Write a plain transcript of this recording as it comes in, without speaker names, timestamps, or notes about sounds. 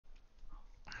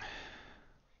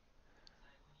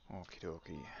Okie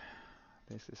dokie.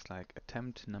 This is like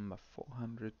attempt number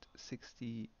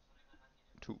 462.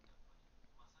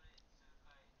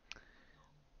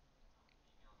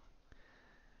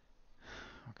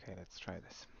 Okay, let's try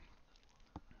this.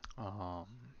 Um,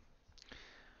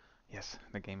 yes,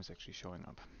 the game is actually showing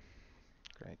up.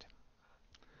 Great.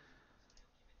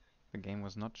 The game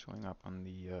was not showing up on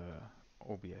the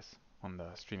OBS, on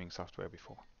the streaming software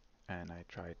before. And I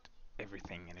tried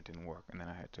everything and it didn't work. And then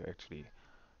I had to actually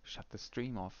shut the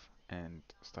stream off and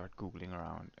start googling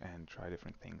around and try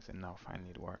different things. And now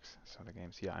finally it works. So the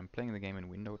game's here. I'm playing the game in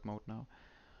windowed mode now,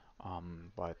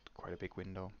 but quite a big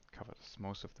window. Covers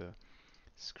most of the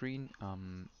screen.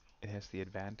 It has the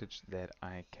advantage that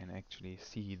I can actually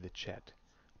see the chat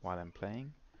while I'm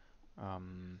playing,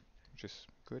 which is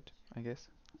good, I guess.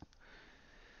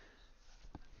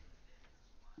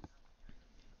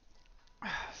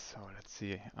 So let's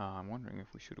see. I'm wondering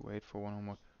if we should wait for one or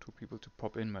more two people to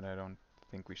pop in, but I don't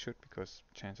think we should because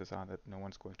chances are that no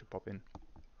one's going to pop in.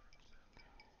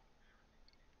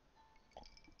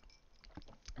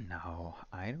 Now,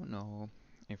 I don't know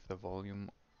if the volume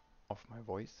of my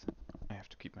voice, I have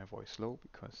to keep my voice low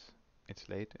because it's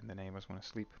late and the neighbors want to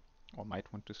sleep or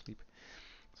might want to sleep.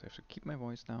 So I have to keep my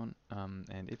voice down,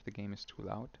 and if the game is too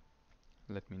loud,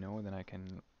 let me know, then I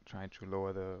can try to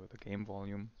lower the game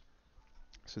volume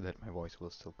so that my voice will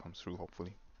still come through,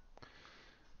 hopefully.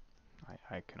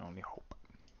 I can only hope.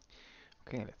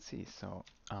 Okay, let's see. So,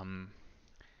 I'm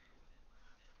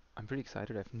pretty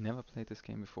excited. I've never played this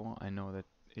game before. I know that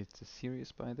it's a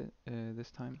series by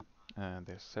this time.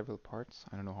 There's several parts.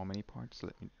 I don't know how many parts.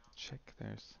 Let me check.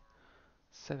 There's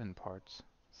 7 parts.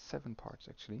 7 parts,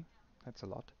 actually. That's a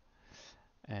lot.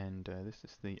 And this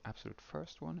is the absolute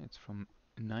first one. It's from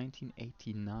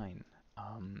 1989.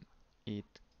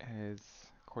 It has,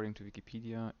 according to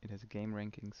Wikipedia, it has a game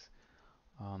rankings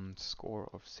score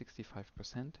of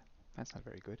 65%. That's not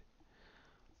very good,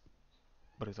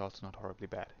 but it's also not horribly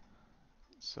bad.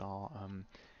 So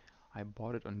I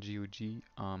bought it on GOG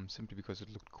simply because it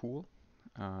looked cool.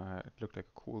 It looked like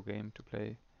a cool game to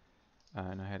play,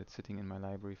 and I had it sitting in my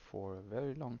library for a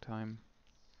very long time.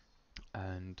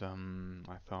 And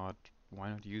I thought, why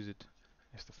not use it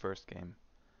as the first game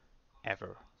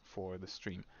ever for the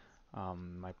stream?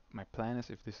 My plan is,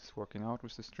 if this is working out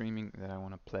with the streaming, that I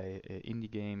want to play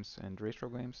indie games and retro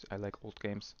games. I like old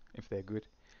games if they're good,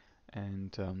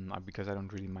 and because I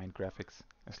don't really mind graphics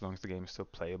as long as the game is still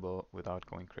playable without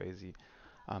going crazy.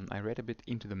 I read a bit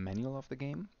into the manual of the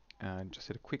game, just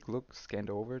had a quick look, scanned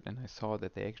over it, and I saw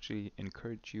that they actually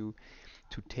encourage you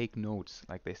to take notes.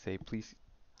 Like they say, please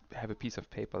have a piece of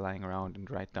paper lying around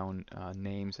and write down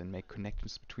names and make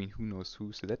connections between who knows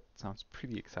who. So that sounds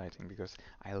pretty exciting because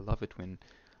I love it when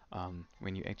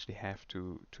you actually have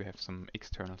to have some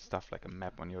external stuff like a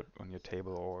map on your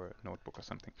table or a notebook or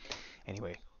something.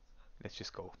 Anyway, let's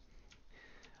just go.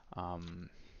 Um,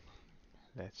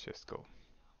 let's just go.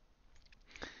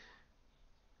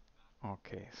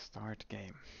 Okay, start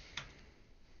game.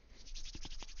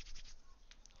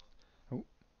 Oh,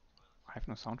 I have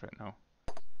no sound right now.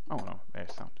 Oh no,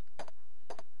 there's sound.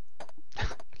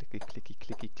 Clicky, clicky,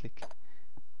 clicky, click.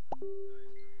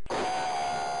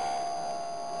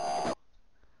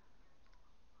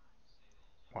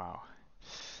 Wow.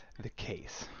 The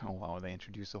case. Oh wow, they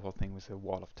introduced the whole thing with a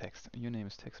wall of text. Your name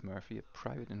is Tex Murphy, a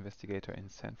private investigator in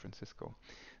San Francisco.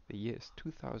 The year is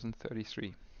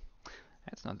 2033.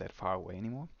 That's not that far away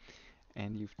anymore.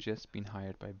 And you've just been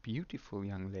hired by a beautiful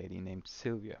young lady named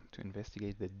Sylvia to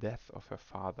investigate the death of her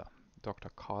father, Dr.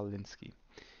 Carl Linsky.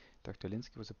 Dr.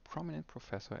 Linsky was a prominent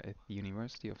professor at the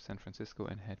University of San Francisco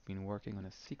and had been working on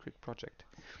a secret project.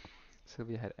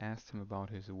 Sylvia had asked him about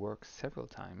his work several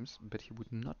times, but he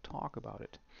would not talk about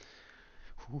it.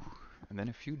 Whew. And then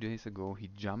a few days ago he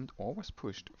jumped or was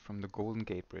pushed from the Golden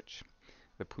Gate Bridge.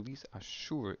 The police are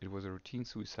sure it was a routine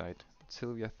suicide, but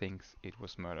Sylvia thinks it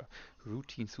was murder.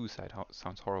 Routine suicide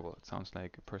sounds horrible. It sounds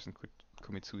like a person could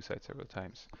commit suicide several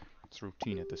times. It's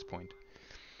routine at this point.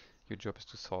 Your job is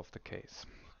to solve the case.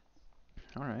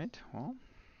 Alright, well,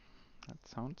 that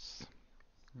sounds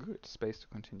good. Space to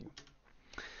continue.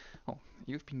 Oh,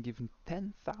 you've been given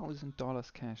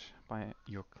 $10,000 cash by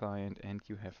your client and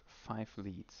you have 5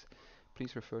 leads.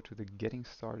 Please refer to the Getting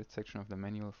Started section of the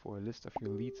manual for a list of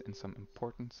your leads and some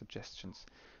important suggestions.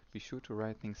 Be sure to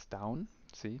write things down,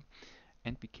 see,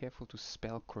 and be careful to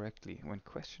spell correctly. When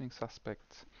questioning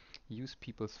suspects, use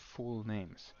people's full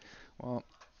names. Well,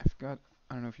 I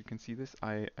don't know if you can see this,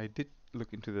 I did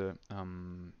look into the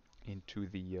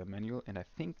manual, and I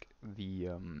think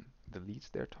the leads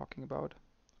they're talking about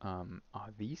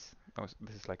are these.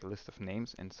 This is like a list of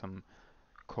names and some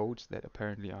codes that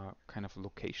apparently are kind of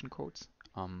location codes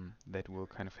that will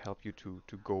kind of help you to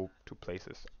go to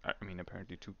places. I mean,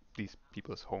 apparently to these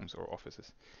people's homes or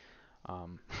offices.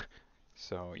 Um,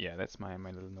 so yeah, that's my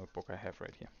little notebook I have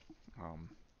right here.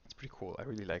 It's pretty cool. I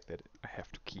really like that I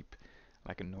have to keep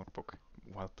like a notebook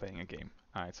while playing a game.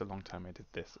 It's a long time I did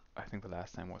this. I think the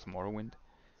last time was Morrowind.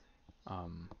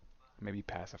 Um, Maybe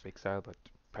Path of Exile, but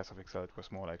Path of Exile it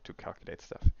was more like to calculate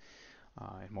stuff.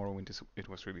 In Morrowind it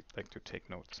was really like to take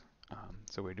notes.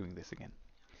 So we're doing this again.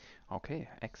 Okay,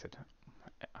 exit.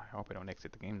 I hope I don't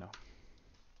exit the game now.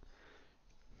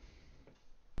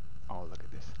 Oh, look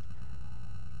at this.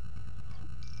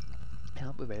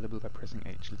 Help available by pressing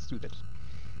H. Let's do that.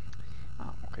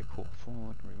 Okay, cool.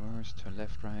 Forward, reverse, turn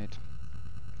left, right.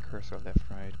 Cursor left,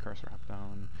 right. Cursor up,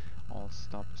 down. All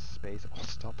stop, space. All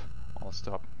stop. All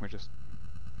stop. We're just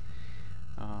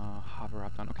hover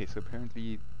up, down. Okay, so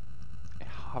apparently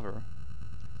hover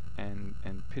and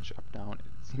pitch up, down.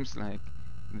 It seems like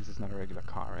this is not a regular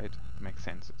car, right? It makes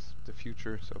sense. It's the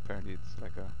future, so apparently it's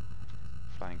like a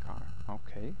flying car.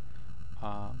 Okay.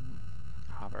 Um,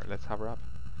 Hover. Let's hover up.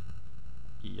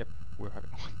 Yep, we're having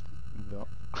the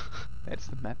that's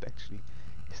the map actually.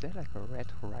 Is there like a red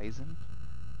horizon?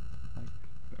 Like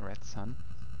a red sun?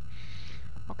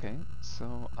 Okay,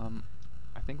 so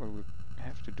I think what we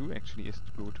have to do actually is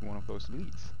to go to one of those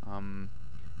leads.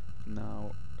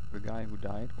 Now the guy who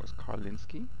died was Karl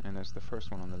Linsky, and that's the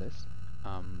first one on the list.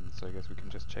 So I guess we can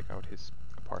just check out his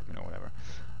apartment or whatever.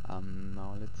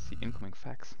 Now let's see incoming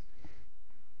fax.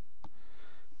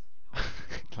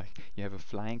 Like you have a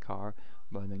flying car,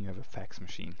 but then you have a fax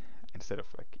machine instead of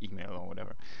like email or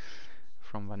whatever.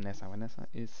 From Vanessa. Vanessa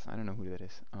is I don't know who that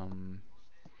is.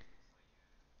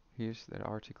 Here's that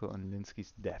article on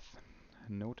Linsky's death.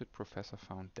 A noted professor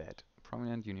found dead.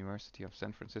 Prominent University of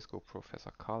San Francisco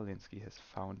professor Karl Linsky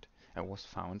was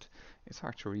found. It's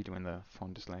hard to read when the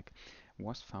font is like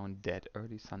was found dead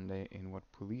early Sunday in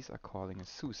what police are calling a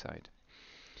suicide.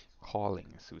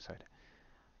 Calling a suicide.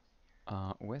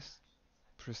 West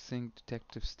Precinct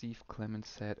Detective Steve Clements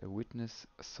said a witness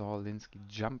saw Linsky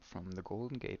jump from the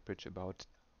Golden Gate Bridge about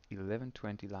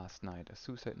 11:20 last night. A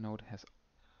suicide note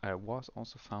was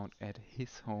also found at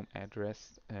his home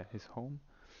addressed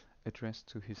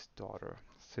to his daughter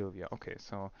Sylvia. Okay,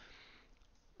 so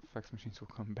fax machines will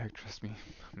come back. Trust me,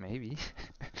 maybe.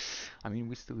 I mean,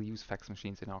 we still use fax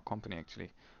machines in our company actually.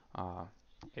 Uh,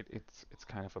 it's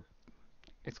kind of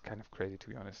it's kind of crazy to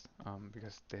be honest,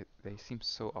 because they seem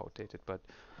so outdated, but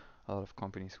a lot of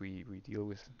companies we deal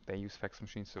with, they use fax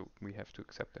machines, so we have to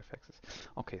accept their faxes.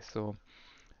 Okay, so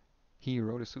he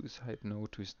wrote a suicide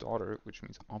note to his daughter, which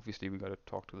means obviously we gotta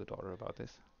talk to the daughter about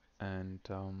this. And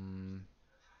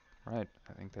right,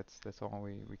 I think that's all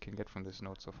we can get from this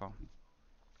note so far.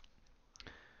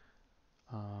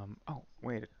 Oh,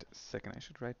 wait a second, I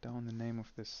should write down the name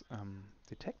of this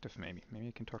detective maybe. Maybe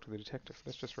I can talk to the detective.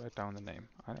 Let's just write down the name.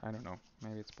 I don't know,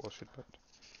 maybe it's bullshit, but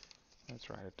let's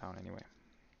write it down anyway.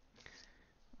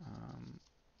 Um,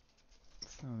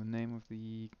 so the name of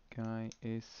the guy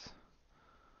is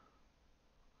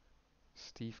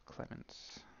Steve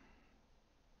Clements.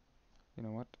 You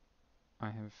know what? I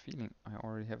have a feeling I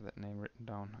already have that name written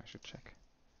down. I should check.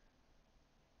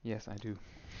 Yes, I do.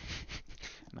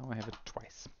 Now I have it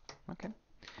twice. Okay,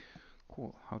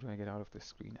 cool. How do I get out of this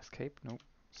screen? Escape? Nope.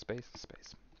 Space,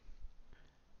 space.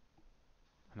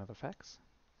 Another fax?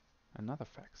 Another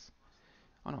fax.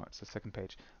 Oh no, it's the second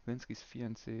page. Linsky's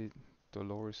fiancée,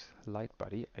 Dolores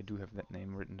Lightbody, I do have that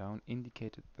name written down,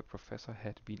 indicated the professor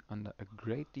had been under a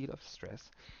great deal of stress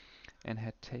and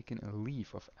had taken a leave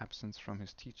of absence from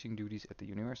his teaching duties at the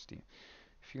university.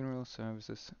 Funeral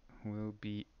services will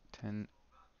be 10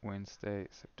 Wednesday,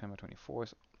 September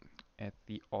 24th at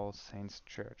the All Saints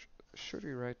Church. Should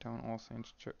we write down All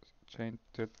Saints Church? I'm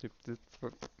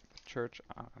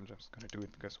just gonna do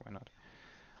it because why not?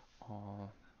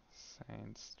 All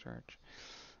Saints Church.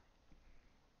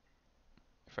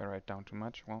 If I write down too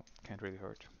much, well, can't really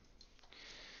hurt.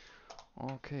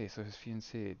 Okay, so his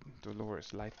fiancée,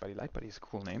 Dolores Lightbody. Lightbody is a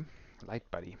cool name.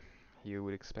 Lightbody. You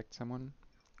would expect someone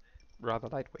rather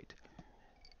lightweight.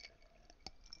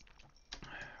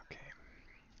 Okay,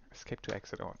 escape to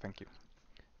exit. Oh, thank you.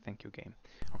 Thank you, game.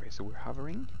 Okay, so we're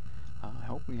hovering. I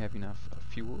hope we have enough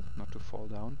fuel not to fall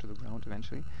down to the ground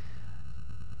eventually.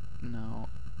 Now,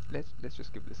 let's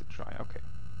just give this a try. Okay,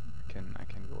 I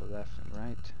can go left and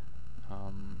right.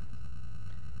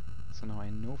 So now I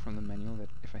know from the manual that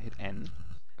if I hit N,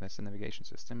 that's the navigation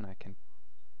system, and I can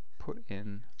put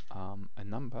in a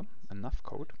number, a NUF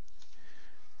code,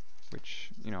 which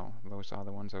those are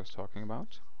the ones I was talking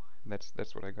about.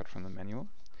 That's what I got from the manual.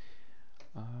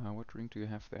 What drink do you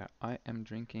have there? I am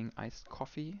drinking iced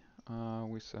coffee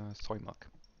with soy milk.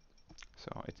 So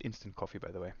it's instant coffee,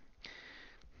 by the way.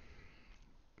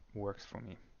 Works for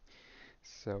me.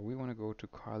 So we want to go to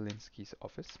Carl Linsky's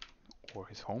office or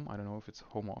his home. I don't know if it's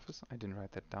home office. I didn't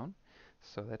write that down.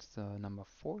 So that's the number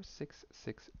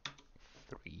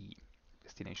 4663.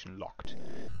 Destination locked.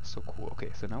 So cool. Okay,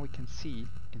 so now we can see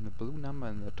in the blue number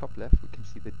in the top left, we can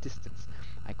see the distance.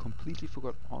 I completely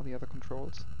forgot all the other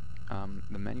controls.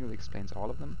 The manual explains all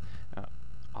of them.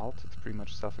 Alt is pretty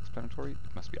much self-explanatory.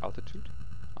 It must be altitude,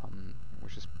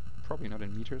 which is probably not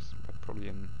in meters, but probably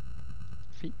in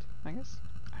feet, I guess.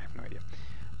 I have no idea.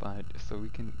 But so we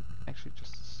can actually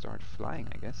just start flying,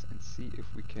 I guess, and see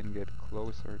if we can get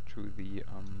closer to the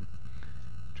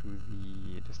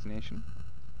destination.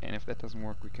 And if that doesn't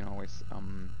work, we can always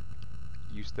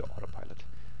use the autopilot.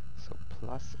 So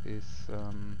plus is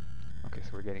okay.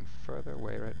 So we're getting further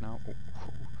away right now. Oh,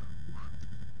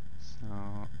 so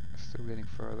still getting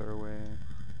further away.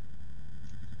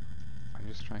 I'm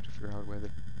just trying to figure out where the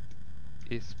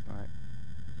is by.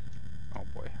 Oh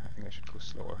boy, I think I should go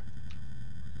slower.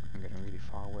 I'm getting really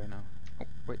far away now. Oh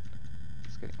wait,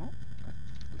 it's getting. Oh, that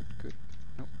looked good.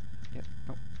 Nope. Yep.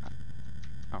 Nope.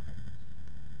 Okay.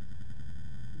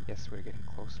 Yes, we're getting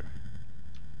closer.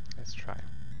 Let's try.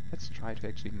 Let's try to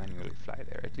actually manually fly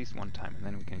there at least one time, and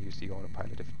then we can use the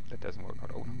autopilot if that doesn't work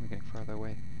out. Oh no, we're getting further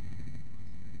away.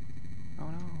 Oh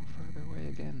no, further away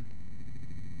again.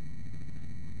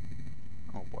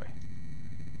 Oh boy.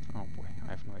 Oh boy,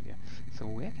 I have no idea. So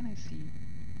where can I see,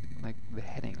 like, the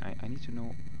heading? I need to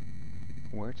know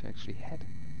where to actually head.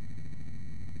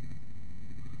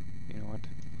 You know what?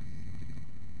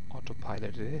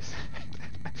 Autopilot it is.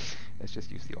 Let's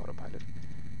just use the autopilot.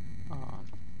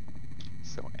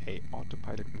 So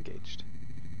autopilot engaged.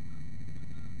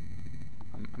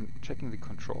 I'm checking the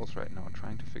controls right now,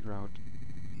 trying to figure out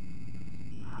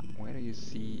where do you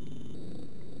see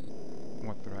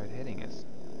what the right heading is.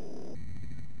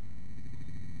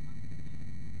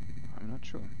 I'm not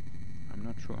sure. I'm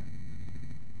not sure.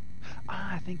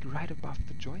 I think right above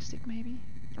the joystick, maybe?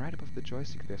 Right above the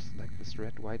joystick, there's like this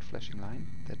red-white flashing line.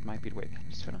 That might be the way.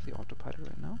 Let's turn off the autopilot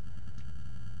right now.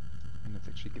 And let's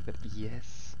actually give that.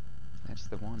 Yes! That's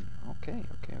the one. Okay.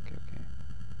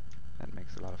 That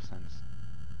makes a lot of sense.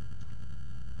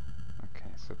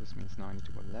 Okay, so this means now I need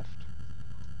to go left.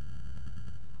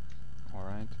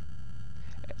 Alright.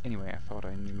 Anyway, I thought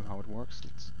I knew how it works.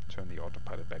 Let's turn the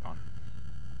autopilot back on.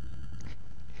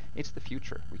 It's the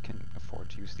future. We can afford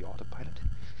to use the autopilot.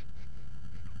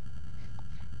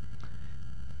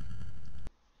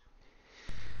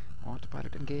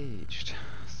 Autopilot engaged.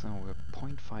 So we're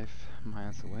 0.5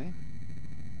 miles away.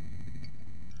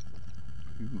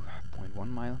 Ooh, 0.1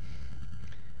 mile.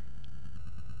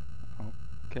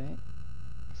 Okay.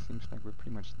 Seems like we're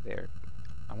pretty much there.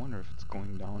 I wonder if it's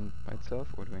going down by itself,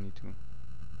 or do I need to...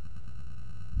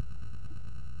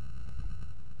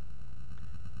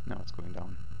 No, it's going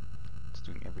down. It's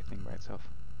doing everything by itself.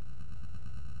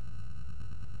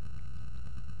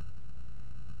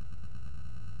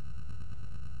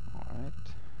 Alright.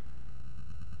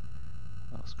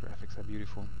 Those graphics are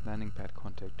beautiful. Landing pad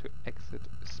contact to exit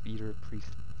speeder,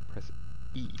 press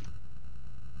E.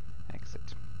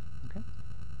 Exit. Okay.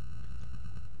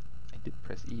 I did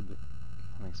press E, but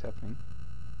nothing's happening.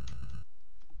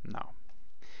 Now.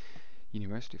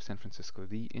 University of San Francisco.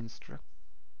 The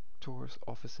instructor's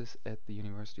offices at the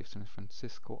University of San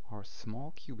Francisco are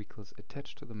small cubicles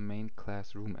attached to the main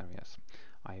classroom areas.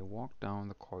 I walk down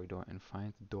the corridor and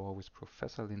find the door with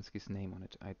Professor Linsky's name on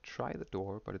it. I try the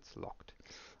door, but it's locked.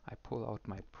 I pull out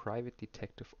my private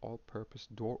detective all-purpose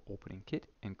door opening kit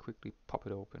and quickly pop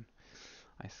it open.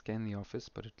 I scan the office,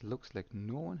 but it looks like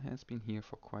no one has been here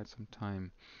for quite some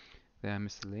time. There are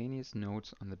miscellaneous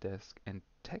notes on the desk and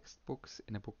textbooks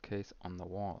in a bookcase on the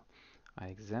wall. I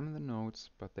examine the notes,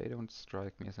 but they don't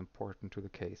strike me as important to the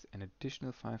case. An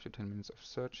additional 5 to 10 minutes of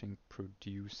searching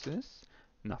produces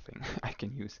nothing. I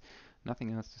can use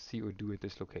nothing else to see or do at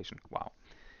this location. Wow,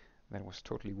 that was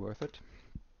totally worth it.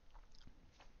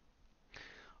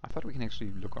 I thought we can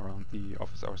actually look around the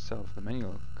office ourselves. The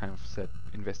manual kind of said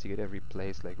investigate every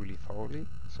place like really thoroughly,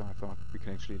 so I thought we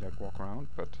can actually like walk around,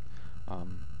 but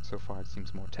so far it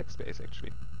seems more text-based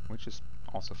actually, which is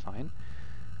also fine.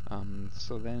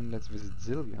 So then let's visit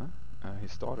Sylvia,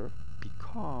 his daughter,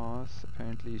 because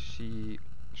apparently she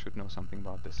should know something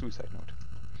about the suicide note.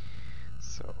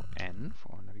 So N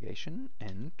for navigation,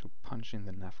 N to punch in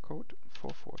the nav code.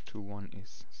 4421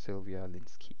 is Sylvia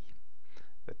Linsky,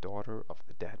 the daughter of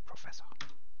the dead professor.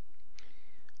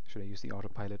 Should I use the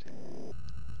autopilot?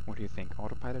 What do you think,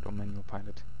 autopilot or manual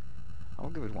pilot?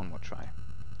 I'll give it one more try.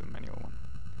 the manual one.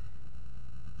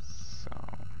 So,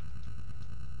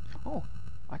 oh,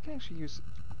 I can actually use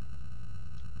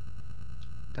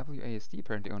WASD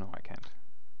apparently. Oh no, I can't.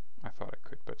 I thought I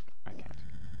could, but I can't.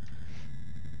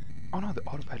 Oh no, the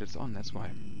autopilot's on, that's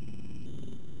why.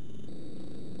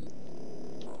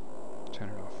 Turn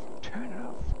it off. Turn it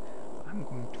off! I'm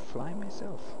going to fly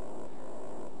myself.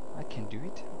 I can do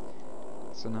it.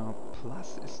 So now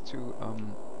plus is to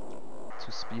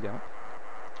speed up,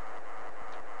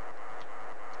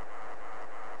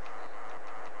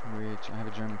 which I have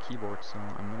a German keyboard, so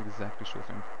I'm not exactly sure if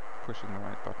I'm pushing the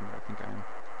right button, but I think I am.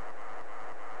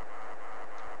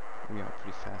 We are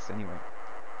pretty fast anyway.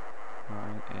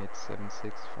 9, 8, 7, 6,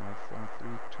 5, 4, 3,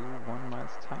 2, 1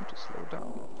 miles. Time to slow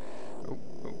down. Oh,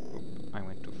 oh, oh. I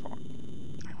went too far.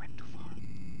 I went too far.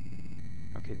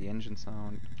 Okay, the engine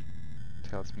sound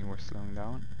tells me we're slowing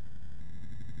down.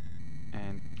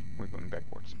 And we're going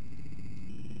backwards.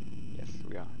 Yes,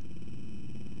 we are.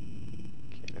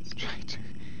 Okay, let's try to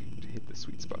hit the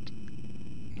sweet spot.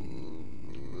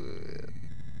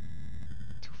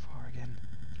 Too far again.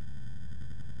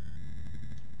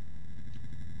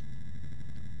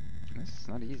 This is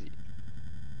not easy.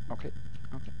 Okay,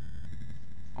 okay.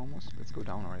 Almost. Let's go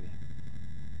down already.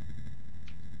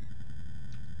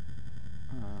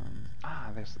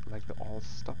 There's like the all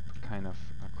stop kind of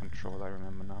control. I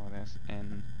remember now. There's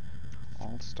an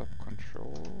all stop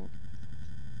control.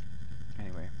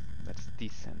 Anyway, let's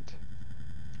descend.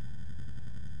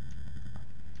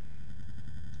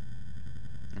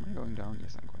 Am I going down?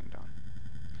 Yes, I'm going down.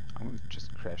 I'm going to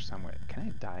just crash somewhere. Can I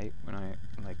die when I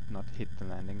like not hit the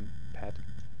landing pad?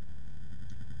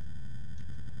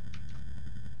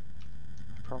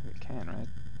 I probably can, right?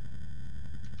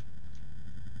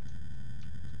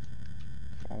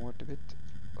 Forward a bit.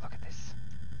 Look at this.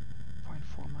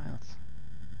 0.4 miles.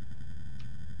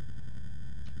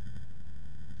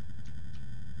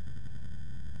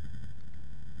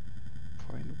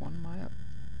 .1 mile.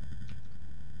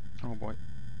 Oh boy.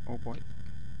 Oh boy.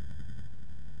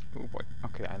 Oh boy.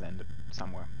 Okay, I landed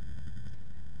somewhere.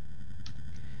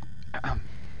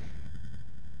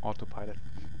 Autopilot.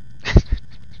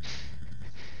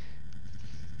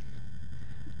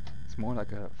 It's more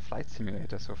like a flight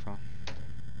simulator so far.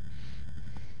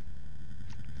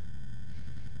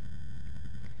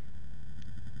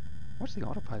 What's the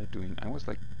autopilot doing? I was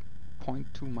like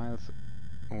 0.2 miles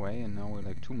away and now we're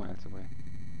like 2 miles away.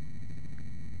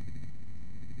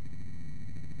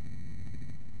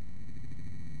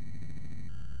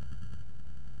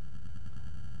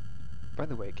 By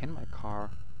the way, can my car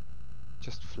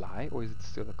just fly or is it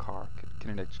still a car?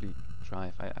 Can it actually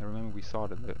drive? I remember we saw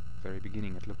it in the very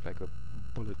beginning. It looked like a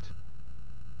bullet.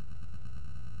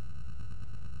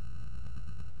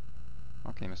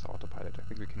 Okay, Mr. Autopilot, I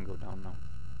think we can go down now.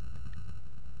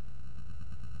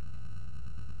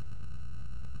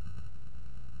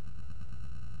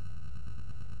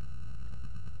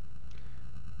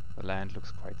 The land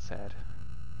looks quite sad.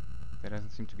 There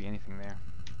doesn't seem to be anything there.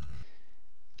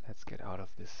 Let's get out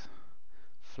of this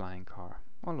flying car.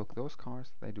 Oh look, those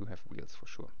cars, they do have wheels for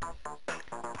sure.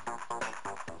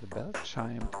 The bell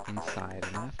chimed inside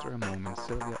and after a moment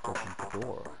Sylvia opened the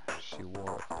door. She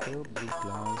wore a pale blue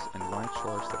blouse and white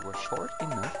shorts that were short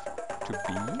enough to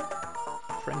be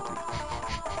friendly.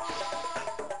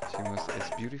 She was as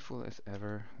beautiful as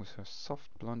ever, with her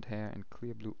soft blonde hair and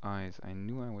clear blue eyes. I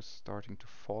knew I was starting to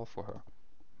fall for her.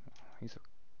 He's a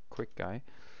quick guy.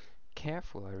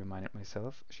 Careful, I reminded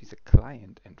myself. She's a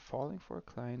client, and falling for a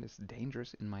client is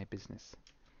dangerous in my business.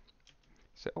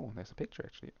 So, oh, there's a picture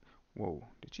actually. Whoa,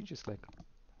 did she just like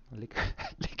lick,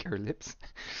 lick her lips?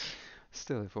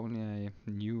 Still, if only I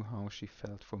knew how she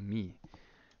felt for me.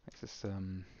 This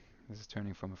is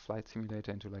turning from a flight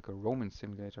simulator into like a Roman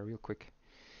simulator real quick.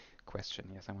 Question.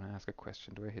 Yes, I want to ask a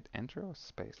question. Do I hit enter or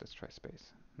space? Let's try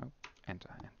space. Nope. Enter,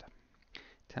 enter.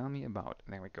 Tell me about.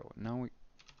 There we go. Now we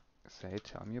say,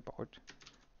 tell me about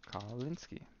Karl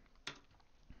Linsky.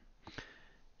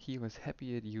 He was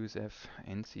happy at USF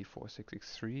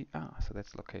NC4663. So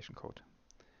that's location code.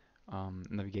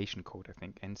 Navigation code, I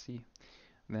think. NC.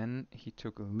 Then he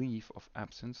took a leave of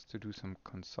absence to do some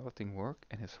consulting work,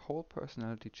 and his whole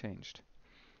personality changed.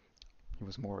 He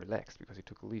was more relaxed because he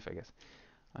took a leave, I guess.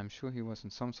 I'm sure he was in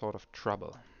some sort of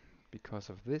trouble. Because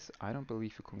of this, I don't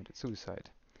believe he committed suicide.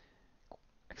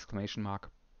 Exclamation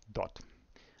mark. Dot.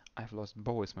 I've lost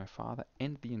both my father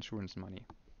and the insurance money.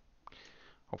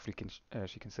 Hopefully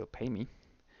she can still pay me.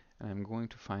 And I'm going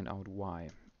to find out why.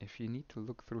 If you need to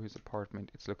look through his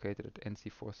apartment, it's located at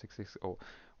NC4660.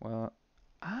 Well,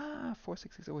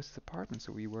 4660 is his apartment,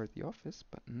 so we were at the office,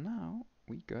 but now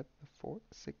we got the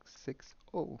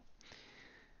 4660.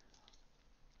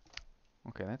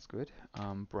 Okay, that's good.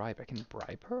 Bribe. I can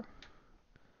bribe her?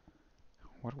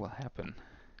 What will happen?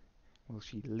 Will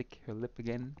she lick her lip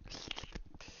again?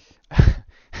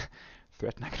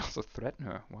 Threaten. I can also threaten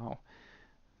her. Wow.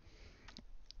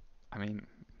 I mean,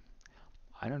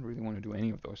 I don't really want to do any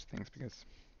of those things because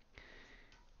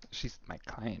she's my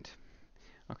client.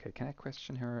 Okay, can I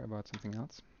question her about something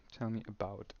else? Tell me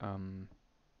about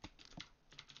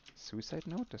suicide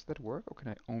note. Does that work, or can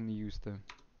I only use the?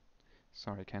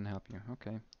 Sorry, can't help you.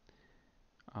 Okay.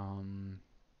 Um,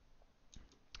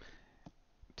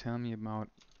 Tell me about.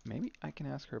 Maybe I can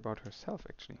ask her about herself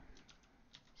actually.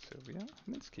 Sylvia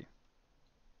Minsky.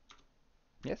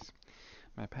 Yes,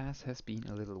 my past has been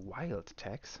a little wild,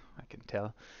 Tex. I can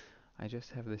tell. I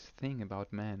just have this thing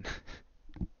about men.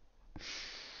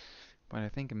 But I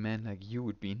think a man like you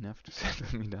would be enough to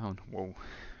settle me down. Whoa.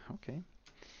 Okay.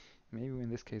 Maybe when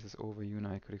this case is over, you and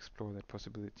I could explore that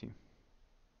possibility.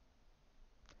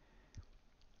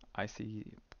 I see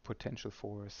potential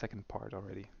for a second part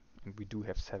already, and we do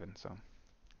have 7,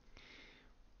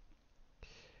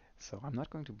 so I'm not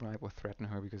going to bribe or threaten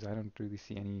her because I don't really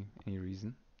see any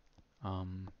reason.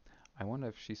 Um, I wonder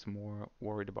if she's more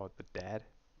worried about the dad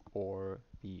or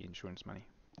the insurance money.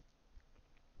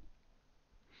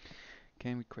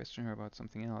 Can we question her about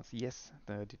something else? Yes,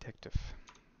 the detective.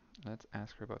 Let's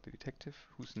ask her about the detective,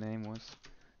 whose name was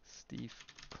Steve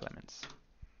Clements.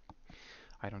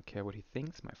 I don't care what he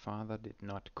thinks, my father did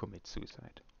not commit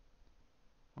suicide.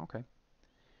 Okay,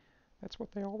 that's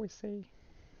what they always say.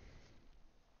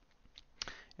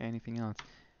 Anything else?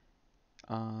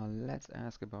 Let's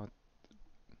ask about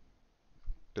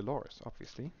Dolores,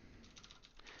 obviously.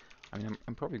 I mean,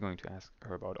 I'm probably going to ask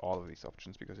her about all of these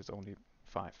options because it's only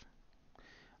 5.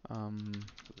 Um,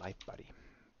 Life buddy.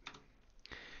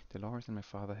 Dolores and my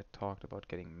father had talked about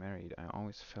getting married. I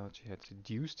always felt she had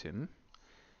seduced him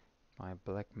by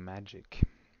black magic.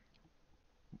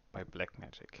 By black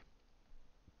magic.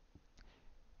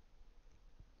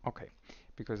 Okay,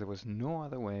 because there was no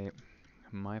other way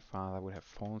my father would have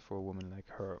fallen for a woman like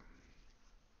her.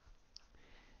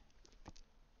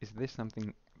 Is this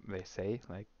something they say,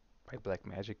 like by black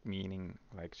magic, meaning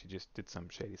like she just did some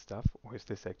shady stuff, or is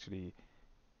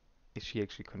she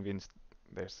actually convinced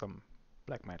there's some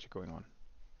black magic going on?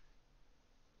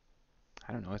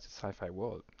 I don't know. It's a sci-fi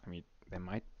world. I mean, there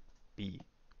might be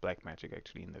black magic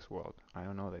actually in this world. I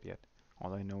don't know that yet.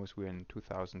 All I know is we're in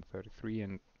 2033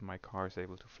 and my car is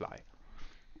able to fly.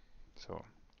 So,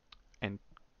 and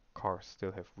cars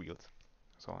still have wheels.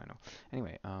 That's all I know.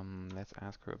 Anyway, let's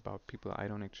ask her about people I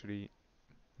don't actually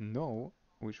know,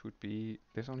 which would be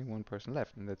there's only one person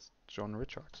left, and that's John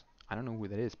Richards. I don't know who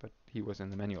that is, but he was in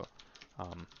the manual.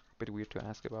 Bit weird to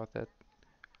ask about that.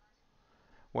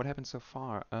 What happened so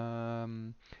far?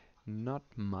 Not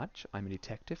much. I'm a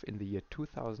detective in the year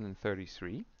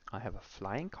 2033. I have a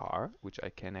flying car, which I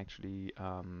can actually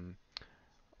uh,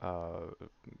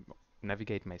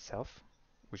 navigate myself,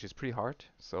 which is pretty hard.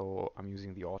 So I'm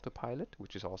using the autopilot,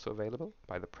 which is also available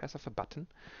by the press of a button,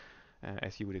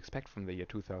 as you would expect from the year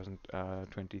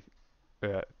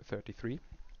 2033.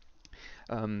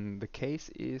 The case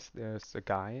is there's a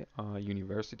guy, a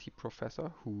university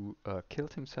professor, who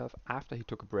killed himself after he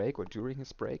took a break or during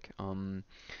his break.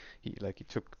 He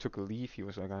took a leave. He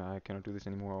was like, I cannot do this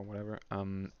anymore or whatever.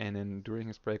 And then during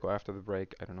his break or after the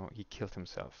break, I don't know, he killed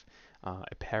himself.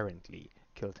 Apparently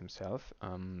killed himself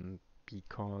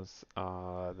because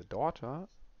the daughter,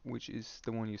 which is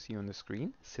the one you see on the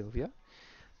screen, Sylvia,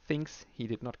 thinks he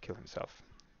did not kill himself.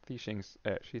 She thinks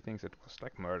it was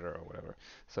like murder or whatever.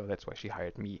 So that's why she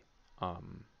hired me.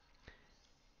 Um,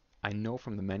 I know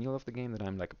from the manual of the game that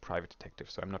I'm like a private detective,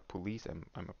 so I'm not police.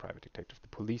 I'm a private detective. The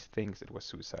police thinks it was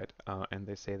suicide, and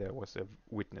they say there was a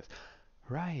witness.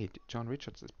 Right, John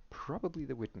Richards is probably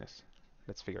the witness.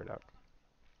 Let's figure it out.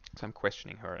 So I'm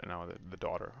questioning her now, the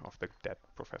daughter of the dead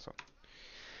professor.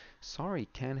 Sorry,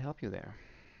 can't help you there.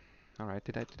 All right,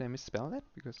 did I misspell that?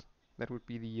 Because that would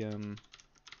be the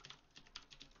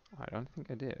I don't think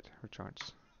I did.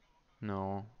 Richards.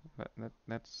 No,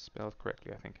 that's spelled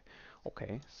correctly, I think.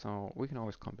 Okay, so we can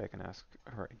always come back and ask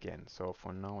her again. So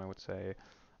for now, I would say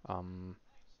um,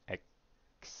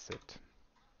 exit.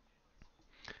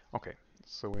 Okay,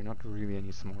 so we're not really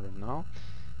any smaller now.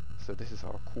 So this is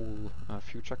our cool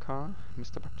future car,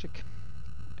 Mr. Bakchik.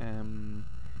 Um,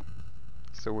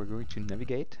 so we're going to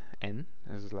navigate N.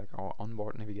 This is like our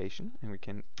onboard navigation, and we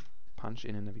can punch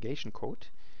in a navigation code.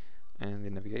 And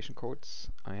the navigation codes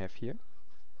I have here.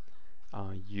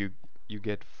 You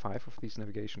get 5 of these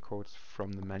navigation codes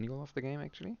from the manual of the game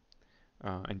actually,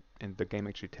 and the game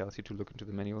actually tells you to look into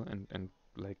the manual and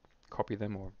like copy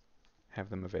them or have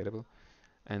them available.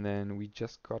 And then we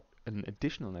just got an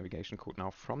additional navigation code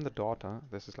now from the daughter.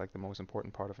 This is like the most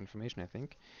important part of information, I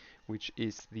think, which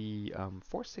is the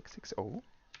 4660,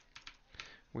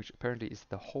 which apparently is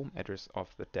the home address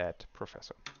of the dead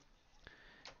professor.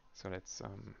 So that's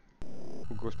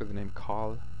who goes by the name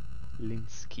Karl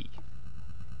Linsky.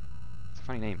 It's a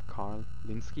funny name, Karl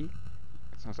Linsky.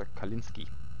 It sounds like Kalinsky.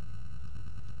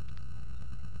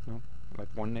 No? Like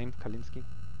one name, Kalinsky.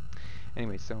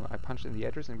 Anyway, so I punched in the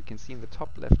address and we can see in the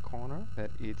top left corner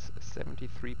that it's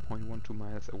 73.12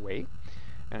 miles away.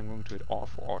 And I'm going to hit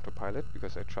off for autopilot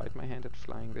because I tried my hand at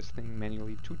flying this thing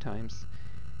manually 2 times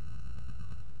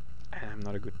and I'm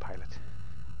not a good pilot.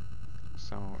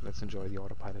 So let's enjoy the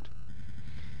autopilot.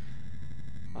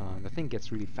 The thing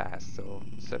gets really fast, so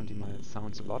 70 miles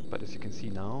sounds a lot, but as you can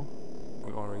see now,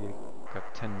 we already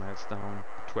got 10 miles down,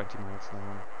 20 miles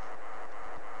down.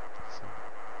 So,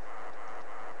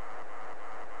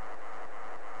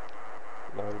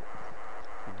 lol,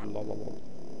 lol, lol, lol.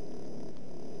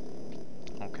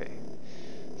 Okay,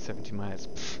 70 miles,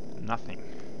 pff, nothing.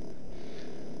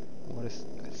 What is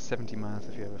 70 miles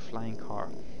if you have a flying car?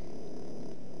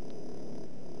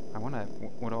 I wonder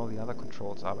what all the other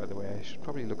controls are, by the way. I should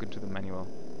probably look into the manual.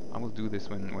 I will do this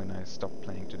when I stop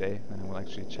playing today, then I will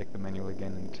actually check the manual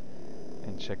again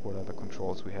and check what other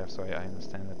controls we have so I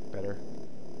understand it better.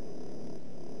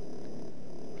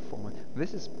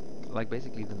 This is like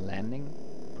basically the landing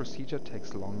procedure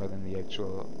takes longer than the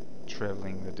actual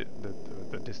traveling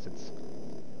the distance.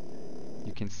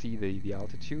 You can see the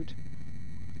altitude,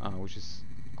 which is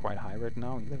quite high right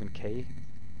now, 11k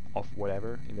of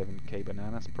whatever, 11k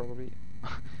bananas probably,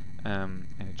 and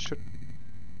it should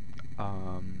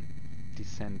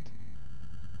descend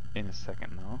in a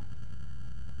second now.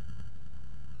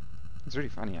 It's really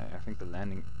funny, I think the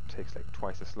landing takes like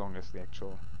twice as long as the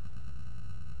actual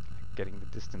getting the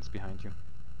distance behind you.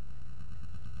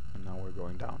 And now we're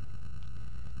going down.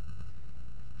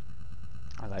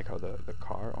 I like how the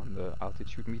car on the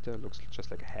altitude meter looks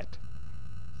just like a hat.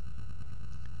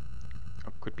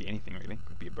 Or could be anything really,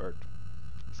 could be a bird,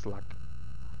 slug,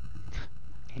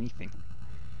 anything.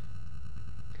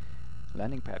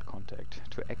 Landing pad contact.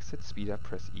 To exit, speed up,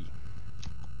 press E.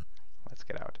 Let's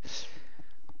get out.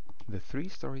 The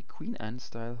 3-story Queen Anne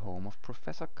style home of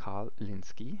Professor Karl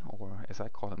Linsky, or as I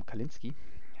call him Kalinsky,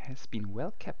 has been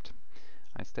well kept.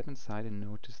 I step inside and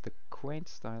notice the quaint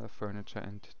style of furniture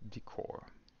and decor.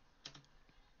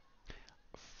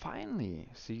 Finally!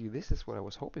 See, this is what I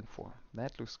was hoping for.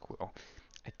 That looks cool. Oh,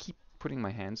 I keep putting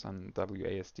my hands on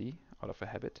WASD out of a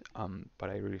habit, but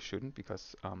I really shouldn't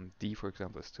because D, for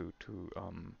example, is to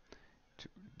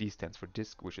D stands for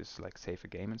disk, which is like save a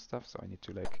game and stuff. So I need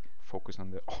to like focus on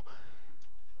the. Oh,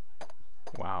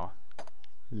 wow!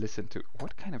 Listen to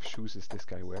what kind of shoes is this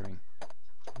guy wearing?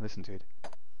 Listen to it.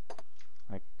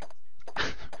 Like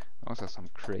those are some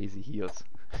crazy heels.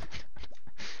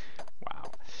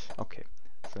 Wow. Okay,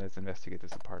 so let's investigate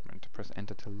this apartment. Press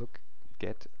enter to look,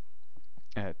 get,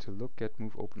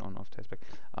 move, open, on, off, test back.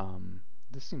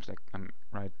 This seems like I'm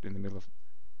right in the middle of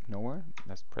nowhere.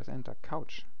 Let's press enter.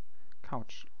 Couch.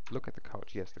 Couch. Look at the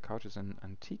couch. Yes, the couch is an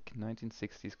antique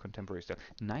 1960s contemporary style.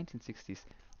 1960s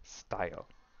style.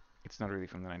 It's not really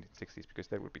from the 1960s because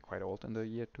that would be quite old in the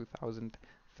year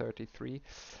 2033.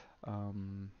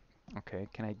 Okay,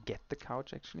 can I get the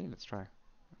couch actually? Let's try.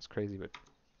 It's crazy, but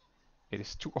it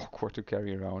is too awkward to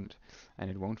carry around and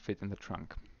it won't fit in the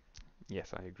trunk.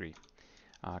 Yes, I agree.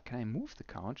 Can I move the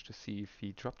couch to see if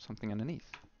he dropped something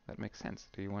underneath? That makes sense.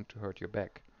 Do you want to hurt your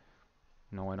back?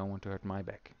 No, I don't want to hurt my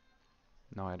back.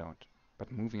 No, I don't.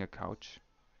 But moving a couch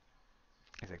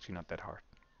is actually not that hard.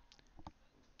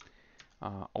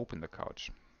 Open the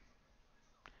couch.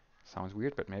 Sounds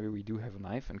weird, but maybe we do have a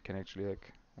knife and can actually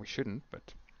like... We shouldn't,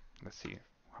 but let's see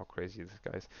how crazy this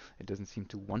guy is. It doesn't seem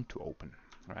to want to open.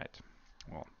 Right.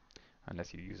 Well,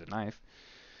 unless you use a knife.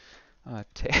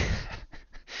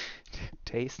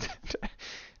 Taste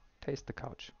taste the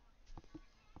couch.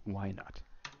 Why not?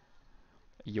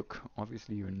 Yuck.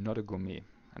 Obviously you're not a gourmet.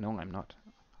 No, I'm not.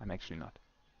 I'm actually not.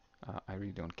 I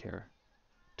really don't care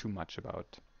too much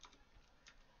about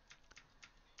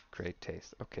great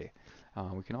taste. Okay.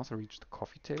 We can also reach the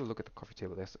coffee table. Look at the coffee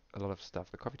table. There's a lot of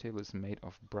stuff. The coffee table is made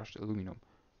of brushed aluminum.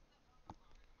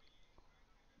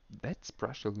 That's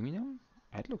brushed aluminum?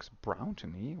 It looks brown to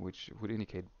me, which would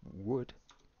indicate wood.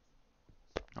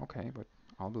 Okay, but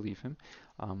I'll believe him.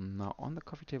 Now on the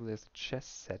coffee table there's a chess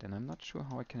set, and I'm not sure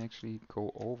how I can actually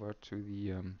go over to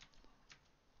the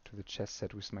chess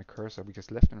set with my cursor,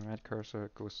 because left and right cursor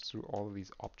goes through all of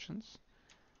these options.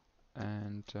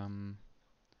 And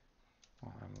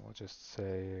well, I will just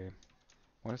say,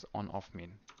 what does on-off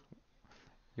mean?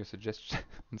 Your suggestion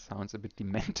sounds a bit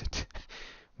demented.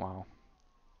 Wow,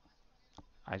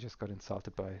 I just got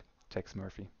insulted by Tex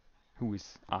Murphy. Who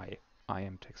is I? I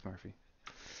am Tex Murphy.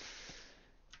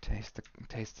 Taste the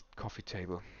coffee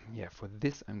table. Yeah, for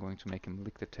this I'm going to make him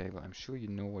lick the table. I'm sure you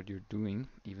know what you're doing,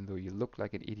 even though you look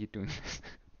like an idiot doing this.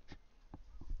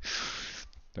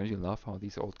 Don't you love how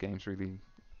these old games really,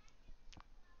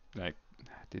 like,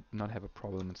 did not have a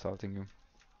problem insulting you?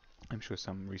 I'm sure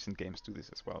some recent games do this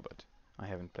as well, but I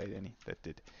haven't played any that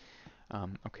did.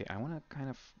 Okay, I want to kind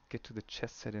of get to the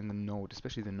chess set in the note,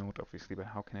 especially the note, obviously, but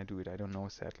how can I do it? I don't know,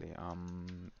 sadly.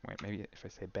 Wait, maybe if I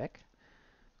say back,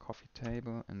 coffee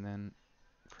table, and then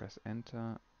press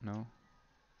enter. No,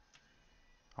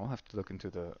 I'll have to look into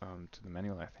the to the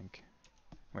manual, I think.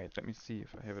 Wait, let me see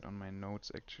if I have it on my notes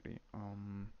actually.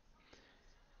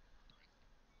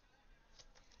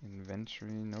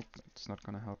 Inventory, nope, it's not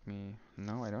gonna help me.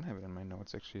 No, I don't have it in my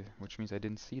notes actually, which means I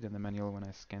didn't see it in the manual when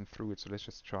I scanned through it. So let's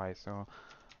just try. So,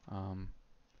 um,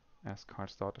 ask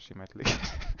Carl's daughter, she might lick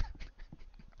it.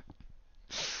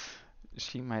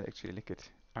 She might actually lick it.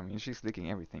 I mean, she's licking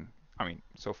everything. I mean,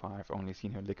 so far I've only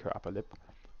seen her lick her upper lip,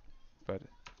 but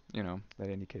you know, that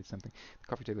indicates something. The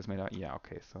coffee table is made out. Yeah,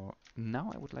 okay. So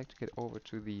now I would like to get over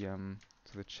to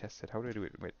the chess set. How do I do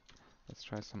it? Wait, let's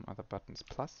try some other buttons.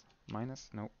 Plus, minus,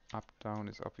 no. Up, down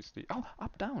is obviously. Oh,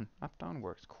 up, down. Up, down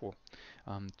works. Cool.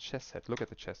 Chess set. Look at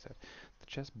the chess set. The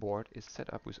chess board is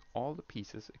set up with all the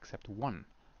pieces except one.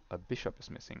 A bishop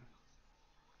is missing.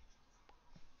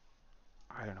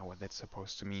 I don't know what that's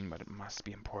supposed to mean, but it must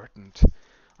be important.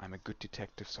 I'm a good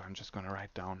detective, so I'm just gonna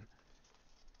write down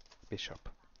bishop.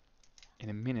 In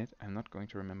a minute, I'm not going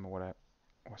to remember what I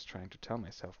was trying to tell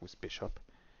myself with bishop,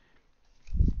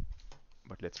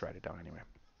 but let's write it down anyway.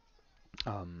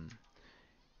 Um,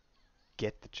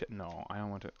 get the chess. No, I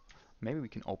don't want to. Maybe we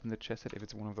can open the chess set if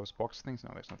it's one of those box things. No,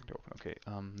 there's nothing to open. Okay,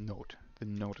 note. The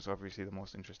note is obviously the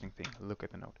most interesting thing. Look at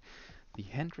the note. The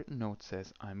handwritten note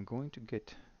says, I'm going to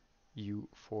get you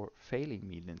for failing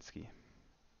me, Linsky.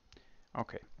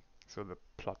 Okay, so the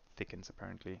plot thickens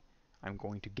apparently. I'm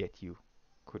going to get you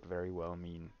could very well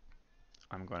mean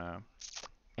I'm gonna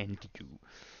end you.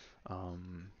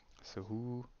 Um, so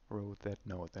who wrote that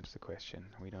note? That's the question.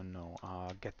 We don't know.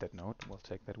 Get that note. We'll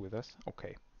take that with us.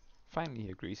 Okay. Finally, he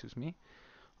agrees with me.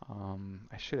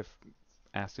 I should have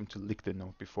asked him to lick the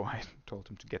note before I told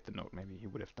him to get the note. Maybe he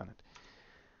would have done it.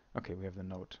 Okay, we have the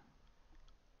note.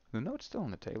 The note's still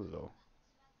on the table, though.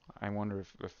 I wonder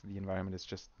if the environment is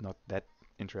just not that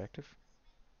interactive.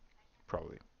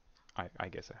 Probably. I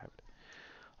guess I have it.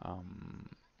 Um,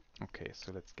 okay,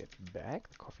 so let's get back.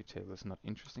 The coffee table is not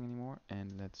interesting anymore.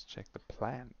 And let's check the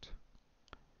plant.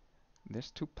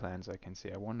 There's two plants I can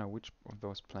see. I wonder which of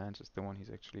those plants is the one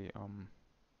he's actually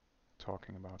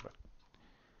talking about. But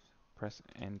press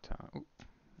enter. Ooh,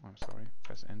 I'm sorry.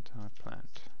 Press enter.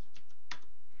 Plant.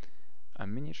 A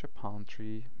miniature palm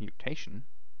tree mutation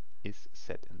is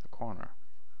set in the corner.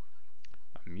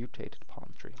 A mutated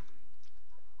palm tree.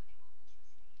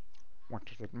 What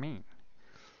does it mean?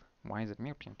 Why is it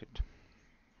mutated?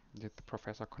 Did the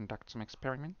professor conduct some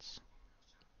experiments?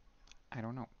 I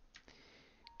don't know.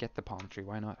 Get the palm tree.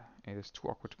 Why not? It is too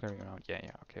awkward to carry around. Yeah,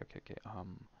 yeah. Okay, okay, okay.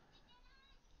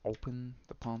 Open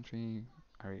the palm tree.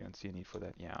 I really don't see a need for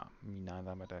that. Yeah, me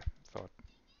neither. But I thought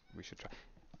we should try.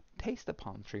 Taste the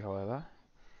palm tree, however.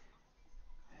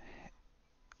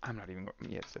 I'm not even.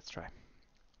 Yes, let's try.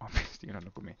 Obviously, you're not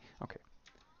look at me. Okay.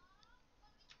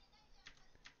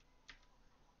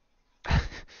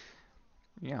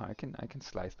 Yeah, I can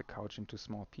slice the couch into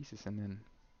small pieces and then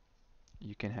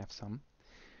you can have some.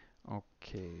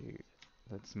 Okay,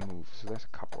 let's move. So there's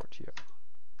a cupboard here.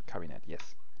 Cabinet,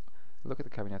 yes. Look at the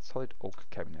cabinet, solid oak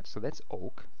cabinet. So that's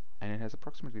oak, and it has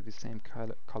approximately the same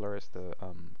color as the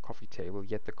coffee table,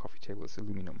 yet the coffee table is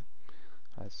aluminum.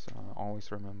 Let's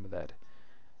always remember that.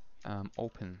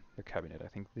 Open the cabinet. I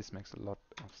think this makes a lot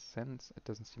of sense. It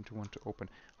doesn't seem to want to open.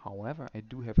 However, I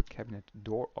do have a cabinet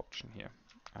door option here.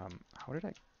 How did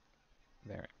I...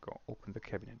 There I go. Open the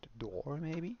cabinet door,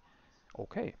 maybe?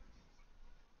 Okay.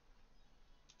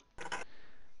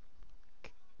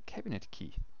 Cabinet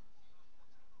key.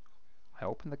 I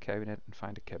open the cabinet and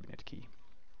find a cabinet key.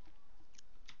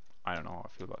 I don't know how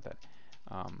I feel about that.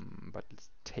 But let's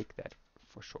take that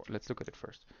for sure. Let's look at it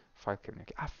first. File cabinet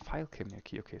key. Ah, file cabinet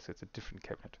key. Okay, so it's a different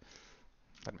cabinet.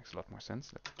 That makes a lot more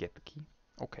sense. Let's get the key.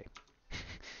 Okay.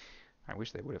 I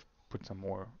wish they would have put some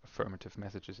more affirmative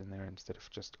messages in there instead of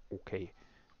just okay.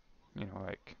 You know,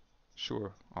 like,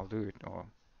 sure, I'll do it, or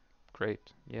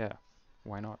great, yeah,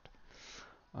 why not?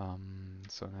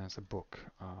 So there's a book.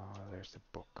 There's a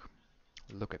book.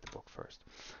 look at the book first.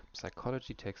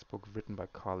 Psychology textbook written by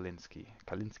Kalinsky.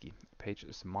 Page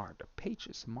is marked. A page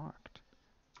is marked.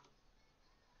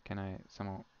 Can I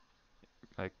somehow,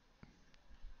 like,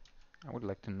 I would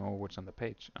like to know what's on the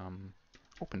page.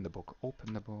 Open the book.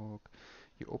 Open the book.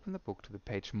 You open the book to the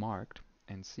page marked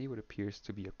and see what appears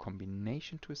to be a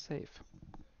combination to a safe.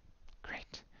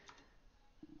 Great.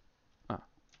 Ah,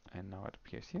 and now it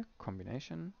appears here.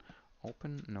 Combination.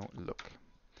 Open. No. Look.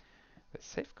 The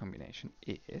safe combination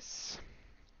is...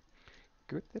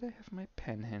 Good that I have my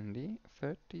pen handy.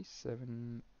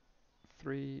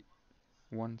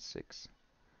 37316.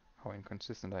 How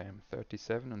inconsistent I am.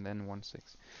 37 and then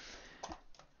 16.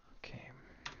 Okay.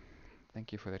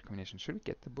 Thank you for that combination. Should we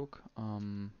get the book?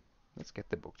 Let's get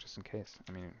the book just in case.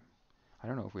 I mean, I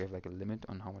don't know if we have like a limit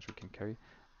on how much we can carry.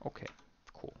 Okay,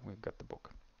 cool. We've got the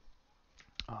book.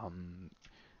 Um,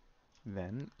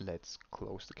 then let's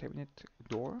close the cabinet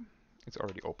door. It's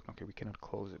already open. Okay, we cannot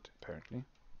close it apparently.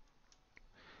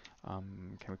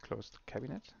 Can we close the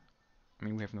cabinet? I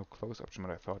mean, we have no close option,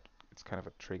 but I thought it's kind of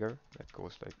a trigger that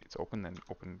goes like it's open, then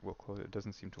open will close. It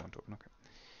doesn't seem to want to open. Okay,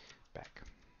 back,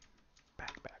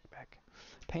 back.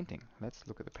 Painting. Let's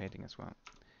look at the painting as well.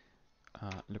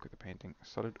 Look at the painting.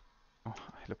 Solid. Oh,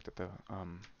 I looked at the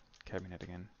cabinet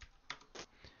again.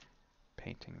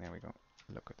 Painting. There we go.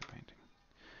 Look at the painting.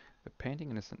 The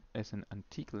painting is an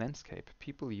antique landscape.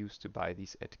 People used to buy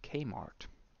these at Kmart.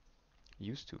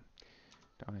 Used to.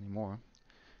 Don't anymore.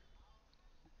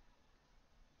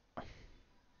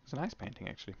 It's a nice painting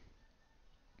actually.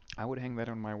 I would hang that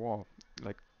on my wall,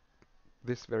 like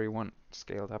this very one,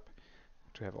 scaled up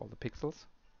to have all the pixels.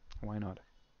 Why not?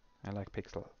 I like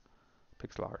pixel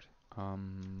art.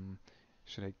 Um,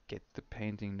 should I get the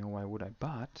painting? No, why would I?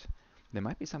 But there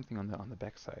might be something on the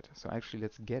back side. So actually,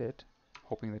 let's get it,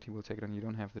 hoping that he will take it on. You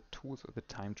don't have the tools or the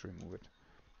time to remove it.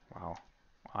 Wow,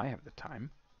 I have the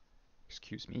time.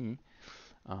 Excuse me.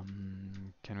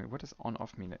 Can we? What does on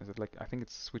off mean? Is it like I think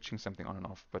it's switching something on and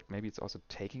off, but maybe it's also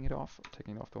taking it off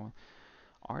the wall.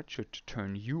 Art should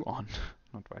turn you on,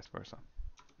 not vice versa.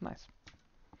 Nice.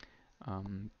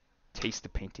 Um, taste the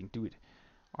painting. Do it.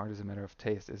 Art is a matter of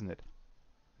taste, isn't it?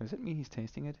 Does it mean he's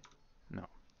tasting it? No.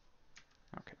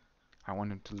 Okay. I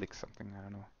want him to lick something. I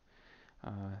don't know.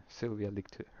 Sylvia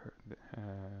licked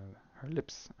her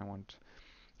lips. I want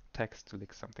Tex to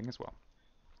lick something as well.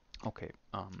 Okay.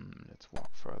 Let's walk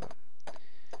further.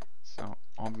 So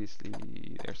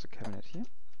obviously there's a cabinet here,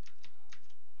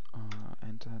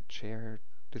 and a chair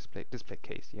display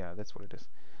case. Yeah, that's what it is.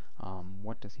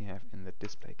 What does he have in the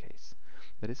display case?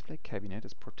 The display cabinet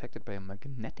is protected by a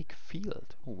magnetic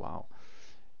field. Oh wow.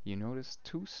 You notice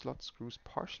two slot screws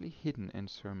partially hidden and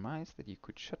surmise that you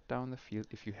could shut down the field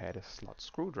if you had a slot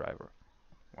screwdriver.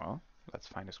 Well, let's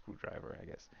find a screwdriver, I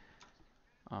guess.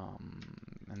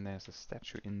 And there's a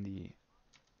statue in the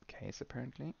case,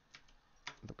 apparently.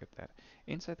 Look at that.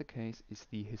 Inside the case is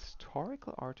the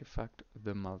historical artifact,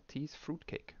 the Maltese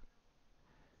fruitcake.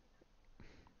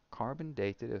 Carbon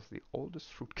dated as the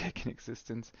oldest fruitcake in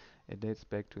existence, it dates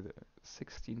back to the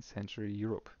 16th century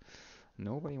Europe.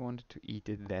 Nobody wanted to eat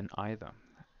it then either.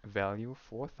 Value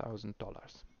 $4,000.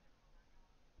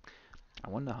 I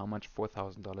wonder how much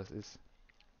 $4,000 is,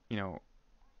 you know,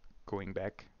 going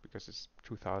back, because it's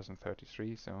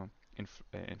 2033, so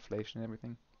inflation and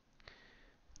everything.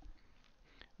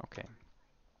 Okay,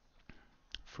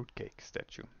 fruitcake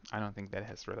statue. I don't think that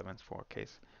has relevance for a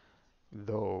case,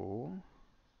 though.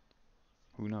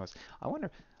 Who knows? I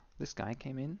wonder. This guy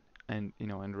came in and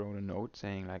and wrote a note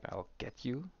saying like I'll get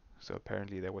you. So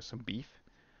apparently there was some beef,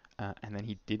 and then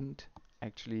he didn't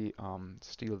actually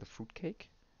steal the fruitcake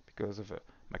because of a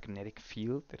magnetic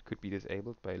field that could be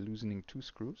disabled by loosening two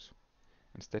screws.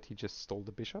 Instead, he just stole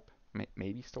the bishop.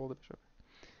 Maybe stole the bishop.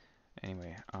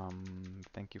 Anyway,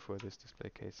 thank you for this display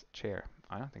case. Chair.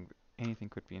 I don't think anything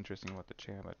could be interesting about the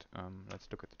chair, but let's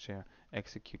look at the chair.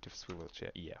 Executive swivel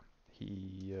chair. Yeah,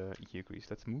 he agrees.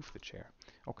 Let's move the chair.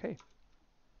 Okay.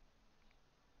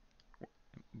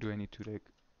 Do I need to like?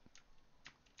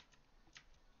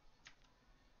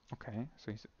 Okay,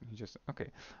 so he just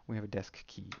okay. We have a desk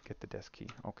key. Get the desk key.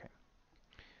 Okay.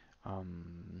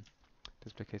 Um,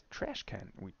 display case. Trash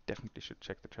can. We definitely should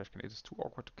check the trash can. It is too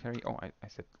awkward to carry. Oh, I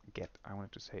said get. I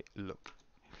wanted to say look.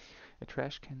 A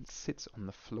trash can sits on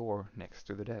the floor next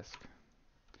to the desk.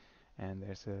 And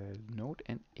there's a note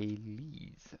and a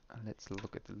lease. Let's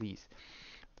look at the lease.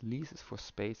 The lease is for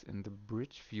space in the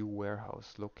Bridgeview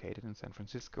warehouse located in San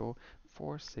Francisco,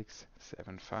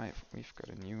 4675. We've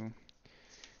got a new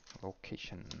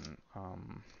location.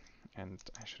 And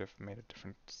I should have made a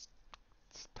different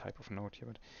type of note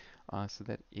here. But so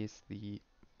that is the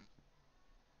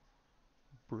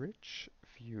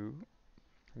Bridgeview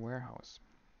Warehouse.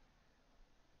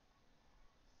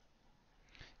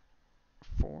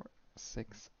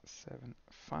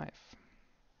 4675.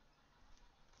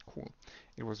 Cool.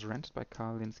 It was rented by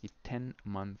Karlinski 10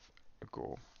 months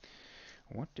ago.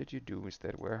 What did you do with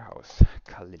that warehouse,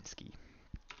 Karlinski?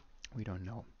 We don't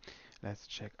know. Let's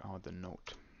check out the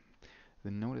note.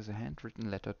 The note is a handwritten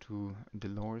letter to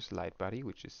Dolores Lightbody,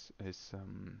 which is his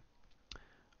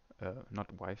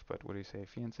not wife, but what do you say,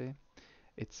 fiancée?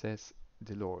 It says,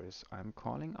 Dolores, I'm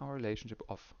calling our relationship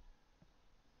off.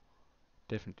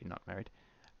 Definitely not married.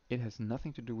 It has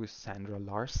nothing to do with Sandra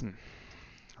Larson.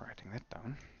 Writing that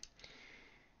down.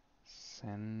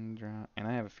 Sandra, and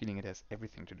I have a feeling it has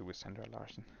everything to do with Sandra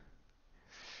Larson.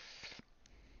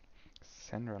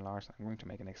 Sandra Larson. I'm going to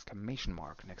make an exclamation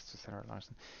mark next to Sandra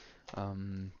Larson.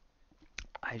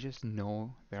 I just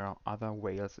know there are other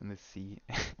whales in the sea.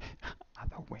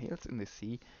 Other whales in the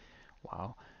sea?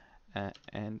 Wow.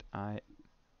 And I...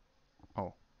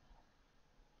 Oh.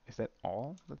 Is that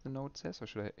all that the note says? Or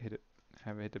should I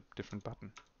have hit a different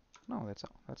button? No, that's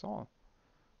all. That's all.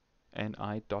 And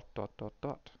I ...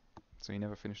 So he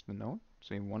never finished the note.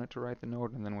 So he wanted to write the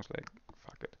note and then was like,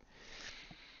 fuck it.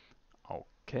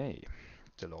 Okay,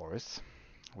 Dolores.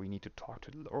 We need to talk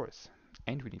to Dolores.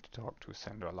 And we need to talk to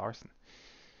Sandra Larson.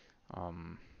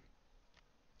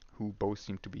 Who both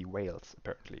seem to be whales,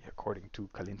 apparently, according to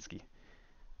Kalinski.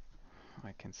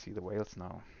 I can see the whales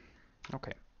now.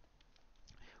 Okay.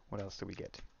 What else do we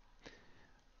get?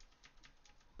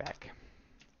 Back.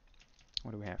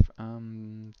 What do we have?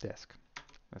 Desk.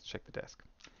 Let's check the desk.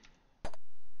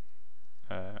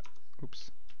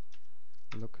 Oops.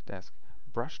 Look, desk.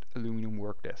 Brushed aluminum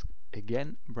work desk.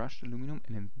 Again, brushed aluminum,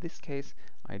 and in this case,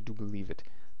 I do believe it,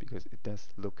 because it does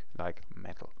look like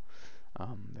metal.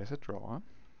 There's a drawer.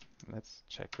 Let's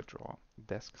check the drawer.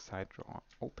 Desk side drawer.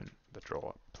 Open the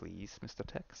drawer, please, Mr.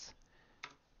 Tex.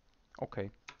 Okay.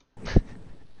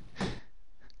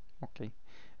 Okay.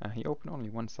 He opened only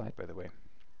one side, by the way.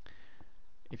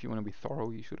 If you want to be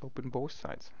thorough, you should open both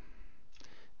sides.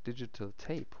 Digital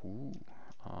tape. Ooh.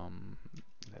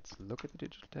 Let's look at the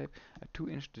digital tape. A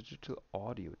 2-inch digital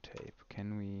audio tape.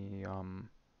 Can we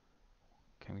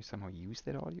somehow use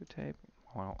that audio tape?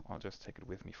 Well, I'll just take it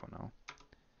with me for now.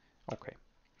 Okay.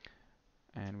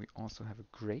 And we also have a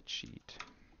grade sheet.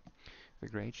 The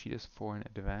grade sheet is for an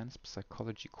advanced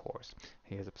psychology course.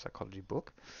 Here's a psychology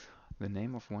book. The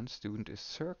name of one student is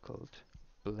circled.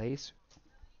 Blaze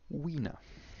Wiener.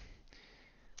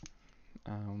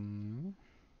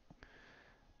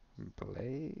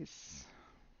 Blaze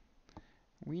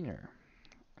Wiener.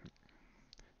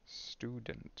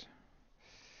 Student.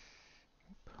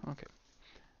 Okay.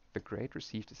 The grade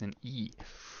received is an E.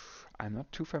 I'm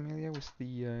not too familiar with the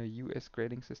US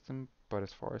grading system, but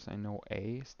as far as I know,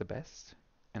 A is the best,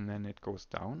 and then it goes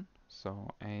down. So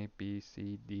A, B,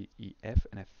 C, D, E, F,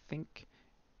 and I think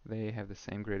they have the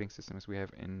same grading system as we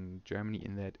have in Germany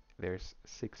in that there's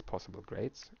 6 possible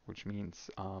grades, which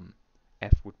means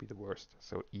F would be the worst.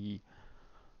 So E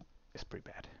is pretty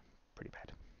bad. Pretty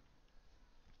bad.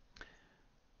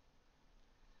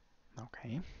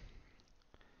 Okay.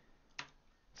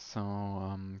 So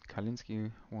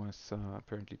Kalinski was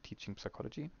apparently teaching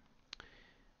psychology.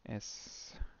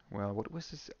 As well, what was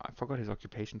his? I forgot his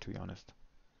occupation, to be honest.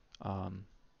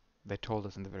 They told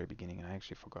us in the very beginning, and I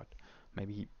actually forgot.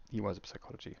 Maybe he was a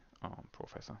psychology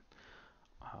professor.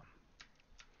 Um,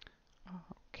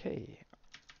 okay,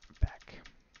 back.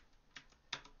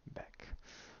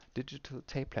 Digital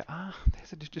tape player. Ah,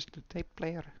 there's a digital tape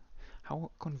player.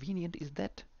 How convenient is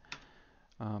that?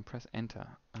 Press enter.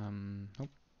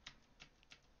 Nope.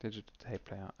 Digital tape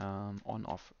player. On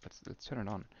off. Let's turn it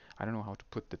on. I don't know how to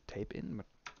put the tape in, but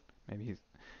maybe you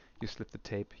slip the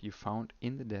tape you found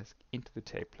in the desk into the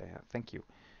tape player. Thank you.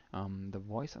 The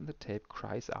voice on the tape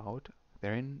cries out,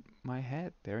 "They're in my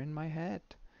head. They're in my head."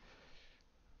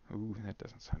 Ooh, that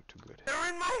doesn't sound too good. They're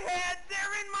in my head!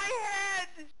 They're in my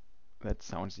head! That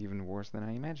sounds even worse than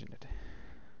I imagined it.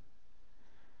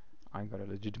 I got a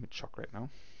legitimate shock right now.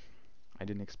 I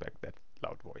didn't expect that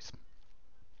loud voice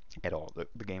at all.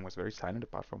 The game was very silent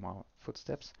apart from our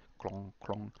footsteps. Clong,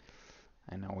 clong.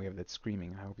 And now we have that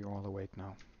screaming. I hope you're all awake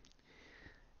now.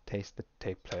 Taste the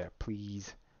tape player,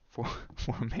 please. For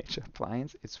a major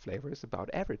appliance, its flavor is about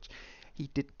average. He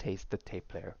did taste the tape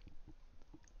player.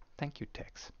 Thank you,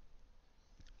 Tex.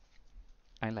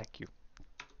 I like you.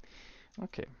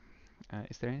 Okay.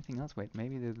 Is there anything else? Wait,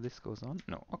 maybe the list goes on?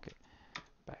 No, okay.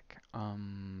 Back.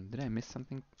 Did I miss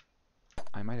something?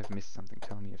 I might have missed something.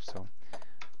 Tell me if so.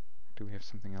 Do we have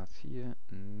something else here?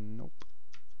 Nope.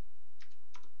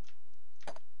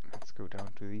 Let's go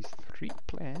down to these 3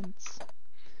 plants.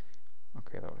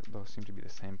 Those seem to be the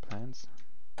same plants.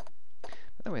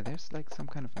 By the way, there's like some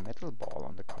kind of metal ball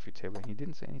on the coffee table, and he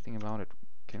didn't say anything about it.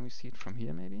 Can we see it from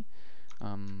here, maybe?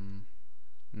 Um,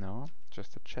 no,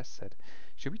 just a chess set.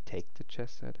 Should we take the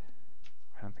chess set?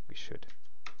 I don't think we should.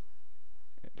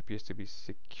 It appears to be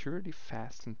securely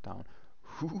fastened down.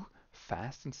 Who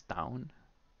fastens down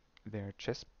their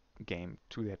chess game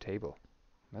to their table?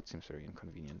 That seems very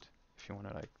inconvenient. If you want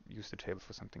to like use the table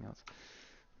for something else.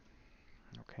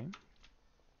 Okay.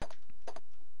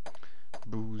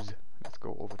 Booze. Let's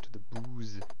go over to the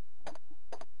booze.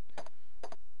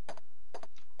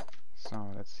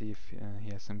 So let's see if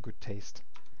he has some good taste.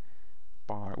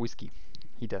 Bar whiskey.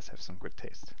 He does have some good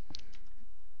taste.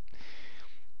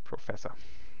 Professor.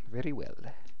 Very well.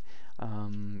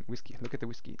 Whiskey. Look at the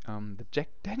whiskey. The Jack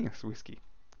Daniels whiskey.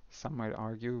 Some might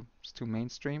argue it's too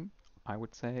mainstream. I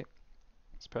would say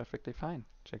it's perfectly fine.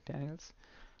 Jack Daniels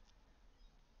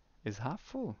is half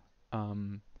full.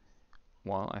 Um,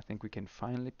 well, I think we can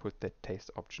finally put that taste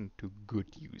option to good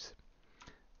use.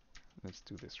 Let's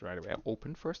do this right away.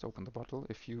 Open first. Open the bottle.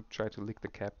 If you try to lick the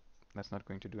cap, that's not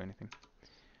going to do anything.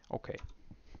 Okay.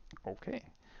 Okay.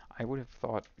 I would have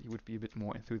thought you would be a bit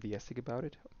more enthusiastic about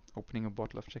it. Opening a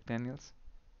bottle of Jack Daniels.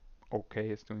 Okay,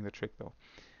 it's doing the trick though.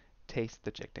 Taste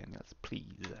the Jack Daniels,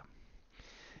 please.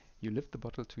 You lift the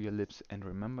bottle to your lips and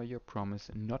remember your promise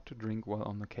not to drink while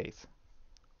on the case.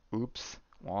 Oops.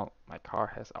 Well, my car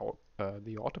has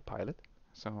the autopilot,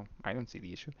 so I don't see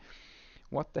the issue.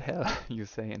 What the hell, you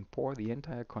say, and pour the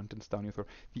entire contents down your throat.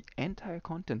 The entire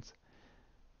contents?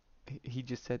 He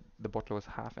just said the bottle was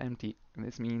half empty, and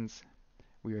this means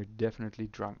we are definitely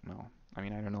drunk now. I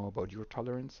mean, I don't know about your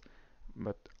tolerance,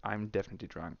 but I'm definitely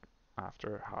drunk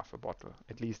after half a bottle,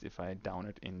 at least if I down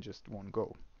it in just one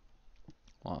go.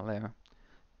 Well, there,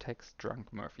 Tex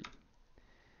Drunk Murphy.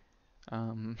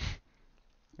 Um,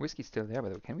 whiskey's still there, by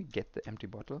the way. Can we get the empty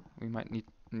bottle? We might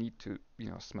need to,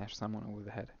 smash someone over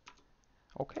the head.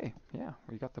 Okay, yeah,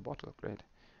 we got the bottle. Great.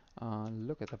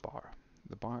 Look at the bar.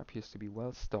 The bar appears to be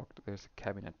well stocked. There's a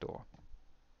cabinet door.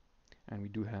 And we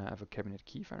do have a cabinet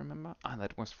key, if I remember. Ah,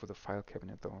 that was for the file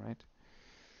cabinet though, right?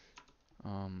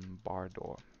 Bar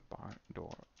door. Bar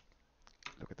door.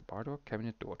 Look at the bar door.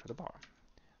 Cabinet door to the bar.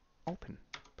 Open,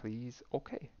 please.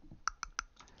 Okay.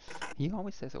 He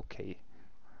always says okay.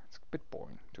 It's a bit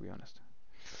boring, to be honest.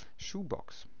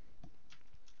 Shoebox.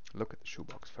 Look at the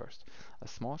shoebox first. A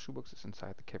small shoebox is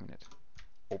inside the cabinet.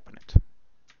 Open it.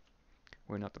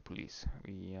 We're not the police.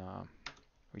 We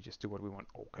just do what we want.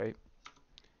 Okay.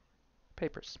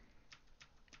 Papers.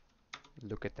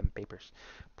 Look at them papers.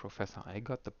 Professor, I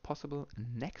got the possible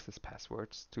Nexus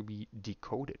passwords to be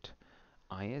decoded.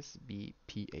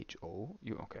 ISBPHO.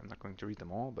 Okay, I'm not going to read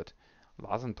them all, but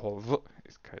Lasentolv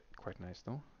is quite nice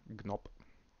though. Gnop.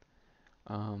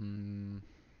 Um,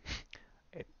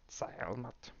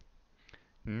 Etzelmat.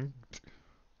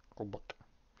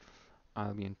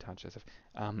 I'll be in touch as if.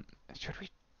 Should we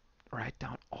write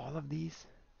down all of these?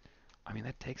 I mean,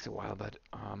 that takes a while, but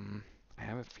I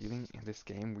have a feeling in this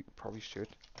game we probably should.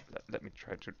 Let me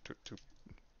try to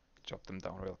jot them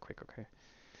down real quick, okay?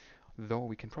 Though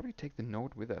we can probably take the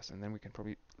note with us and then we can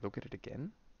probably look at it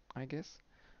again, I guess.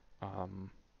 Um,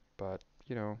 but,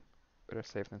 better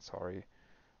safe than sorry.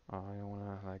 I don't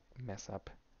wanna, like, mess up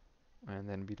and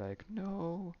then be like,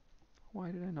 no,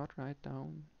 why did I not write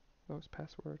down those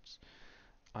passwords?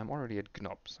 I'm already at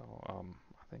Gnop, so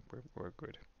I think we're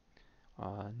good.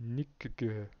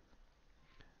 Nickge,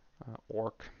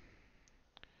 orc,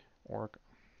 orc.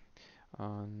 What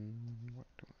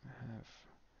do I have?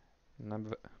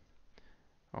 Number.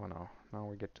 Oh no, now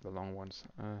we get to the long ones.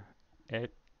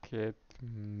 Eket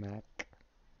Mac.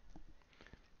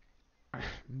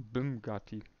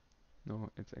 Bumgati. No,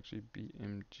 it's actually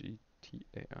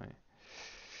BMGTAI.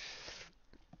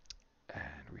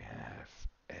 And we have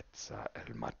Etza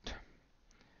Elmat.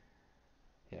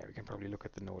 Yeah, we can probably look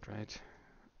at the note, right?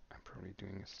 I'm probably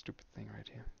doing a stupid thing right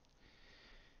here.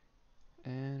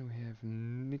 And we have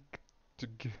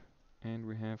Niktg. And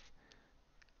we have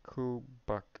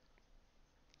Kubak.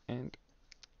 And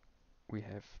we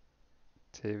have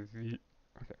TV.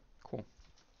 Okay, cool.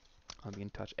 I'll be in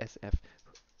touch. SF.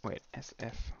 Wait,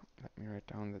 SF. Let me write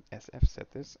down that SF said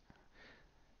this.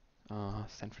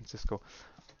 San Francisco.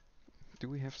 Do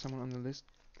we have someone on the list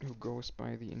who goes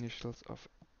by the initials of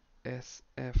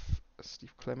SF?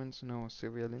 Steve Clements? No.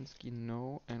 Sylvia Linsky?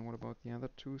 No. And what about the other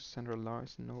two? Sandra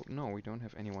Lars? No. No, we don't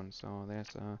have anyone. So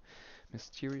there's a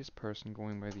mysterious person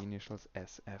going by the initials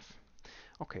SF.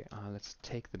 Okay, let's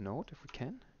take the note if we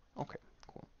can. Okay,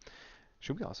 cool.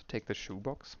 Should we also take the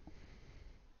shoebox?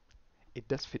 It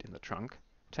does fit in the trunk.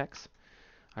 Tex?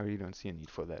 I really don't see a need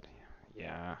for that.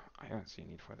 Yeah, I don't see a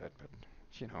need for that, but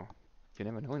you know, you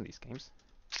never know in these games.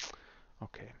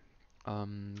 Okay.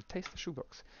 Taste the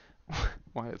shoebox.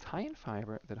 While it's high in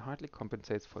fiber, that hardly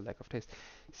compensates for lack of taste.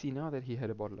 See, now that he had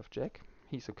a bottle of Jack,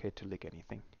 he's okay to lick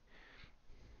anything.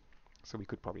 So we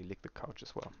could probably lick the couch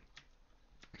as well.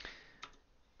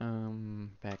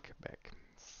 Back.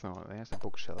 So there's a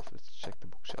bookshelf. Let's check the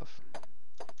bookshelf.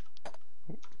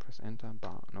 Ooh, press enter.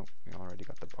 Bar. No, we already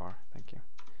got the bar. Thank you.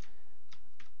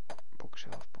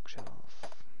 Bookshelf.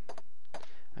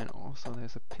 And also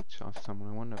there's a picture of someone.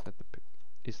 I wonder if that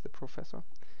is the professor.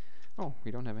 Oh,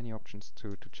 we don't have any options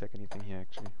to check anything here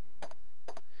actually.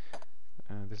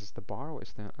 This is the bar, or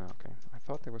is there? Oh, okay, I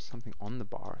thought there was something on the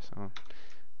bar. So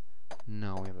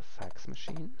now we have a fax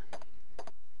machine.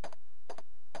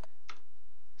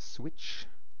 Switch.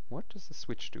 What does the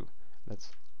switch do?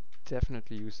 Let's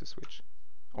definitely use the switch.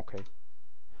 Okay,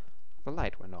 the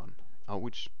light went on.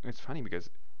 Which it's funny because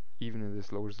even in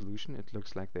this low resolution, it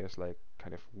looks like there's like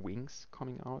kind of wings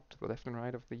coming out to the left and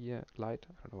right of the light.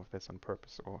 I don't know if that's on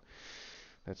purpose or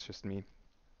that's just me.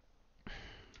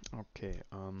 Okay,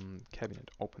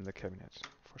 cabinet. Open the cabinet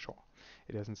for sure.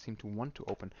 It doesn't seem to want to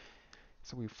open.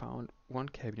 So we found one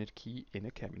cabinet key in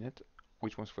a cabinet,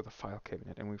 which was for the file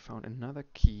cabinet, and we found another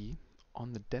key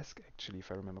on the desk actually,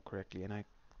 if I remember correctly, and I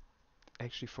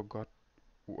actually forgot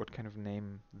what kind of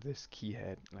name this key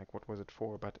had, like what was it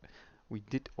for, but we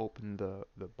did open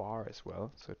the bar as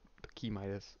well, so the key might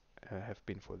have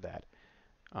been for that.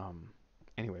 Um,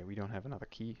 anyway, we don't have another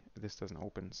key. This doesn't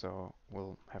open, so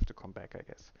we'll have to come back, I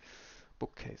guess.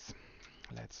 Bookcase.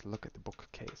 Let's look at the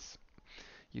bookcase.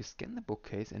 You scan the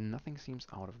bookcase and nothing seems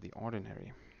out of the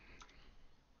ordinary.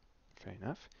 Fair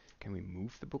enough. Can we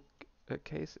move the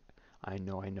bookcase? I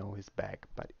know his bag,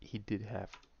 but he did have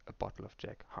a bottle of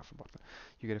Jack, half a bottle.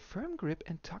 You get a firm grip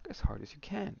and tug as hard as you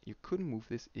can. You couldn't move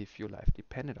this if your life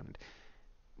depended on it.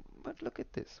 But look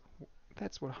at this.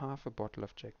 That's what half a bottle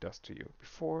of Jack does to you.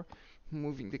 Before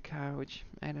moving the couch,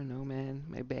 I don't know, man,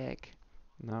 my bag.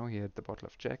 Now he had the bottle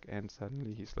of Jack, and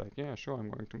suddenly he's like, yeah, sure, I'm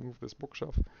going to move this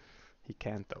bookshelf. He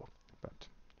can't though, but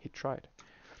he tried.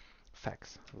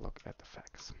 Fax. Look at the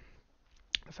fax.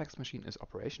 The fax machine is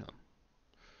operational.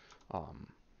 Um,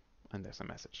 and there's a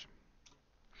message.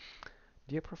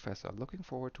 Dear Professor, looking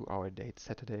forward to our date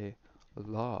Saturday.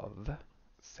 Love,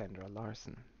 Sandra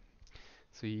Larson.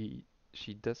 So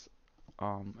she does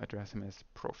address him as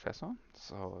Professor,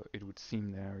 so it would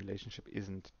seem their relationship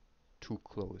isn't too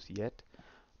close yet,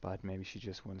 but maybe she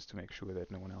just wants to make sure that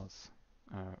no one else,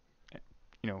 uh,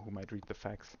 who might read the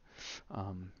fax,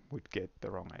 would get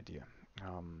the wrong idea.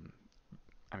 Um,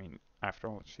 I mean, after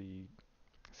all, she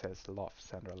says love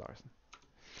Sandra Larson.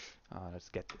 Let's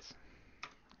get this.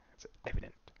 It's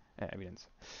evidence.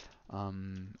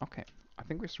 Okay, I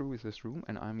think we're through with this room,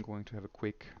 and I'm going to have a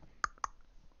quick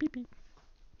beep beep.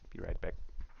 Be right back.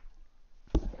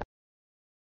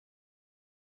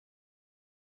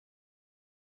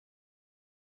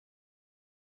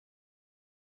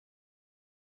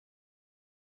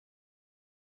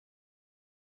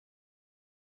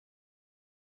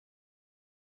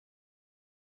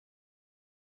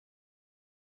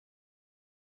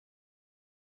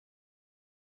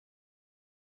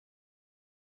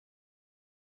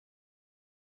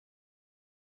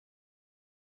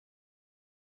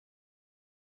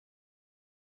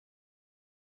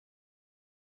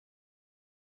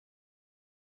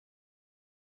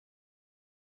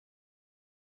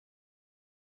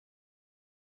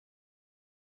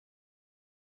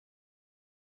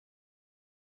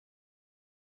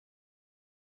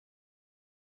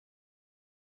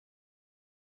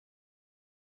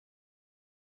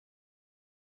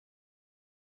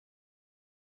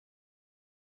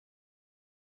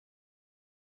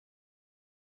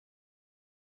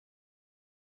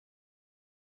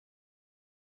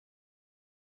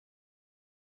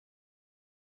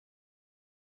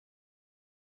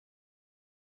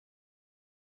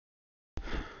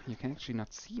 You can actually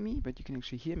not see me, but you can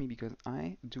actually hear me because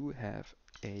I do have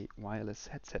a wireless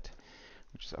headset,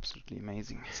 which is absolutely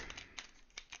amazing.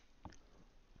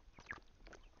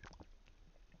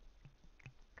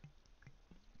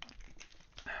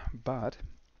 But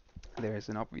there is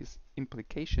an obvious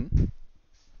implication,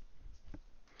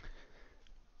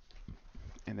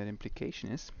 and that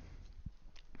implication is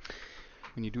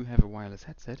when you do have a wireless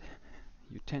headset,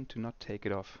 you tend to not take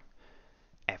it off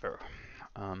ever.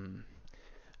 Um,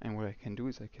 and what I can do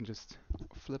is I can just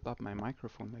flip up my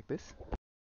microphone like this,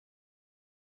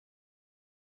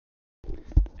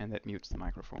 and that mutes the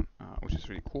microphone, which is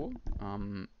really cool.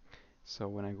 So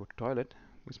when I go to toilet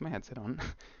with my headset on,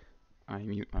 I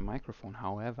mute my microphone.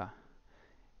 However,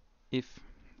 if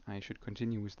I should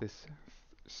continue with this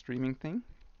streaming thing,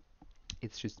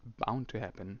 it's just bound to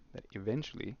happen that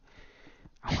eventually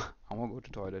I will go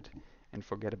to toilet and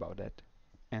forget about that,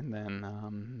 and then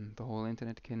the whole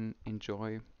internet can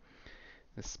enjoy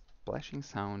the splashing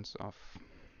sounds of,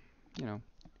 you know.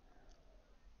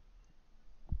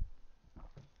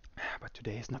 But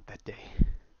today is not that day.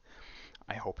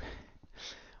 I hope.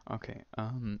 Okay.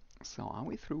 So are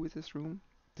we through with this room?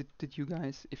 Did you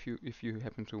guys, if you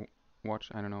happen to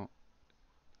watch, I don't know,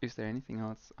 is there anything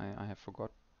else I have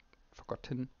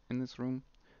forgotten in this room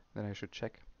that I should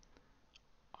check?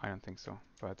 I don't think so,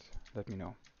 but let me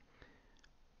know.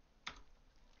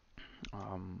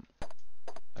 Um,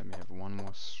 Let me have one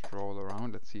more stroll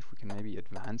around. Let's see if we can maybe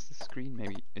advance the screen.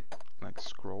 Maybe it like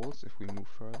scrolls if we move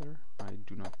further. I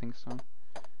do not think so.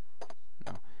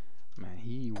 No. Man,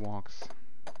 he walks.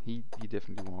 He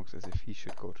definitely walks as if he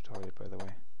should go to toilet, by the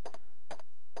way.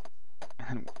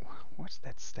 And what's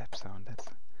that step sound? That's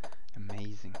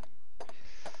amazing.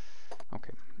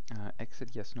 Okay. Exit,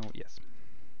 yes, no, yes.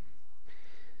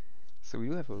 So we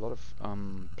do have a lot of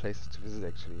places to visit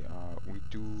actually. We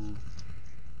do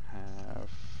have...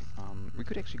 we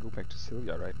could actually go back to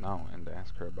Sylvia right now and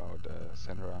ask her about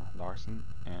Sandra Larson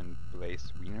and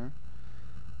Blaze Wiener.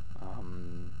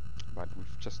 But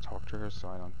we've just talked to her, so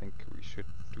I don't think we should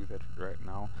do that right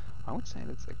now. I would say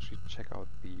let's actually check out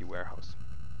the warehouse.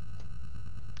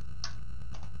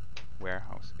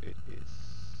 Warehouse it is.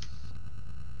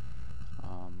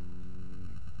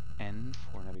 N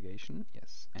for navigation,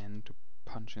 yes, N to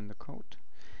punch in the code.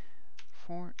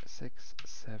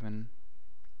 4675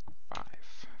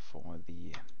 for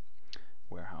the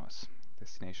warehouse.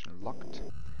 Destination locked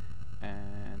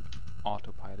and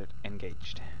autopilot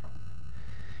engaged.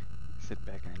 Sit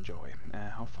back and enjoy.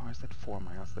 How far is that? 4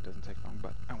 miles. That doesn't take long,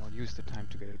 but I will use the time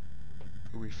to get a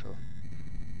refill.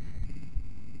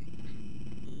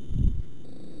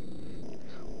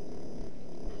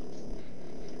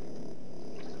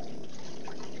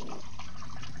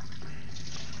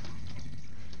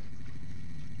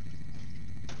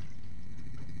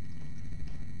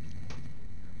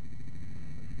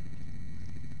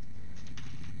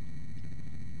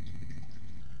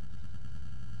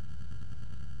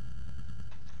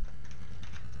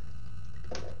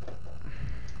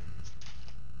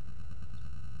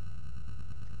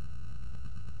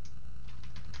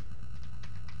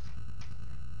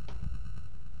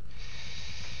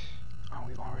 Are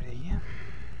we already here?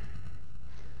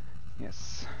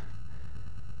 Yes.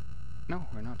 No,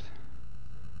 we're not.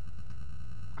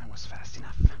 I was fast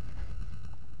enough.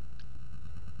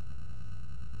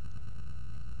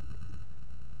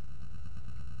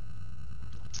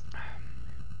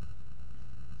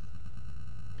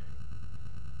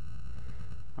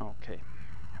 Okay,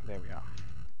 there we are,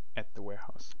 at the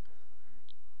warehouse.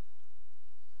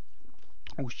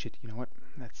 Oh shit, you know what?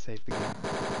 Let's save the game.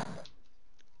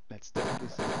 Let's definitely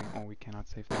save the game. Oh, we cannot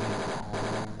save the game.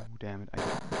 Oh, damn it. I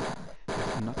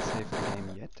have not saved the game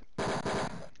yet. I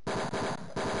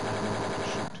don't know how to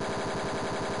shoot.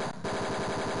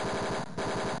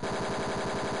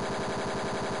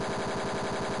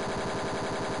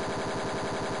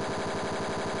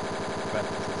 That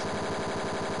doesn't seem good.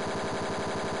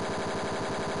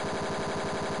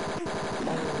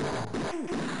 Oh! I'm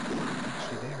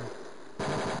actually there.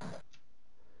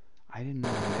 I didn't know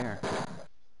I'm there.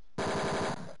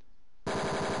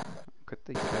 Could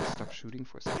these guys stop shooting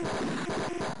for a second?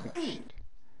 Oh shit.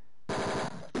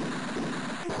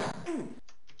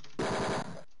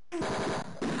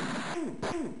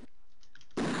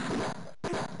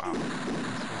 Wow,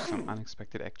 this was some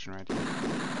unexpected action right here.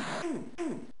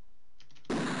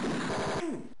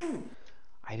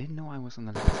 I didn't know I was on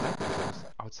the left side because I was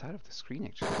outside of the screen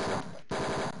actually, so...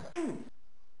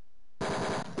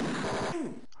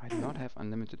 I do not have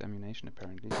unlimited ammunition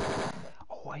apparently, so...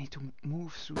 Oh, I need to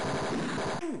move through the...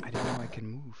 I didn't know I can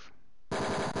move.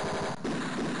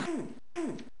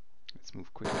 Let's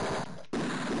move quickly. I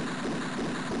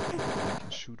can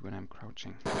shoot when I'm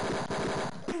crouching.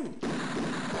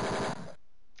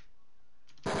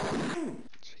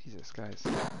 Jesus, guys.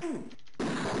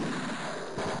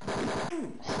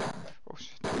 Oh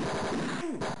shit.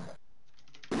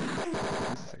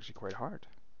 This is actually quite hard.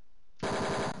 Oh,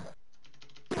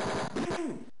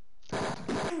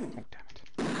 damn it.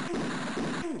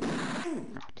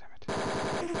 Oh, damn it.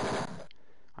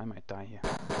 I might die here.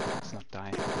 Let's not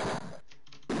die.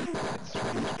 Let's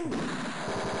try not to.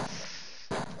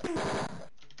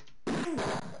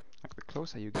 Like, the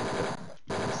closer you get,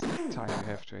 the less time you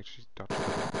have to actually dodge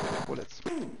the bullets.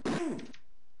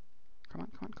 Come on,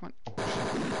 come on, come on. Oh, shit.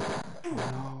 Oh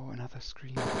no, another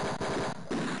screen.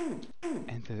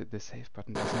 And the save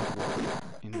button does not work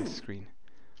in this screen.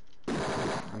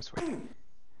 I'm sweating.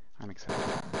 I'm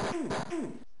excited.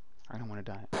 I don't want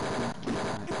to die. I don't want to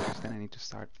die because then I need to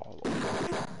start all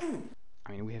over.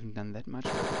 I mean, we haven't done that much,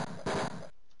 but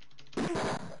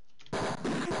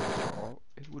after all,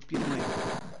 it would be annoying.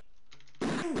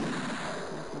 Come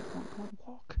on,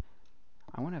 walk.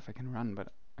 I wonder if I can run, but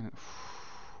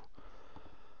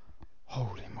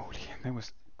holy moly, that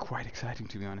was quite exciting,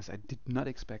 to be honest. I did not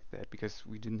expect that because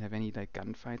we didn't have any like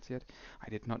gunfights yet. I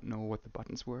did not know what the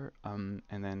buttons were. And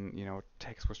then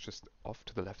Tex was just off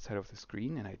to the left side of the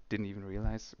screen, and I didn't even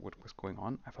realize what was going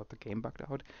on. I thought the game bugged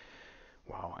out.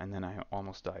 Wow, and then I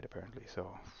almost died apparently.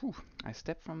 So, whew, I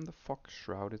stepped from the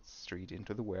fog-shrouded street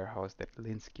into the warehouse that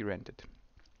Linsky rented.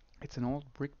 It's an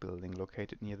old brick building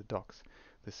located near the docks.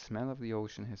 The smell of the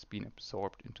ocean has been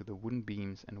absorbed into the wooden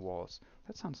beams and walls.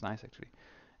 That sounds nice actually.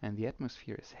 And the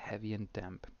atmosphere is heavy and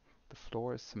damp. The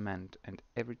floor is cement, and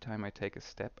every time I take a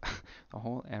step, the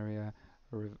whole area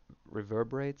re-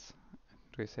 reverberates.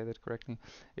 Do I say that correctly?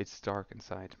 It's dark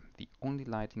inside, the only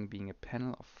lighting being a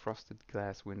panel of frosted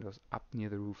glass windows up near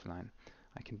the roofline.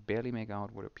 I can barely make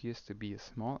out what appears to be a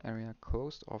small area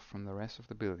closed off from the rest of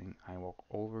the building. I walk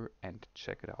over and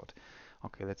check it out.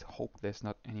 Okay, let's hope there's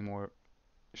not any more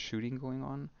shooting going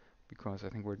on, because I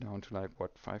think we're down to like,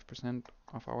 what, 5%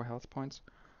 of our health points?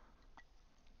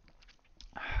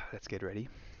 Let's get ready.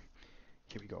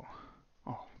 Here we go.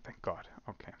 Oh, thank God.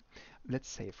 Okay. Let's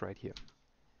save right here.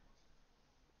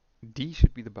 D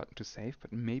should be the button to save,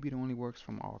 but maybe it only works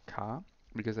from our car,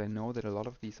 because I know that a lot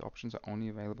of these options are only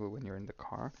available when you're in the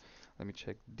car. Let me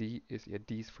check. D is, yeah,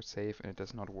 D is for save, and it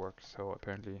does not work. So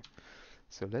apparently,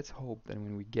 so let's hope that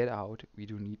when we get out, we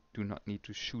do not need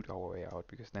to shoot our way out,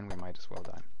 because then we might as well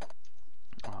die.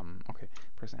 Okay,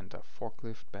 press enter.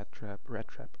 Forklift, bat trap, rat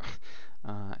trap,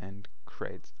 and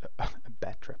crates. A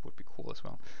bat trap would be cool as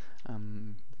well.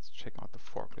 Let's check out the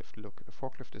forklift. Look, the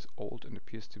forklift is old and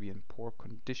appears to be in poor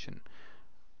condition.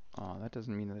 That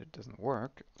doesn't mean that it doesn't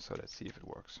work, so let's see if it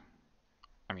works.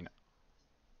 I mean,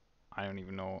 I don't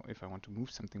even know if I want to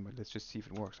move something, but let's just see if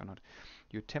it works or not.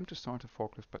 You attempt to start a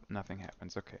forklift, but nothing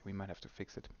happens. Okay, we might have to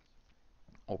fix it.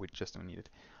 Or we just don't need it.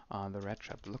 The rat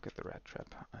trap. Look at the rat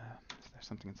trap. Is there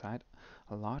something inside?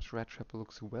 A large rat trap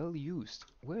looks well used.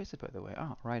 Where is it, by the way?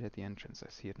 Ah, right at the entrance. I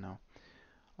see it now.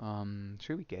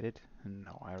 Should we get it?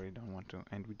 No, I really don't want to.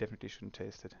 And we definitely shouldn't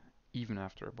taste it. Even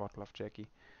after a bottle of Jackie.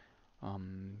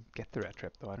 Get the rat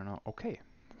trap, though. I don't know. Okay.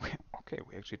 Okay,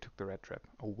 we actually took the rat trap.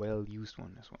 A well-used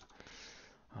one as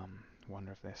well.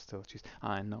 Wonder if there's still cheese.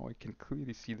 And now I can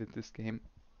clearly see that this game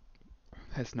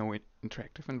has no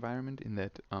interactive environment, in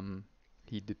that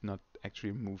he did not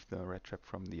actually remove the rat trap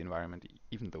from the environment,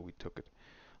 even though we took it.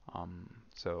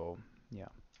 So yeah,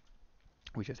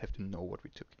 we just have to know what we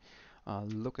took.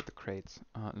 Look at the crates.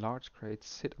 Large crates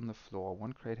sit on the floor.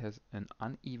 One crate has an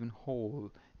uneven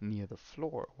hole near the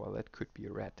floor. Well, that could be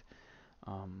a rat.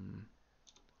 Um,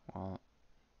 well,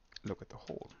 look at the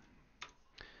hole.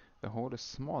 The hole is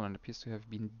small and appears to have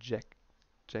been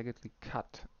jaggedly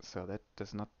cut, so that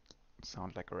does not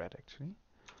sound like a rat actually.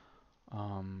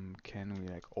 Can we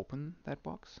like open that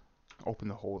box? Open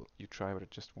the hole. You try, but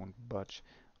it just won't budge.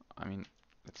 I mean,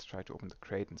 let's try to open the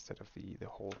crate instead of the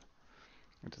hole.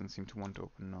 It doesn't seem to want to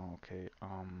open. No, okay.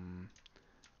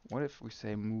 What if we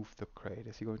say move the crate?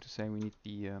 Is he going to say we need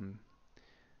the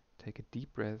take a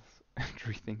deep breath and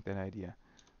rethink that idea?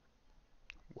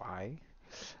 Why?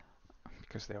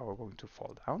 Because they are going to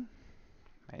fall down?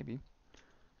 Maybe.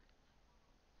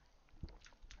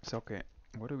 So okay,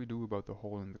 what do we do about the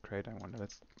hole in the crate? I wonder.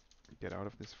 Let's get out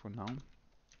of this for now.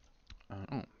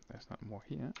 Oh, there's not more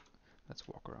here. Let's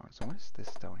walk around. So what is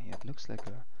this down here? It looks like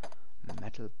a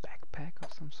metal backpack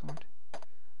of some sort.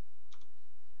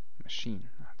 Machine.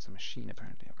 It's a machine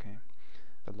apparently, okay.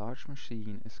 The large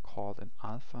machine is called an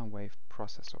alpha wave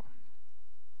processor.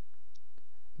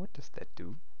 What does that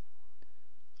do?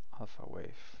 Alpha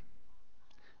wave.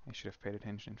 I should have paid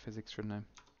attention in physics, shouldn't I?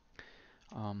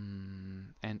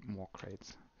 And more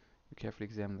crates. You carefully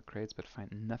examine the crates but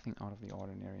find nothing out of the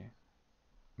ordinary.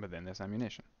 But then there's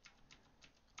ammunition.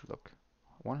 Look.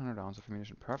 100 ounces of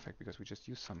ammunition. Perfect, because we just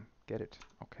used some. Get it.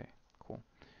 Okay, cool.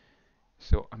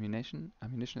 So ammunition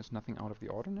is nothing out of the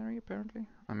ordinary apparently.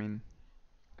 I mean,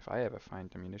 if I ever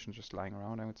find ammunition just lying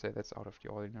around, I would say that's out of the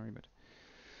ordinary, but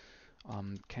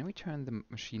can we turn the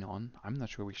machine on? I'm not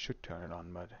sure we should turn it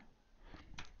on, but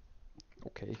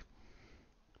okay.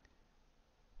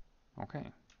 Okay.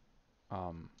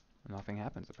 Nothing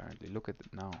happens apparently. Look at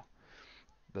it now.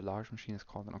 The large machine is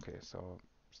called an okay, so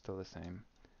still the same.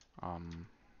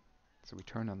 So we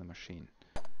turn on the machine.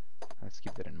 Let's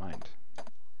keep that in mind.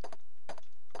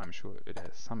 I'm sure it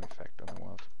has some effect on the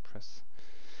world. Press.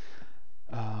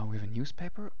 We have a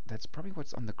newspaper. That's probably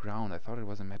what's on the ground. I thought it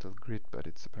was a metal grid, but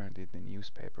it's apparently the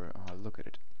newspaper. Look at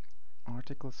it.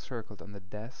 Article circled on the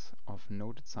desk of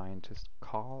noted scientist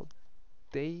Carl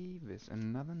Davis.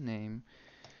 Another name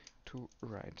to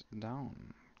write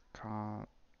down. Carl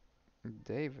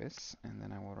Davis, and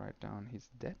then I will write down he's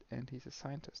dead and he's a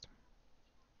scientist.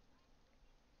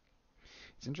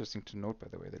 It's interesting to note, by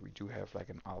the way, that we do have like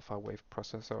an alpha wave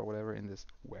processor or whatever in this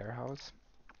warehouse.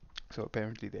 So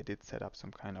apparently they did set up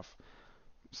some kind of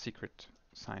secret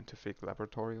scientific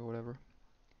laboratory or whatever,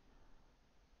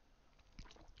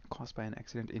 caused by an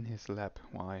accident in his lab.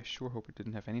 Well, I sure hope it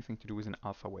didn't have anything to do with an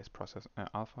alpha wave processor,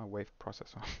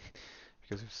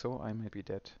 because if so, I might be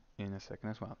dead in a second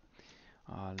as well.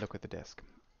 Look at the desk.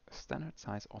 Standard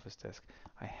size office desk.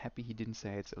 I'm happy he didn't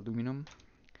say it's aluminum.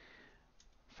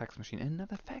 Fax machine.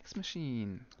 Another fax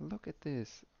machine. Look at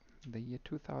this. The year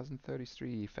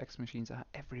 2033. Fax machines are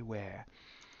everywhere.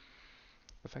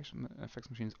 The fax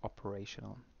machine is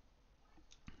operational.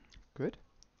 Good.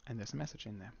 And there's a message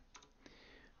in there.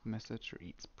 The message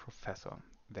reads, Professor,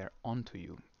 they're onto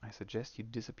you. I suggest you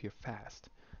disappear fast.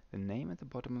 The name at the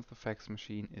bottom of the fax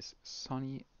machine is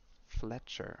Sonny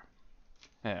Fletcher.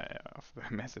 Of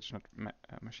the message, not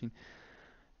machine.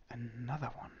 Another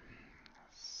one.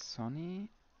 Sonny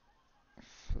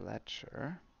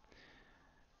Fletcher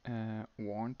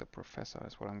warned the professor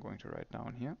is what I'm going to write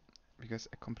down here, because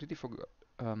I completely forgot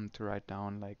to write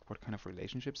down like what kind of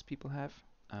relationships people have,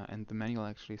 and the manual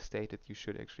actually stated you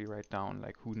should actually write down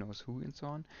like who knows who and so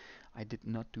on. I did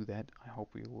not do that. I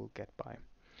hope we will get by.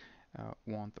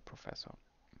 Warned the professor.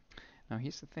 Now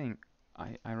here's the thing.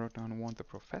 I wrote down warned the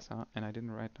professor, and I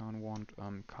didn't write down warned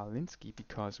Karlinsky,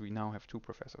 because we now have two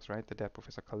professors, right? The dead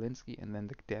Professor Karlinsky and then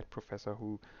the dead professor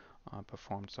who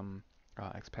performed some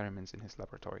experiments in his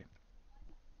laboratory.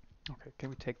 Okay, can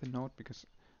we take the note, because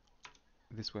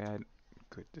this way I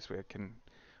can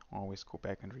always go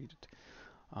back and read it.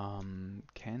 Can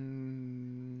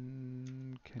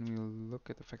we look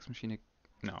at the fax machine?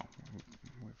 No,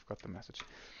 we've got the message.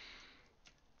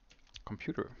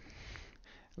 Computer.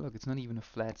 Look, it's not even a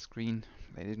flat screen.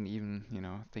 They didn't even,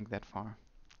 think that far.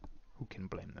 Who can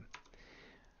blame them?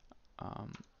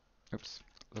 Um, oops.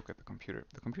 Look at the computer.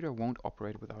 The computer won't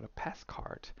operate without a pass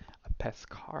card. A pass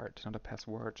card, not a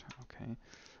password. Okay.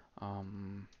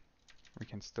 Um, we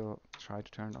can still try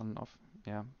to turn it on and off.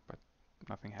 Yeah, but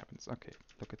nothing happens. Okay,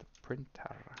 look at the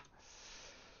printer.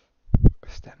 A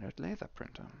standard laser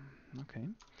printer.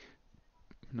 Okay.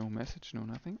 No message, no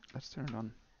nothing. Let's turn it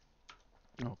on.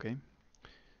 Okay.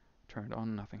 Turn it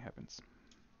on, nothing happens.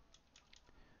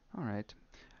 Alright.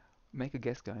 Make a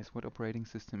guess, guys. What operating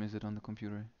system is it on the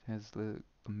computer? It has a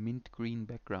mint green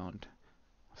background.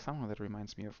 Somehow that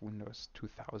reminds me of Windows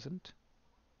 2000.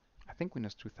 I think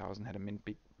Windows 2000 had a mint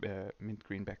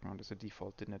green background as a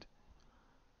default, didn't it?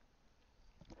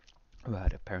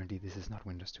 But apparently this is not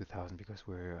Windows 2000, because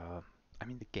the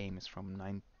game is from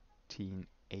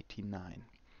 1989.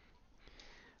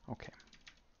 Okay.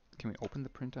 Can we open the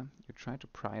printer? You try to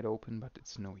pry it open, but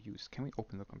it's no use. Can we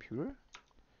open the computer?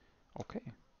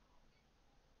 Okay.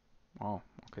 Oh,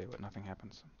 okay, but nothing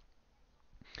happens.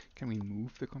 Can we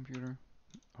move the computer?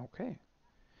 Okay.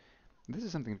 This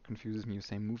is something that confuses me. You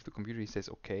say move the computer, he says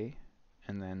okay,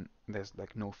 and then there's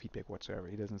like no feedback whatsoever.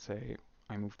 He doesn't say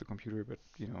I moved the computer, but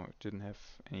it didn't have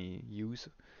any use.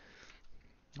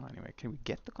 Oh, anyway, can we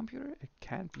get the computer? It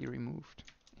can't be removed.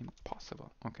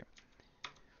 Impossible. Okay.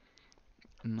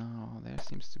 Now there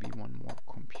seems to be one more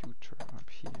computer up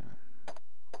here.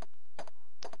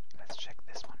 Let's check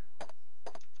this one.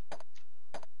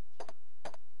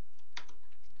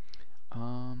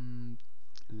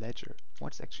 Ledger.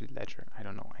 What's actually ledger? I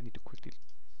don't know. I need to quickly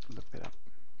look that up.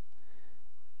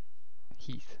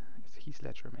 Heath. It's Heath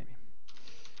Ledger, maybe.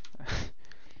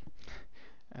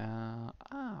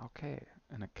 Okay.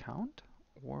 An account,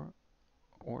 or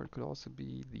it could also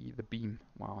be the beam.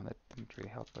 Wow, that didn't really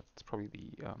help, but it's probably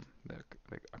the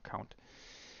account.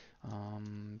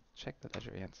 Check the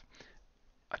ledger. Yes.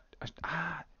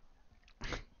 Ah,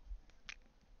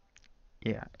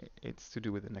 yeah. It's to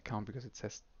do with an account, because it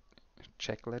says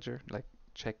check ledger, like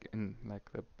check in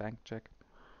like the bank check.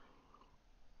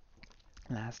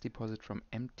 Last deposit from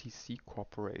MTC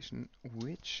Corporation,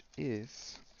 which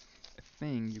is a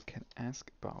thing you can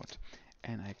ask about.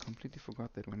 And I completely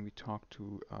forgot that when we talked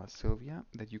to Sylvia,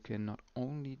 that you can not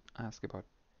only ask about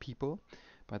people,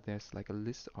 but there's like a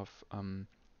list of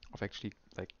actually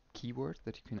like keywords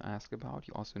that you can ask about.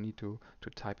 You also need to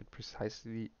type it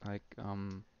precisely like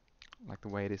the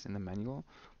way it is in the manual.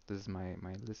 This is my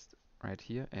list right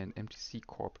here, and MTC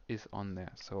Corp is on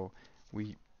there. So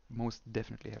we most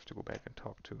definitely have to go back and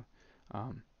talk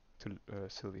um, to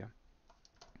Sylvia.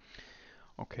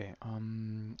 Okay,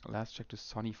 last check to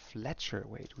Sonny Fletcher.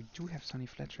 Wait, we do have Sonny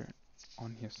Fletcher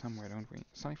on here somewhere, don't we?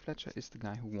 Sonny Fletcher is the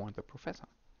guy who warned the professor.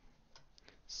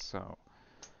 So,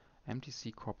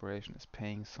 MTC Corporation is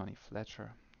paying Sonny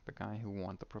Fletcher, the guy who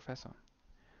warned the professor.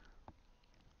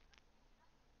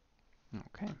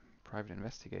 Okay, private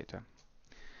investigator.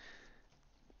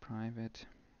 Private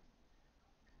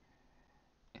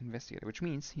investigator, which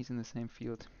means he's in the same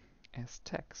field as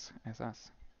Tex, as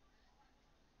us.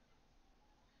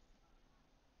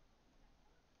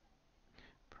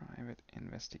 Private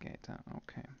investigator,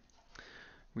 okay.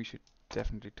 We should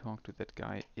definitely talk to that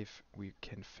guy if we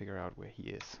can figure out where he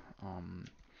is.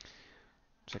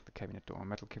 Check the cabinet door.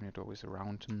 Metal cabinet door with a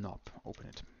round knob. Open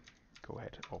it. Go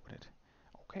ahead, open it.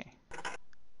 Okay.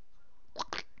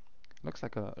 Looks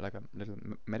like a little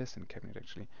medicine cabinet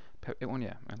actually. Oh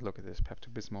yeah, and look at this.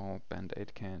 Pepto-Bismol,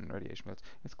 Band-Aid can, radiation belts.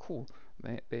 It's cool.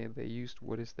 They used,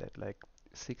 what is that, like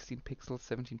 16 pixels,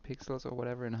 17 pixels or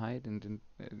whatever in height and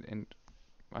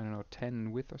I don't know, 10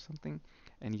 in width or something,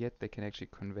 and yet they can actually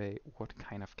convey what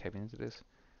kind of cabinet it is.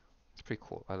 It's pretty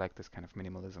cool. I like this kind of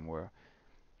minimalism where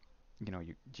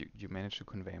you manage to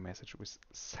convey a message with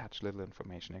such little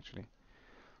information actually.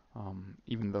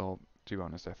 Even though, to be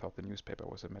honest, I thought the newspaper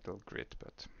was a metal grid,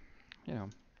 but you know,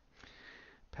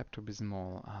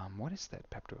 Pepto-Bismol. What is that?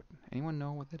 Anyone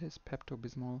know what that is?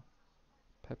 Pepto-Bismol.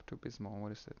 Pepto-Bismol.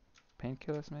 What is it?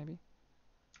 Painkillers, maybe?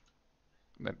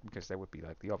 Because that would be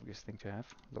like the obvious thing to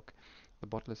have. Look, the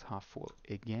bottle is half full.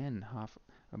 Again, half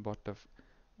a bottle of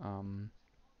um,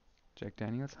 Jack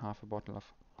Daniels, half a bottle of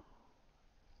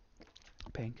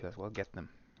painkillers. Well, get them.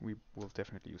 We will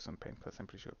definitely use some painkillers. I'm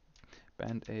pretty sure.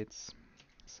 Band-aids.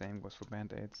 Same goes for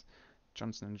band-aids.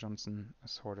 Johnson and Johnson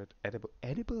assorted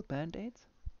edible band-aids.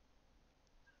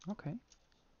 Okay.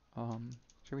 Shall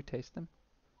we taste them?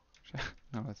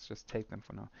 No, let's just take them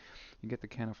for now. You get the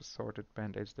can of assorted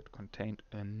band-aids that contained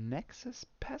a Nexus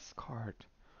pass card.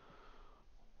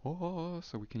 Oh,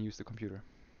 so we can use the computer.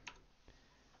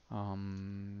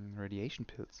 Radiation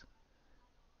pills.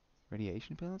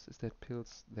 Radiation pills? Is that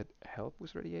pills that help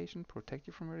with radiation, protect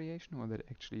you from radiation, or that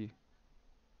actually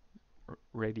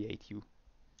radiate you?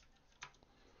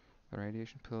 The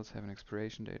radiation pills have an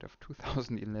expiration date of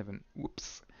 2011.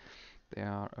 Whoops. They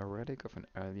are a relic of an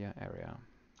earlier era.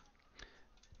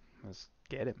 Let's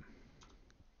get him.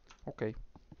 Okay.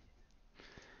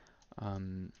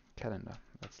 Calendar.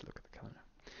 Let's look at the calendar.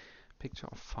 Picture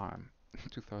of farm.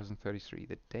 2033.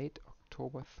 The date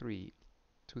October 3,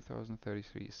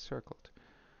 2033 is circled.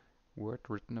 Word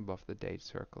written above the date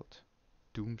circled.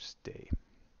 Doomsday.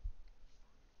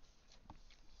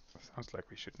 Sounds like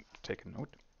we should take a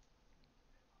note.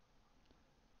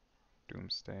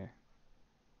 Doomsday.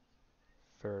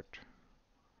 3rd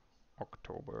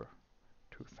October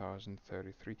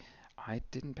 2033. I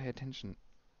didn't pay attention.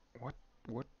 What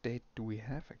what date do we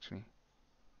have actually?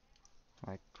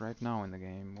 Like right now in the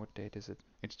game, what date is it?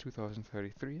 It's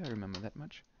 2033, I remember that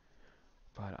much.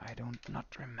 But I don't not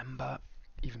remember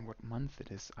even what month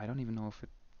it is. I don't even know if it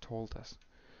told us.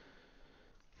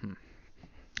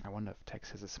 I wonder if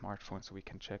Tex has a smartphone so we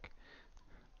can check.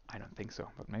 I don't think so,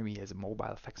 but maybe he has a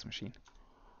mobile fax machine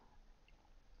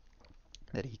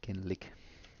that he can lick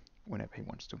whenever he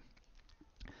wants to.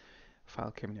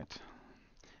 File cabinet.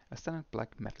 A standard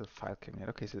black metal file cabinet.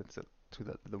 Okay, so that's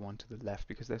the one to the left,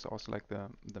 because there's also like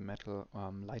the metal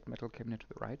light metal cabinet to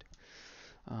the right.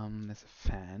 There's a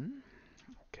fan.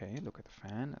 Okay, look at the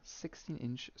fan. A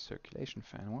 16-inch circulation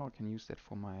fan. Well, I can use that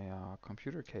for my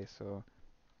computer case, so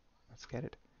let's get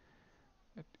it.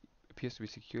 It appears to be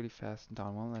securely fastened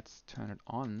down. Well, let's turn it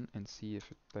on and see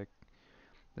if it, like,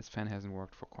 this fan hasn't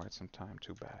worked for quite some time.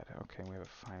 Too bad. Okay, we have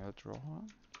a file drawer.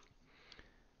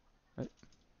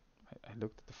 I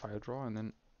looked at the file drawer and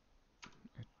then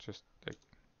it just like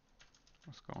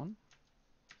was gone.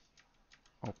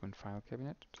 Open file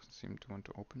cabinet. Doesn't seem to want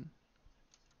to open.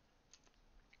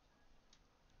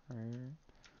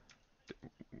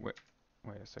 Wait,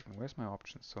 wait a second. Where's my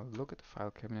options? So look at the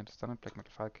file cabinet. Standard black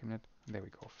metal file cabinet. There we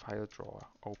go. File drawer.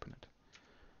 Open it.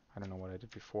 I don't know what I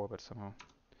did before, but somehow.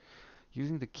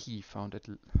 Using the key found at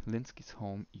Linsky's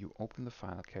home, you open the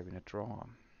file cabinet drawer.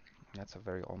 That's a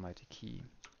very almighty key.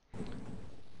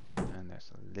 And there's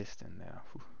a list in there.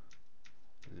 Whew.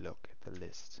 Look at the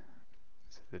list.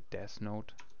 Is it a death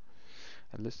note?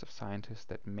 A list of scientists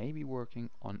that may be working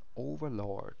on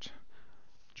Overlord.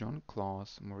 John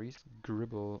Claus, Maurice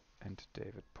Gribble, and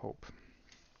David Pope.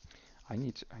 I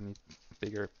need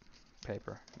bigger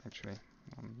paper actually.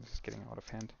 This is getting out of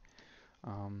hand.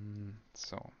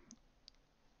 So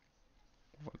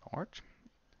Overlord.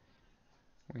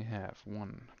 We have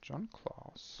one John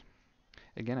Claus.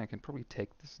 Again, I can probably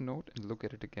take this note and look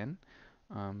at it again,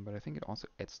 but I think it also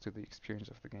adds to the experience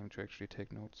of the game to actually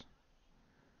take notes.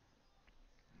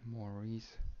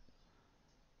 Maurice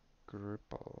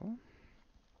Gripple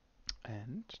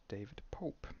and David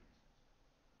Pope.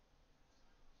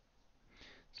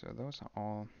 So those are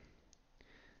all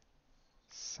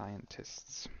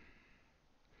scientists.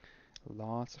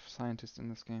 Lots of scientists in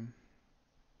this game.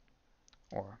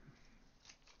 Or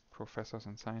professors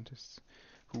and scientists,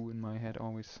 who in my head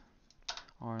always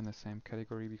are in the same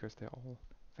category because they're all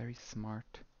very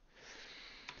smart.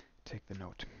 Take the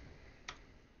note.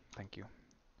 Thank you.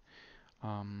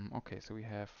 Okay, so we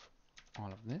have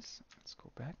all of this. Let's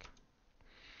go back.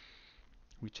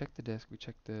 We checked the desk, we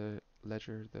checked the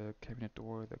ledger, the cabinet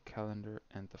door, the calendar,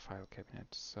 and the file cabinet.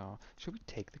 So, should we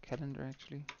take the calendar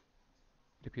actually?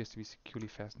 It appears to be securely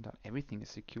fastened down. Everything is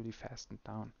securely fastened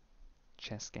down.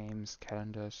 Chess games,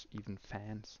 calendars, even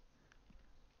fans.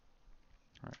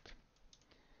 Right.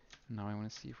 Now I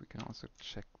want to see if we can also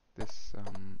check this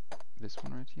this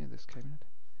one right here, this cabinet.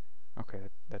 Okay,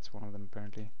 that's one of them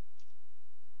apparently.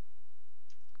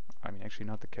 I mean, actually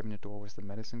not the cabinet door was the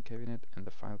medicine cabinet, and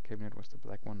the file cabinet was the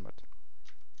black one, but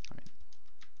I mean,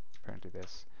 apparently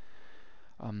there's...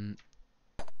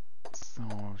 So,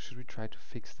 should we try to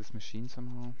fix this machine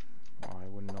somehow? Well, I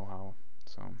wouldn't know how,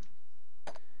 so...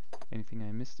 Anything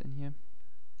I missed in here?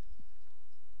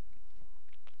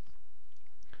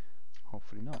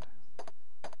 Hopefully not.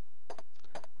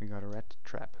 We got a rat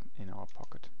trap in our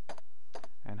pocket.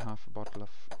 And half a bottle of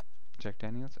Jack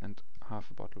Daniels and half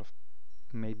a bottle of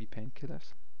maybe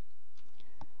painkillers.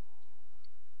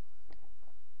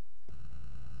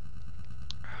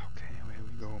 Okay, here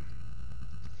we go.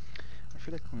 I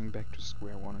feel like going back to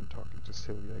square one and talking to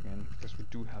Sylvia again, because we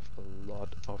do have a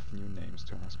lot of new names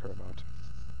to ask her about.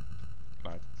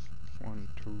 Like 1,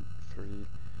 2, 3,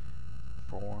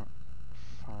 4,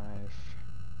 5,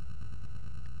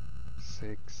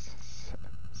 6,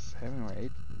 7 or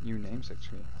 8 new names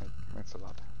actually. Like, that's a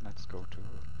lot. Let's go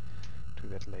to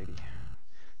that lady,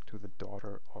 to the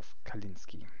daughter of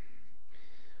Kalinsky,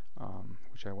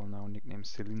 which I will now nickname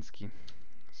Selinsky,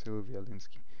 Sylvia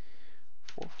Linsky.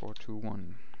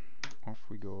 4421. Off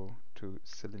we go to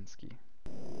Selinsky.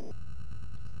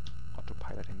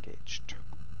 Autopilot engaged.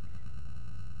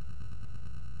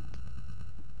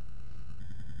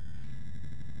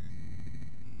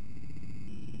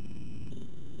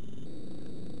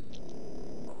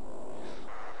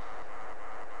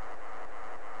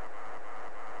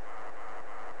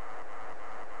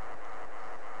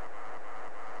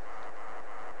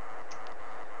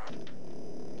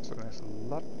 So there's a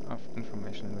lot of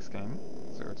information in this game,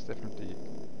 so it's definitely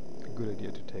a good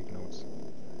idea to take notes.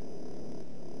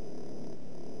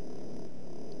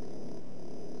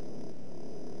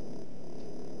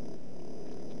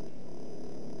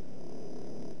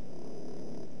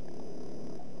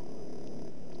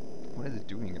 What is it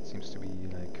doing? It seems to be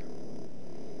like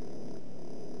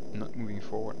not moving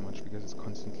forward much because it's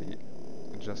constantly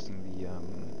adjusting the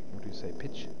what do you say,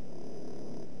 pitch?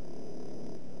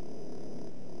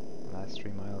 The last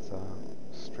 3 miles are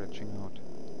stretching out.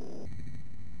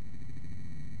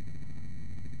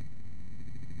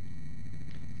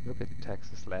 Look at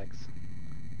Tex's legs.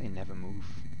 They never move,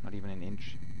 not even an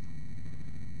inch.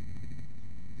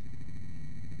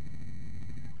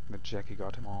 But Jackie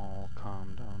got him all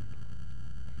calmed down.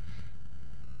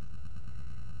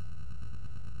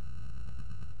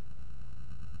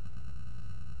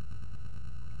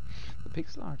 The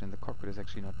pixel art in the cockpit is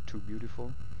actually not too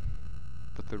beautiful,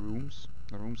 but the rooms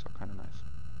are kind of nice.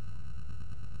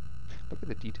 Look at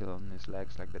the detail on his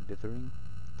legs, like the dithering,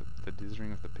 the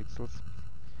dithering of the pixels,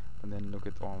 and then look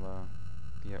at all the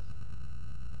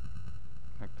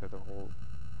like the whole,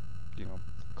 you know,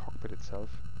 cockpit itself.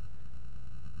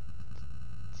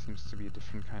 It seems to be a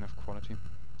different kind of quality.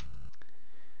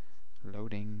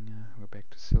 Loading. We're back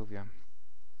to Sylvia.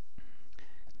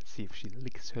 Let's see if she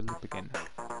licks her lip again.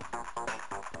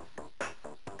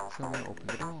 Sylvia, open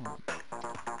the door.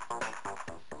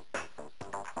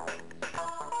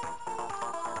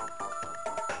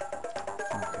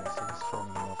 Okay, so he's falling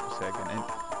in love with her again, and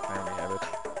there we have it.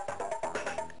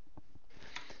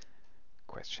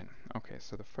 Question. Okay,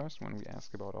 so the first one we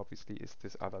ask about obviously is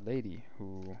this other lady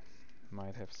who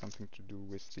might have something to do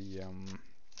with the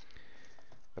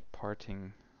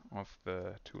parting of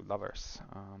the two lovers.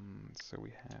 So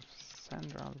we have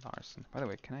Sandra Larson. By the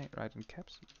way, can I write in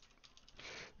caps?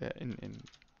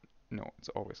 No, it's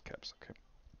always caps. Okay.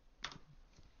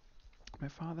 My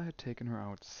father had taken her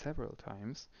out several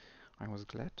times. I was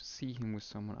glad to see him with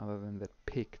someone other than that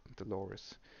pig,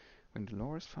 Dolores. When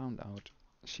Dolores found out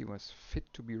She was fit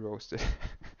to be roasted.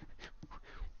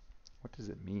 What does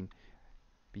it mean,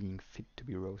 being fit to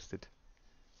be roasted?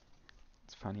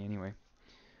 It's funny anyway.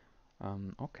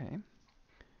 Okay,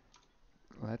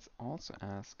 let's also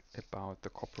ask about the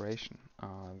corporation,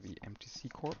 the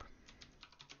MTC Corp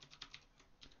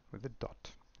with a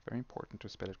dot. Very important to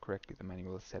spell it correctly. The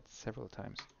manual said several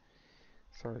times.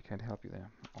 Sorry, I can't help you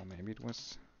there. Or maybe it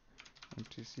was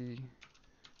MTC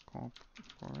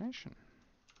Corporation.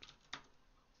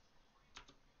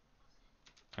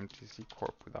 MTC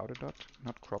Corp without a dot,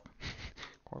 not crop.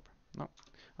 Corp. No.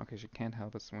 Okay, she can't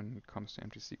help us when it comes to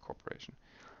MTC Corporation.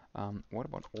 What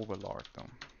about Overlord though?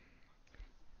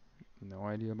 No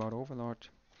idea about Overlord.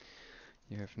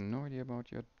 You have no idea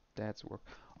about your dad's work.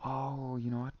 Oh, you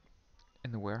know what?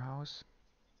 In the warehouse,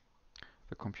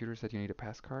 the computer said you need a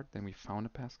pass card. Then we found a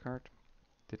pass card.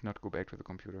 Did not go back to the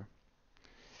computer.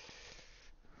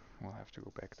 We'll have to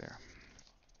go back there.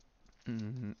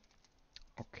 Mm,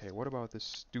 okay, what about the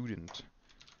student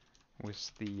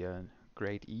with the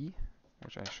grade E,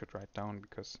 which I should write down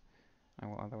because I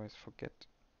will otherwise forget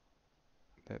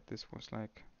that this was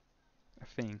like a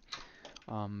thing.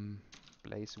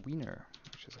 Blaze Wiener,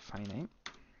 which is a funny name.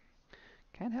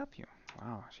 Can't help you.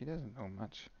 Wow, she doesn't know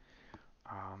much.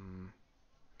 Um,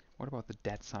 what about the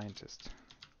dead scientist?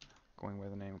 Going by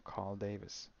the name Carl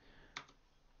Davis.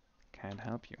 Can't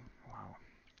help you. Wow.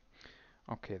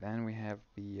 Okay, then we have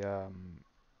the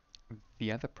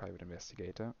other private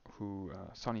investigator, who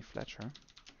Sonny Fletcher,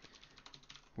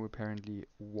 who apparently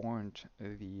warned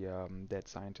the dead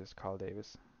scientist Carl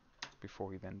Davis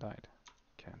before he then died.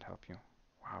 Can't help you.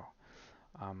 Wow.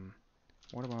 Um,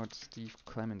 what about Steve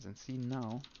Clements? And see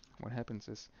now, what happens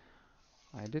is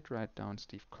I did write down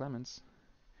Steve Clements,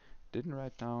 didn't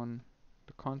write down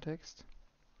the context,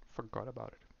 forgot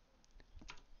about it.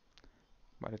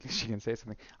 But at least she can say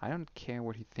something. I don't care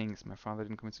what he thinks. My father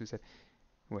didn't commit suicide.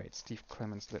 Wait, Steve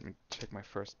Clements. Let me check my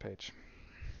first page.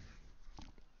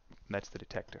 That's the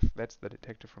detective. That's the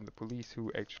detective from the police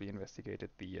who actually investigated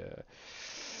the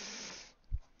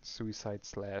suicide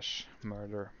slash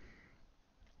murder.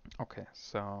 Okay,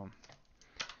 so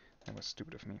that was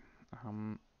stupid of me.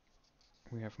 Um,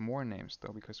 we have more names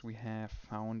though because we have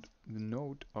found the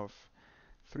note of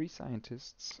three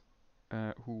scientists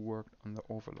who worked on the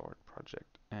Overlord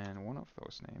project, and one of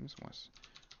those names was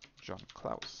John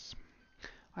Klaus.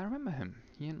 I remember him.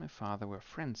 He and my father were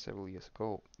friends several years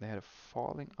ago. They had a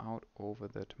falling out over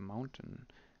that mountain,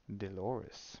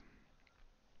 Dolores.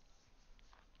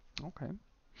 Okay,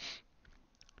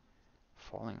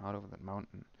 falling out over that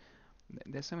mountain.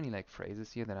 There's so many like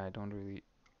phrases here that I don't really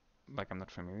like. I'm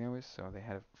not familiar with. So they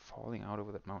had a falling out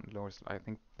over that mountain, Dolores. I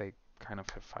think they kind of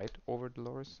have fight over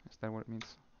Dolores. Is that what it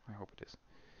means? I hope it is.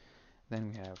 Then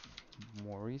we have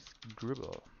Maurice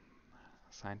Gribble,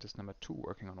 scientist number 2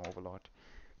 working on Overlord.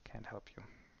 Can't help you.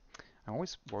 I'm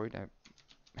always worried I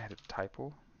had a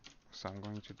typo, so I'm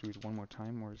going to do it one more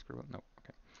time. Maurice Gribble. No,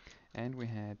 okay. And we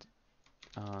had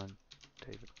uh,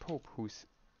 David Pope, who's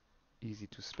easy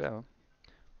to spell,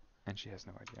 and she has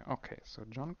no idea. Okay, so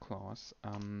John Claus.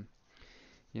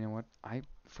 You know what?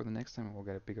 For the next time I will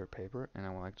get a bigger paper and I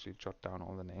will actually jot down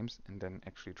all the names and then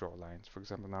actually draw lines. For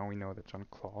example, now we know that John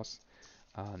Claus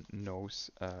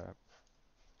knows uh,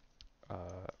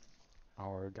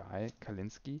 our guy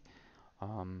Kalinsky.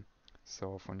 Um,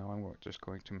 so for now I'm just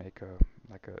going to make a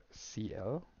like a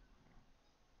CL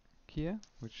here,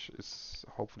 which is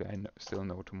hopefully I still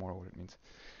know tomorrow what it means.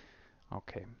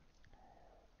 Okay,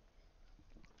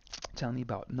 tell me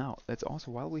about now. Let's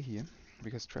also, while we're here,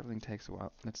 because traveling takes a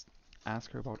while, let's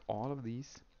ask her about all of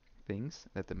these things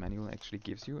that the manual actually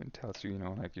gives you and tells you,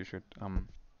 like you should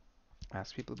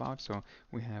ask people about. So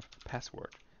we have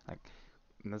password. Like,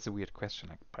 that's a weird question.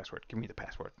 Like, password. Give me the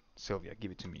password. Sylvia,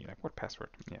 give it to me. Like, what password?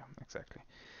 Yeah, exactly.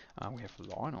 We have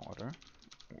law and order.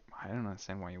 I don't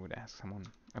understand why you would ask someone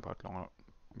about law,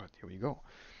 but here we go.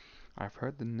 I've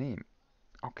heard the name.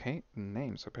 Okay,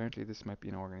 name. So apparently this might be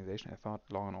an organization. I thought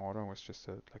law and order was just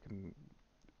like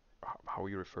how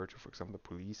you refer to, for example, the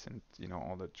police and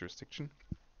all the jurisdiction.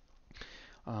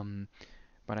 Um,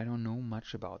 but I don't know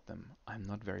much about them. I'm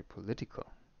not very political.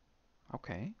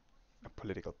 Okay, a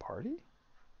political party?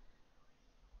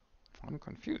 I'm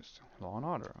confused. Law and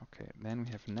order. Okay, then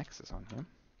we have Nexus on here.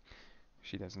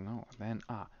 She doesn't know. Then,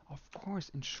 of course,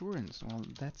 insurance. Well,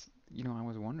 that's, I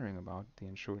was wondering about the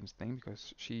insurance thing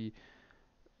because she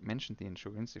mentioned the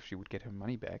insurance if she would get her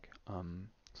money back.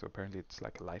 So apparently it's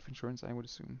like a life insurance, I would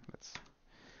assume. Let's.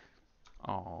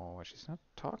 Oh, she's not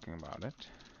talking about it.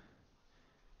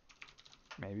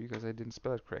 Maybe because I didn't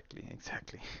spell it correctly.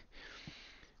 Exactly.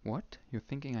 What? You're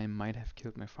thinking I might have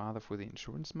killed my father for the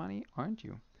insurance money, aren't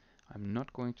you? I'm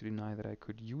not going to deny that I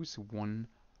could use $1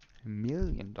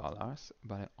 million,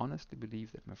 but I honestly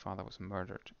believe that my father was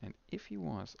murdered, and if he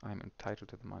was, I'm entitled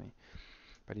to the money.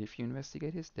 But if you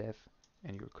investigate his death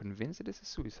and you're convinced it is a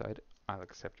suicide, I'll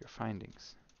accept your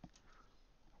findings.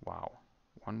 Wow,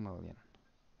 1 million.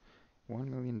 $1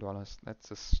 million,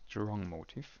 that's a strong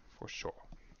motive for sure.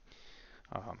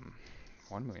 Um,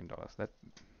 $1 million,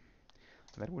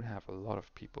 that would have a lot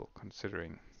of people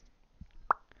considering.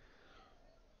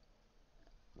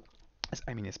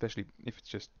 I mean, especially if it's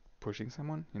just pushing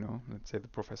someone, you know. Let's say the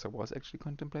professor was actually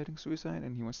contemplating suicide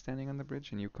and he was standing on the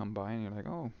bridge, and you come by and you're like,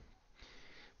 oh,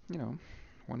 you know,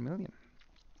 1 million.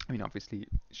 I mean, obviously,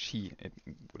 it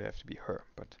would have to be her,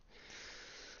 but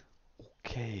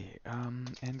okay.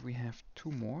 And we have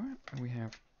two more. We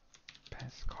have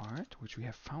pass card, which we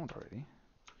have found already,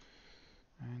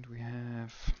 and we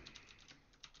have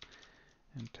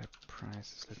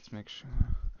enterprises. Let's make sure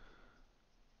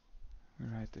we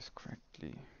write this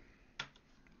correctly.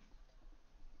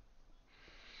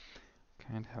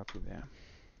 Can't help you there.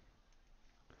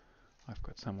 I've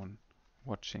got someone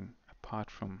watching apart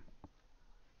from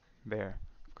there.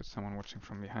 I've got someone watching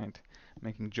from behind,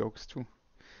 making jokes too.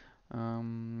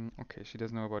 Okay, she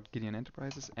does know about Gideon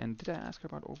Enterprises. And did I ask her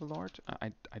about Overlord?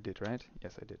 I did, right?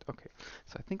 Yes, I did. Okay,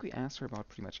 so I think we asked her about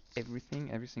pretty much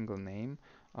everything, every single name.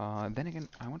 Then again,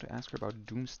 I want to ask her about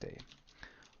Doomsday.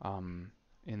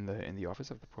 In the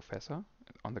office of the professor,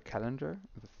 on the calendar,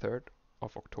 the 3rd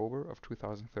of October of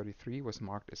 2033 was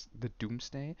marked as the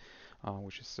Doomsday,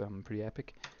 which is pretty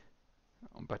epic.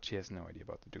 But she has no idea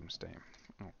about the Doomsday.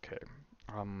 Okay.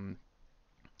 Um,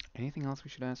 Anything else we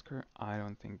should ask her? I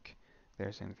don't think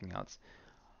there's anything else.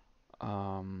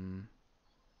 Um,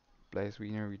 Blaze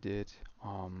Wiener we did.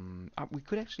 We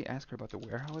could actually ask her about the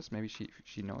warehouse. Maybe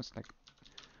she knows like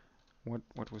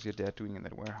what was your dad doing in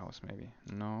that warehouse? Maybe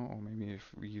no, or maybe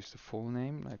if we use the full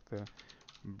name like the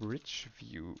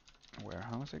Bridgeview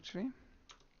warehouse actually.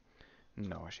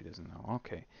 No, she doesn't know.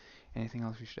 Okay. Anything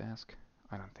else we should ask?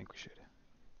 I don't think we should.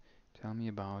 Tell me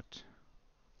about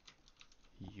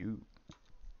you.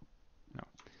 No.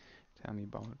 Tell me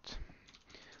about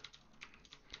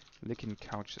licking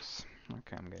couches.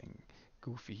 Okay, I'm getting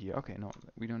goofy here. Okay, no,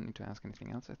 we don't need to ask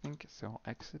anything else, I think. So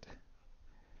exit.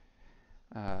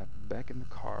 Back in the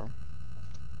car.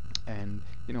 And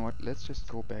you know what? Let's just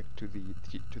go back to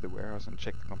the warehouse and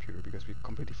check the computer because we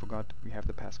completely forgot we have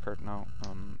the passcard now.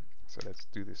 So let's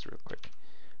do this real quick.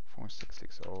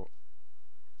 4660.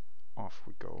 Off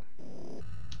we go.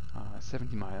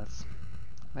 70 miles.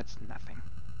 That's nothing.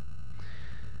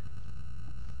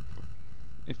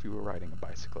 If we were riding a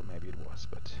bicycle, maybe it was,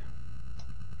 but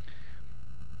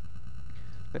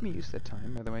let me use that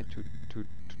time, by the way, to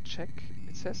check.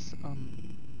 It says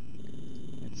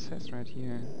right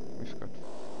here we've got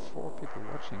 4 people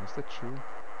watching. Is that true?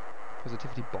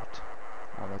 Positivity bot.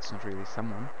 Oh, that's not really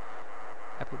someone.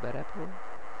 Apple bad apple.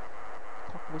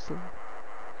 Cock whistle.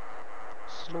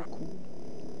 Slow cool.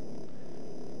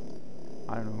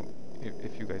 I don't know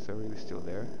if you guys are really still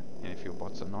there and if your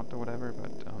bots are not or whatever,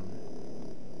 but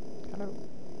hello.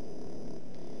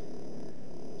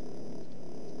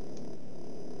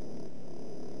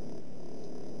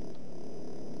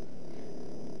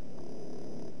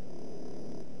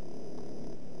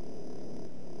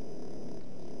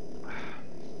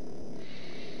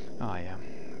 Ah, yeah,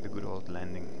 the good old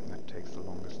landing that takes the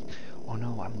longest. Oh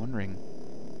no, I'm wondering.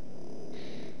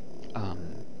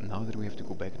 Now that we have to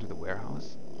go back into the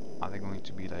warehouse, are they going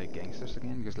to be like gangsters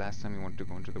again? Because last time we wanted to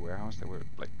go into the warehouse, there were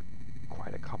like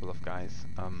quite a couple of guys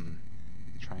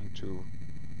trying to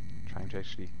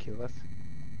actually kill us.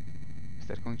 Is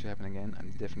that going to happen again?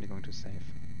 I'm definitely going to save.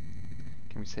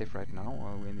 Can we save right now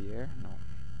while we're in the air? No.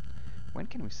 When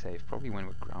can we save? Probably when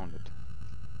we're grounded.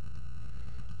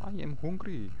 I am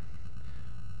hungry.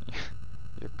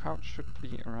 Your couch should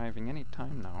be arriving any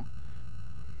time now.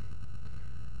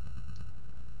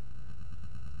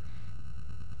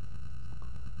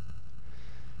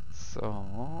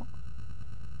 So,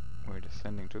 we're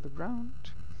descending to the ground.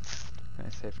 Can I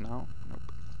save now? Nope.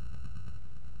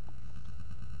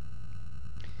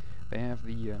 They have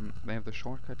the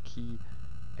shortcut key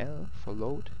L for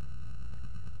load,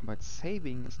 but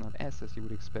saving is not S as you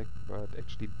would expect, but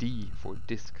actually D for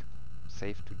disk.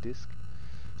 Save to disk.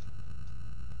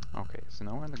 Okay, so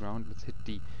now we're on the ground. Let's hit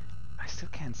D. I still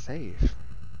can't save.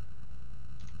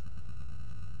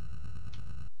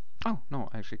 Oh no,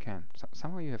 I actually can.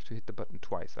 Somehow you have to hit the button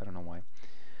twice. I don't know why.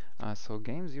 So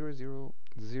game 000,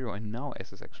 and now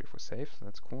S is actually for save, so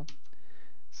that's cool.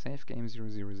 Save game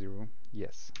 000.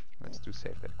 Yes, let's do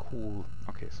save that. Cool.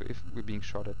 Okay, so if we're being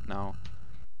shot at now,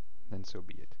 then so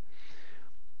be it.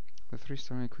 The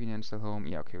 3-story Queen Anne's still home.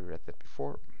 Yeah, okay, we read that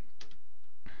before.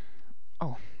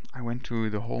 Oh, I went to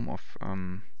the home of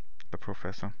the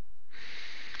professor.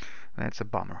 That's a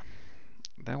bummer.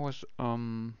 That was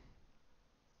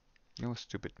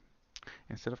stupid.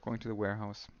 Instead of going to the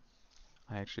warehouse,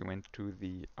 I actually went to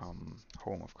the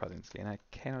home of Kalinski, and I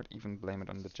cannot even blame it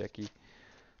on the Jackie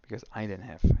because I didn't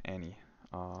have any.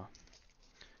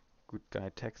 Good guy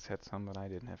Tex had some, but I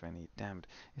didn't have any. Damned.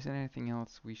 Is there anything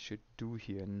else we should do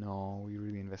here? No, we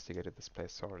really investigated this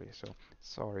place thoroughly. So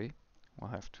sorry, we'll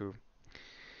have to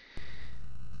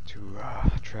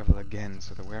travel again.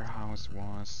 So the warehouse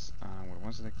was what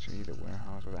was it actually? The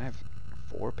warehouse was. I have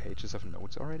 4 pages of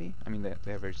notes already. I mean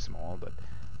they're very small, but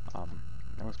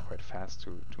that was quite fast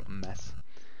to amass.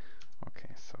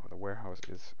 Okay, so the warehouse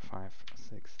is 5,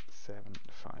 6, 7,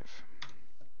 5.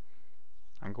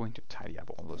 I'm going to tidy up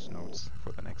all those notes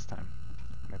for the next time.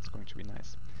 That's going to be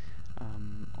nice.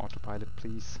 Autopilot,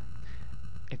 please.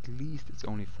 At least it's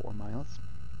only 4 miles.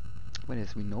 But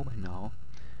as we know by now,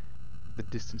 the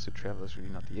distance to travel is really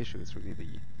not the issue. It's really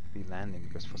the landing.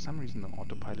 Because for some reason the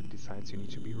autopilot decides you need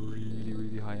to be really,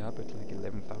 really high up at like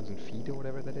 11,000 feet or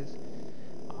whatever that is.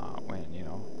 When,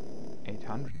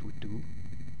 800 would do.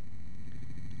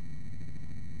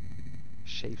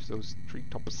 Shaves those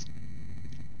treetops.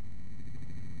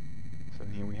 So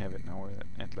here we have it now. We're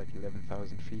at like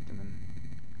 11,000 feet, and then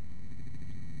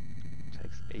it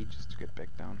takes ages to get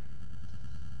back down.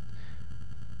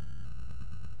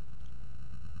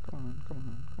 Come on, come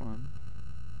on, come on.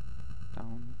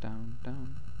 Down, down,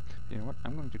 down. You know what?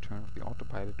 I'm going to turn off the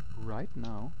autopilot right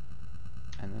now,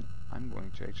 and then I'm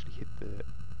going to actually hit the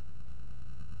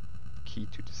key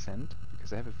to descend,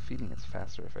 because I have a feeling it's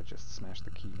faster if I just smash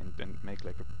the key and then make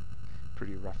like a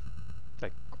pretty rough,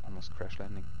 like almost crash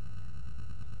landing.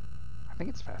 I think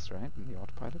it's faster, right, than the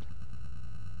autopilot?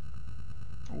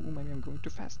 Oh, maybe I'm going too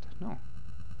fast. No.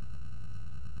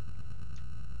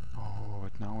 Oh,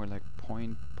 but now we're like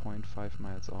 0.5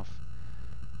 miles off.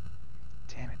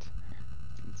 Damn it.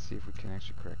 Let's see if we can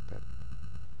actually correct that.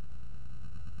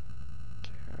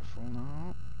 Careful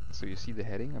now. So you see the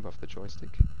heading above the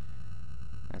joystick?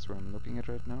 That's where I'm looking at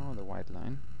right now, the white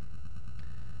line.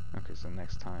 Okay, so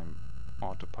next time,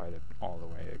 autopilot all the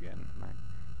way again. Like,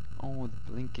 oh,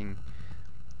 the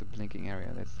blinking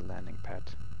area, that's the landing pad.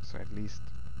 So at least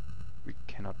we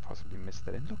cannot possibly miss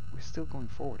that. And look, we're still going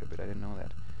forward a bit. I didn't know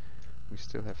that. We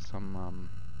still have some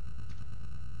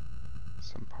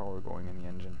power going in the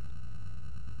engine.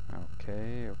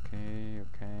 Okay, okay,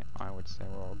 okay. I would say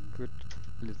we're all good.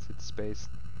 Let's hit space.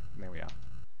 There we are.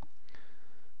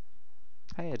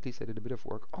 Hey, at least I did a bit of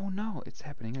work. Oh no, it's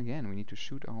happening again. We need to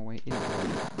shoot our way in.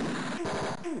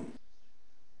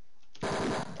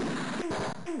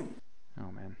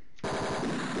 Oh man.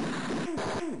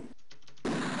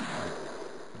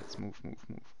 Let's move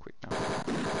quick now.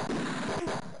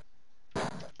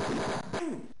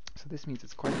 So this means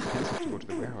it's quite expensive to go to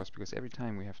the warehouse, because every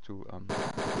time we have to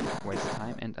waste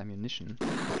time and ammunition,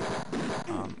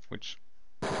 which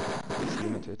is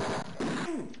limited.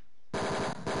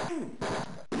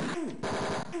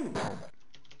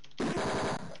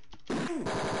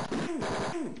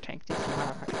 Take this,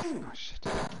 motherfuckers. Oh shit.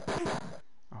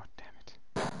 Oh damn it.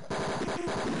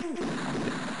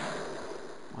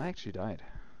 I actually died.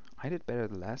 I did better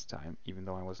the last time, even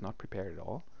though I was not prepared at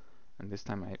all. And this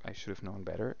time I should have known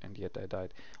better, and yet I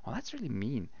died. Well, that's really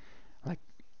mean. Like,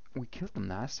 we killed them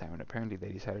last time, and apparently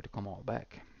they decided to come all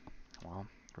back. Well,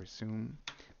 resume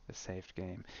the saved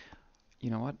game. You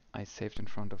know what? I saved in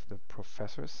front of the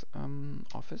professor's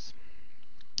office.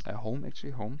 Home,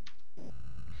 actually, home.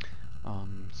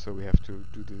 So we have to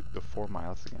do the 4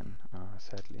 miles again,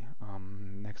 sadly.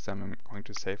 Next time I'm going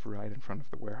to save right in front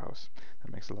of the warehouse.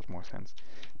 That makes a lot more sense.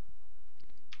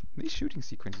 These shooting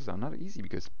sequences are not easy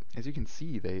because, as you can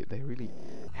see, they really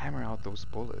hammer out those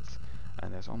bullets,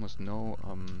 and there's almost no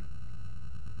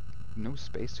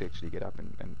space to actually get up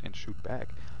and shoot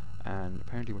back. And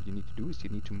apparently what you need to do is you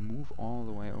need to move all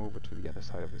the way over to the other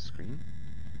side of the screen.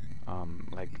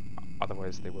 Like,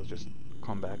 otherwise they will just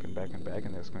come back and back and back,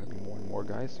 and there's going to be more and more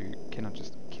guys, so you cannot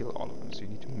just kill all of them, so you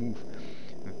need to move.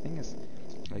 And the thing is,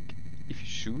 like, if you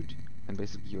shoot, then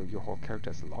basically your whole character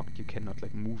is locked. You cannot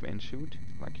like move and shoot.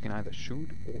 Like, you can either shoot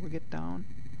or get down,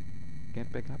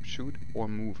 get back up, shoot, or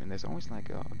move, and there's always like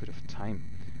a bit of time.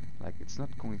 Like, it's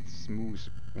not going smooth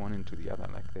one into the other.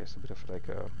 Like, there's a bit of like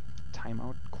a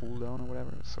timeout, cooldown or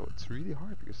whatever. So it's really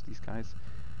hard because these guys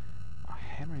are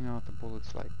hammering out the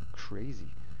bullets like crazy.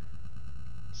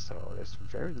 So there's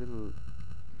very little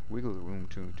wiggle room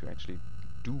to actually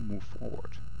do move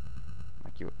forward.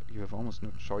 Like, you have almost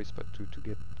no choice but to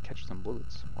catch some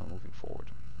bullets while moving forward.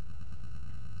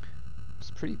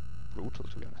 pretty brutal,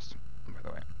 to be honest. By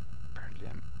the way, apparently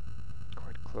I'm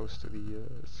quite close to the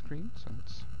screen, so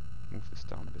let's move this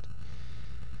down a bit.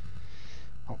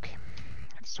 Okay,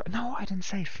 let's try. No, I didn't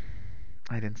save.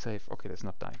 I didn't save. Okay, let's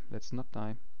not die. Let's not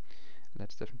die.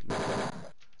 Let's definitely not die.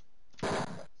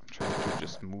 I'm trying to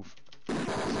just move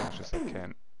as much as I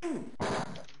can. Okay.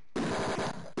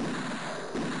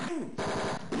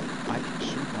 I can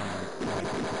shoot one like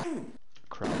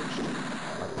crouched,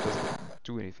 but it doesn't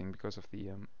do anything because of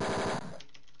the oh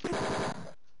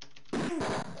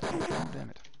damn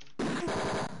it!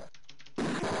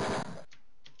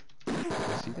 You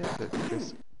see that?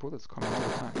 There's bullets coming all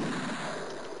the time.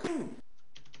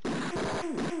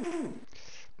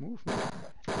 Move, move.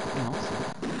 And also,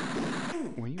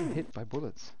 when you're hit by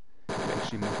bullets, you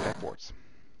actually move backwards.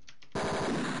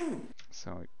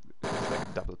 So it's like a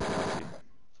double penalty.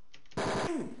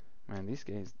 Man, these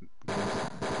games,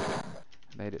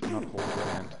 they did not hold your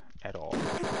hand at all.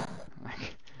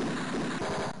 Like,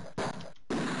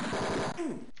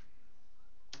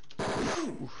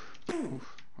 oof,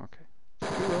 oof, okay.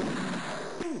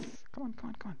 Come on, come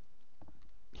on, come on.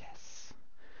 Yes.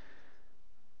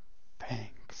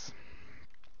 Thanks.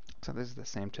 So this is the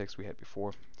same text we had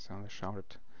before. So let's shout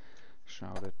it,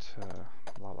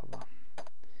 blah blah blah.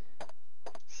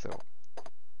 So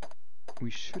we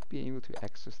should be able to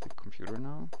access the computer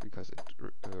now because it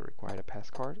required a pass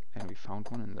card, and we found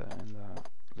one in the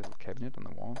little cabinet on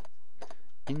the wall.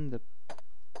 In the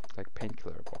like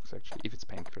painkiller box, actually, if it's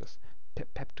painkillers.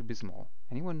 Pepto-Bismol.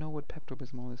 Anyone know what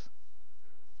Pepto-Bismol is?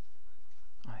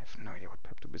 I have no idea what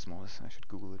Pepto-Bismol is. I should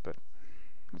Google it, but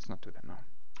let's not do that now.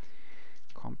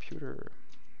 Computer.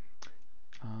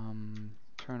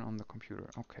 Turn on the computer.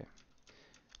 Okay.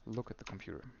 Look at the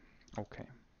computer. Okay.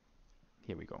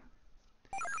 Here we go.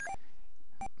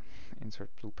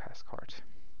 Insert blue pass card.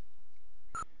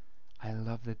 I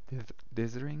love the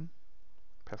dithering.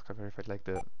 Pass card verified. Like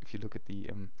the if you look at the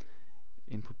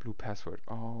input blue password.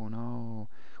 Oh no,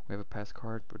 we have a pass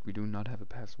card, but we do not have a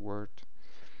password.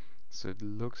 So it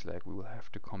looks like we will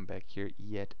have to come back here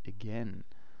yet again,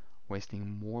 wasting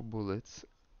more bullets.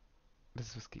 Das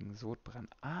ist was gegen Sodbrennen.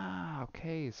 Ah,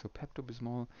 okay. So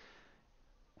Pepto-Bismol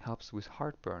helps with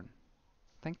heartburn.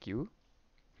 Thank you.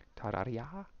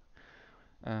 Tararia.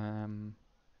 Um,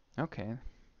 okay,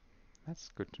 that's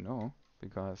good to know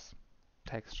because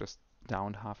Tex just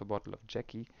downed half a bottle of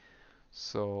Jackie,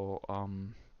 so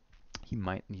he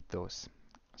might need those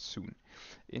soon.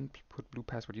 Input blue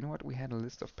password. You know what? We had a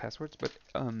list of passwords, but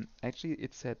actually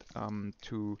it said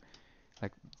to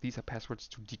like these are passwords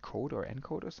to decode or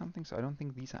encode or something. So I don't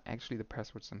think these are actually the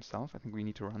passwords themselves. I think we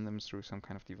need to run them through some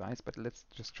kind of device. But let's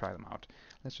just try them out.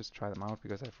 Let's just try them out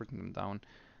because I've written them down,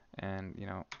 and you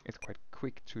know it's quite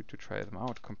quick to try them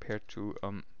out compared to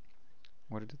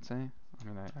what did it say? I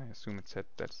mean, I assume it said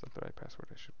that's not the right password.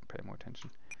 I should pay more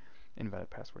attention. Invalid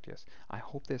password. Yes. I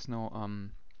hope there's no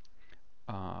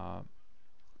uh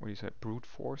what do you say, brute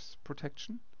force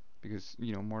protection, because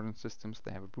you know modern systems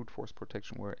they have a brute force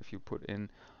protection where if you put in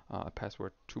a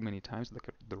password too many times, like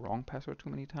the wrong password too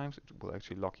many times, it will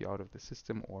actually lock you out of the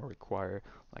system or require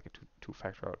like a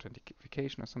two-factor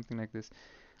authentication or something like this.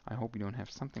 I hope we don't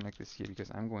have something like this here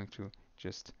because I'm going to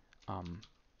just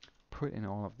put in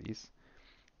all of these,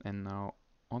 and now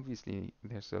obviously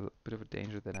there's a bit of a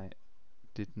danger that I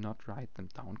did not write them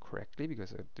down correctly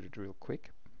because I did it real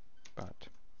quick, but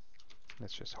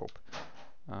let's just hope.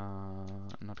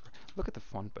 Not Look at the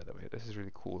font, by the way. This is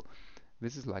really cool.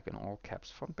 This is like an all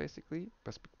caps font basically,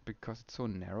 but because it's so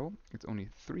narrow, it's only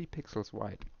 3 pixels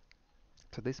wide.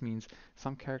 So this means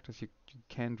some characters you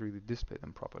can't really display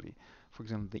them properly. For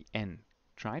example, the N.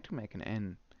 Try to make an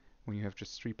N when you have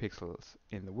just 3 pixels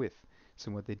in the width.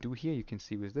 So what they do here, you can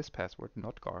see with this password,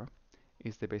 notgar,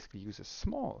 is they basically use a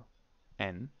small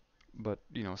N, but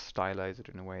you know, stylize it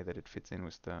in a way that it fits in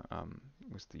with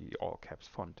the all caps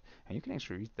font, and you can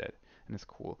actually read that, and it's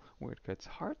cool. Where it gets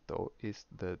hard though is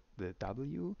the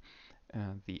W,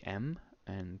 the M,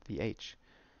 and the H,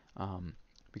 um,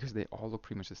 because they all look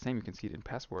pretty much the same. You can see it in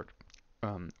password,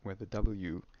 where the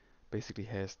W basically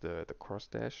has the cross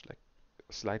dash like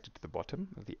slightly to the bottom,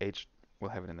 the H will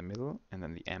have it in the middle, and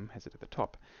then the M has it at the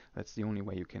top. That's the only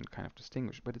way you can kind of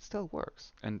distinguish, but it still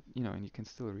works, and you know, and you can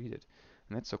still read it,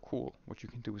 and that's so cool. What you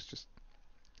can do is just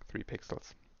 3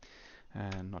 pixels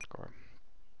and not gar.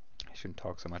 I shouldn't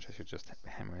talk so much. I should just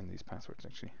hammer in these passwords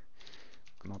actually.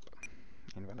 Gnop,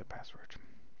 invalid password.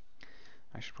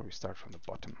 I should probably start from the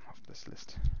bottom of this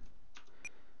list.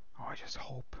 Oh, I just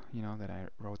hope, you know, that I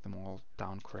wrote them all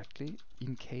down correctly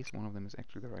in case one of them is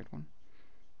actually the right one.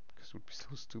 Because it would be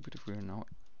so stupid if we were now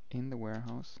in the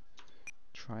warehouse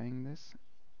trying this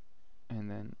and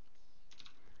then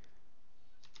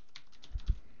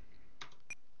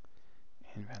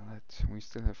Invalid. We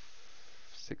still have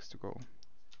 6 to go.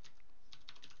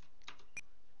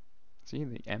 See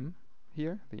the M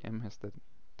here? The M has the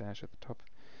dash at the top.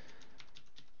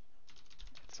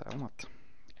 It's almat.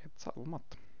 It's almat.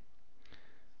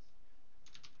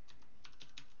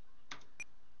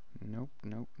 Nope,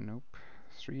 nope, nope.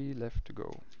 3 left to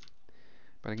go.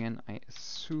 But again, I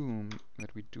assume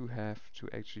that we do have to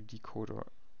actually decode or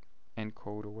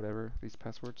encode or whatever these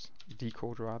passwords.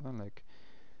 Decode rather, like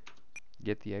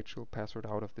get the actual password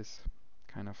out of this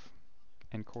kind of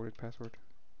encoded password.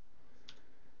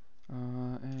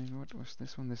 And what was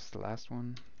this one? This is the last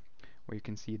one, where you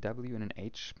can see a W and an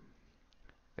H.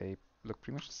 They look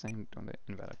pretty much the same on the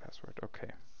invalid password. Okay.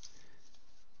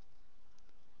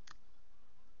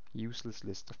 Useless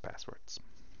list of passwords.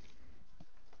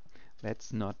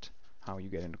 That's not how you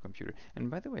get into a computer. And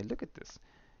by the way, look at this.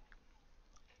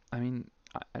 I mean,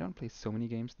 I don't play so many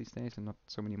games these days, and not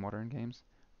so many modern games,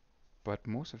 but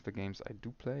most of the games I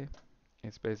do play,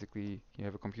 it's basically you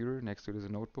have a computer, next to it is a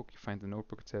notebook, you find the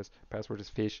notebook, it says password is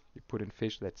fish, you put in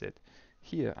fish, that's it.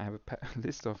 Here I have a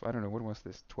list of, I don't know, what was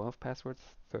this, 12 passwords,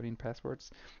 13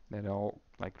 passwords, that are all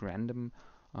like random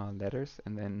letters,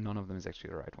 and then none of them is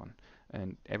actually the right one.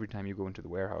 And every time you go into the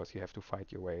warehouse, you have to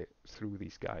fight your way through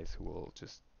these guys who will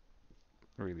just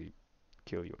really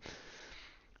kill you.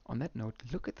 On that note,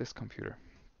 look at this computer.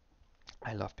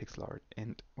 I love pixel art,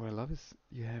 and what I love is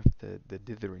you have the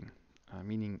dithering,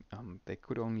 meaning they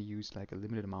could only use like a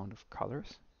limited amount of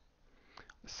colors.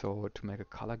 So to make a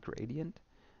color gradient,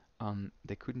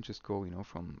 they couldn't just go,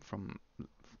 from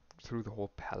through the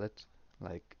whole palette,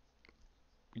 like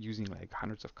using like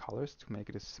hundreds of colors to make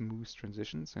it a smooth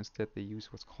transition. So instead, they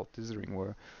use what's called dithering,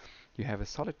 where you have a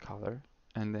solid color,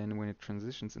 and then when it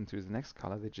transitions into the next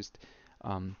color, they just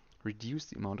reduce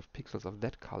the amount of pixels of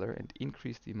that color and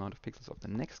increase the amount of pixels of the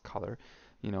next color,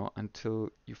 until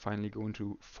you finally go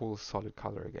into full solid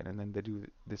color again. And then they do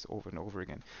this over and over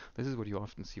again. This is what you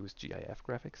often see with GIF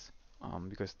graphics,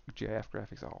 because GIF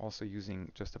graphics are also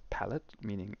using just a palette,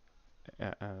 meaning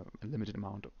a limited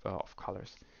amount of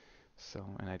colors. So,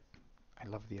 and I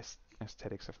love the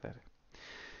aesthetics of that.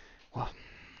 Well,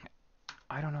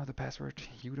 I don't know the password,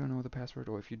 you don't know the password,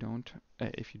 or if you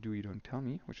do, you don't tell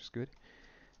me, which is good.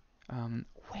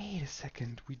 Wait a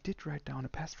second, we did write down a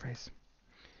passphrase.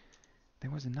 There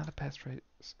was another passphrase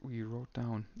we wrote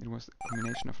down. It was a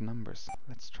combination of numbers.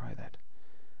 Let's try that.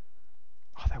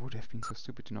 Oh, that would have been so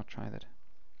stupid to not try that.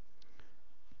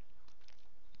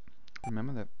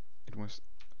 Remember that it was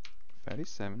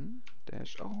 37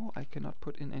 dash. Oh, I cannot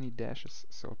put in any dashes,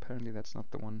 so apparently that's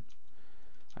not the one.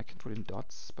 I can put in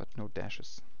dots, but no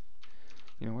dashes.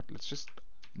 You know what? Let's just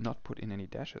not put in any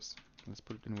dashes. Let's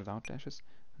put it in without dashes.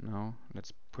 No,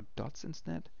 let's put dots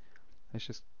instead. Let's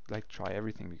just like try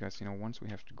everything, because once we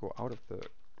have to go out of the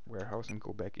warehouse and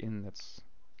go back in, that's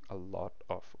a lot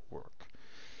of work.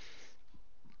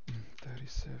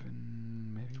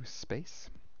 37, maybe with space?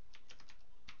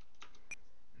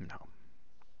 No,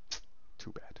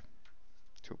 too bad.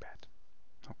 Too bad.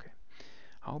 Okay.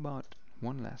 How about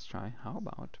one last try? How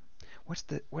about what's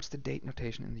the date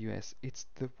notation in the US? It's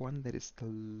the one that is the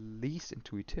least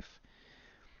intuitive,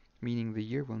 meaning the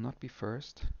year will not be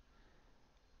first,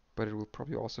 but it will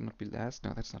probably also not be last.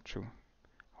 No, that's not true.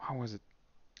 How was it?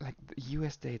 Like the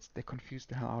US dates, they confused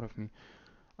the hell out of me.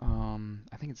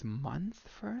 I think it's month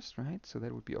first, right? So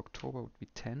that would be October would be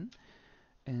 10,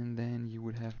 and then you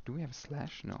would have. Do we have a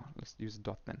slash? No, let's use a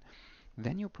dot then.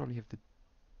 Then you'll probably have the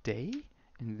day,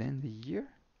 and then the year,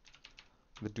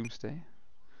 the doomsday.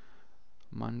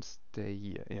 Months, day,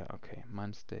 year. Yeah, okay.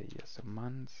 Months, day, year. So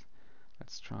months.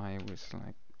 Let's try with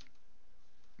like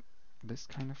this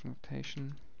kind of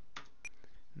notation.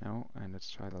 No, and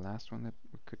let's try the last one that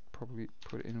we could probably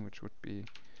put in, which would be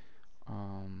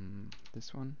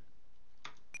this one.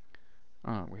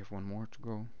 We have one more to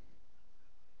go.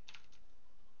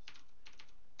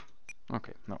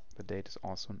 Okay, no, the date is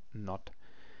also not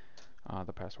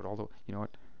the password. Although, you know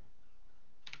what?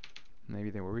 Maybe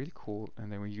they were really cool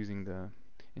and they were using the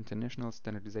International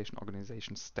Standardization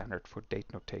Organization standard for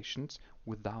date notations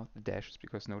without the dashes,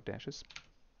 because no dashes,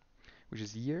 which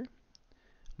is year,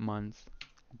 month,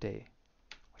 day,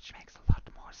 which makes a lot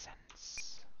more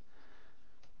sense.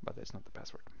 But that's not the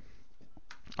password.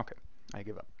 Okay, I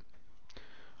give up.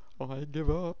 I give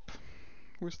up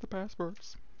with the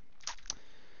passwords.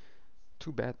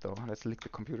 Too bad though, let's lick the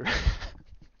computer.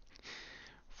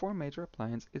 For major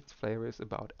appliance, its flavor is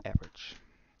about average.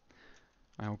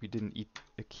 I hope you didn't eat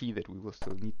a key that we will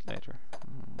still need later.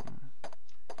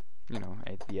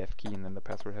 Ate the F key and then the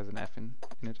password has an F in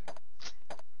it.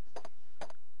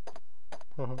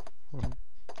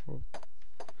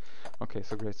 Okay, Okay,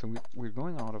 so great. So we're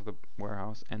going out of the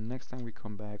warehouse, and next time we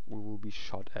come back, we will be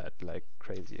shot at like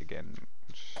crazy again,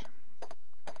 which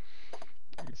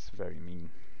is very mean.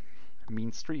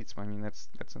 Mean Streets. I mean, that's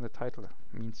in the title.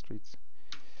 Mean Streets.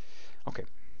 Okay,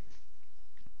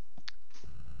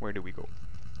 where do we go?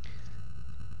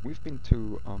 We've been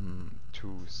to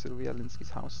Sylvia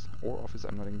Linsky's house or office.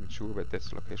 I'm not even sure, but that's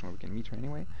the location where we can meet her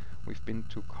anyway. We've been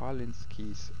to Carl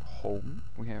Linsky's home.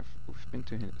 We've been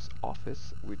to his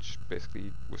office, which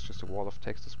basically was just a wall of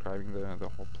text describing the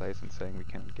whole place and saying we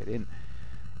cannot get in.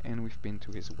 And we've been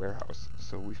to his warehouse.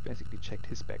 So we've basically checked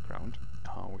his background.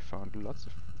 We found lots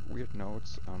of weird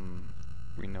notes.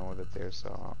 We know that there's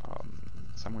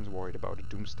someone's worried about a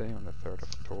doomsday on the 3rd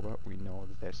of October. We know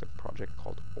that there's a project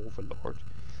called Overlord,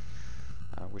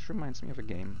 which reminds me of a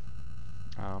game,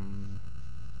 a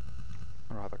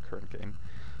rather current game.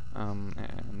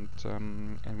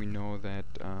 And we know that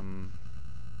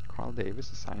Carl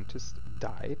Davis, a scientist,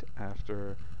 died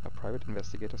after a private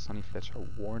investigator, Sonny Fletcher,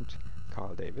 warned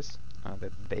Carl Davis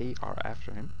that they are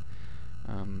after him.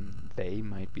 They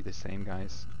might be the same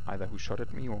guys either who shot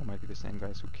at me or might be the same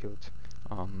guys who killed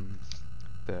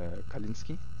the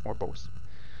Kalinsky, or both.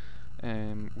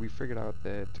 We figured out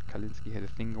that Kalinsky had a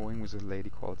thing going with a lady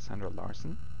called Sandra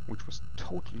Larson, which was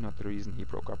totally not the reason he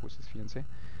broke up with his fiancée.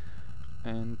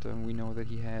 And we know that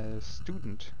he had a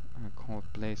student called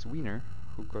Blaise Wiener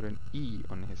who got an E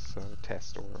on his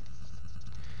test or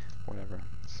whatever.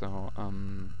 So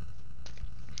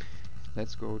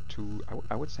let's go to,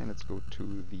 I would say let's go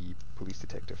to the police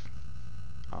detective,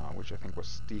 which I think was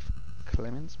Steve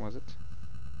Clements, was it?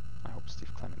 I hope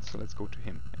Steve Clements. So let's go to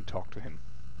him and talk to him.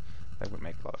 That would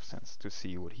make a lot of sense to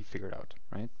see what he figured out,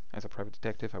 right? As a private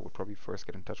detective, I would probably first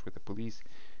get in touch with the police,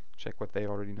 check what they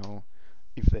already know.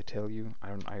 If they tell you, I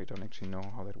don't actually know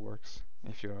how that works.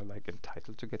 If you're like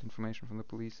entitled to get information from the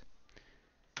police.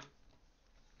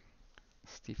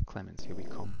 Steve Clements, here we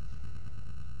come.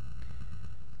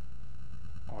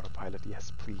 Autopilot,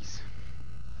 yes, please.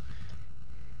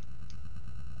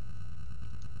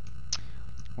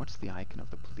 What's the icon of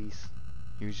the police?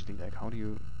 Usually, like, how do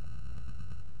you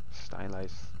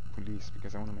stylize police?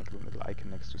 Because I want to make a little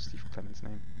icon next to Steve Clements'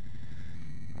 name.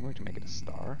 I'm going to make it a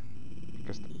star,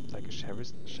 because like a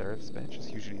sheriff's badge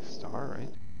is usually a star,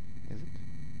 right? Is it?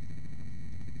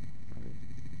 Maybe.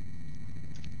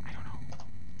 I don't know.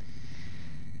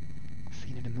 I've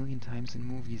seen it a million times in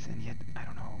movies, and yet I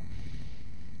don't know.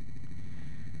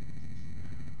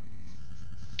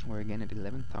 We're again at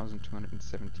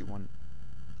 11,271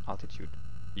 altitude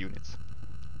units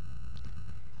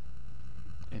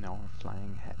in our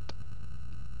flying hat.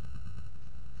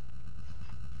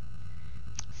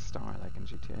 Star like in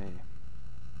GTA.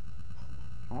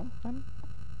 Oh, then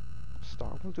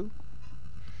star will do.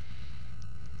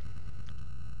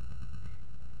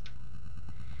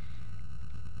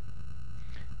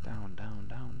 Down, down,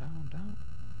 down, down, down.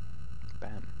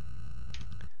 Bam.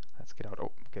 Let's get out.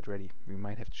 Oh, get ready. We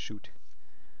might have to shoot.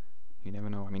 You never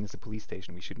know. I mean, it's a police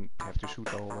station. We shouldn't have to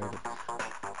shoot our way, but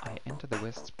I enter the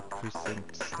West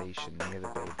Precinct station near the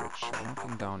Bay Bridge.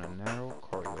 Walking down a narrow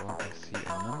corridor, I see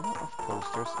a number of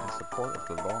posters in support of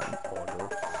the Law and Order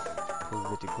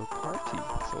political party.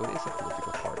 So it is a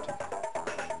political party.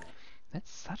 That's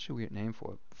such a weird name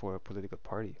for a political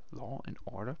party. Law and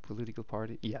Order political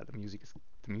party. Yeah, the music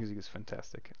is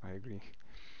fantastic. I agree.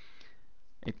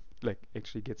 It like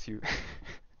actually gets you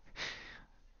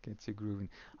gets you grooving.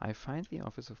 I find the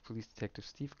office of Police Detective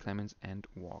Steve Clements and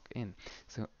walk in.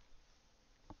 So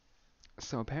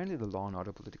So apparently the Law and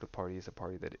Order political party is a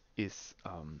party that is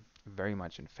very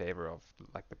much in favor of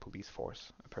like the police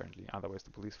force, apparently. Otherwise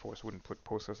the police force wouldn't put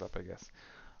posters up, I guess,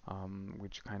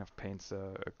 which kind of paints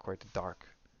a quite a dark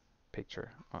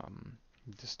picture,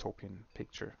 dystopian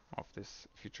picture of this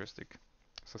futuristic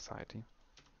society.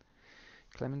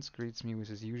 Clemens greets me with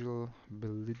his usual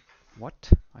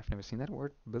what? I've never seen that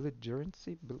word.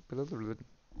 Belligerency?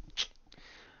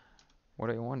 What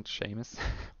do you want, Seamus?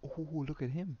 Oh, look at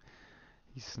him.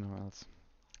 He snarls.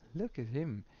 Look at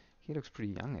him. He looks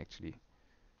pretty young, actually.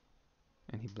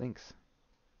 And he blinks.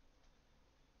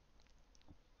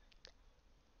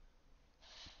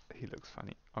 He looks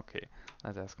funny. Okay,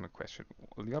 let's ask him a question.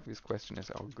 Well, the obvious question is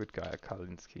our good guy,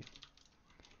 Kalinsky.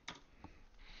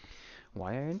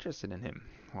 Why are you interested in him?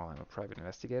 Well, I'm a private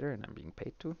investigator and I'm being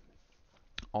paid to.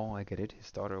 Oh, I get it.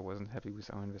 His daughter wasn't happy with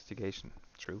our investigation.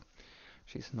 True.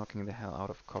 She's knocking the hell out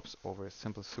of cops over a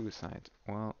simple suicide.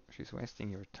 Well, she's wasting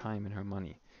your time and her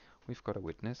money. We've got a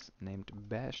witness named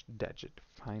Bash Dadget.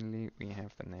 Finally, we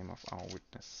have the name of our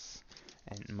witness.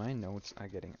 And my notes are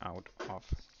getting out of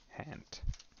hand.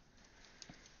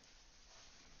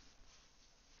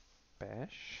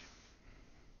 Bash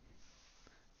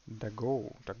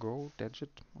Degit.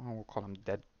 I will call him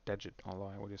Degit,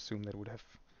 although I would assume that would have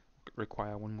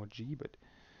require one more G, but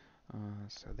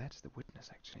so that's the witness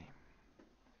actually.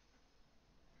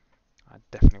 I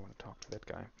definitely want to talk to that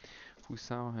guy who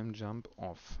saw him jump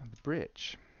off the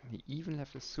bridge. He even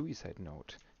left a suicide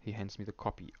note. He hands me the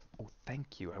copy. Oh,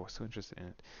 thank you. I was so interested in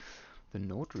it. The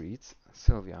note reads,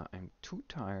 Sylvia, I'm too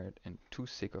tired and too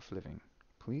sick of living.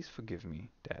 Please forgive me,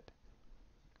 Dad.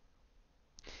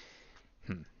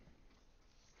 Hmm.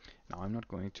 Now, I'm not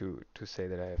going to say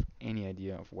that I have any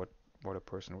idea of what a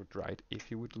person would write if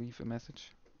he would leave a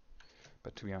message.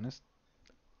 But to be honest,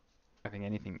 I think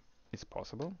anything is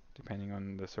possible, depending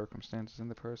on the circumstances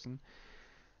and the person.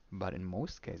 But in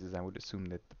most cases, I would assume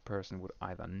that the person would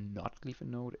either not leave a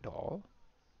note at all,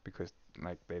 because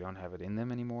like they don't have it in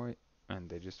them anymore, and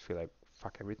they just feel like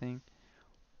fuck everything,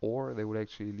 or they would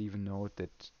actually leave a note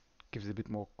that gives a bit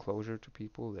more closure to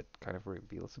people, that kind of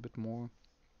reveals a bit more,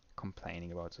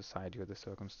 complaining about society or the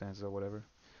circumstances or whatever.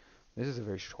 This is a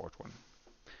very short one.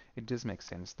 It does make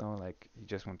sense though, like he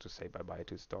just wants to say bye bye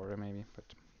to his daughter maybe,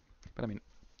 but I mean,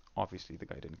 obviously the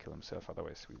guy didn't kill himself,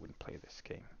 otherwise we wouldn't play this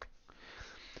game.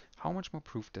 How much more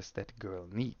proof does that girl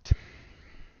need?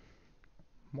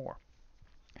 More.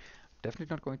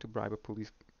 Definitely not going to bribe a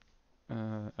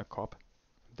cop.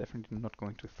 Definitely not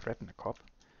going to threaten a cop,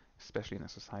 especially in a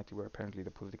society where apparently the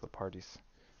political parties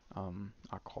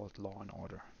are called law and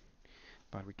order.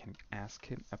 But we can ask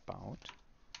him about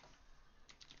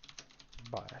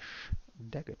Bash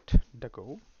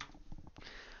Dago.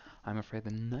 I'm afraid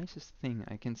the nicest thing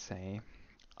I can say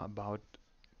about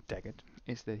Daggett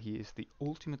is that he is the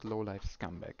ultimate low-life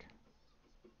scumbag.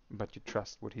 But you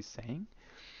trust what he's saying?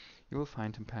 You will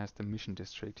find him past the Mission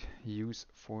District. Use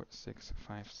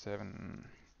 4657.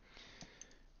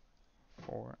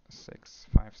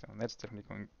 4657. That's definitely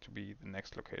going to be the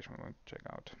next location we're going to check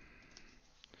out.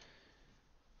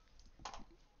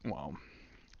 Wow.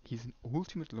 He's an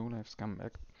ultimate low-life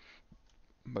scumbag,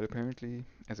 but apparently,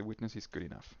 as a witness, he's good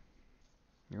enough.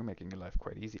 You're making your life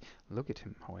quite easy. Look at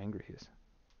him, how angry he is.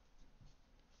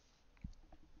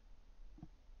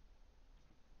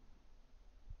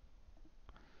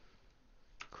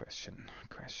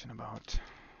 Question about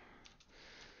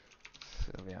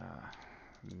Sylvia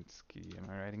Linsky. Am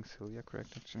I writing Sylvia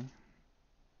correct, actually?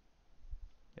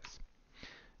 Yes.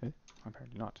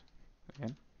 Apparently not.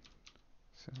 Again.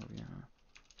 Sylvia.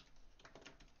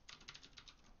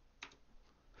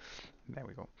 There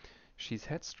we go. She's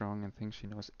headstrong and thinks she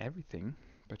knows everything,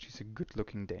 but she's a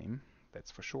good-looking dame,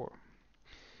 that's for sure.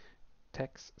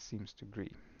 Tex seems to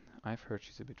agree. I've heard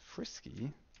she's a bit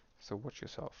frisky, so watch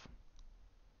yourself.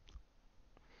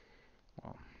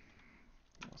 Well,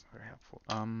 that wasn't very helpful.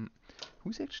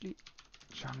 Who's actually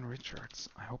John Richards?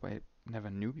 I hope I never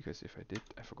knew, because if I did,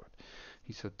 I forgot.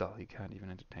 He's so dull, he can't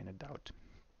even entertain a doubt.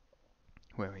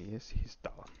 Where he is, he's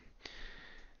dull.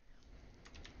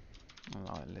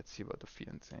 Well, let's see about the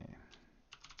fiance.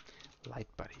 Light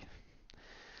buddy.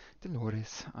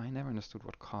 Dolores. I never understood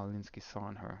what Carl Linsky saw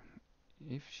in her.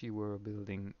 If she were a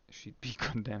building, she'd be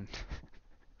condemned.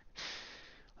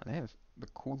 They have the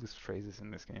coolest phrases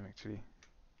in this game, actually.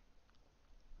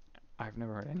 I've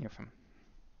never heard any of them.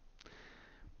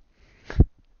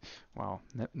 Wow,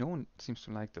 no one seems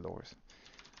to like Dolores.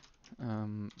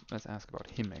 Let's ask about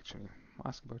him, actually. I'll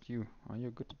ask about you. Are you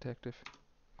a good detective?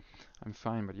 I'm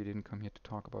fine, but you didn't come here to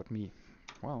talk about me.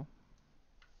 Well,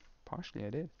 partially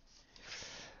I did.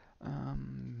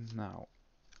 Now,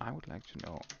 I would like to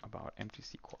know about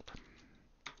MTC Corp.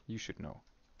 You should know.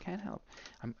 Can't help.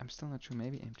 I'm still not sure.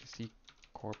 Maybe MTC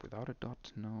Corp without a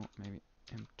dot? No, maybe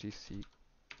MTC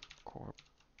Corp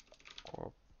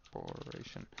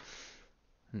Corporation.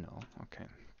 No, okay.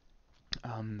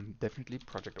 Definitely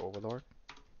Project Overlord.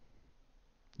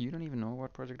 You don't even know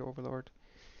about Project Overlord?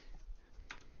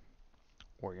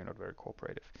 Or you're not very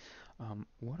cooperative.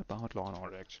 What about Law and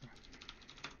Order, actually?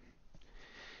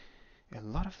 A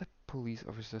lot of the police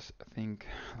officers think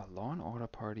the Law and Order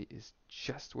party is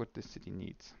just what the city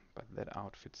needs, but that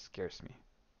outfit scares me.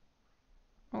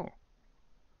 Oh,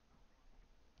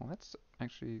 well, that's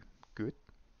actually good.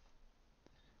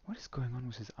 What is going on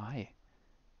with his eye?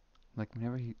 Like,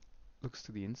 whenever he looks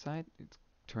to the inside, it's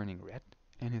turning red,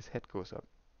 and his head goes up.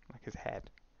 Like his head.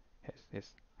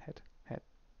 His head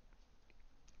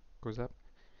goes up.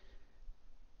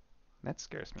 That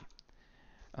scares me.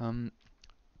 Um,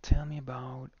 Tell me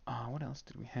about, what else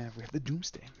did we have? We have the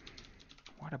Doomsday.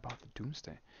 What about the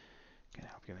Doomsday? Can I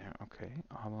help you there? Okay,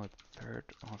 how about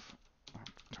 3rd of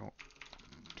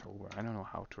October? I don't know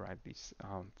how to write these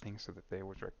things so that they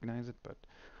would recognize it, but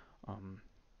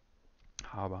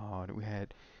how about we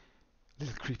had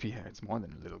little creepy here. It's more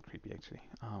than a little creepy actually.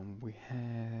 We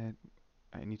had.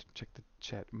 I need to check the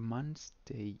chat. Months,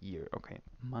 day, year. Okay,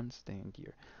 months, day, and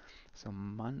year. So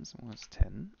months was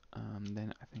 10.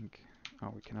 Then I think.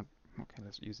 Oh, we cannot. Okay,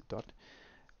 let's use a dot.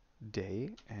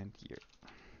 Day and year.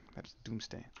 That's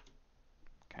doomsday.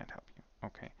 Can't help you.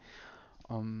 Okay.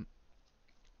 Um,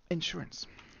 insurance.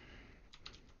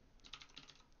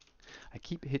 I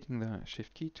keep hitting the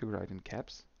shift key to write in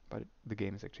caps, but the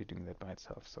game is actually doing that by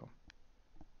itself. So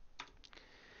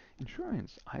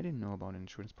insurance. I didn't know about an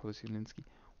insurance policy, Linsky.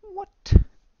 What?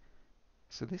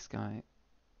 So this guy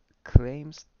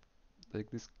claims like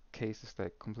this case is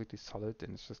like completely solid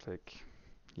and it's just like,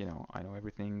 I know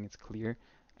everything, it's clear,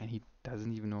 and he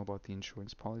doesn't even know about the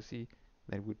insurance policy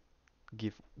that would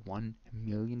give $1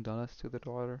 million to the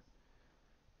daughter.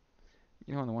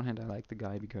 On the one hand, I like the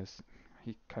guy because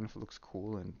he kind of looks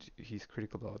cool and he's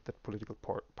critical about that political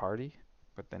party.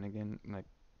 But then again, like,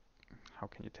 how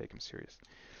can you take him serious?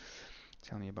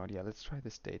 Tell me about, yeah, let's try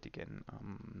this date again.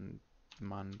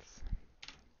 Month,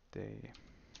 day,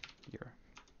 year.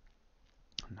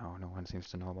 No, no one seems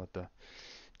to know about the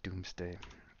doomsday.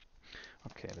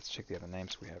 Okay, let's check the other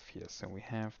names we have here. So we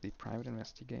have the private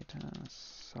investigator,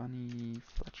 Sonny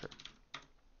Fletcher.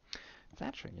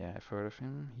 Fletcher, yeah, I've heard of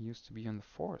him. He used to be on the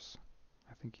force.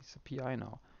 I think he's a PI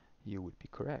now. You would be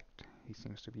correct. He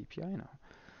seems to be PI now.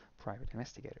 Private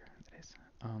investigator, that is.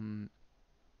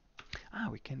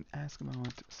 We can ask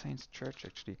about Saints Church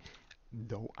actually.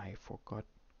 Though I forgot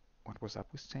what was up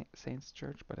with Saints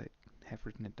Church, but I have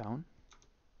written it down.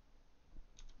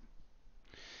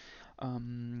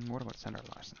 What about Senator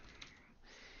Larson?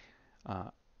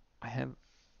 I have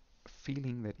a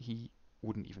feeling that he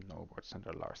wouldn't even know about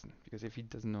Senator Larson, because if he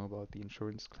doesn't know about the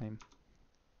insurance claim,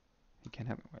 he can't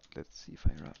have it. Wait, let's see if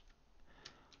I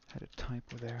had a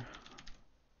typo there.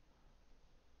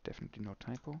 Definitely no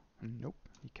typo. Nope,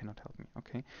 he cannot help me.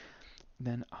 Okay,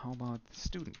 then how about the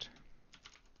student?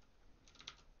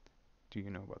 Do you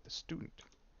know about the student?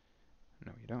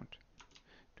 No, you don't.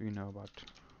 Do you know about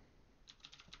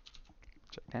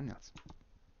Jack Daniels?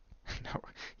 No,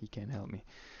 he can't help me.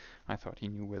 I thought he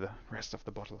knew where the rest of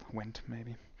the bottle went,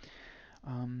 maybe.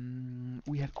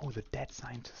 We have, the dead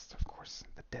scientist, of course.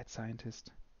 The dead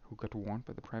scientist who got warned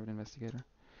by the private investigator.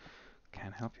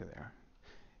 Can't help you there.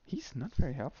 He's not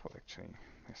very helpful, actually,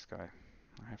 this guy,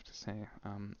 I have to say.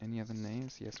 Any other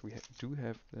names? Yes, we do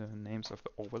have the names of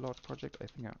the Overlord project. I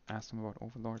think I asked him about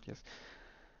Overlord, yes.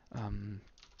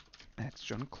 That's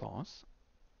John Claus,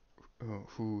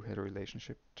 who had a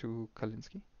relationship to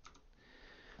Kalinsky.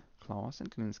 Claus and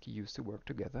Kalinsky used to work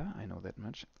together, I know that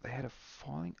much. They had a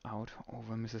falling out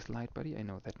over Mrs. Lightbody, I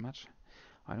know that much.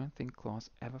 I don't think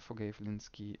Claus ever forgave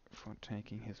Linsky for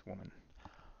taking his woman.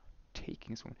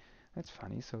 Taking his woman. That's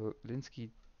funny. So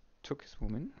Linsky took his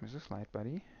woman, Mrs.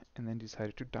 Lightbody, and then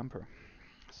decided to dump her.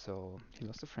 So he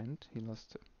lost a friend, he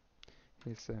lost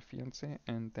his fiance,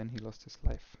 and then he lost his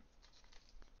life.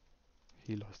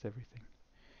 He lost everything.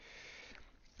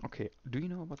 Okay, do you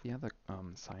know about the other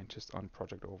scientists on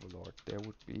Project Overlord? There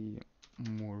would be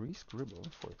Maurice Gribble,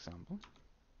 for example.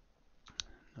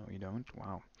 No, you don't?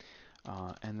 Wow.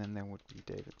 And then there would be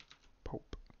David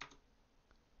Pope.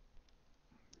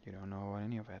 You don't know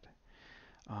any of it.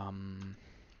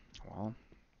 Well,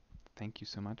 thank you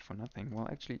so much for nothing. Well,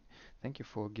 actually, thank you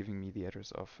for giving me the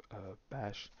address of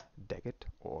Bash Daggett,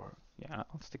 or yeah,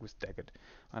 I'll stick with Daggett.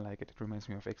 I like it. It reminds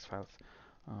me of X-Files.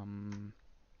 Um,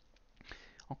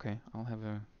 okay, I'll have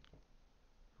a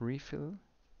refill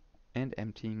and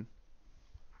emptying,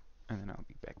 and then I'll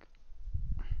be back.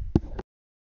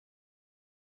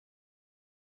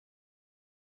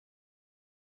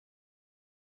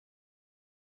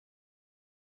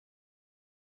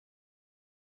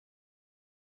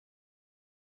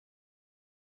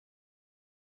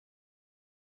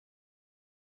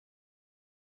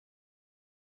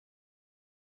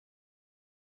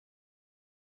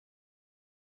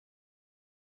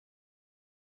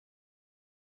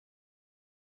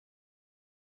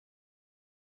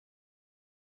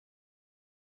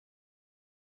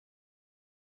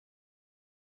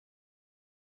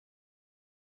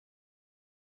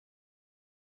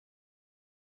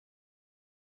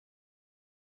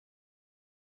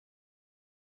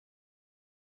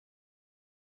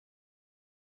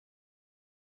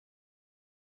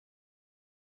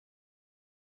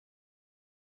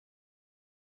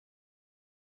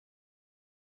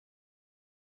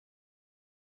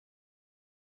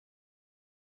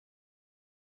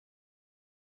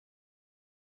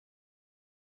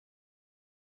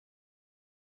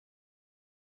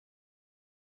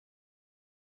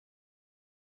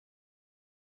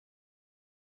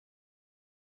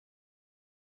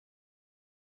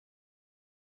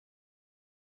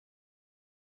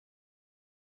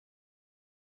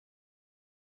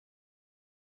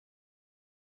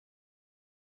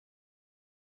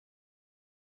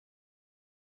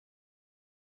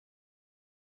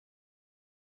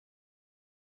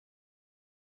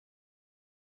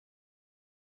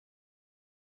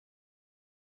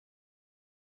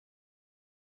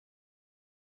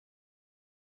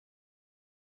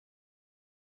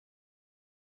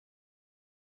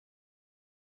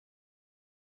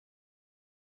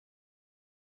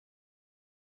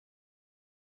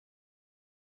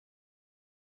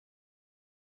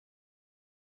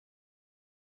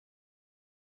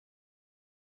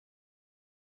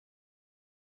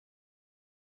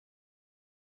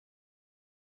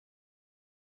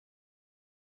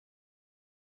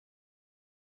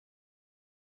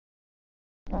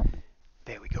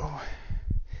 There we go.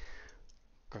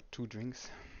 Got 2 drinks.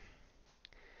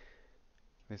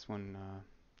 This one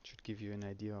should give you an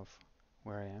idea of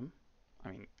where I am.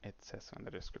 I mean, it says on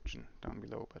the description down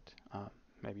below, but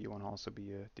maybe you want to also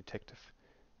be a detective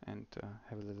and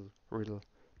have a little riddle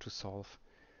to solve.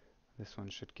 This one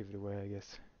should give it away, I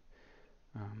guess.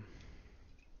 Um,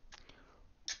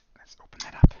 let's open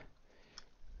that up.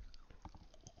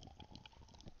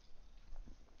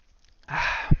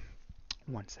 Ah,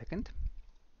 1 second.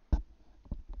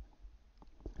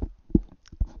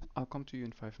 I'll come to you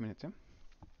in 5 minutes, yeah?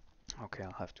 Okay,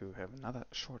 I'll have to have another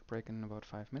short break in about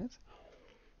 5 minutes.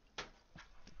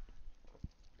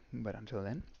 But until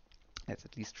then, let's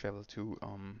at least travel to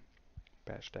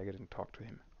Bash Daggett and talk to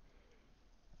him.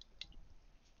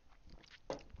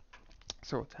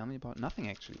 So, tell me about nothing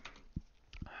actually.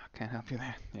 Can't help you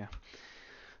there. Yeah,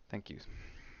 thank you.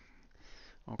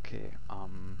 Okay,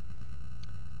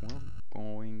 we're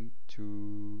going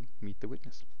to meet the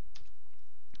witness.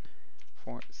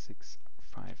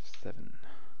 4657.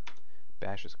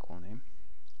 Bash is a cool name.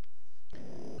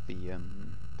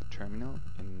 The terminal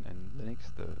in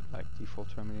Linux, the like default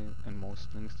terminal in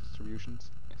most Linux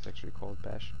distributions, is actually called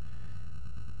Bash.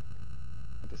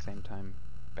 At the same time,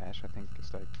 Bash I think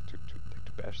is like to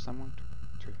bash someone,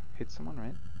 to hit someone,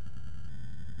 right?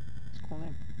 It's a cool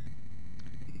name.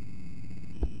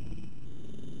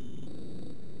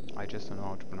 I just don't know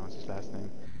how to pronounce his last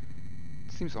name.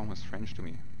 It seems almost French to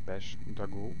me. Bash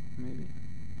Dago, maybe?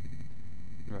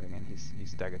 Right, again,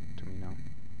 he's Daggett to me now.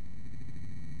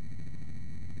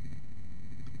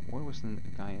 What was the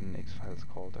guy in X-Files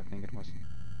called? I think it was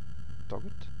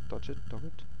Doggett? Dodgett?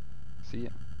 Doggett? See,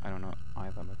 I don't know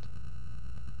either, but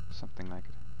something like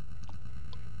it.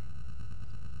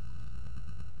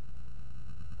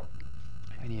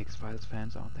 Any X-Files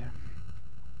fans out there?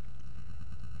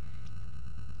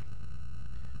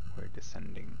 We're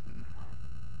descending.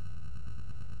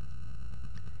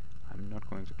 I'm not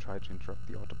going to try to interrupt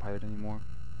the autopilot anymore.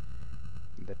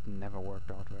 That never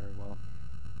worked out very well.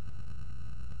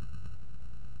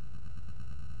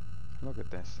 Look at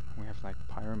this. We have like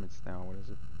pyramids now. What is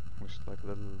it? With like a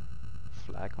little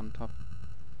flag on top.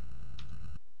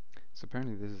 So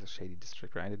apparently this is a shady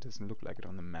district, right? It doesn't look like it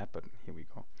on the map, but here we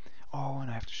go. Oh, and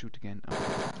I have to shoot again.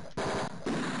 Oh.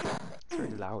 It's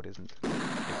very loud, isn't it?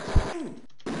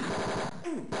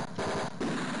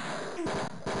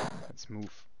 Let's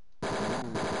move.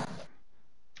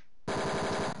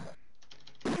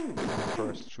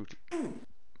 First shoot.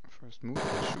 First move,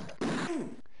 then shoot.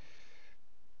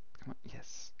 Come on,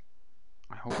 yes.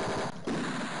 I hope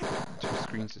 2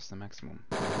 screens is the maximum.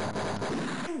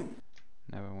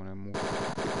 Never wanna move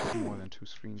more than 2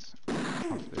 screens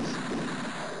of this.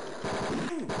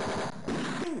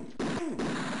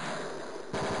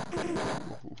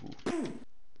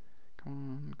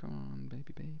 Come on,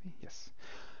 baby. Yes.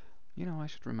 You know, I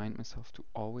should remind myself to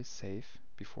always save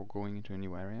before going into a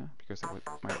new area, because I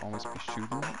might always be shooting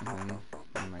and then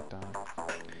I might die.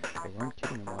 They weren't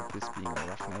kidding about this being a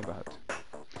rough neighborhood.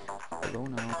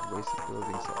 Blown out, wasted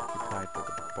buildings are occupied by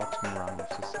the bottom rung of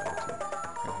society.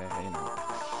 Hey, now.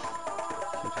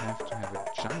 You'd have to have a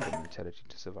jungle mentality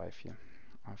to survive here.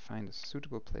 I'll find a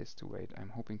suitable place to wait. I'm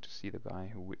hoping to see the guy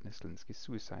who witnessed Linsky's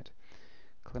suicide.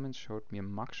 Clemens showed me a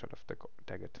mugshot of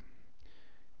Daggett.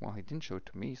 Well, he didn't show it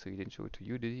to me, so he didn't show it to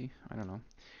you, did he? I don't know.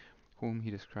 Whom he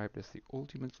described as the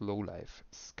ultimate lowlife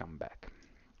scumbag.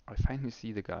 I finally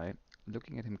see the guy.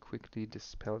 Looking at him quickly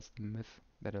dispels the myth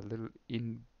that a little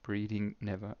inbreeding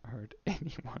never hurt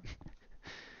anyone.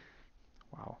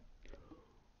 Wow.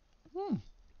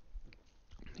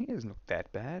 He doesn't look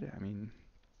that bad. I mean,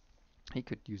 he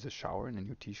could use a shower and a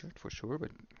new t-shirt for sure,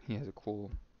 but he has a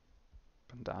cool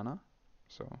bandana.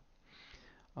 So,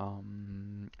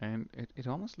 and it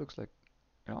almost looks like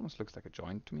a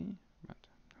joint to me, but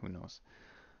who knows?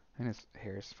 And his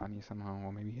hair is funny somehow,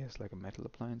 or maybe he has like a metal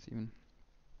appliance even.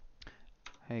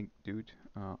 Hey, dude,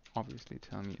 obviously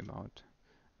tell me about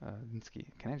Linsky.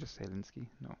 Can I just say Linsky?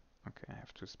 No. Okay, I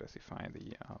have to specify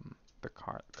the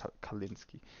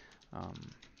Kalinsky.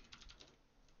 Um,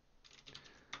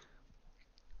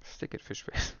 Stick it, fish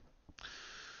face.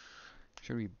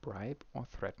 Should we bribe or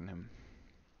threaten him?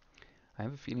 I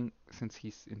have a feeling since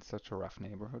he's in such a rough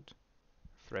neighborhood,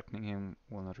 threatening him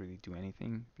will not really do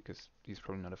anything because he's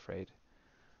probably not afraid.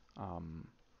 Um,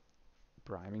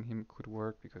 Bribing him could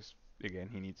work because again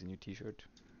he needs a new t-shirt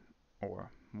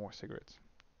or more cigarettes.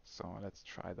 So let's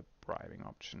try the bribing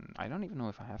option. I don't even know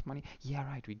if I have money. Yeah,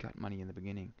 right, we got money in the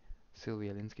beginning.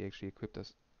 Sylvia Linsky actually equipped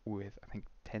us with, I think,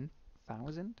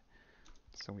 10,000?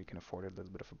 So we can afford a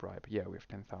little bit of a bribe. Yeah, we have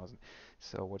 10,000.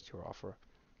 So what's your offer?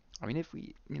 I mean, if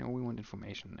we want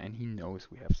information, and he knows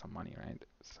we have some money, right?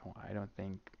 So I don't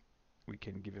think we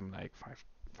can give him like five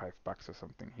bucks or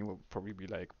something. He will probably be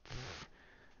like, "Pff,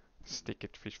 stick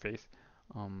it, fish face."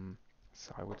 Um,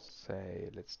 so I would say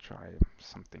let's try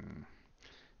something.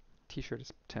 T-shirt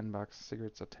is 10 bucks,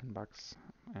 cigarettes are 10 bucks,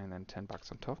 and then 10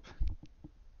 bucks on top.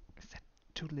 Is that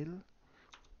too little?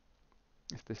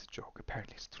 Is this a joke?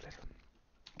 Apparently it's too little.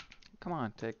 Come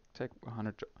on, take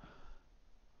 100.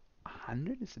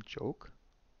 100 is a joke?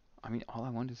 I mean, all I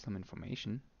want is some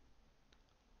information.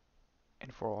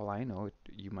 And for all I know,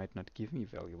 you might not give me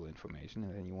valuable information,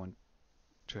 and then you want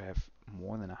to have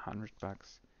more than 100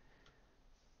 bucks.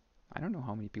 I don't know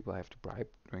how many people I have to bribe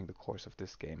during the course of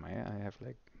this game. I have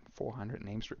like 400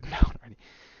 names written down already.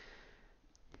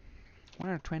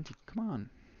 120, come on.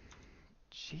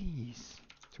 Jeez.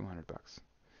 200 bucks.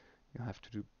 You'll have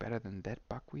to do better than that,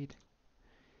 buckwheat.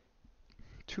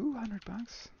 200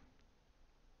 bucks?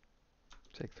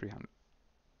 Take 300.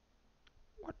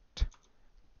 What?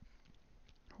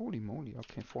 Holy moly.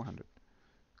 Okay, 400.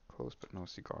 Close but no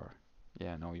cigar.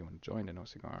 Yeah, no, you want to join the no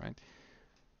cigar, right?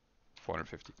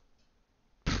 450.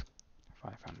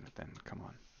 500 then, come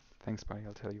on. Thanks, buddy,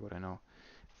 I'll tell you what I know.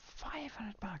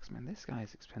 500 bucks, man, this guy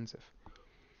is expensive.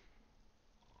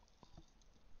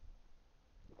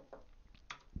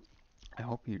 I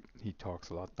hope he talks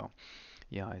a lot, though.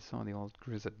 Yeah, I saw the old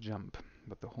Grizzard jump,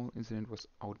 but the whole incident was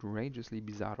outrageously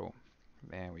bizarro.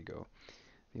 There we go.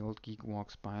 The old geek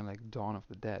walks by like Dawn of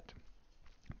the Dead.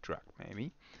 Drug,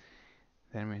 maybe.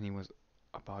 Then when he was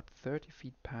about 30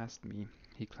 feet past me,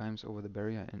 he climbs over the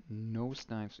barrier and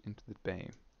nosedives into the bay.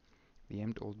 The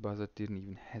amped old buzzard didn't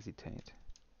even hesitate.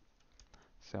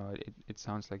 So it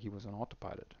sounds like he was on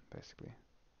autopilot, basically.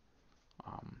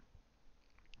 Um,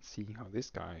 Seeing how this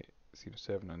guy seems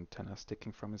to have an antenna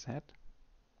sticking from his head,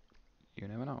 you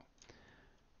never know.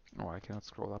 Oh, I cannot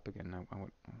scroll up again. I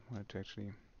wanted to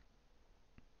actually.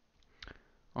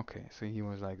 Okay, so he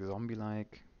was like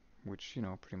zombie-like, which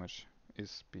pretty much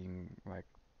is being like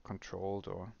controlled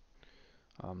or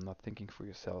not thinking for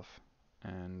yourself,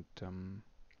 and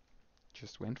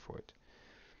just went for it.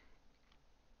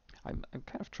 I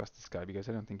kind of trust this guy because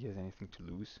I don't think he has anything to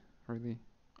lose, really.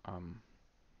 Um,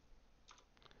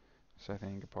 so I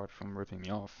think apart from ripping me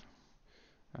off,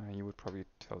 he would probably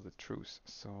tell the truth.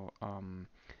 So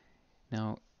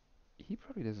now he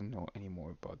probably doesn't know any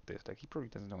more about this. Like he probably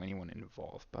doesn't know anyone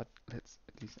involved. But let's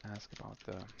at least ask about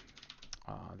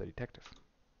the detective.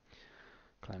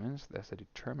 Clemens, there's a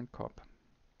determined cop.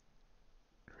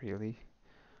 Really?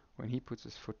 When he puts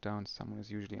his foot down, someone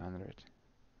is usually under it.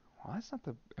 Well, that's not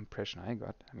the impression I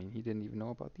got. I mean, he didn't even know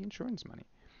about the insurance money.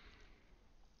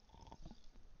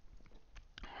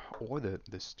 Or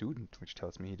the student, which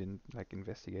tells me he didn't like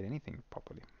investigate anything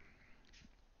properly.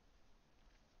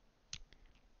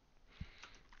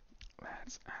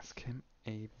 Let's ask him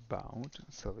about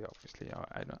Sylvia. Obviously,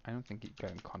 I don't think he got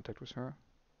in contact with her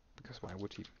because why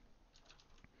would he?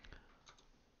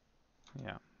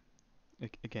 Yeah.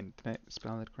 Again, did I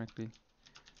spell that correctly?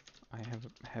 I have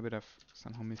a habit of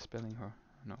somehow misspelling her.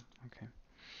 No. Okay.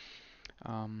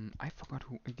 I forgot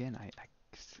who again.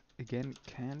 Again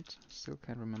still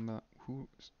can't remember who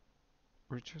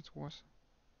Richards was.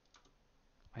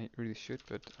 I really should,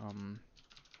 but I'm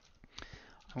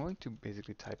going to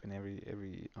basically type in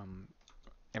everything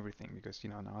because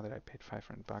now that I paid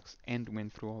 500 bucks and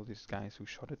went through all these guys who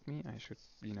shot at me, I should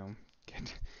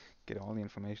get get all the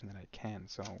information that I can.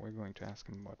 So we're going to ask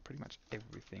him about pretty much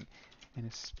everything,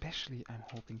 and especially I'm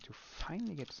hoping to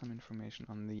finally get some information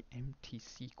on the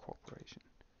MTC Corporation.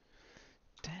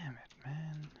 Damn it,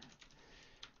 man.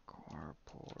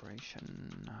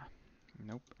 Corporation.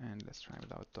 Nope. And let's try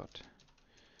without dot.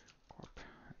 Corp.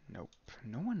 Nope.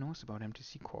 No one knows about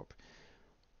MTC Corp.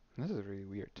 This is really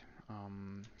weird.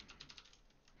 Um,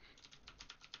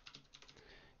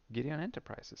 Gideon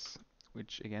Enterprises,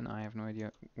 which again I have no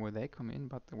idea where they come in,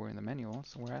 but they were in the manual,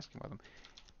 so we're asking about them.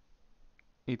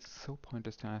 It's so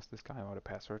pointless to ask this guy about a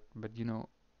password, but you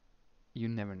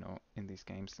never know in these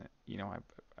games.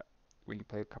 When you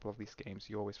play a couple of these games,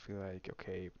 you always feel like,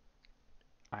 okay,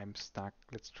 I'm stuck.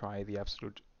 Let's try the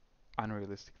absolute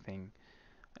unrealistic thing,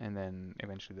 and then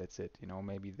eventually that's it.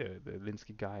 Maybe the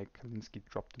Linsky guy, Kalinsky,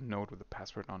 dropped a note with a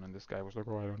password on, and this guy was like,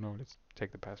 oh, I don't know. Let's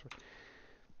take the password.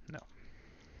 No.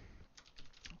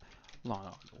 Law and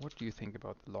Order. What do you think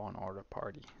about the Law and Order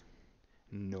party?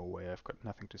 No way, I've got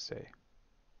nothing to say.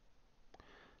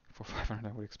 For 500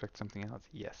 I would expect something else.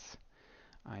 Yes,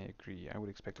 I agree. I would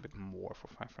expect a bit more for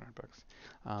 500 bucks.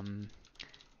 Um,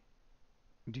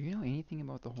 do you know anything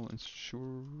about the whole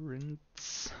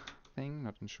insurance thing?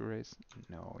 Not insurance?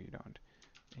 No, you don't.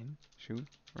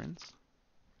 Insurance?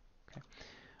 Okay.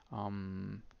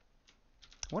 Um,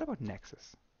 what about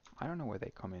Nexus? I don't know where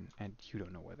they come in, and you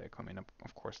don't know where they come in.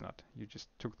 Of course not. You just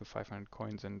took the 500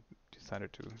 coins and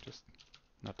decided to just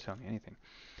not tell me anything.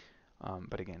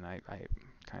 But again, I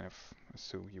kind of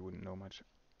assume you wouldn't know much.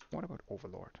 What about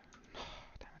Overlord?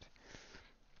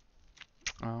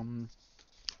 Damn it.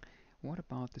 What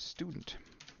about the student?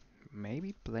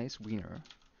 Maybe Blaze Wiener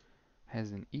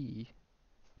has an E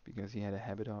because he had a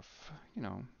habit of,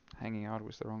 hanging out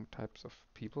with the wrong types of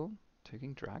people,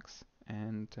 taking drugs,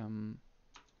 and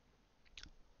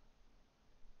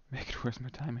make it worth my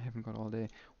time. I haven't got all day.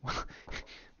 Well,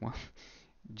 well,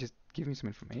 just give me some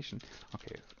information.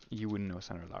 Okay, you wouldn't know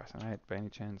Sandra Larson, right? By any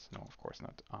chance? No, of course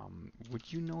not.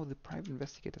 Would you know the private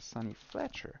investigator Sonny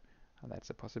Fletcher? That's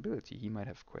a possibility. He might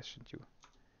have questioned you.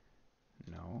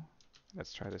 No.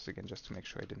 Let's try this again just to make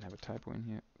sure I didn't have a typo in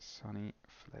here. Sonny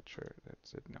Fletcher.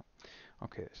 That's it. No.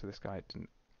 Okay, so this guy didn't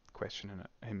question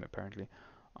him apparently.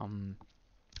 Um,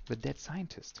 the Dead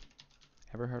Scientist.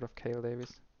 Ever heard of Cale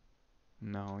Davis?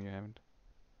 No, you haven't.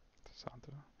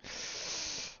 Sandra.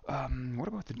 What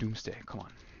about the Doomsday? Come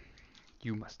on.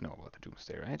 You must know about the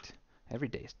Doomsday, right? Every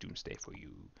day is Doomsday for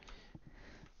you.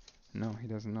 No, he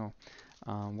doesn't know.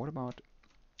 What about...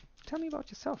 Tell me about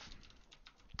yourself,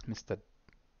 Mr.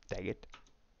 Daggett.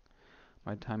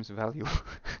 My time's value.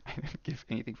 I didn't give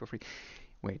anything for free.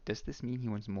 Wait, does this mean he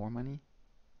wants more money?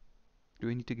 Do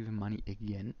I need to give him money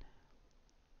again?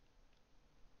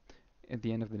 At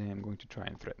the end of the day, I'm going to try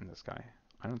and threaten this guy.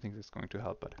 I don't think this is going to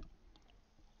help, but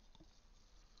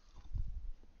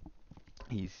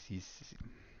he's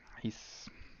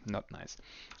not nice.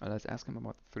 Let's ask him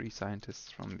about the three scientists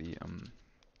from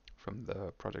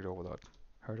the Project Overlord.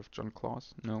 Heard of John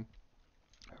Claus? No.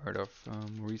 Heard of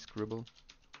Maurice Gribble?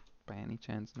 By any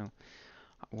chance? No.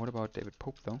 What about David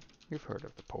Pope though? You've heard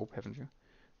of the Pope, haven't you?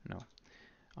 No.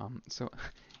 So,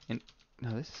 and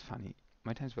now this is funny.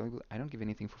 My time's valuable. I don't give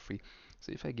anything for free.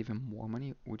 So if I give him more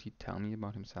money, would he tell me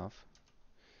about himself?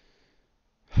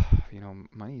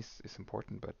 Money is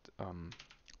important, but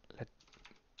let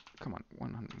come on,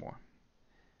 100 more.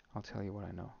 I'll tell you what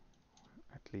I know,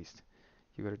 at least.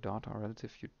 You got a daughter or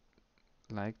relative you'd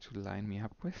like to line me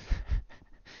up with?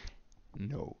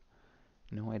 No.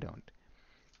 No, I don't.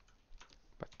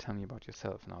 But tell me about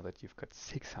yourself now that you've got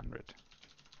 600.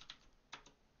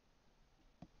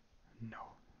 No,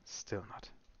 still not.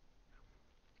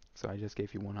 So I just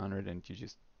gave you 100 and you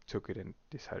just took it and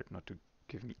decided not to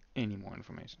give me any more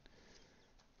information.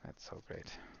 That's so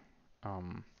great.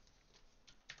 Um,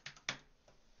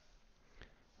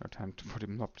 no time to put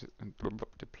him up to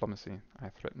diplomacy. I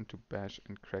threaten to bash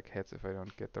and crack heads if I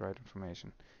don't get the right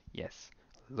information. Yes,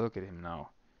 look at him now.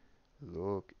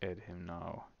 Look at him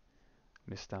now.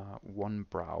 Mr. One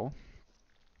Brow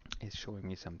is showing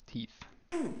me some teeth.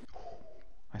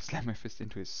 I slam my fist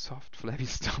into his soft, flabby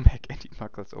stomach and he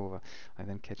knuckles over. I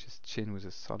then catch his chin with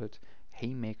a solid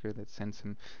haymaker that sends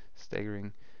him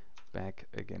staggering back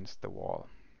against the wall.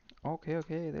 Okay,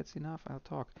 okay, that's enough. I'll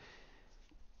talk.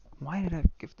 Why did I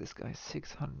give this guy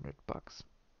 600 bucks?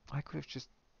 I could have just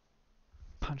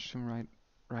punched him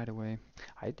right away.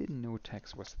 I didn't know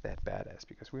Tex was that badass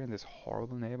because we're in this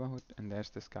horrible neighborhood and there's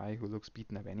this guy who looks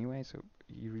beaten up anyway, so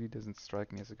he really doesn't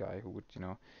strike me as a guy who would,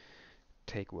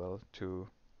 take well to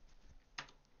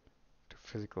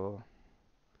physical.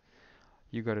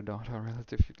 You got a daughter or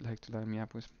relative you'd like to line me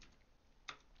up with?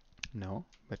 No,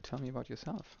 but tell me about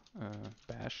yourself,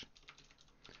 Bash.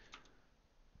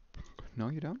 No,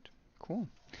 you don't? Cool.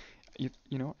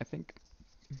 I think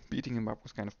beating him up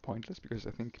was kind of pointless because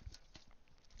I think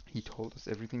he told us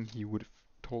everything he would have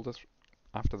told us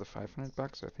after the 500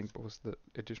 bucks. So I think both the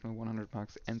additional 100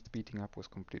 bucks and the beating up was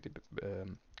completely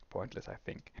pointless, I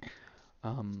think.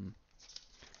 Um,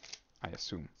 I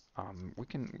assume. We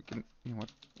can, you know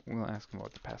what? We'll ask him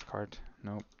about the pass card.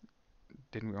 No,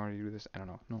 didn't we already do this? I don't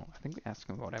know. No, I think we asked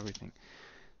him about everything.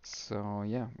 So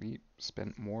yeah, we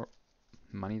spent more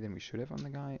money than we should have on the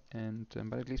guy, and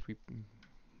but at least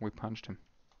we punched him.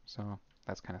 So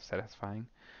that's kind of satisfying.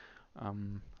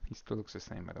 He still looks the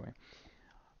same, by the way.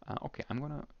 Okay, I'm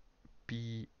gonna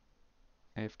be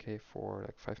AFK for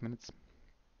like 5 minutes.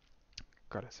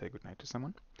 Gotta say goodnight to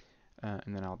someone,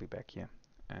 and then I'll be back here,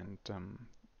 and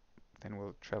then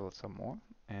we'll travel some more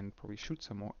and probably shoot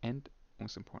some more, and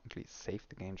most importantly, save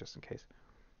the game just in case.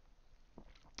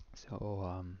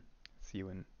 So see you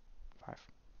in 5.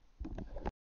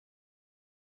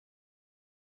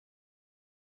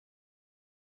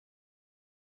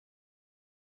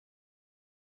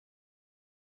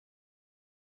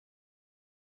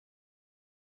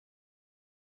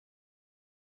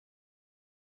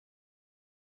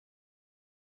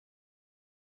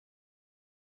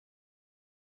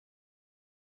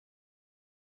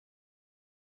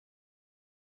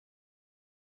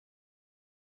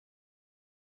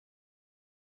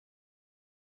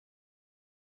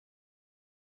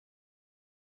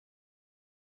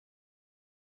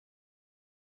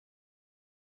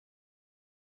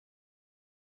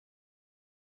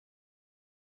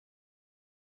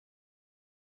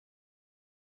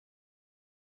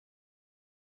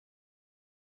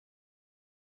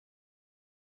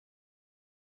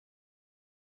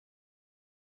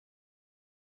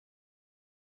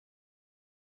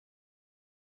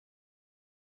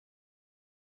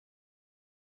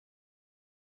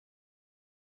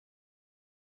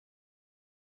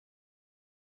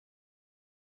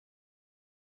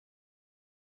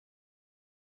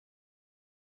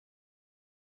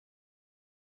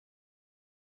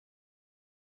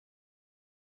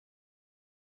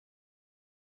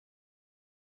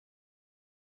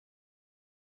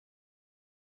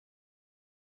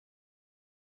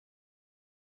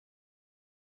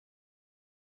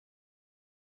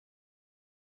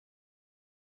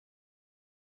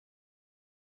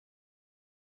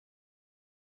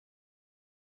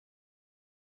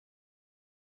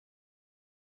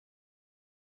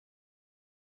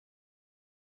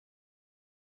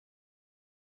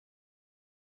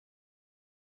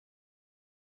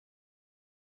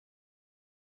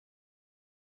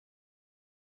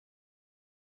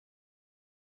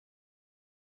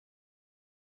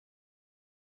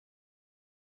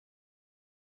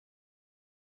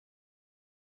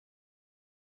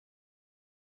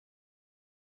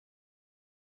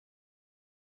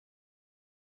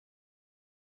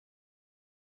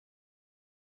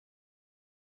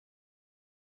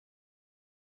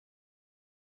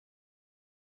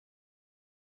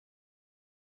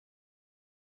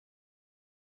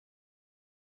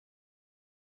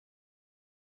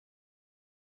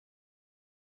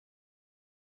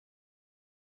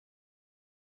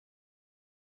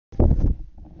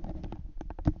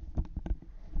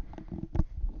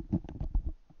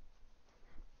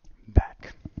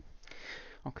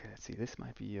 see, this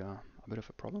might be a bit of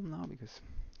a problem now because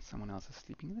someone else is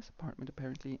sleeping in this apartment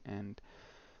apparently, and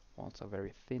walls are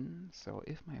very thin. So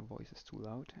if my voice is too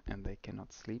loud and they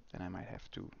cannot sleep, then I might have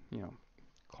to,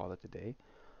 call it a day.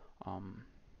 Um,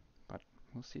 but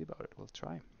we'll see about it. We'll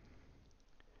try.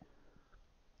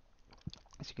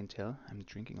 As you can tell, I'm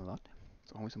drinking a lot.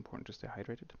 It's always important to stay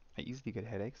hydrated. I easily get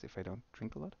headaches if I don't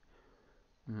drink a lot.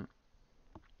 Mm.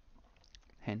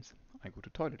 Hence, I go to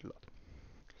toilet a lot.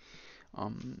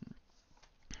 Um,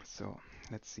 so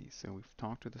let's see. So we've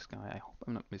talked to this guy. I hope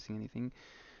I'm not missing anything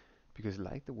because,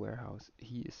 like the warehouse,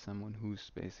 he is someone who's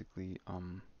basically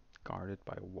guarded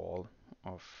by a wall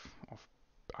of of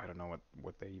I don't know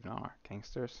what they even are.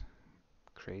 Gangsters,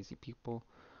 crazy people.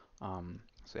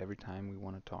 So every time we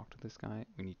want to talk to this guy,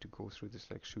 we need to go through this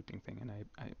like shooting thing, and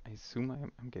I assume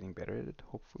I'm getting better at it,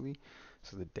 hopefully.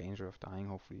 So the danger of dying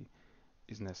hopefully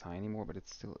isn't as high anymore, but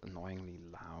it's still annoyingly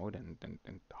loud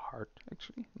and hard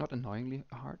actually. Not annoyingly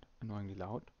hard, annoyingly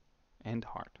loud and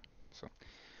hard. So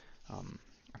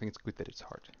I think it's good that it's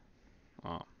hard.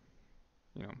 Uh,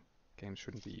 you know, games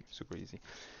shouldn't be super easy.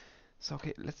 So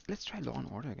okay, let's try Law and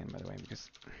Order again, by the way, because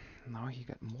now he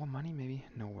got more money. Maybe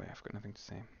no way. I've got nothing to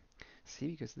say.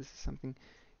 See, because this is something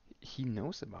he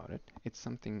knows about it. It's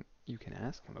something you can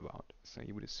ask him about. So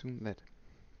you would assume that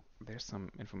there's some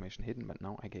information hidden, but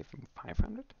now I gave him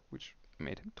 500, which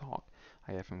made him talk.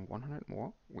 I gave him 100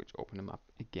 more, which opened him up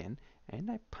again,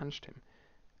 and I punched him.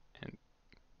 And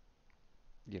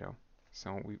you know,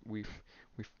 so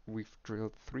we've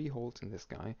drilled 3 holes in this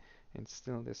guy, and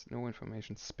still there's no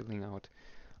information spilling out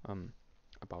um,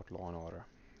 about Law and Order.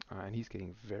 And he's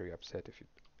getting very upset if you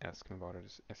ask him about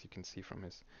it, as you can see from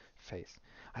his face.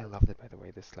 I love that, by the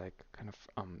way. This like kind of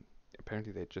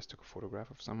apparently they just took a photograph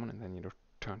of someone and then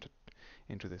turned it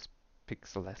into this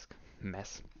pixelesque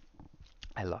mess.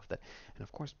 I love that. And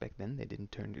of course, back then they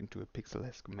didn't turn it into a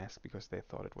pixelesque mess because they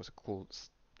thought it was a cool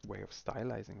way of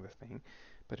stylizing the thing,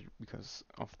 but because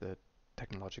of the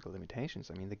technological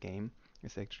limitations. I mean, the game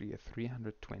is actually a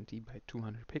 320 by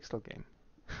 200 pixel game,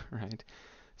 right?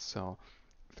 So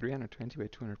 320 by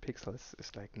 200 pixels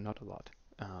is like not a lot.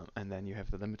 And then you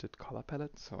have the limited color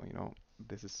palette, so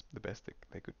this is the best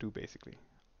they could do basically.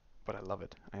 But I love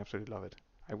it. I absolutely love it.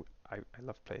 I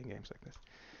love playing games like this.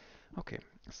 Okay,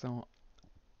 so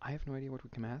I have no idea what we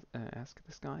can ask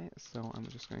this guy, so I'm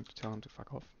just going to tell him to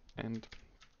fuck off, and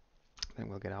then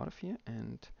we'll get out of here.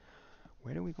 And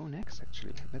where do we go next?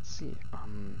 Actually, let's see.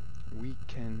 We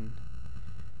can.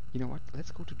 You know what?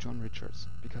 Let's go to John Richards,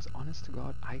 because honest to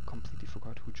God, I completely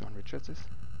forgot who John Richards is.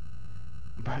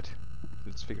 But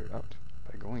let's figure it out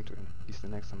by going to him. He's the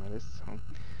next on my list, so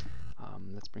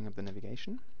let's bring up the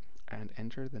navigation and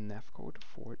enter the nav code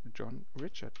for John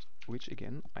Richards, which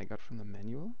again I got from the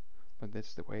manual, but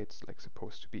that's the way it's like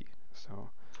supposed to be. So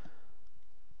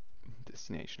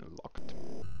destination locked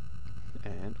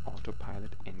and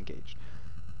autopilot engaged.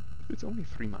 It's only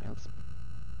 3 miles,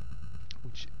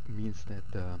 which means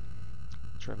that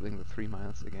traveling the 3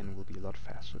 miles again will be a lot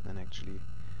faster than actually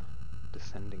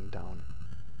descending down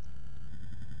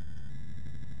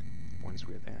once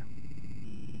we're there.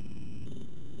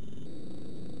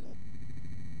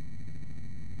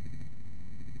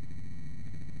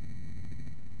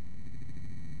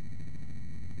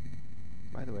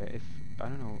 By the way, if I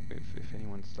don't know if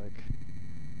anyone's like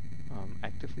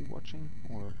actively watching,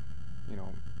 or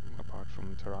apart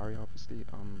from Terraria obviously,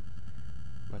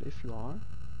 but if you are,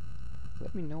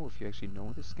 let me know if you actually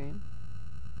know this game,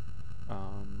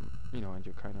 and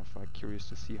you're kind of like curious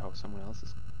to see how someone else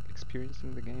is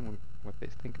experiencing the game and what they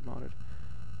think about it,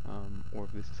 or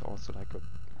if this is also like a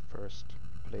first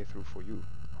playthrough for you.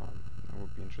 That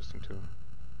would be interesting to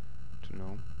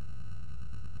know.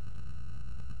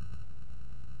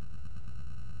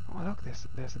 Oh look,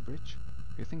 there's a bridge.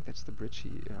 Do you think that's the bridge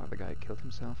the guy killed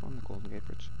himself on, the Golden Gate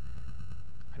Bridge?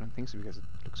 I don't think so because it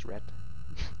looks red.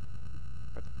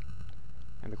 But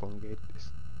and the Golden Gate is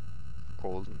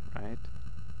golden, right?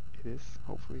 It is,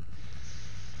 hopefully.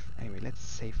 Anyway, let's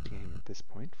save the game at this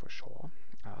point for sure.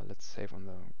 Let's save on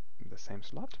the same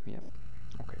slot. Yep.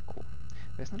 Okay, cool.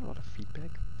 There's not a lot of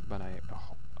feedback, but I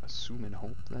assume and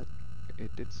hope that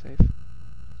it did save.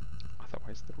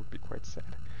 Otherwise, that would be quite sad.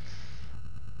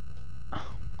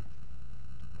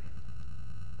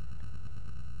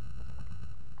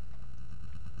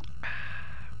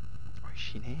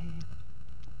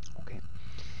 Okay,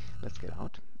 let's get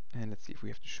out and let's see if we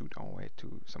have to shoot our way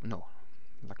to some. No,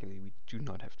 luckily we do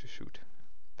not have to shoot.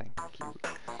 Thank you.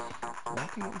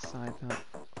 Walking inside the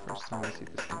first time I see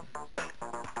this thing.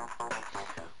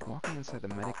 Walking inside the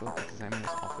medical examiner's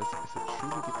office is a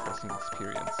truly depressing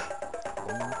experience.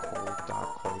 Long, cold, dark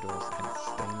corridors and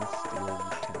stainless steel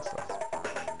utensils.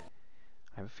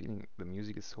 I have a feeling the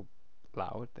music is so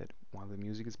loud that while the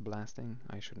music is blasting,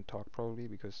 I shouldn't talk probably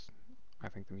because I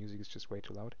think the music is just way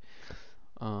too loud.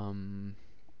 Um,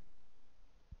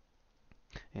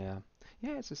 yeah,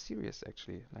 yeah, it's a series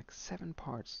actually, like 7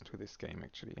 parts to this game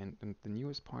actually, and the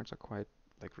newest parts are quite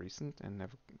like recent and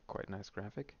have quite nice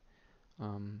graphic.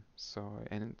 And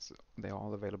they're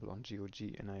all available on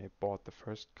GOG, and I bought the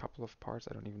first couple of parts.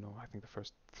 I don't even know. I think the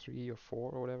first 3 or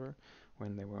 4 or whatever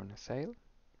when they were on a sale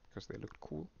because they looked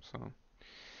cool. So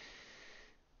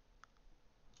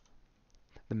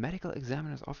the medical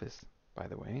examiner's office, by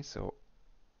the way. So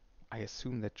I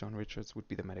assume that John Richards would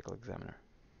be the medical examiner.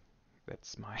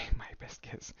 That's my my best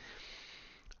guess.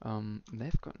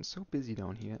 They've gotten so busy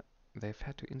down here, they've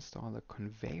had to install a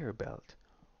conveyor belt.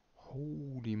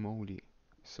 Holy moly!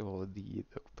 So the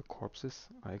corpses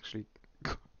are actually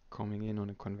coming in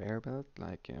on a conveyor belt,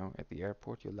 like at the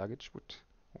airport, your luggage would,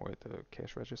 or at the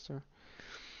cash register.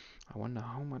 I wonder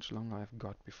how much longer I've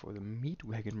got before the meat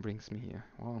wagon brings me here.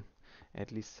 Well,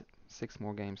 at least 6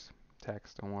 more games.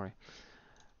 Tex, don't worry.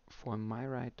 For my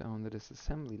ride down the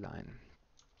disassembly line.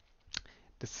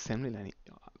 Disassembly line.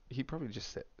 He probably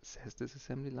just says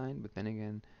disassembly line, but then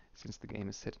again, since the game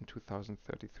is set in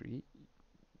 2033,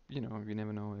 you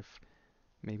never know if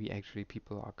maybe actually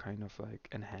people are kind of like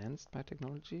enhanced by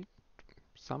technology.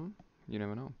 Some, you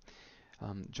never know.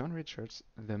 John Richards,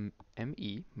 the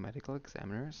ME, medical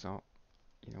examiner. So,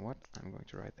 you know what? I'm going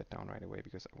to write that down right away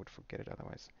because I would forget it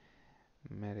otherwise.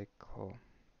 Medical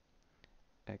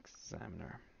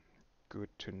examiner. Good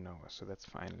to know. So that's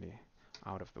finally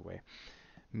out of the way.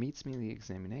 Meets me in the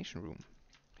examination room.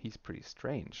 He's pretty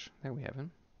strange. There we have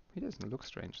him. He doesn't look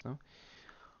strange though.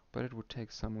 But it would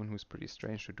take someone who's pretty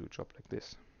strange to do a job like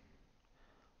this.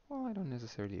 Well, I don't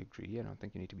necessarily agree. I don't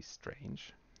think you need to be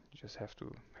strange. You just have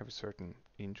to have a certain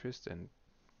interest and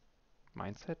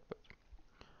mindset. But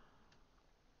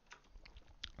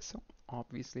so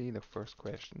obviously the first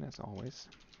question, as always,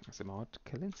 is about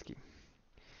Kalinske.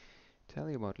 Tell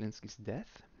you about Linsky's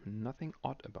death. Nothing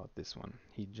odd about this one.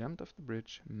 He jumped off the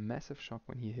bridge, massive shock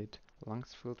when he hit,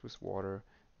 lungs filled with water,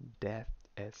 dead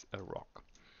as a rock.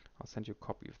 I'll send you a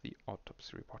copy of the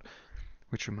autopsy report.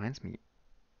 Which reminds me,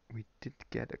 we did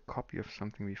get a copy of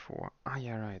something before. Ah,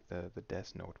 yeah, right, the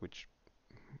death note, which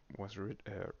was read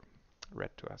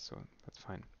to us, so that's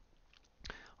fine.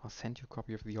 I'll send you a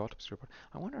copy of the autopsy report.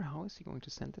 I wonder how is he going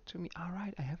to send it to me? All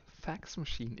right, I have a fax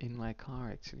machine in my car,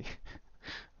 actually.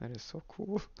 That is so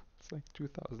cool. It's like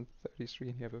 2033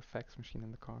 and you have a fax machine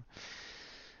in the car.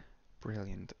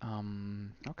 Brilliant.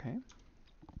 Okay.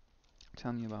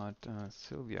 Tell me about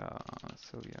Sylvia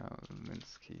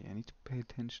Linsky. I need to pay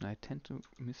attention. I tend to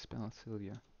misspell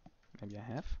Sylvia. Maybe I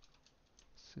have?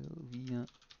 Sylvia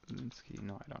Linsky.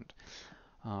 No, I don't.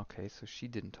 Okay, so she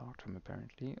didn't talk to him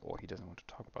apparently, or he doesn't want to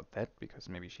talk about that because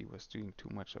maybe she was doing too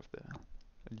much of the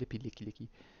lippy licky licky.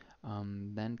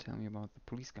 Then tell me about the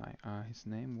police guy. His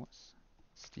name was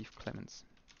Steve Clements.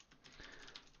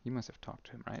 You must have talked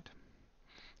to him, right?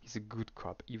 He's a good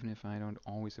cop, even if I don't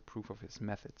always approve of his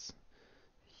methods.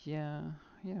 Yeah,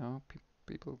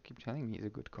 people keep telling me he's a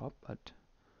good cop, but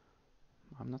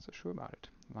I'm not so sure about it.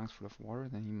 Lungs full of water,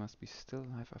 then he must be still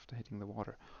alive after hitting the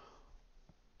water.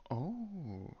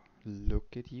 Oh,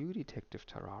 look at you, Detective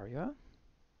Terraria.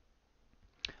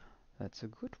 That's a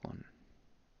good one.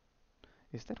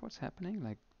 Is that what's happening?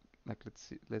 Like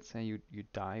let's say you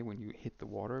die when you hit the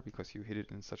water because you hit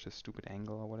it in such a stupid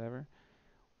angle or whatever.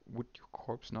 Would your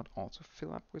corpse not also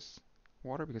fill up with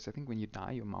water? Because I think when you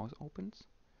die, your mouth opens.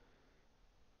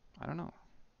 I don't know,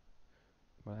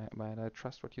 but I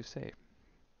trust what you say.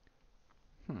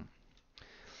 Hmm.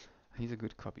 He's a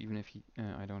good cop, even if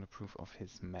I don't approve of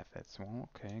his methods. Well,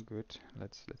 okay, good.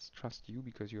 Let's trust you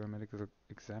because you're a medical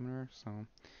examiner. So,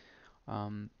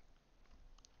 um,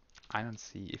 I don't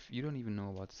see. If you don't even know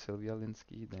about Sylvia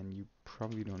Linsky, then you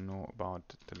probably don't know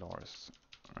about Dolores,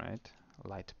 right?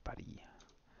 Light buddy.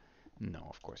 No,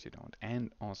 of course you don't.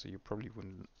 And also, you probably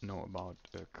wouldn't know about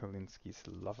Kalinski's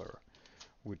lover,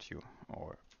 would you?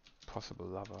 Or possible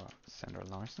lover, Sandra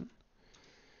Larson?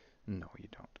 No, you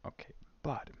don't. Okay,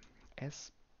 but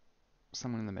as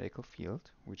someone in the medical field,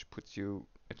 which puts you,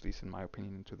 at least in my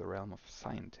opinion, into the realm of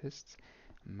scientists,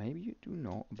 maybe you do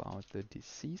know about the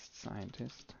deceased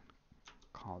scientist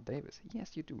Carl Davis.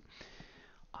 Yes, you do.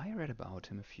 I read about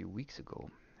him a few weeks ago.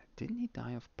 Didn't he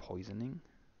die of poisoning?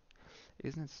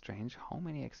 Isn't it strange how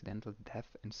many accidental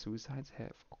deaths and suicides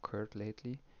have occurred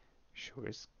lately? Sure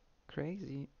is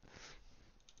crazy.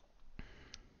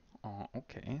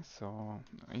 Okay, so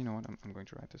you know what? I'm going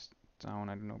to write this down.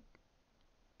 I don't know.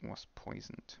 Was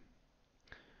poisoned.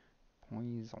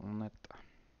 Poisoned.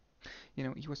 You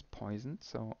know, he was poisoned,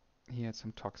 so he had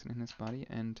some toxin in his body,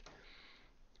 and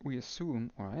we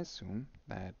assume, or I assume,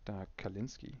 that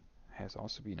Kalinsky has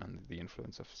also been under the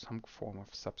influence of some form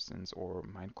of substance or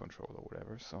mind control or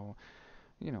whatever. So,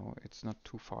 you know, it's not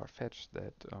too far-fetched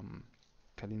that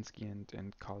Kalinsky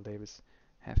and Carl Davis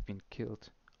have been killed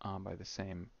by the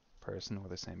same person or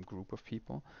the same group of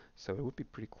people. So it would be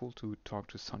pretty cool to talk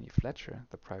to Sonny Fletcher,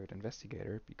 the private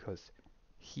investigator, because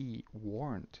he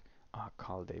warned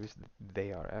Carl Davis that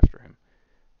they are after him.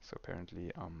 So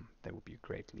apparently that would be a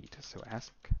great lead. So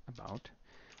ask about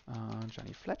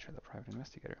Johnny Fletcher, the private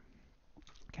investigator.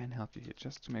 Can help you here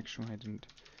just to make sure I didn't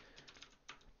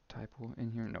typo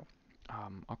in here. No.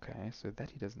 Okay, so that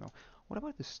he doesn't know. What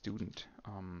about the student?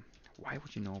 Why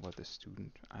would you know about the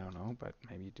student? I don't know, but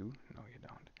maybe you do. No, you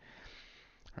don't.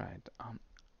 Right.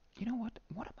 You know what?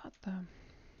 What about the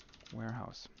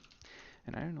warehouse?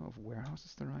 And I don't know if warehouse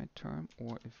is the right term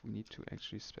or if we need to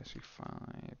actually specify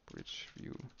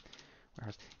Bridgeview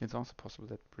warehouse. It's also possible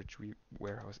that Bridgeview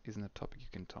warehouse isn't a topic you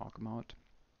can talk about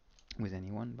with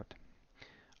anyone, but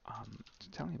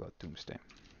tell me about Doomsday.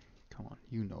 Come on,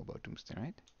 you know about Doomsday,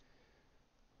 right?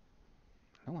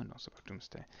 No one knows about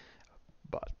Doomsday.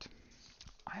 But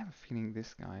I have a feeling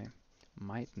this guy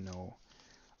might know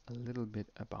a little bit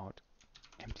about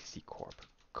MTC Corp.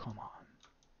 Come on.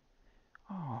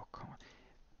 Oh, come on.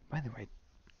 By the way,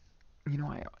 you know,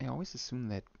 I always assume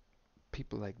that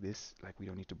people like this, like, we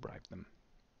don't need to bribe them.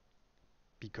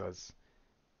 Because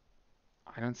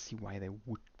I don't see why they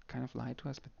would kind of lie to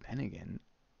us. But then again,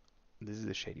 this is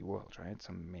a shady world, right?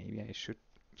 So maybe I should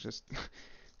just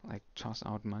like toss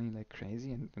out money like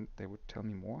crazy and they would tell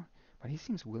me more. But he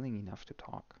seems willing enough to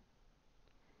talk.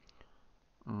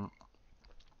 Mm.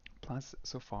 Plus,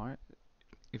 so far,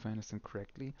 if I understand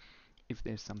correctly, if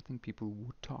there's something people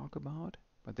would talk about,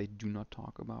 but they do not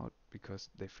talk about because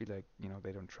they feel like, you know,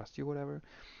 they don't trust you or whatever,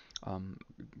 um,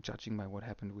 judging by what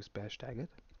happened with Bash Daggett,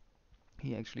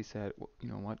 he actually said, well, you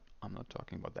know what, I'm not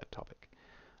talking about that topic.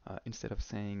 Instead of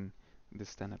saying the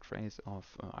standard phrase of,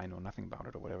 I know nothing about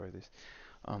it or whatever it is.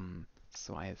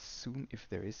 So I assume if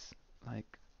there is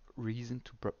like reason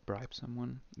to bribe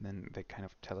someone, then they kind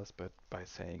of tell us, but by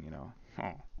saying, you know,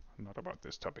 oh, not about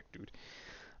this topic, dude.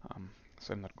 Um,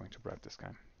 so I'm not going to bribe this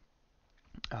guy.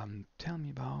 Tell me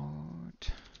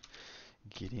about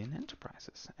Gideon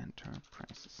Enterprises.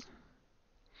 Enterprises.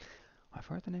 I've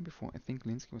heard the name before. I think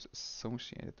Linsky was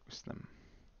associated with them.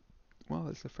 Well,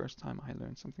 it's the first time I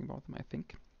learned something about them, I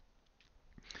think.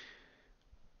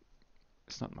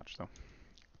 It's not much, though.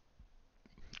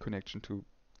 Connection to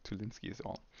Linsky is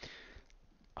all.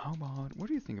 How about, what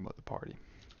do you think about the party?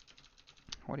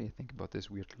 What do you think about this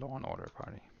weird Law and Order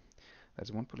party?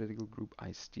 That's one political group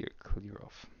I steer clear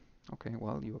of. Okay,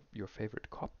 well, your favorite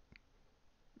cop,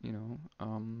 you know,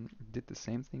 did the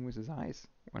same thing with his eyes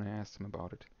when I asked him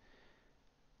about it,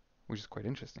 which is quite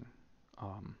interesting.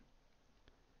 Um,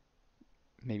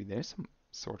 Maybe there's some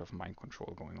sort of mind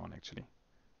control going on actually.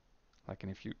 Like,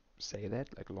 and if you say that,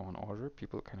 like Law and Order,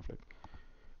 people kind of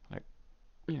like,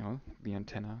 you know, the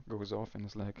antenna goes off and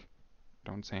is like,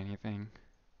 don't say anything.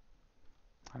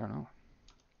 I don't know.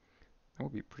 That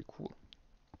would be pretty cool.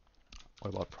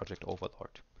 What about Project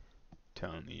Overlord?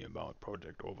 Tell me about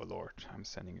Project Overlord. I'm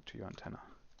sending it to your antenna.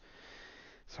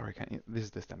 Sorry, this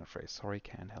is the standard phrase. Sorry,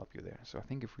 can't help you there. So I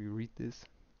think if we read this,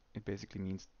 it basically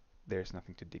means there's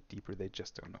nothing to dig deeper. They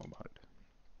just don't know about it.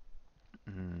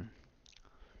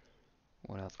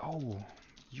 What else? Oh,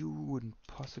 you wouldn't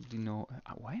possibly know.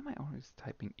 Why am I always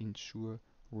typing insure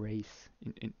race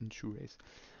in insure race?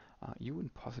 You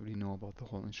wouldn't possibly know about the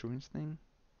whole insurance thing.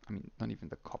 I mean, not even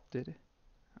the cop did.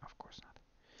 Of course not.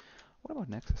 What about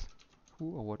Nexus?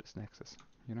 Who or what is Nexus?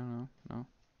 You don't know? No?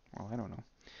 Well, I don't know.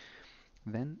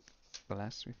 Then the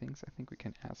last three things I think we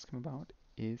can ask him about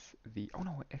is the. Oh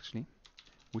no, actually,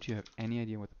 would you have any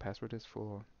idea what the password is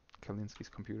for Kalinsky's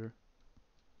computer?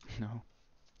 No,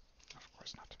 of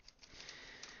course not.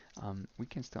 We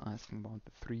can still ask him about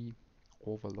the three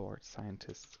overlord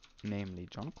scientists, namely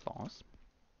John Claus.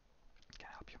 Can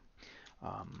I help you?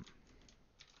 Um,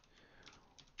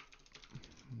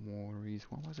 Maurice,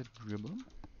 what was it? Dribble?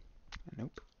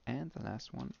 Nope. And the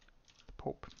last one, the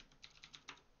Pope.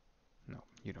 No,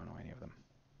 you don't know any of them.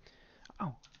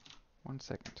 Oh, 1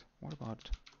 second. What about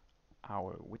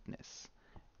our witness,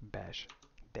 Bash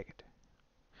Daggett?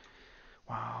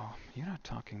 Wow, you're not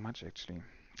talking much actually.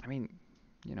 I mean,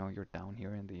 you know, you're down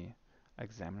here in the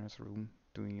examiner's room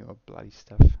doing your bloody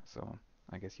stuff, so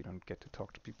I guess you don't get to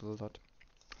talk to people a lot.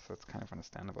 So it's kind of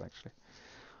understandable actually.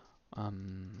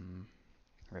 Um,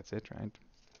 that's it, right?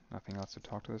 Nothing else to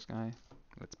talk to this guy.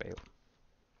 Let's bail.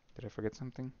 Did I forget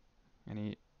something?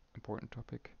 Any important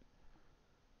topic?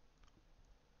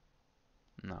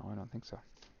 No, I don't think so.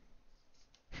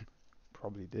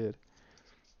 Probably did.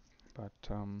 But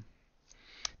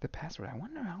the password. I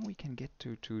wonder how we can get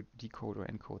to decode or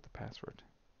encode the password.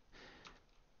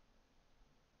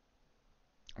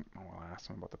 I'll ask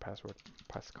them about the password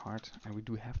passcard, and we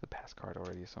do have the passcard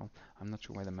already, so I'm not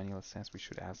sure why the manual says we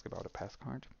should ask about a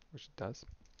passcard, which it does.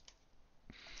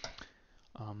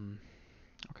 Um,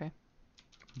 okay,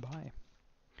 bye.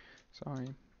 Sorry.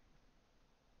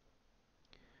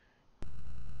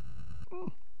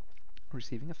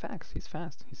 Receiving a fax. He's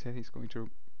fast. He said he's going to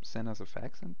send us a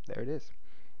fax, and there it is.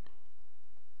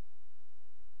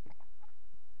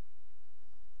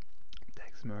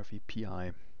 Tex Murphy,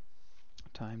 PI.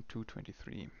 Time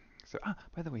 2:23. So,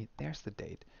 by the way, there's the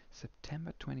date.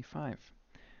 September 25.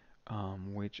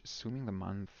 Which, assuming the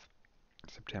month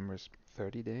September is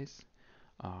 30 days,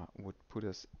 would put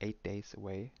us 8 days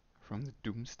away from the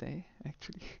doomsday,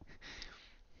 actually.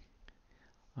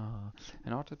 Uh,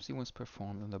 an autopsy was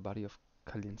performed on the body of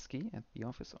Kalinsky at the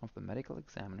office of the medical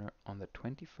examiner on the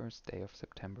 21st day of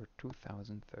September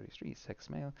 2033. Sex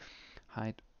male,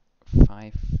 height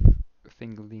 5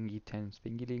 thingelingy 10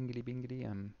 thingelingly bingly.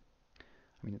 I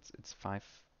mean it's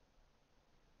 5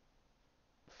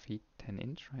 feet 10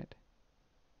 inch, right?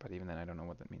 But even then I don't know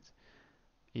what that means.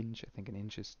 Inch, I think an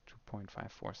inch is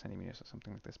 2.54 centimeters or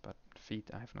something like this, but feet,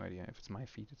 I have no idea. If it's my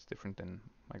feet, it's different than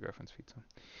my girlfriend's feet. So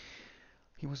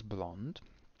he was blonde,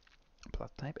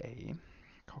 blood type A,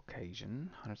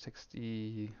 Caucasian,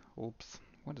 160. Oops,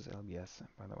 what is LBS?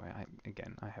 By the way,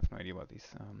 I have no idea about these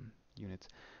units.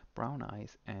 Brown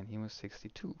eyes, and he was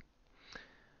 62.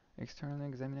 External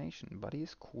examination. Body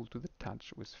is cool to the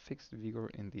touch with fixed vigor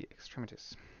in the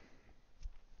extremities.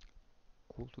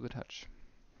 Cool to the touch.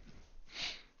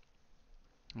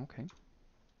 Okay.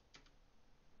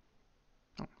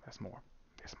 Oh, there's more.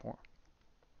 There's more.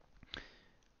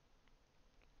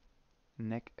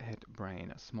 Neck, head,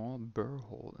 brain. A small burr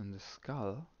hole in the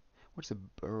skull. What's a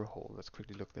burr hole? Let's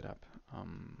quickly look that up.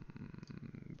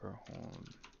 Burr hole.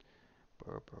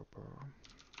 Burr.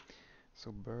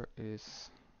 So burr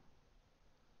is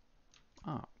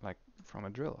like from a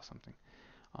drill or something.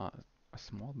 A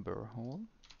small burr hole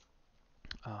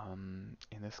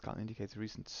in the skull indicates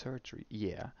recent surgery.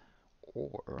 Yeah,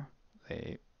 or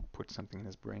they put something in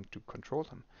his brain to control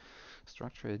him.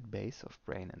 Structure at base of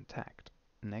brain intact.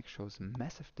 Neck shows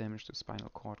massive damage to spinal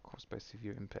cord caused by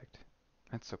severe impact.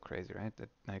 That's so crazy, right? That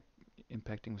like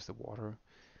impacting with the water.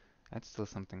 That's still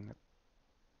something that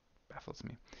baffles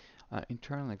me.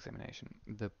 Internal examination.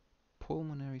 The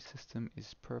pulmonary system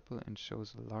is purple and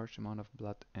shows a large amount of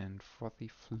blood and frothy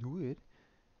fluid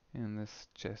in the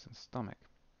chest and stomach.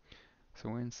 So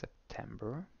we're in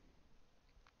September.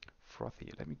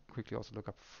 Frothy. Let me quickly also look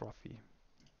up frothy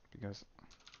because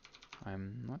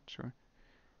I'm not sure.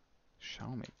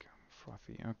 Schaumig.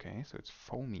 Frothy. Okay, so it's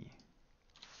foamy.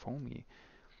 Foamy.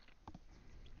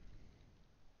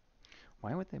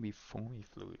 Why would there be foamy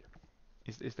fluid?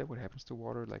 Is that what happens to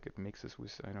water? Like it mixes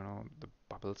with, I don't know, the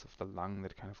bubbles of the lung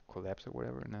that kind of collapse or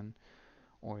whatever, and then,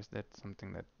 or is that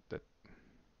something that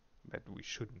we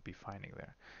shouldn't be finding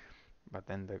there? But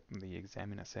then the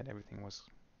examiner said everything was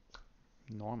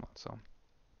normal. So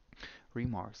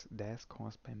remarks: death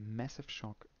caused by massive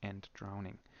shock and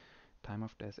drowning. Time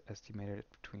of death estimated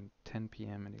at between 10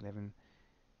 p.m. and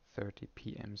 11:30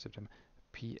 p.m. September.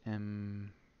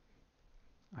 p.m.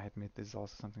 I admit this is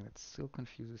also something that still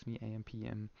confuses me. AM,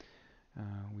 PM.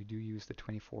 We do use the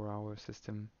 24-hour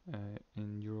system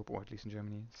in Europe, or at least in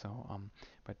Germany. So,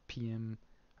 but PM,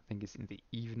 I think it's in the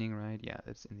evening, right? Yeah,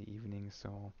 it's in the evening.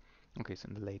 So, okay, so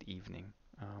in the late evening,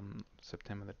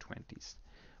 September the 20th,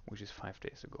 which is 5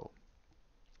 days ago.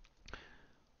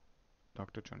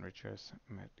 Dr. John Richards,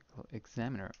 medical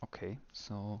examiner. Okay,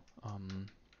 so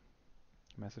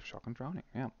massive shock and drowning.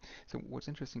 Yeah. So what's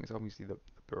interesting is obviously the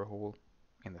burr hole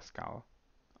in the skull,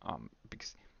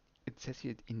 because it says here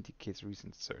it indicates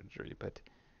recent surgery, but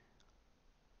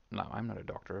now I'm not a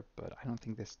doctor, but I don't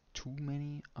think there's too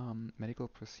many medical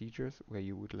procedures where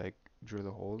you would like drill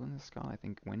a hole in the skull. I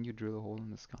think when you drill a hole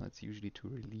in the skull, it's usually to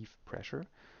relieve pressure.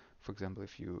 For example,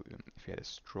 if you had a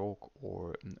stroke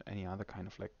or any other kind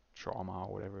of like trauma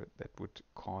or whatever that would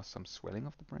cause some swelling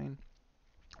of the brain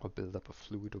or build up of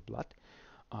fluid or blood,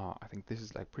 I think this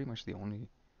is like pretty much the only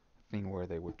thing where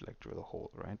they would like drill a hole,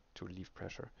 right, to relieve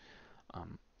pressure.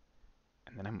 Um,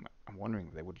 and then I'm wondering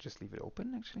if they would just leave it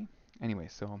open actually. Anyway,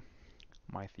 so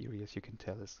my theory, as you can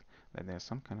tell, is that there's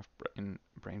some kind of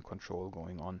brain control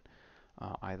going on,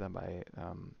 either by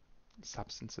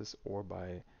substances or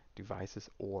by devices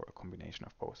or a combination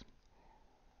of both.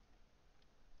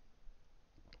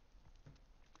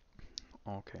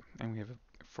 Okay, and we have a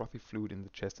frothy fluid in the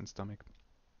chest and stomach.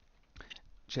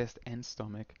 Chest and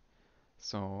stomach.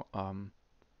 So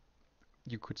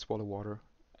you could swallow water.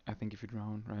 I think if you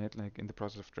drown, right? Like in the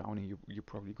process of drowning, you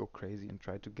probably go crazy and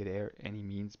try to get air any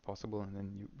means possible, and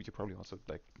then you probably also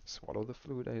like swallow the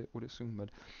fluid, I would assume.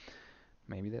 But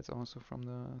maybe that's also from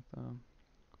the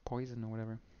poison or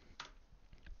whatever.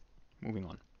 Moving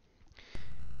on.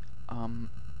 Um,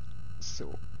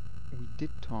 so we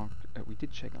did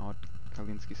check out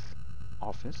Kalinsky's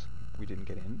office. We didn't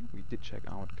get in. We did check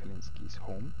out Kalinsky's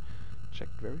home.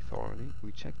 Checked very thoroughly.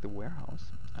 We checked the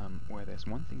warehouse, where there's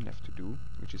one thing left to do,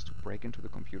 which is to break into the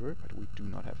computer, but we do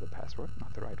not have the password,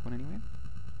 not the right one anyway.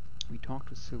 We talked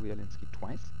to Sylvia Linsky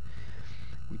twice.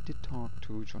 We did talk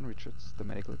to John Richards, the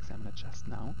medical examiner, just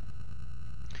now.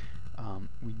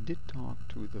 We did talk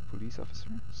to the police officer,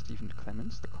 Stephen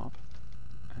Clements, the cop,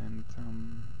 and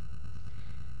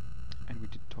we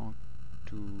did talk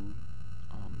to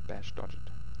Bash Dodgett,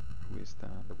 who is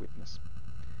the witness.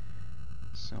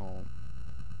 So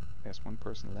there's one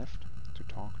person left to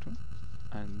talk to,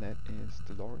 and that is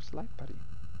Dolores Lightbody,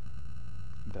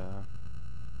 the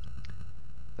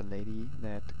lady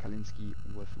that Kalinsky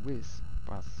was with,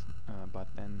 but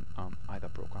then either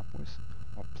broke up with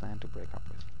or planned to break up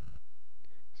with.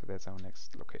 So that's our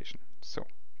next location. So,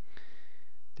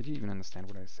 did you even understand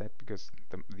what I said? Because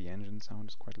the engine sound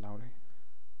is quite loud,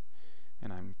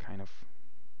 and I'm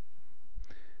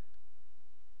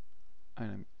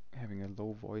having a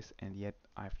low voice, and yet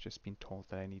I've just been told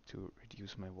that I need to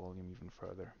reduce my volume even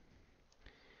further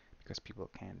because people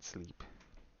can't sleep.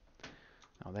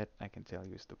 Now that I can tell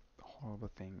you is the horrible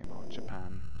thing about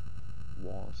Japan.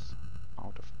 Walls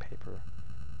out of paper.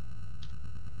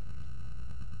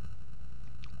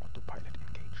 Autopilot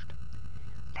engaged.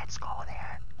 Let's go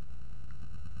there.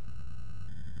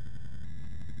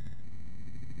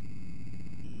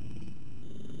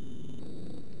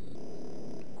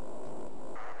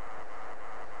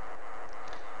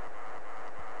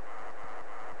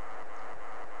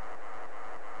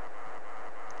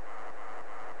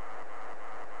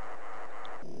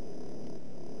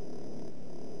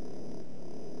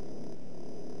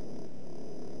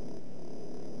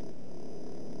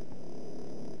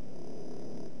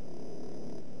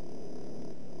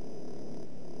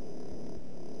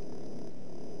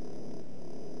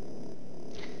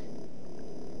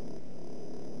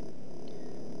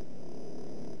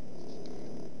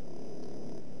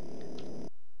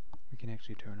 We can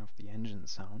actually turn off the engine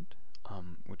sound,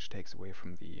 which takes away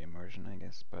from the immersion, I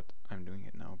guess, but I'm doing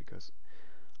it now because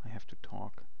I have to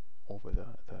talk over the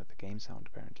game sound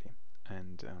apparently.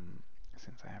 And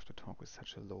since I have to talk with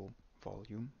such a low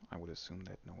volume, I would assume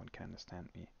that no one can understand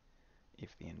me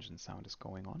if the engine sound is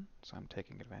going on. So I'm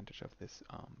taking advantage of this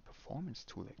performance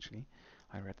tool actually.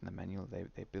 I read in the manual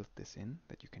they built this in,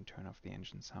 that you can turn off the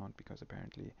engine sound, because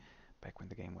apparently back when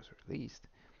the game was released,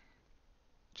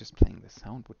 just playing the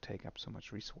sound would take up so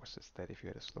much resources that if you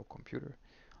had a slow computer,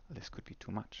 this could be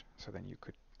too much. So then you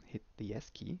could hit the S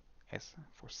key, S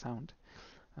for sound,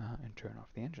 and turn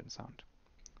off the engine sound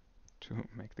to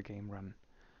make the game run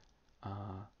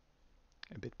a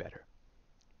bit better.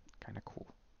 Kind of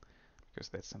cool, because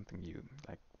that's something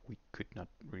we could not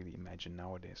really imagine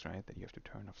nowadays, right? That you have to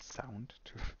turn off sound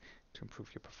to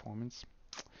improve your performance.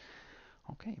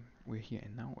 Okay, we're here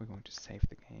and now we're going to save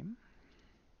the game,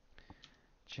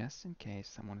 just in case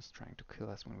someone is trying to kill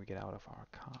us when we get out of our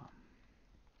car.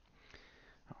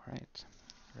 Alright,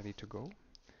 ready to go?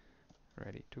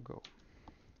 Ready to go.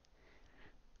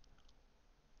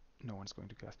 No one's going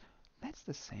to kill us. That's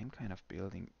the same kind of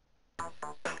building. Oh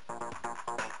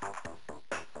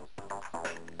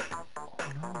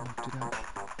no, did I...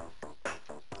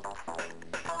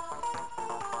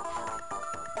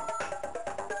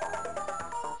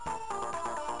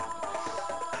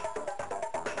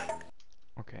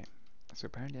 Okay, so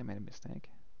apparently I made a mistake.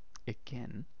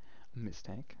 Again, a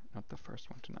mistake, not the first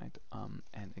one tonight.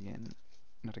 And again,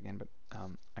 not again, but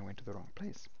I went to the wrong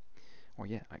place. Well,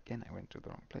 yeah, again I went to the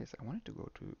wrong place. I wanted to go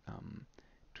to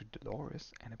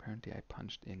Dolores, and apparently I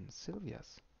punched in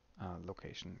Sylvia's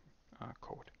location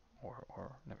code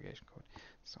or navigation code.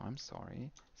 So I'm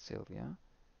sorry, Sylvia,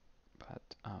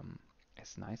 but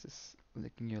as nice as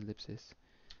licking your lips is,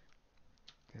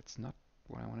 that's not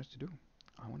what I wanted to do.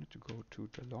 I wanted to go to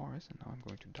Dolores, and now I'm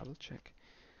going to double check.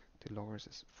 Dolores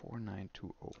is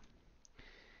 4920.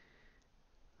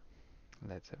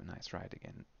 Let's have a nice ride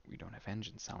again. We don't have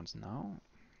engine sounds now,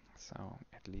 so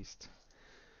at least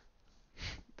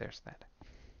there's that.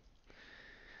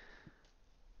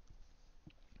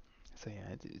 So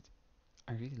yeah,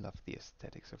 I really love the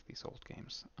aesthetics of these old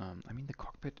games. I mean, the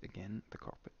cockpit again. The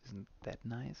cockpit isn't that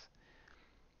nice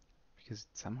because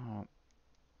somehow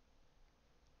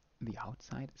the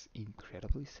outside is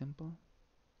incredibly simple.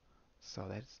 So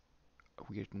that's a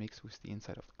weird mix with the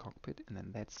inside of the cockpit, and then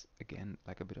that's again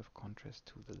like a bit of contrast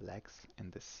to the legs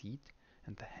and the seat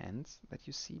and the hands that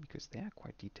you see because they are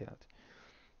quite detailed.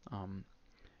 Um,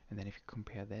 and then if you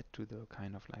compare that to the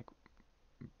kind of like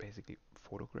basically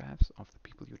photographs of the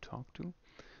people you talk to,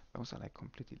 those are like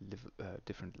completely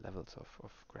different levels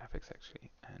of graphics actually.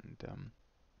 And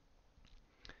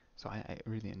so I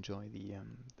really enjoy the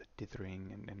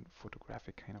dithering and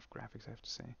photographic kind of graphics, I have to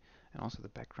say. And also the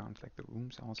backgrounds, like the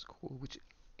rooms are also cool, which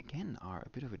again are a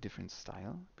bit of a different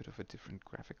style, a bit of a different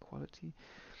graphic quality.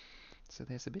 So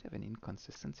there's a bit of an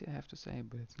inconsistency, I have to say,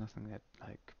 but it's nothing that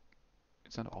like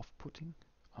it's not off-putting.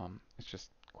 It's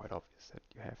just quite obvious that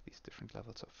you have these different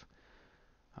levels of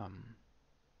um,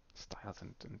 styles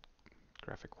and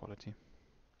graphic quality.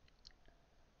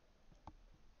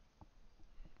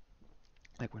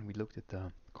 Like when we looked at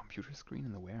the computer screen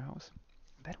in the warehouse,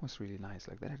 that was really nice.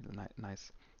 Like that had a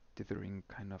nice dithering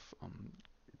kind of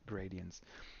gradients.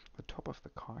 The top of the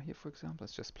car here, for example,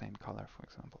 is just plain color, for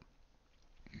example.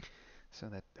 So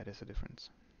that is a difference.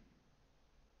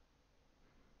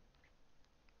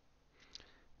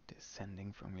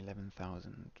 Descending from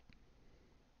 11,000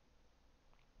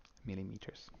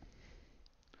 millimeters.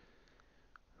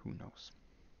 Who knows?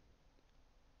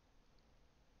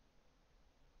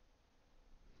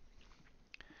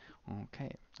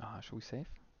 Okay, shall we save?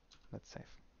 Let's save.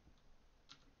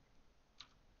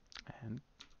 And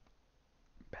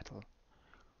battle.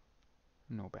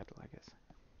 No battle, I guess.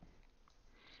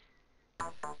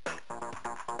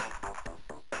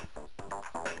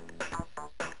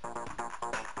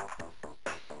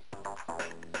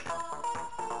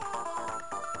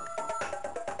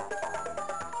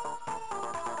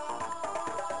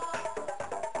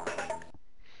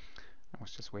 I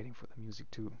was just waiting for the music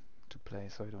to play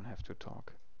so I don't have to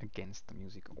talk against the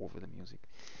music, over the music.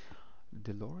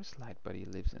 Dolores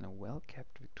Lightbody lives in a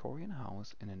well-kept Victorian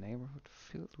house in a neighborhood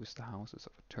filled with the houses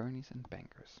of attorneys and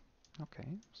bankers.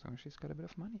 Okay, so she's got a bit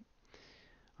of money.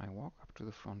 I walk up to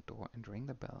the front door and ring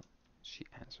the bell. She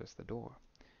answers the door.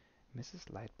 Mrs.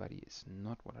 Lightbody is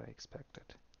not what I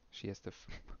expected. She has the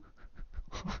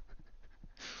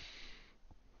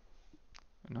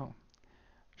no,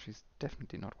 she's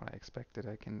definitely not what I expected.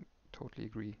 I can totally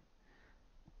agree.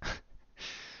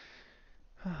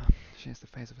 She has the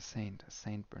face of a saint, a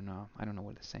Saint Bernard. I don't know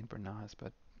what a Saint Bernard is,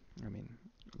 but I mean,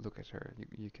 look at her.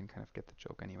 You can kind of get the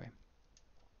joke anyway.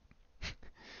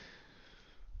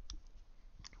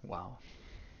 Wow,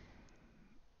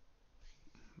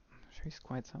 she's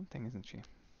quite something, isn't she?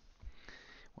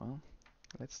 Well,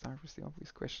 let's start with the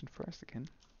obvious question first again.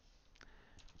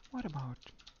 What about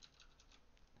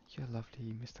your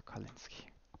lovely Mr. Kalinsky?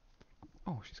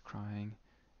 Oh, she's crying,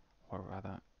 or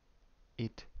rather,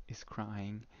 it is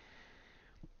crying.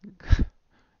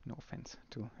 No offense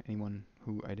to anyone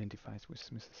who identifies with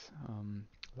Mrs.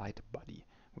 Lightbody,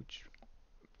 which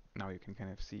now you can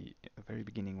kind of see at the very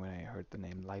beginning when I heard the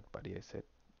name Lightbody, I said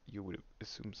you would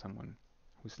assume someone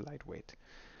who's lightweight.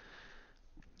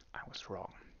 I was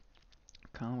wrong.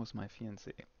 Carl was my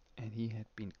fiance, and he had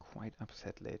been quite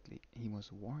upset lately. He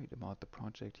was worried about the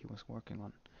project he was working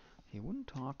on. He wouldn't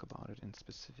talk about it in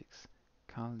specifics.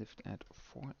 Carl lived at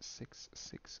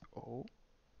 4660.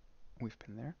 We've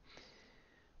been there.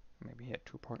 Maybe he had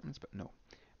two apartments, but no.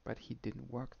 But he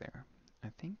didn't work there. I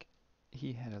think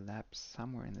he had a lab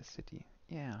somewhere in the city.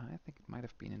 Yeah, I think it might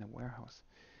have been in a warehouse.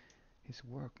 His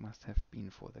work must have been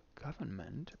for the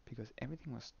government because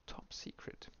everything was top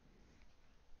secret.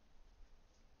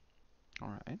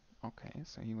 Alright, okay,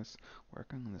 so he was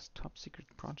working on this top secret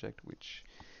project which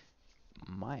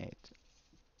might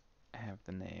have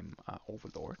the name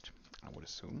Overlord, I would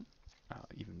assume.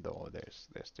 Even though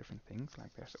there's different things,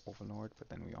 like there's Overlord, but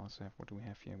then we also have, what do we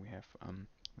have here? We have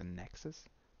the Nexus,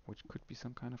 which could be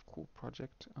some kind of cool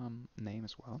project name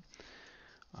as well.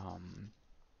 Um,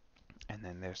 and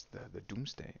then there's the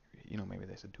Doomsday. Maybe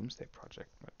there's a Doomsday project,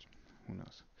 but who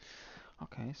knows?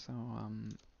 Okay, so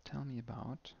tell me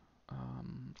about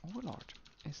Overlord.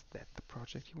 Is that the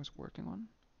project he was working on?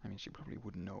 I mean, she probably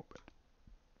wouldn't know, but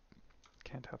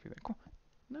can't help you there. Cool.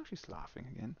 Now she's laughing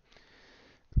again.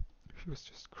 She was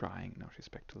just crying. Now she's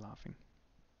back to laughing.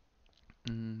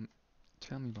 Mm,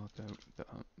 tell me about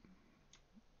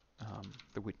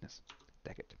the witness,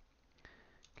 Daggett.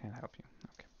 Can't help you.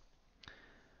 Okay.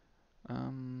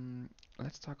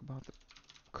 Let's talk about the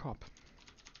cop.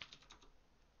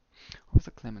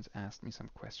 Officer Clemens asked me some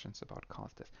questions about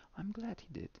Carl's death. I'm glad he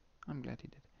did. I'm glad he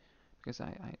did. Because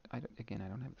again, I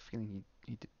don't have the feeling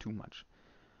he did too much.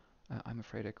 I'm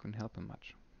afraid I couldn't help him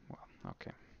much. Well,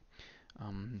 okay.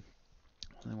 Um,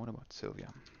 then what about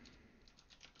Sylvia?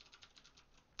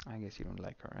 I guess you don't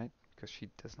like her, right? Because she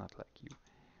does not like you.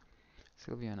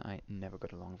 Sylvia and I never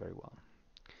got along very well.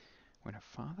 When her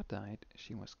father died,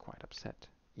 she was quite upset.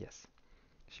 Yes,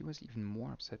 she was even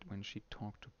more upset when she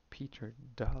talked to Peter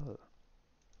Dull.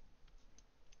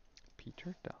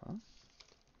 Peter Dull?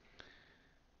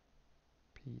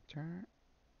 Peter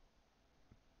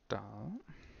Dull?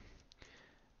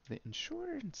 The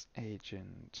insurance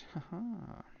agent.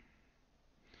 Haha.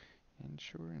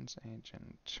 Insurance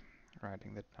agent.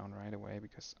 Writing that down right away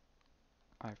because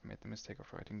I've made the mistake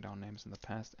of writing down names in the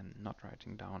past and not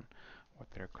writing down what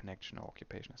their connection or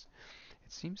occupation is.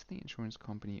 It seems the insurance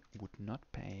company would not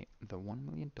pay the $1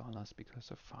 million because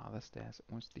her father's death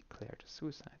was declared a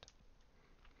suicide.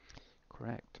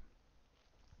 Correct.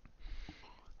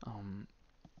 Um,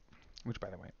 which, by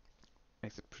the way,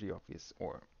 makes it pretty obvious,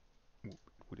 or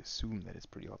would assume that it's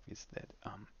pretty obvious that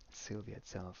Sylvia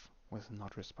itself was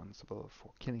not responsible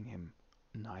for killing him,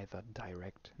 neither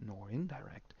direct nor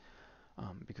indirect.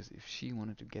 Because if she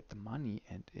wanted to get the money,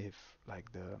 and if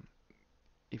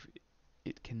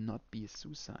it cannot be a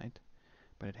suicide,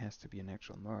 but it has to be an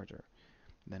actual murder,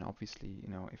 then obviously,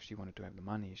 if she wanted to have the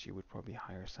money, she would probably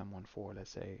hire someone for,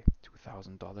 let's say,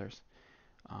 $2,000,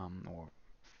 or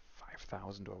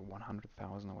 5,000 or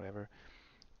 100,000 or whatever,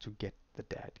 to get the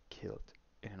dad killed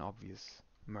in an obvious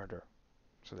murder,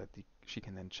 so that she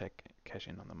can then cash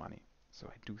in on the money. So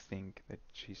I do think that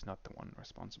she's not the one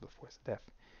responsible for his death,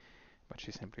 but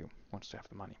she simply wants to have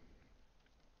the money.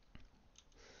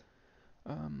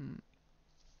 Um,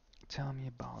 Tell me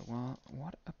about, well,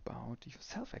 what about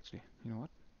yourself actually? You know what?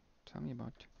 Tell me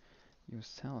about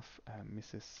yourself,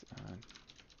 Mrs.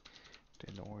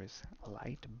 Dolores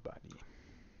Lightbody.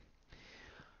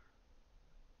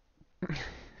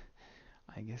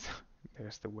 I guess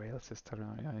there's the whale, Sister.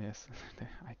 Yes,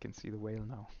 I can see the whale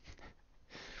now.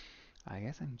 I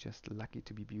guess I'm just lucky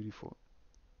to be beautiful.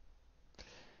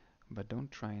 But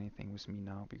don't try anything with me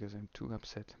now because I'm too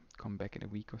upset. Come back in a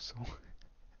week or so.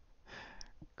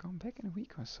 Come back in a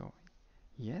week or so.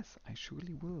 Yes, I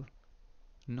surely will.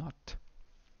 Not.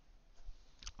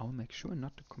 I'll make sure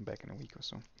not to come back in a week or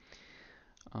so.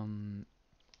 Um,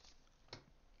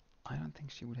 I don't think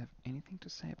she would have anything to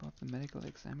say about the medical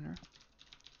examiner.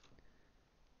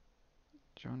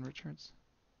 John Richards?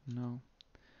 No.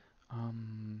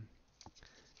 Um,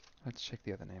 let's check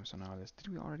the other names on our list.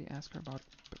 Did we already ask her about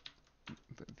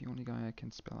the only guy I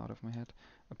can spell out of my head,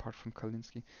 apart from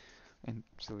Kalinsky and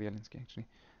Sylvia Linsky, actually?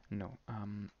 No.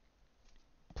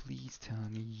 Please tell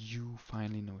me you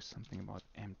finally know something about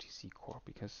MTC Corp,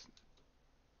 because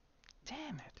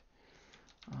damn it.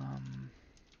 Um,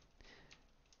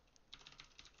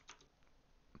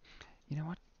 you know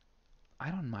what?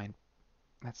 I don't mind.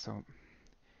 That's so.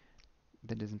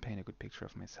 That doesn't paint a good picture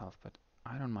of myself, but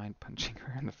I don't mind punching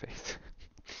her in the face.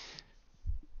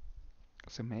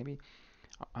 So maybe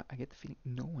I get the feeling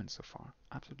no one so far,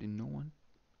 absolutely no one,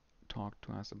 talked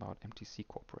to us about MTC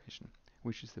Corporation,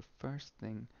 which is the first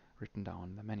thing written down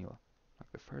in the manual.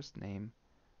 Like the first name,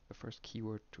 the first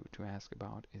keyword to ask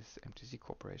about is MTC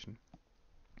Corporation.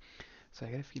 So I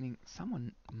get a feeling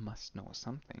someone must know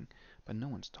something, but no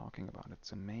one's talking about it.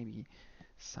 So maybe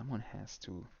someone has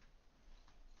to.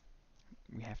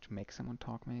 We have to make someone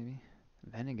talk, maybe.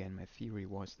 Then again, my theory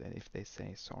was that if they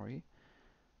say sorry,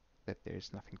 that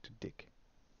there's nothing to dig.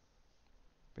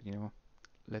 But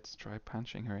let's try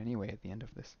punching her anyway at the end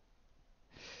of this.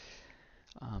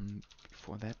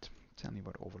 Before that, tell me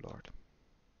about Overlord.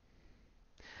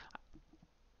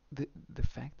 The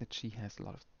fact that she has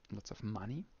lots of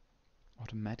money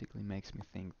automatically makes me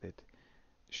think that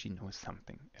she knows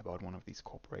something about one of these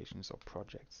corporations or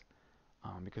projects,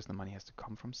 because the money has to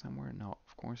come from somewhere. Now,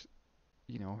 of course,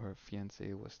 her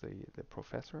fiance was the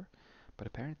professor, but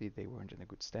apparently they weren't in a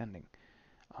good standing.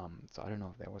 So I don't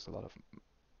know if there was a lot of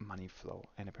money flow,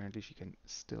 and apparently she can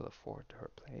still afford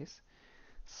her place.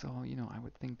 So, I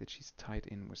would think that she's tied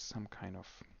in with some kind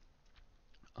of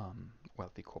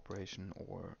wealthy corporation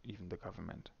or even the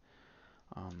government.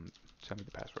 Tell me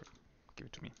the password. Give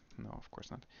it to me. No, of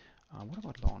course not. What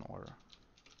about Law and Order?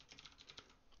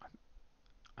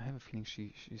 I have a feeling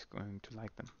she's going to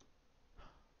like them.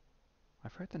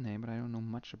 I've heard the name, but I don't know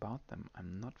much about them.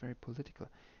 I'm not very political.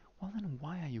 Well, then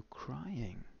why are you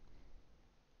crying?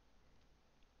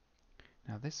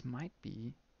 Now, this might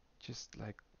be just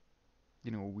like,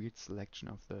 a weird selection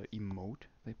of the emote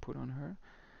they put on her.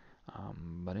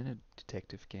 But in a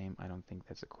detective game, I don't think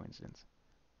that's a coincidence.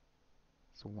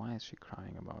 So why is she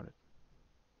crying about it?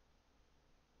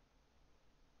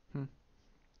 Hmm.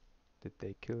 Did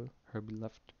they kill her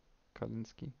beloved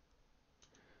Kalinsky?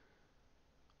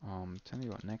 Tell me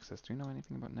about Nexus. Do you know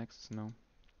anything about Nexus? No.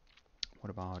 What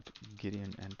about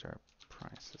Gideon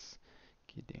Enterprises?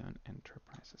 Gideon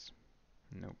Enterprises.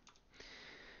 No.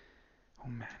 Oh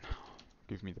man.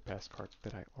 Give me the pass card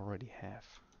that I already have.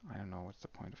 I don't know what's the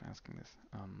point of asking this.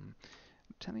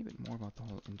 Tell me a bit more about the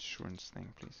whole insurance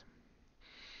thing, please.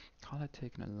 Carl had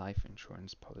taken a life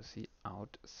insurance policy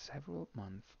out several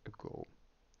months ago.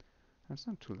 That's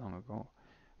not too long ago.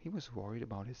 He was worried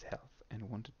about his health and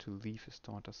wanted to leave his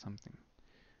daughter something.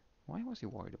 Why was he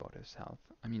worried about his health?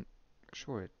 I mean,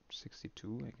 sure, at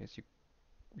 62, I guess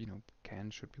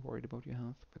should be worried about your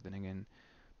health, but then again,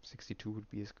 62 would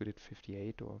be as good at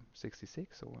 58 or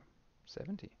 66 or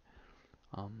 70.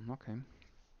 Okay.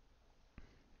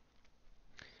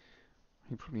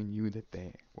 He probably knew that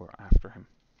they were after him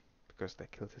because they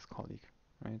killed his colleague,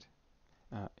 right?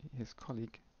 His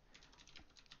colleague,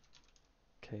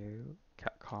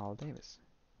 Carl Davis.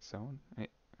 So, I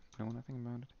know nothing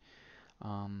about it.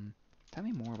 Um, Tell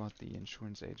me more about the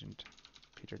insurance agent,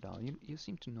 Peter Dahl. You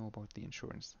seem to know about the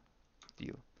insurance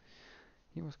deal.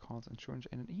 He was called insurance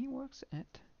agent. He works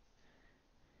at.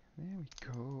 There we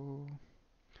go.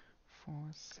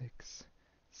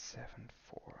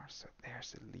 4674. So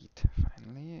there's a lead.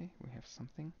 Finally, we have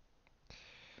something.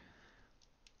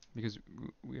 Because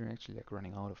we're actually like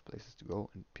running out of places to go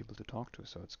and people to talk to,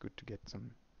 so it's good to get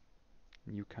some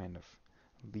new kind of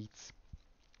leads.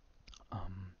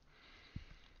 Um,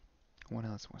 what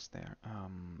else was there?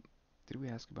 Did we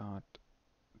ask about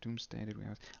Doomsday? Did we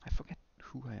ask? I forget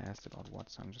who I asked about what,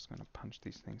 so I'm just gonna punch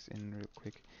these things in real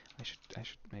quick. I should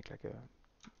make like a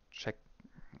check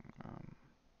um,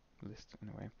 list in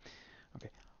a way. Okay.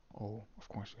 Oh, of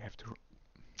course we have to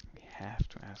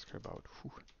ask her about.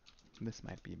 Whew, this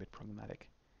might be a bit problematic.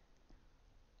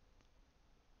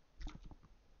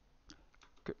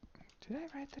 Good. Did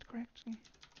I write that correctly?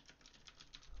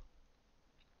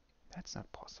 That's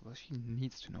not possible. She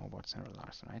needs to know about Sarah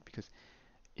Larson, right? Because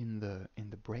in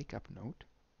the breakup note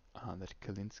that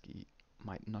Kalinsky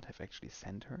might not have actually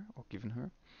sent her or given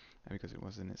her, because it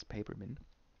was in his paper bin,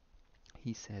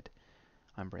 he said,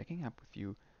 "I'm breaking up with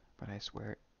you, but I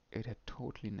swear it had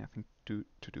totally nothing to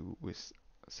do with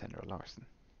Sandra Larson."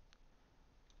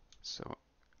 So,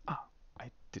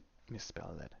 I did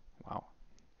misspell that. Wow.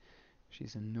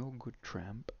 She's a no good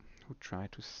tramp who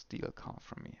tried to steal Carl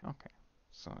from me. Okay.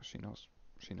 So she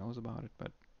knows about it,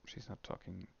 but she's not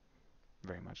talking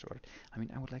very much about it. I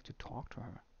mean, I would like to talk to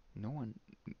her. No one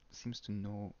seems to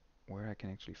know where I can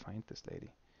actually find this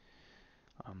lady.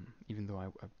 Even though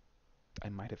I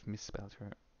might have misspelled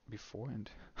her before. And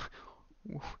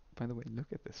by the way, look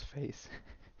at this face.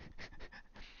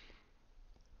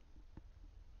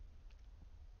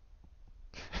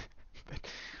 That,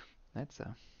 that's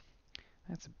a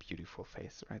that's a beautiful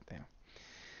face right there.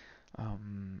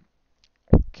 Um,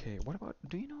 okay, what about?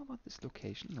 Do you know about this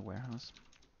location, the warehouse?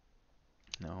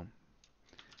 No,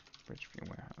 Bridgeview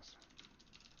warehouse.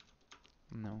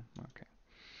 No, okay.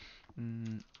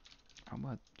 Mm, how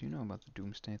about? Do you know about the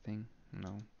Doomsday thing?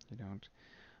 No, you don't.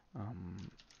 Um,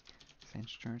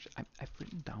 Saints Church. I've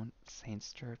written down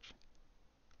Saints Church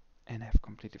and I've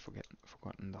completely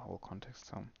forgotten the whole context.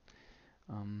 So,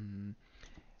 um,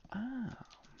 ah,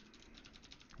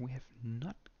 we have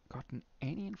not gotten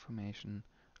any information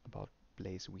about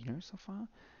Blaise Wiener so far,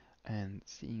 and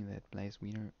seeing that Blaise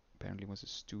Wiener apparently was a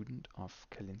student of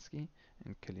Kalinsky,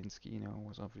 and Kalinsky,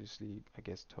 was obviously, I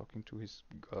guess, talking to his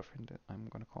girlfriend, I'm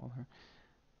gonna call her,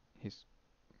 his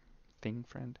thing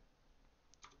friend.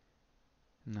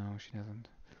 No, she doesn't.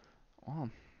 Well,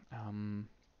 um,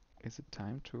 is it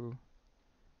time to,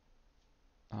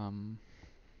 um,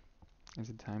 is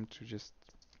it time to just,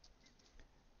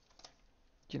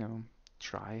 you know,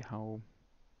 try how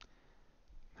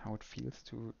it feels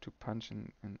to punch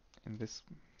in this.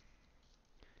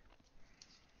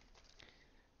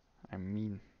 I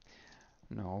mean,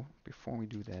 no, before we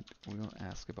do that, we'll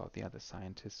ask about the other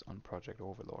scientists on Project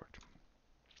Overlord.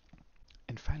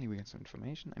 And finally, we get some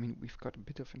information. I mean, we've got a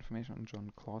bit of information on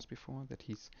John Claus before, that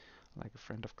he's like a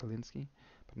friend of Kalinsky,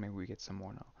 but maybe we get some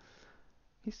more now.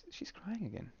 She's crying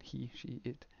again. He, she,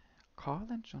 it. Carl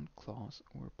and John Claus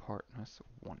were partners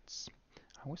once.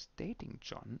 I was dating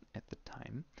John at the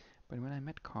time, but when I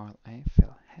met Carl, I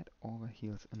fell head over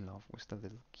heels in love with the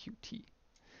little cutie.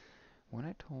 When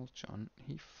I told John,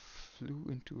 he flew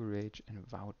into a rage and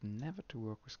vowed never to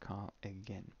work with Carl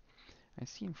again. I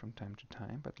see him from time to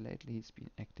time, but lately he's been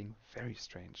acting very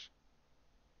strange.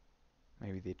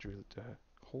 Maybe they drilled a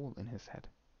hole in his head.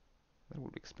 That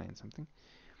would explain something.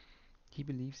 He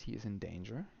believes he is in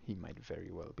danger. He might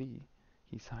very well be.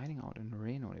 He's hiding out in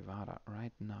Reno, Nevada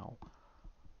right now.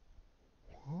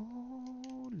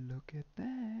 Whoa, look at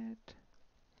that.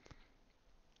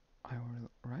 I will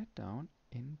write down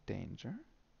in danger.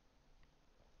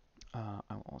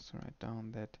 I'll also write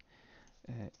down that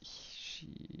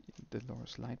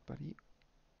Dolores Lightbody,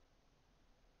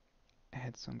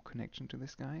 had some connection to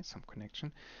this guy, some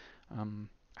connection. Um,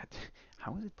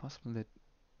 how is it possible that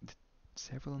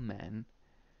several men,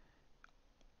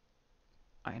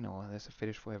 I know there's a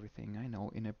fetish for everything, I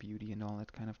know inner beauty and all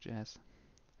that kind of jazz,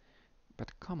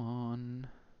 but come on,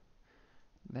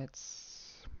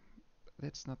 that's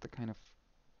that's not the kind of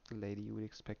lady you would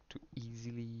expect to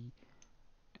easily.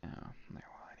 Well,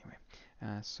 anyway,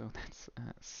 so that's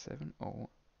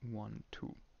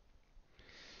 7012,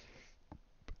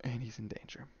 and he's in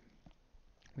danger,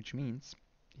 which means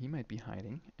he might be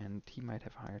hiding, and he might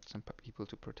have hired some people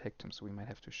to protect him. So we might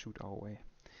have to shoot our way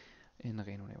in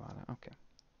Reno, Nevada. Okay.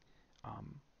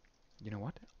 Um, you know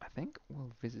what? I think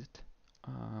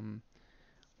um,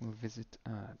 we'll visit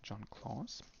John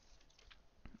Claus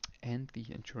and the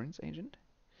insurance agent,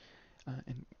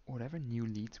 and whatever new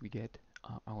leads we get,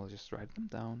 I will just write them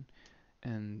down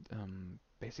and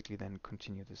basically then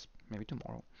continue this maybe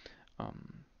tomorrow,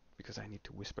 um, because I need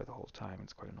to whisper the whole time.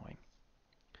 It's quite annoying.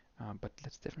 But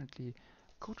let's definitely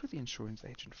go to the insurance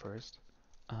agent first,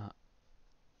 uh,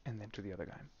 and then to the other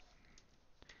guy.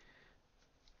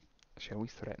 Shall we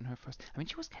threaten her first? I mean,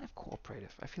 she was kind of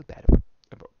cooperative. I feel bad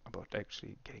about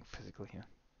actually getting physical here.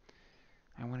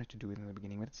 I wanted to do it in the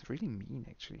beginning, but it's really mean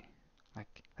actually.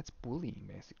 Like, that's bullying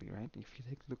basically, right? If you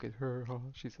take a look at her, oh,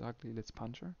 she's ugly, let's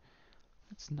punch her.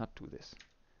 Let's not do this.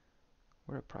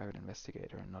 We're a private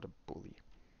investigator and not a bully.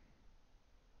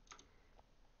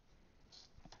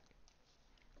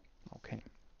 Okay,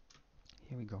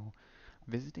 here we go.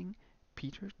 Visiting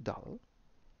Peter Dull.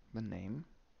 The name,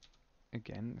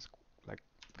 again, is like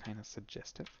kind of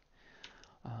suggestive.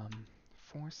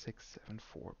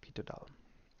 4674 Peter Dull.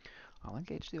 I'll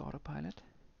engage the autopilot,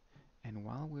 and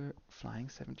while we're flying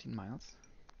 17 miles,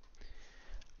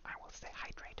 I will stay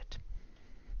hydrated.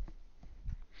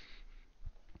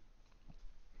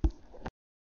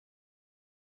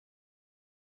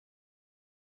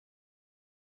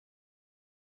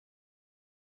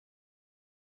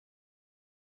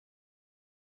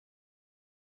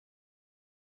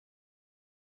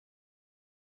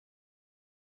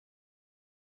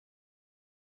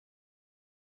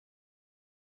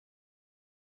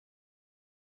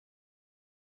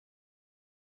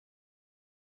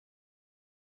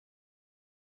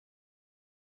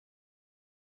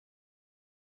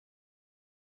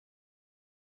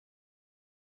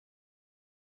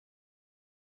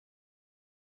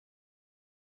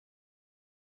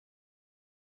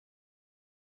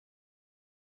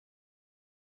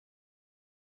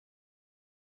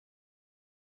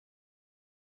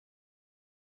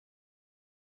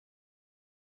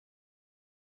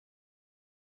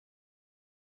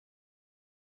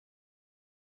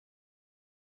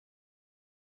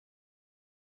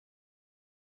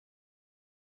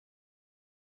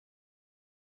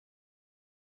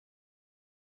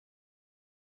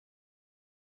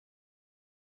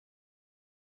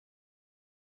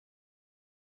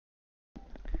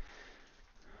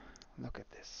 Look at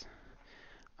this.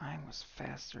 I was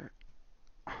faster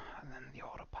than the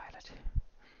autopilot.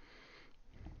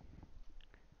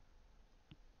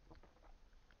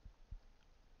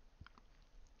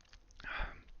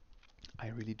 I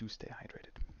really do stay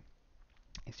hydrated,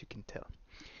 as you can tell.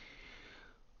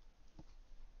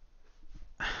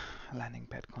 Landing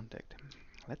pad contact.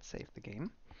 Let's save the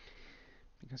game,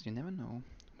 because you never know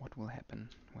what will happen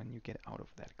when you get out of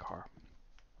that car.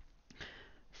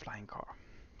 Flying car,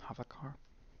 hover car,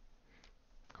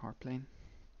 car plane.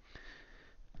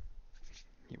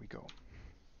 Here we go.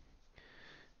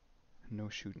 No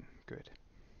shooting. Good.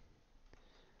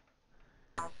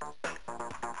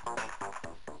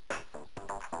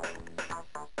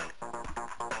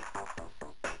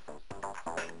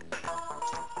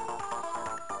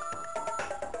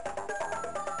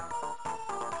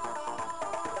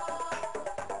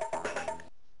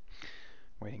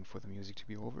 Waiting for the music to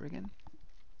be over again.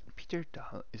 Peter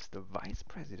Dahl is the vice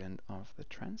president of the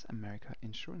Trans-America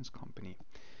Insurance Company.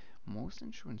 Most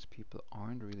insurance people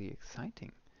aren't really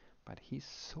exciting, but he's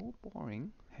so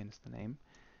boring, hence the name.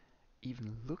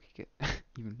 Even looking at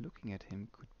even looking at him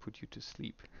could put you to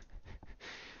sleep.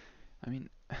 I mean,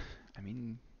 I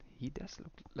mean, he does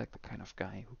look like the kind of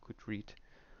guy who could read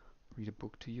a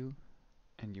book to you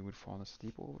and you would fall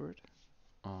asleep over it.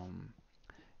 Um,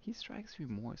 he strikes me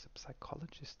more as a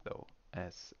psychologist though,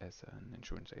 as an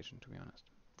insurance agent, to be honest,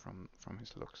 from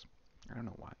his looks. I don't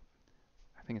know why.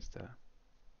 I think it's the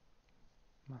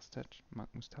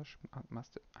Mustache.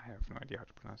 I have no idea how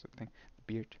to pronounce that thing. The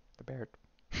beard, the beard.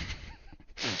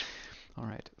 All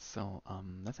right, so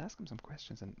let's ask him some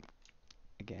questions. And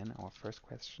again, our first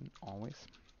question always: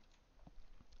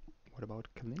 what about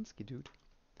Kalinsky, dude?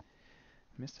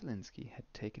 Mr. Linsky had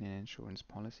taken an insurance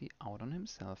policy out on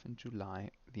himself in July.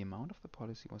 The amount of the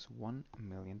policy was $1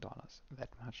 million. That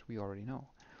much we already know.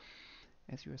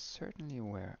 As you are certainly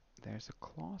aware, there's a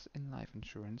clause in life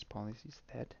insurance policies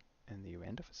that, in the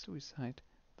event of a suicide,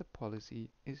 the policy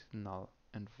is null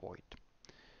and void.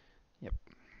 Yep,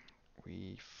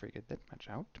 we figured that much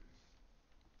out.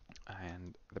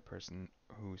 And the person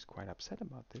who's quite upset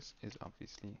about this is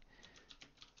obviously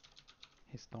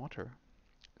his daughter,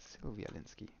 Sylvia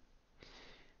Linsky.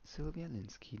 Sylvia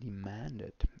Linsky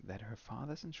demanded that her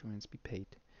father's insurance be paid,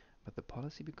 but the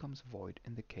policy becomes void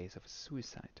in the case of a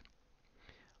suicide.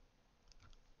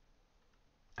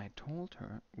 I told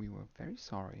her we were very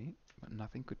sorry, but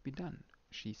nothing could be done.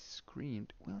 She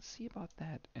screamed, "We'll see about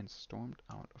that," and stormed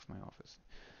out of my office.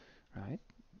 Right?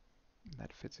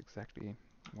 That fits exactly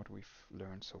what we've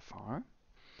learned so far.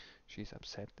 She's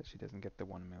upset that she doesn't get the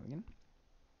 1 million.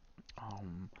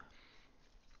 Um,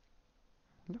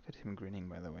 Look at him grinning,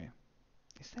 by the way.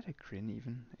 Is that a grin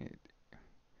even?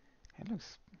 It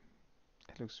looks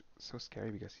it looks so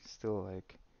scary because he's still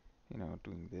like,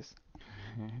 doing this.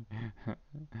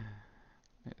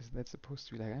 Is that supposed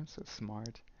to be like, I'm so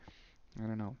smart? I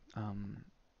don't know.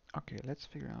 Okay, let's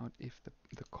figure out if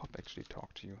the cop actually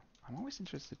talked to you. I'm always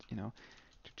interested,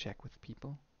 to check with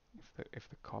people if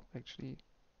the cop actually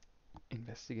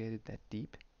investigated that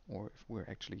deep, or if we're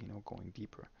actually, going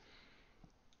deeper.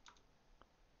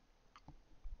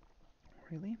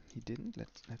 Really? He didn't?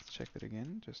 Let's check that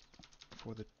again, just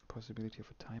for the possibility of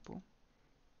a typo.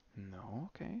 No,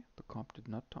 okay. The cop did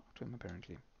not talk to him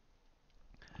apparently.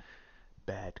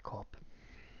 Bad cop.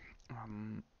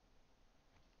 Um,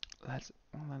 let's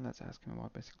ask him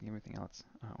about basically everything else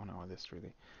on our list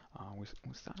really.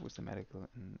 We'll start with the medical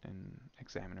and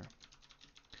examiner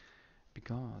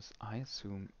because I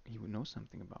assume he would know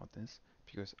something about this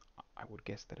because I would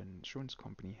guess that an insurance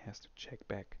company has to check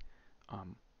back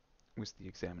um, with the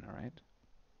examiner, right?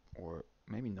 Or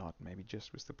maybe not, maybe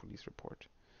just with the police report.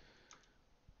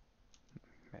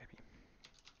 Maybe.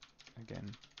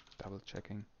 Again, double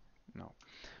checking. No.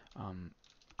 Um,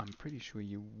 I'm pretty sure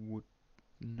you would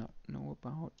not know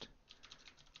about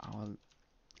our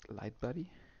light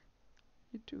buddy.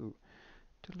 You do.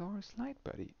 Dolores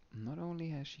Lightbody. Not only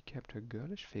has she kept her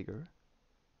girlish figure,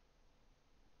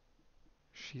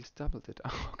 she's doubled it.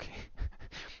 Oh, okay.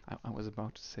 I was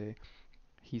about to say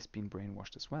he's been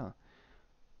brainwashed as well,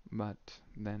 but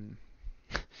then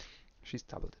she's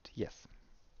doubled it. Yes,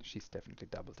 she's definitely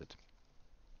doubled it.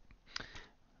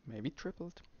 Maybe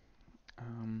tripled.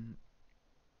 Um,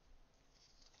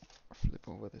 Flip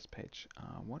over this page.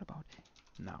 What about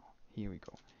now? Here we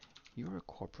go. You're a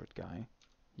corporate guy.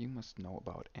 You must know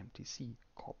about MTC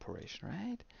Corporation,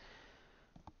 right?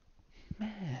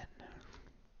 Man,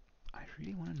 I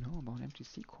really want to know about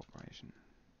MTC Corporation.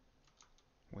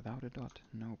 Without a dot,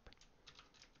 nope.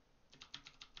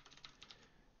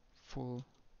 Full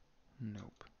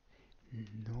nope.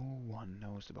 No one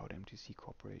knows about MTC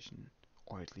Corporation,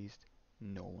 or at least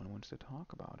no one wants to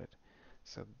talk about it.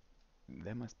 So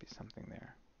there must be something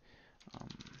there. Um,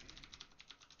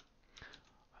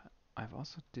 I've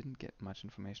also didn't get much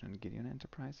information on Gideon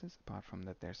Enterprises, apart from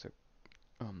that there's a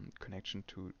connection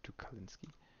to Kalinsky.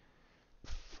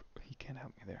 He can't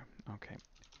help me there. Okay.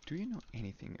 Do you know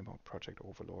anything about Project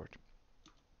Overlord?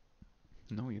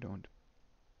 No, you don't.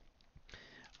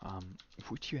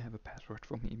 Would you have a password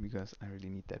for me? Because I really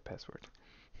need that password.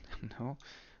 No?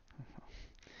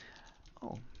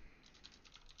 Oh,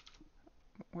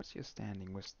 what's your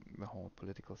standing with the whole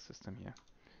political system here?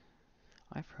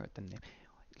 I've heard the name.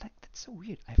 Like, that's so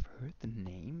weird. I've heard the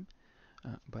name,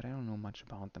 but I don't know much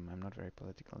about them. I'm not very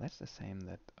political. That's the same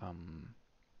that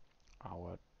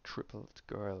our tripled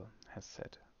girl has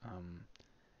said. And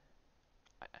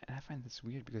I find this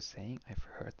weird because saying I've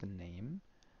heard the name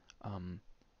um,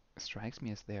 strikes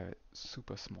me as their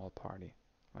super small party,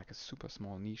 like a super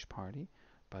small niche party,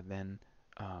 but then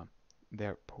uh,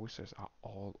 their posters are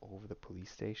all over the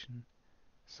police station.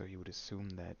 So you would assume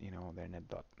that they're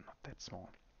not that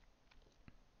small.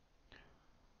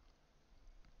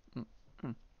 Mm,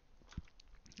 mm.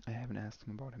 I haven't asked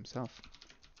him about himself.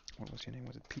 What was your name?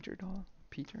 Was it Peter Doll?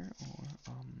 Peter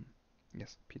or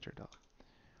yes, Peter Doll.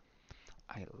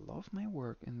 I love my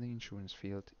work in the insurance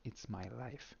field. It's my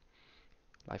life.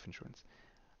 Life insurance.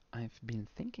 I've been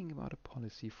thinking about a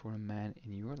policy for a man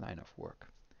in your line of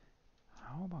work.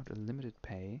 How about a limited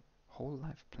pay whole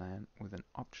life plan with an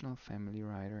optional family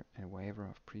rider and waiver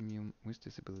of premium with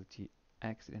disability,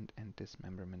 accident and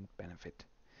dismemberment benefit.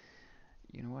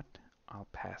 You know what? I'll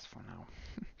pass for now.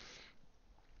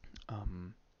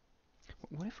 um,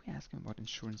 what if we ask him about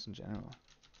insurance in general?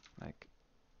 Like,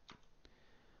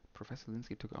 Professor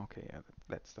Linsky took. Okay, yeah,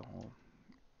 that's the whole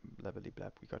blabbly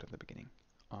blab we got at the beginning.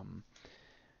 Um,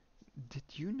 did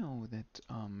you know that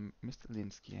Mr.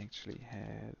 Linsky actually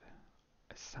had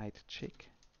a side chick?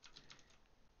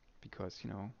 Because,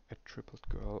 a tripled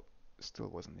girl still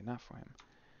wasn't enough for him.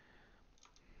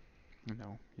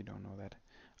 No, you don't know that.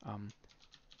 Um,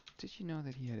 did you know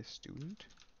that he had a student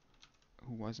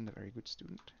who wasn't a very good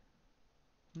student?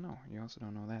 No, you also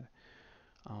don't know that.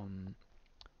 Um,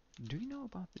 do you know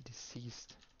about the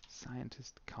deceased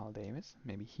scientist Carl Davis?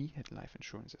 Maybe he had life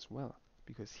insurance as well,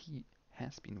 because he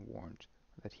has been warned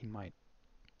that he might.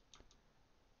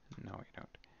 No, you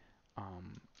don't.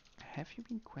 Have you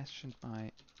been questioned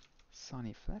by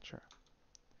Sonny Fletcher?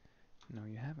 No,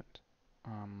 you haven't.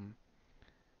 Um,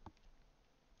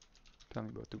 tell me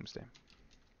about Doomsday.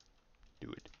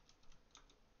 Do it.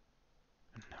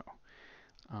 No.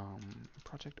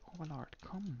 Project Overlord.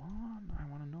 Come on, I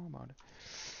want to know about it.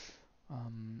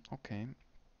 Okay.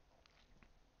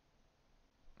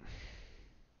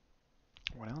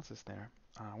 What else is there?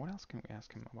 What else can we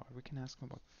ask him about? We can ask him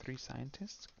about three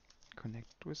scientists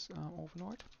connected with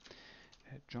Overlord.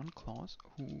 John Claus,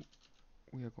 who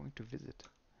we are going to visit,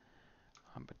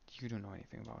 but you don't know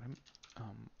anything about him.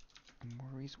 Um,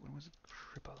 Maurice, what was it?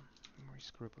 Cripple.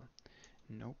 Maurice Cripple.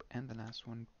 Nope. And the last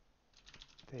one,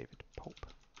 David Pope.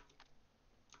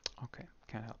 Okay,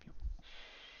 can't help you.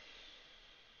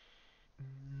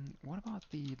 What about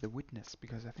the witness?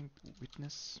 Because I think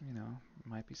witness,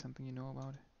 might be something you know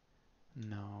about.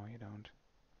 No, you don't.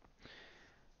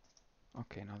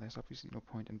 Okay, now there's obviously no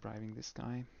point in bribing this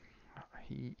guy.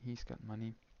 He's got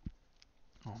money.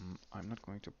 I'm not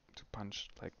going to punch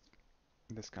like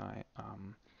this guy.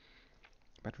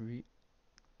 But we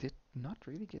did not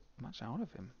really get much out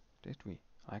of him, did we?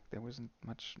 Like there wasn't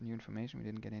much new information. We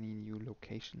didn't get any new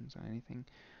locations or anything.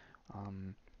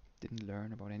 Um, didn't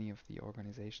learn about any of the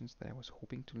organizations that I was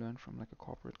hoping to learn from, like a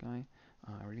corporate guy.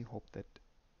 I really hoped that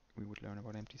we would learn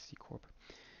about MTC Corp.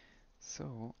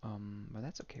 So, but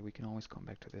that's okay. We can always come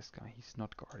back to this guy. He's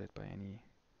not guarded by any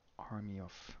army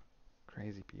of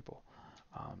crazy people.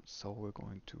 So we're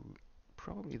going to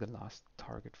probably the last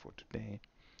target for today,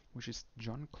 which is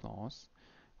John Claus,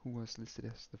 who was listed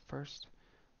as the first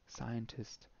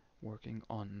scientist working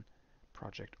on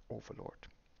Project Overlord,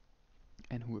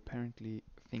 and who apparently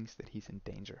thinks that he's in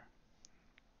danger.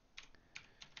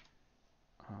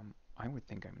 I would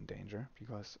think I'm in danger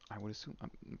because I would assume,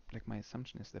 like my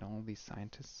assumption is that all these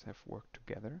scientists have worked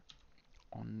together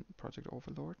on Project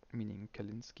Overlord, meaning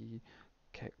Kalinske,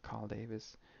 Carl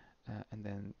Davis, and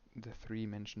then the three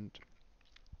mentioned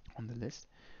on the list,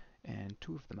 and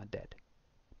two of them are dead.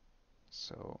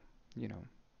 So, you know,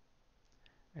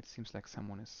 it seems like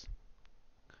someone is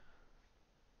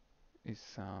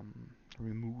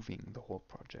removing the whole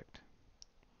project.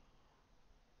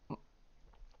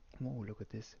 Whoa, look at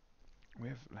this. We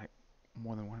have like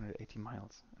more than 180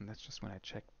 miles, and that's just when I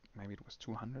checked. Maybe it was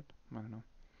 200. I don't know.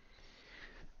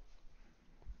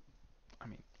 I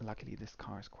mean, luckily this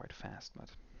car is quite fast, but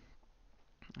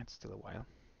it's still a while.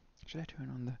 Should I turn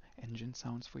on the engine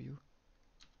sounds for you?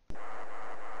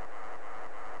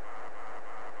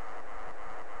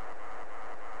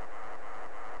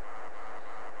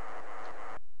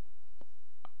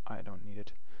 I don't need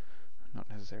it. Not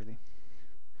necessarily.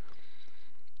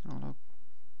 Oh look,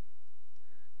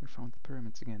 we found the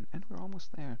pyramids again, and we're almost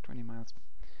there. 20 miles.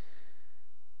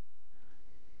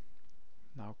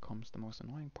 Now comes the most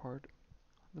annoying part,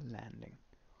 the landing.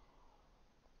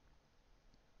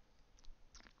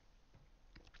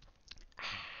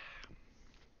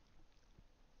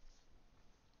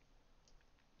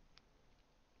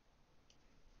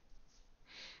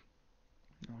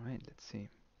 Alright, let's see.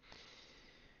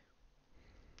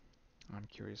 I'm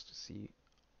curious to see.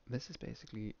 This is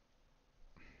basically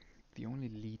the only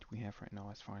lead we have right now,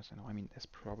 as far as I know. I mean, there's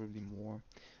probably more.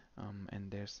 And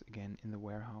there's, again, in the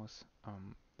warehouse,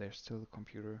 there's still a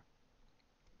computer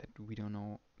that we don't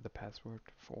know the password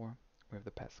for. We have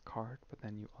the pass card, but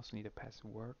then you also need a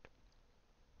password.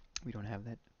 We don't have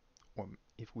that. Or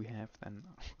if we have, then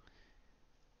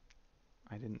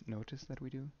I didn't notice that we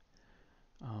do.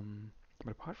 Um,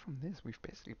 but apart from this, we've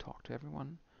basically talked to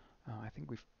everyone. I think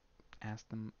we've asked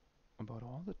them about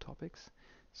all the topics.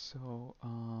 So,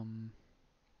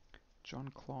 John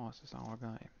Claus is our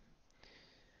guy.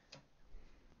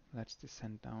 Let's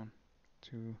descend down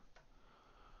to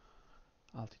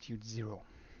altitude 0.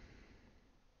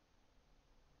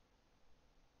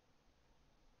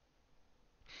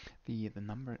 The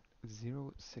number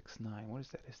 069. What is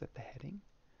that? Is that the heading?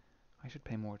 I should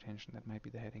pay more attention. That might be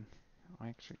the heading. I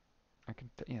actually, I can.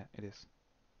 Yeah, it is.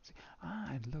 See,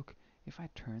 and look, if I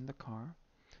turn the car,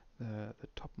 the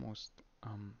topmost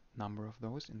number of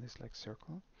those in this like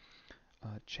circle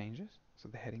changes. So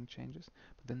the heading changes,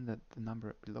 but then the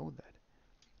number below that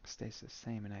stays the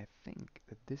same. And I think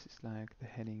that this is like the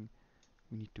heading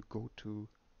we need to go to.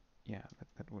 Yeah,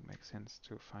 that would make sense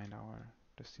to find our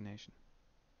destination.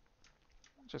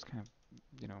 Just kind of,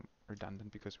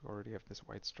 redundant because we already have this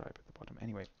white stripe at the bottom.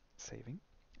 Anyway, saving,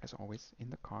 as always, in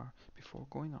the car. Before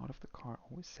going out of the car,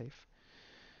 always save.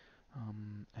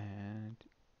 And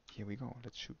here we go.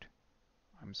 Let's shoot.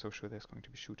 I'm so sure there's going to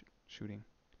be shooting.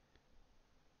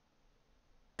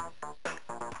 Or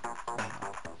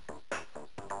not.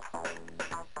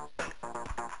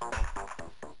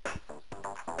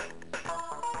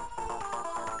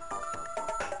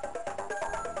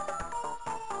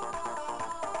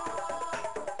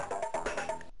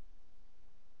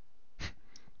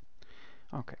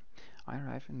 Okay. I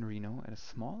arrive in Reno at a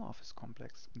small office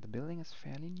complex. The building is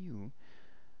fairly new,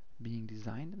 being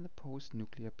designed in the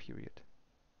post-nuclear period.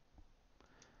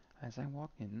 As I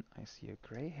walk in, I see a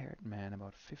gray-haired man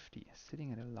about 50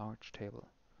 sitting at a large table.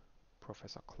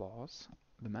 Professor Claus.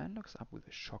 The man looks up with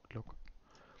a shocked look.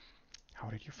 "How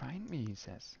did you find me?" he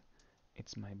says.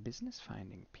 "It's my business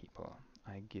finding people."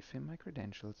 I give him my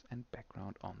credentials and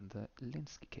background on the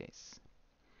Linsky case.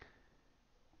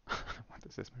 What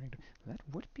does this mean? That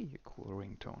would be a cool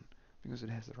ringtone, because it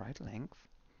has the right length,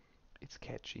 it's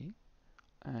catchy,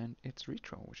 and it's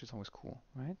retro, which is always cool,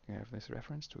 right? You have this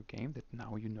reference to a game that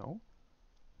now you know.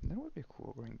 That would be a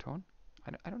cool ringtone.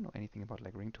 I don't know anything about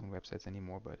like ringtone websites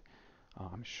anymore, but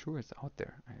I'm sure it's out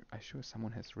there. I'm sure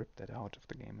someone has ripped that out of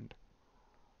the game, and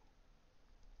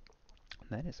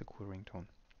that is a cool ringtone.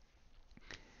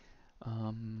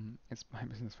 It's my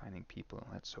business finding people.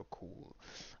 That's so cool.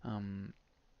 Um,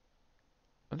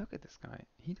 Look at this guy.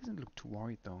 He doesn't look too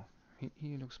worried though.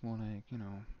 He looks more like,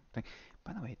 like.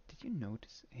 By the way, did you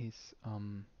notice his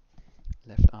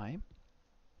left eye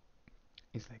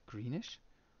is like greenish?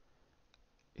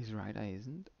 His right eye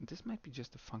isn't. This might be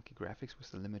just the funky graphics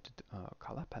with the limited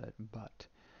color palette, but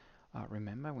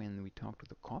remember when we talked to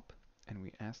the cop and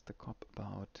we asked the cop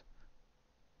about,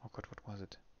 oh god, what was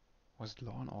it? Was it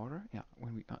Law and Order? Yeah,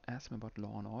 when we asked him about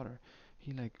Law and Order,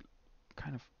 he like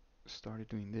kind of started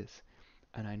doing this,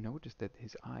 and I noticed that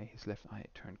his left eye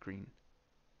turned green.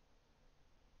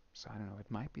 So I don't know, it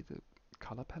might be the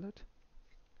color palette,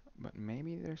 but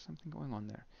maybe there's something going on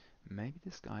there. Maybe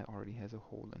this guy already has a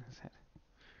hole in his head.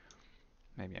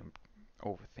 Maybe I'm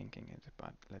overthinking it,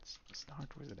 but let's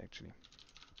start with it actually.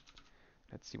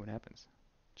 Let's see what happens.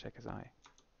 Check his eye.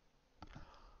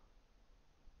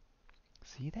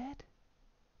 See that?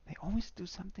 They always do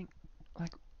something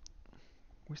like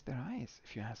with their eyes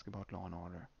if you ask about Law and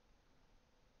Order.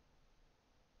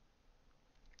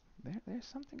 There's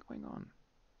something going on.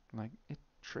 Like it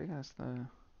triggers the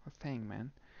thing,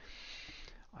 man.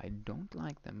 I don't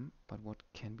like them, but what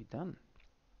can be done?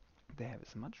 They have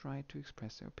as much right to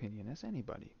express their opinion as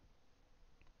anybody.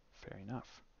 Fair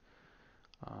enough.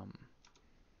 Um,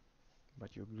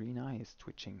 but your green eye is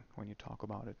twitching when you talk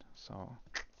about it, so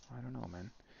I don't know,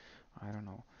 man. I don't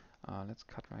know. Let's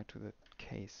cut right to the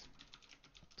case.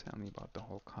 Tell me about the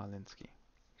whole Karlinski.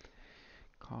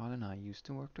 Carl and I used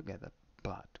to work together,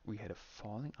 but we had a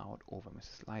falling out over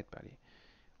Mrs. Lightbody,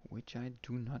 which I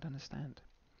do not understand.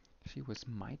 She was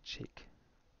my chick,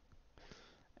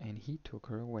 and he took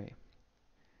her away.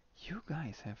 You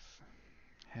guys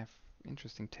have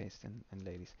interesting taste in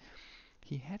ladies.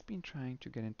 He had been trying to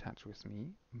get in touch with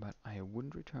me, but I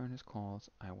wouldn't return his calls.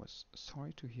 I was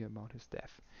sorry to hear about his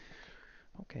death.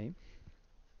 Okay.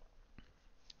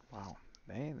 Wow.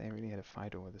 They really had a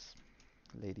fight over this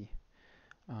lady.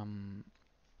 Um,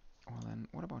 well then,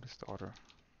 what about his daughter?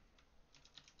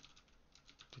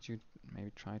 Did you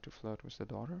maybe try to flirt with the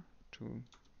daughter to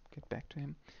get back to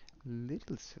him?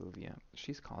 Little Sylvia.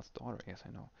 She's Carl's daughter, yes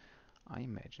I know. I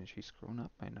imagine she's grown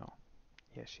up by now.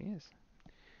 Yes, she is.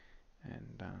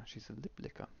 And she's a lip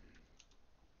licker,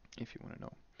 if you want to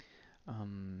know.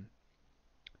 Um,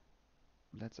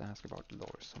 let's ask about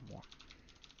Dolores some more.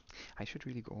 I should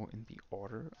really go in the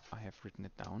order I have written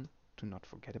it down to not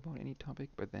forget about any topic,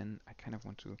 but then I kind of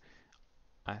want to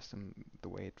ask them the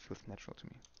way it feels natural to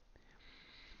me.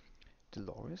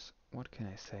 Dolores, what can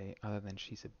I say other than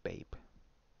she's a babe?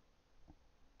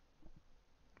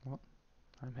 Well,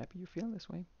 I'm happy you feel this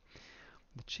way.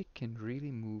 The chick can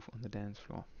really move on the dance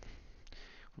floor.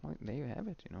 Well, there you have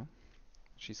it.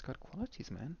 She's got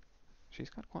qualities, man. She's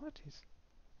got qualities.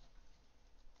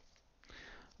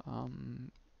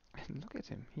 Um, And look at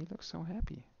him. He looks so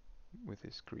happy with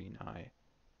his green eye.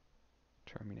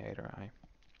 Terminator eye.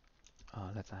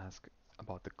 Let's ask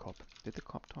about the cop. Did the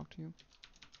cop talk to you?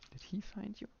 Did he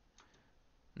find you?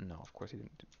 No, of course he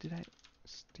didn't. Did I?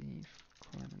 Steve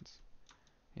Clemens.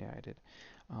 Yeah, I did.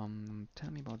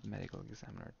 Tell me about the medical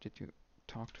examiner. Did you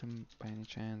talk to him by any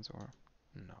chance, or?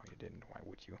 No, you didn't. Why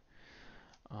would you?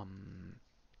 Um,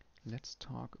 let's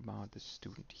talk about the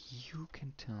student. You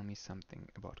can tell me something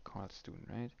about Carl's student,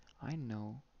 right? I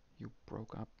know you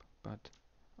broke up, but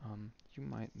you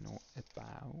might know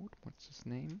about what's his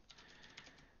name?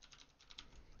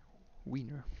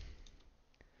 Wiener.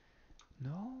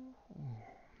 No? Oh,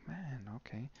 man,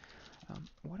 okay.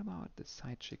 What about the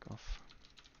side chick of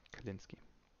Kalinsky?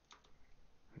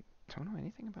 Don't know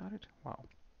anything about it? Wow.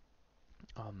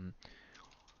 Um,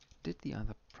 did the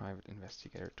other private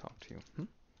investigator talk to you?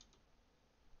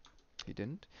 He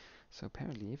didn't. So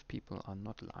apparently, if people are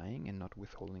not lying and not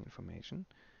withholding information,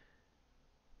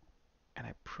 and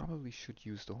I probably should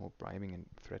use the whole bribing and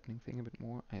threatening thing a bit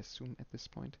more, I assume at this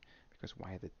point, because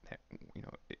why did that,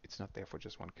 it's not there for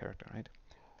just one character, right?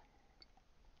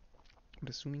 But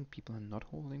assuming people are not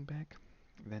holding back,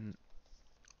 then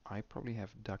I probably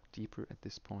have dug deeper at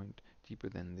this point, deeper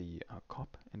than the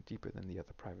cop and deeper than the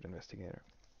other private investigator.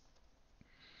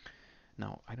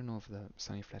 Now, I don't know if the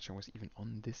Sonny Fletcher was even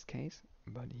on this case,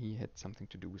 but he had something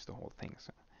to do with the whole thing.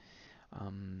 So,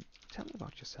 tell me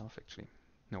about yourself, actually.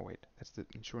 No, wait, that's the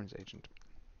insurance agent.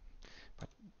 But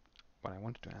what I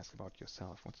wanted to ask about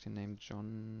yourself, what's your name?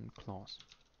 John Claus.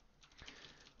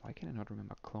 Why can I not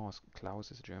remember Klaus? Klaus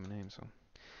is a German name, so.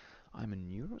 I'm a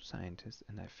neuroscientist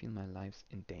and I feel my life's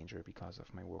in danger because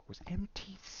of my work with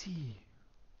MTC.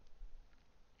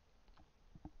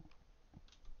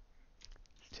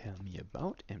 Tell me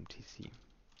about MTC.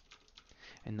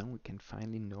 And now we can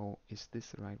finally know, is this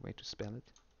the right way to spell it?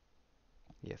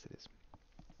 Yes, it is.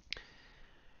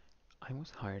 I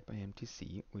was hired by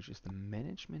MTC, which is the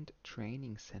Management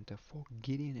Training Center for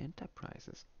Gideon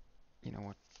Enterprises. You know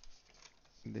what?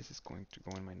 This is going to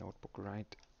go in my notebook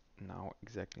right now,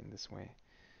 exactly in this way.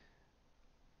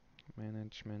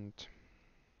 Management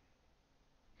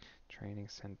Training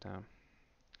Center.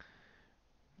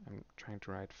 I'm trying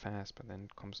to write fast, but then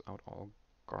it comes out all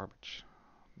garbage.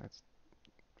 That's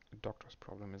a doctor's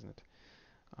problem, isn't it?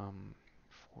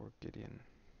 For Gideon.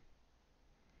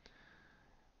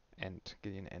 And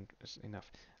Gideon End is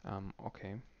enough.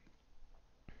 Okay.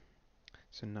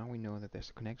 So now we know that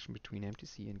there's a connection between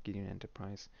MTC and Gideon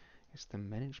Enterprise. It's the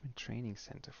Management Training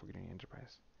Center for Gideon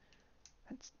Enterprise.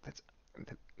 That's that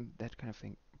that kind of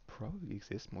thing probably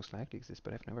exists, most likely exists,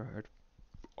 but I've never heard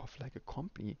of like a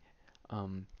company,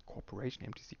 corporation,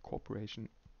 MTC corporation,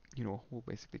 a whole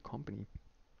basically company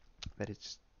that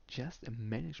is just a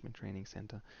management training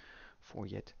center for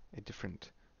yet a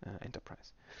different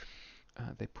enterprise.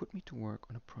 They put me to work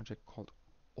on a project called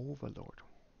Overlord.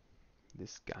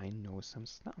 This guy knows some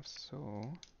stuff,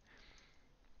 so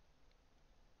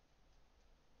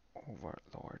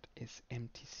Overlord is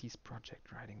MTC's project,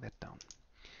 writing that down.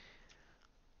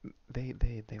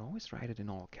 They always write it in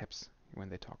all caps when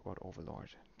they talk about Overlord.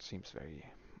 It seems very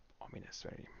ominous,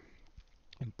 very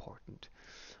important.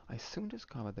 I soon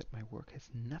discovered that my work has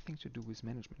nothing to do with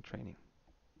management training.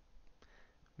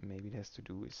 Maybe it has to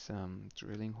do with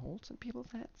drilling holes in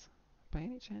people's heads, by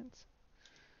any chance?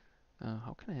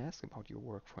 How can I ask about your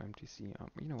work for MTC?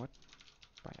 You know what?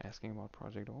 By asking about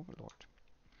Project Overlord.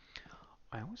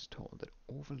 I was told that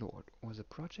Overlord was a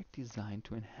project designed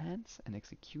to enhance an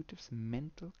executive's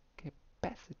mental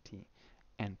capacity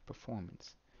and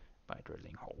performance by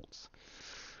drilling holes.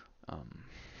 Um,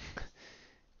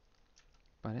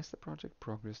 but as the project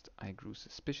progressed, I grew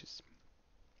suspicious.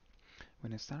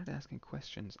 When I started asking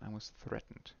questions, I was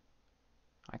threatened.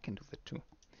 I can do that too.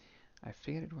 I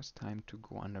figured it was time to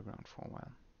go underground for a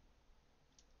while.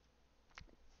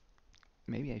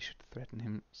 Maybe I should threaten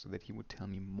him so that he would tell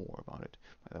me more about it.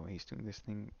 By the way, he's doing this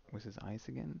thing with his eyes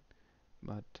again,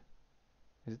 but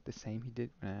is it the same he did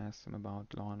when I asked him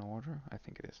about Law and Order? I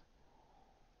think it is.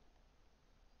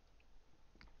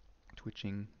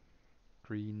 Twitching,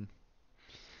 green.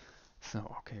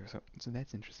 So, okay, so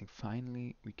that's interesting.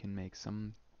 Finally, we can make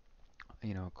some,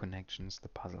 connections. The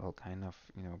puzzle kind of,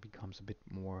 becomes a bit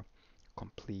more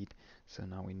complete. So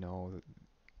now we know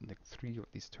like three of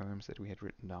these terms that we had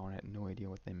written down. I had no idea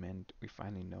what they meant. We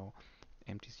finally know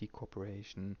MTC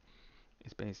Corporation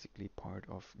is basically part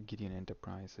of Gideon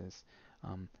Enterprises.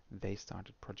 They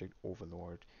started Project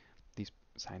Overlord. These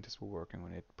scientists were working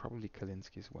on it. Probably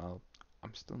Kalinsky as well.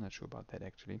 I'm still not sure about that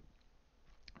actually.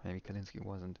 Maybe Kalinsky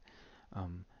wasn't.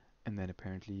 And then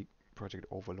apparently Project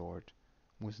Overlord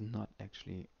was not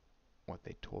actually what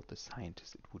they told the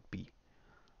scientist it would be.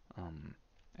 Um,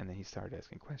 and then he started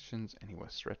asking questions, and he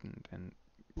was threatened, and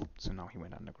so now he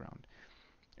went underground.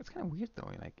 It's kind of weird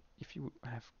though. Like, if you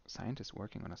have scientists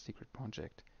working on a secret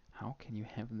project, how can you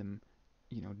have them,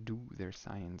 do their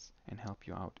science and help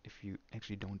you out if you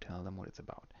actually don't tell them what it's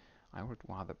about? I would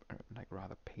rather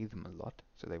pay them a lot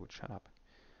so they would shut up,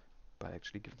 but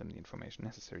actually give them the information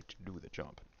necessary to do the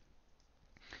job.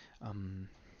 Um,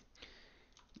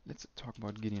 let's talk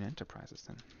about Gideon Enterprises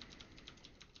then.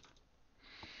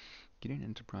 Gideon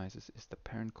Enterprises is the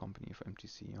parent company of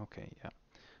MTC. Okay, yeah,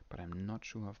 but I'm not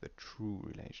sure of the true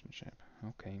relationship.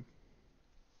 Okay,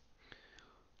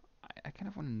 I kind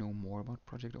of want to know more about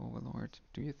Project Overlord.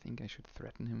 Do you think I should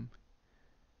threaten him?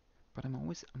 But I'm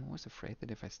always afraid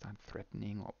that if I start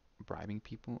threatening or bribing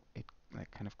people, it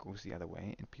like kind of goes the other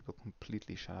way, and people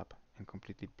completely shut up and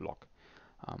completely block.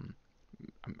 Um,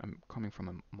 I'm coming from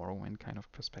a Morrowind kind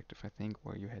of perspective, I think,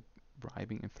 where you had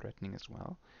bribing and threatening as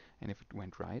well, and if it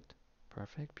went right,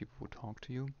 perfect, people would talk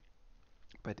to you.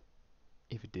 But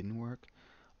if it didn't work,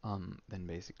 then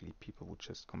basically people would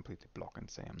just completely block and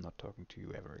say, "I'm not talking to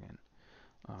you ever again."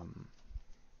 Um,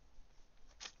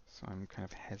 so I'm kind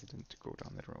of hesitant to go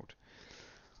down that road.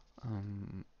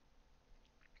 Um,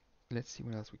 let's see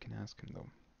what else we can ask him though.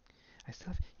 I still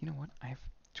have, you know what? I have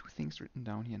two things written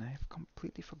down here and I have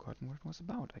completely forgotten what it was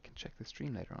about. I can check the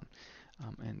stream later on.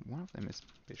 And one of them is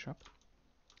Bishop.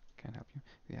 Can't help you.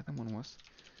 The other one was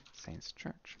Saints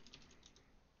Church.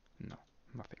 No,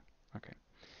 nothing. Okay.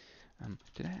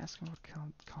 Did I ask him about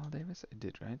Carl Davis? I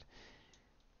did, right?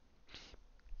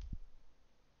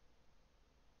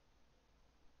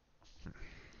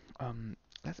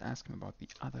 Let's ask him about the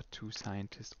other two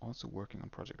scientists also working on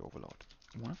Project Overlord.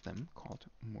 One of them, called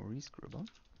Maurice Gribble.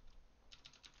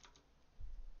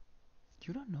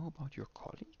 You don't know about your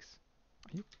colleagues?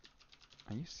 Are you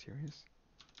are you serious?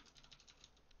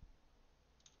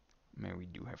 Maybe we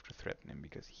do have to threaten him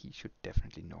because he should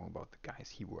definitely know about the guys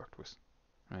he worked with,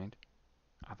 right?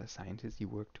 Other scientists he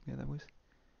worked together with.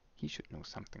 He should know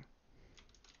something.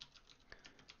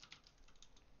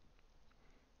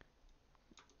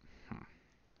 Hmm.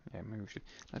 Yeah, maybe we should.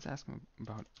 Let's ask him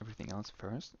about everything else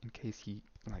first, in case he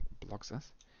like blocks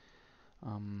us.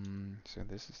 So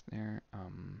this is there.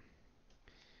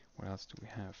 What else do we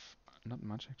have? Not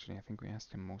much actually. I think we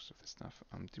asked him most of the stuff.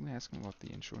 Did we ask him about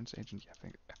the insurance agent? Yeah,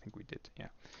 I think we did. Yeah.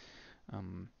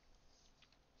 Um,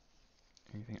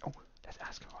 anything? Oh, let's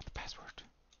ask him about the password.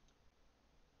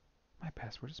 My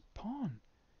password is pawn.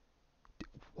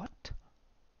 What?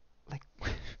 Like,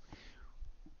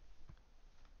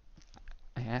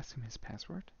 I asked him his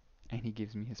password, and he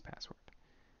gives me his password.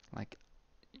 Like,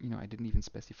 I didn't even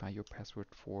specify your password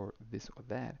for this or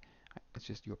that. It's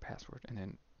just your password, and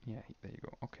then yeah, there you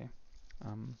go. Okay.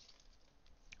 Um,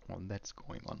 well, that's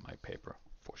going on my paper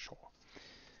for sure,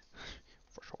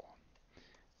 for sure.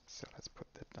 So let's put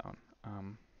that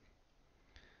down.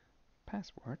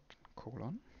 Password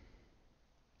colon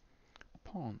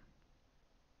pawn,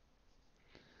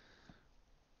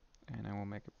 and I will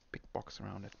make a big box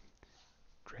around it.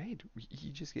 Great, he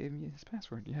just gave me his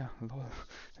password. Yeah, lol.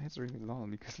 That's really lol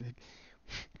because like,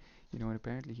 and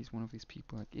apparently he's one of these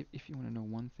people. Like, if you want to know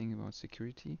one thing about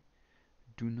security,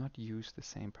 do not use the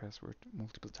same password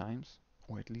multiple times,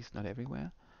 or at least not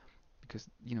everywhere, because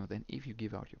then if you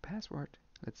give out your password,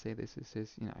 let's say this is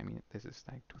his, this is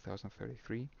like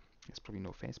 2033. There's probably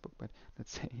no Facebook, but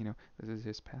let's say this is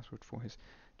his password for his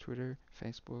Twitter,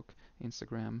 Facebook,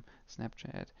 Instagram,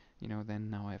 Snapchat. Then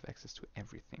now I have access to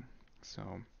everything. So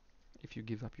if you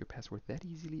give up your password that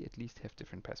easily, at least have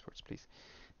different passwords, please.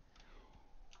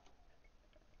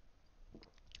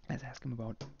 Let's ask him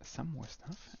about some more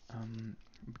stuff,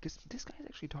 because this guy is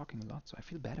actually talking a lot, so I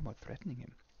feel bad about threatening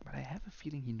him, but I have a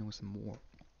feeling he knows more.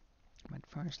 But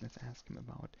first, let's ask him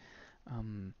about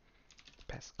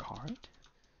pass card.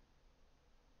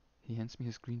 He hands me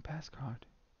his green pass card.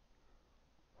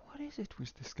 What is it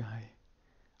with this guy?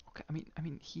 Okay, I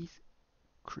mean, he's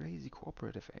crazy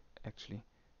cooperative actually.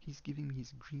 He's giving me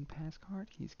his green pass card.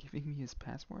 He's giving me his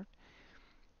password.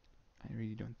 I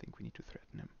really don't think we need to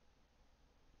threaten him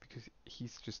because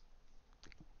he's just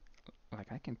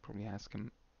like I can probably ask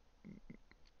him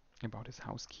about his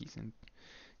house keys and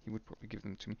he would probably give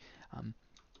them to me.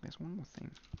 There's one more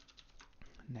thing.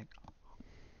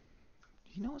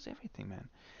 He knows everything, man.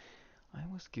 I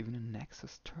was given a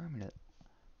Nexus terminal.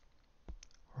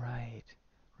 Right.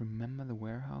 Remember the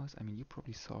warehouse? I mean, you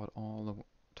probably saw it all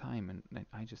the time, and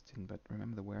I just didn't. But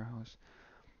remember the warehouse,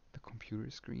 the computer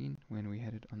screen when we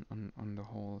had it on the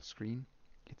whole screen?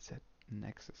 It said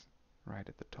Nexus right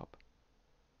at the top.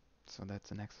 So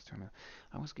that's a Nexus terminal.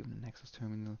 I was given a Nexus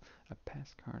terminal, a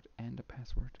pass card, and a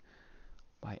password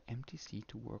by MTC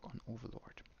to work on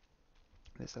Overlord.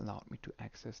 This allowed me to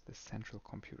access the central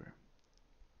computer.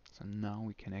 So now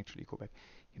we can actually go back.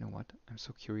 You know what? I'm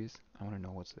so curious. I want to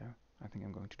know what's there. I think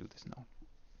I'm going to do this now.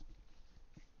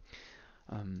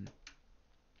 Um,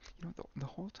 the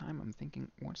whole time I'm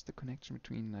thinking, what's the connection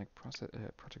between like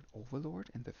Project Overlord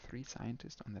and the three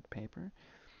scientists on that paper,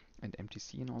 and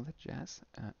MTC and all that jazz,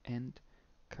 and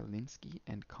Kalinske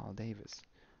and Carl Davis,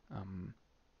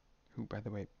 who, by the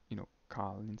way,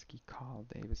 Carl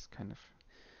Davis, kind of,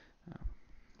 uh,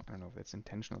 I don't know if that's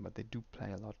intentional, but they do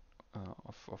play a lot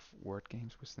of word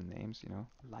games with the names,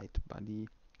 Light Buddy,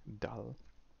 Dull.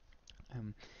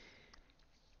 Um,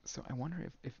 so I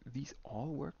wonder if these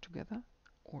all work together,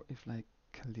 or if like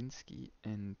Kalinske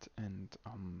and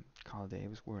Carl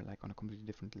Davis were like on a completely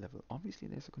different level. Obviously,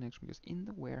 there's a connection because in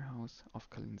the warehouse of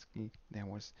Kalinske there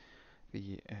was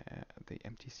the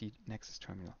MTC Nexus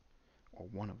terminal, or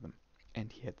one of them, and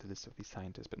he had the list of these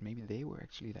scientists. But maybe they were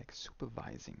actually like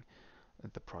supervising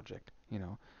the project.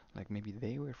 Like maybe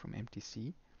they were from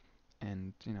MTC,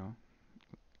 and I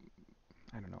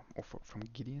don't know, or from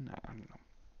Gideon. I don't know.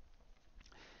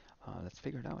 Let's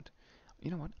figure it out. You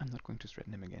know what? I'm not going to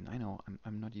threaten him again. I know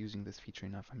I'm not using this feature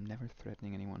enough. I'm never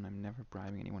threatening anyone. I'm never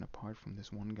bribing anyone apart from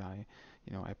this one guy.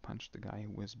 I punched the guy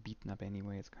who was beaten up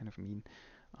anyway. It's kind of mean.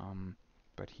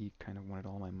 But he kind of wanted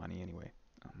all my money anyway.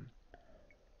 Um,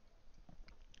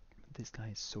 this guy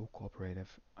is so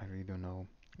cooperative. I really don't know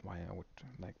why I would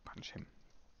like punch him.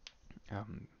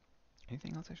 Um,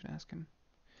 anything else I should ask him?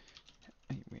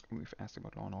 We've asked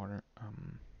about Law and Order.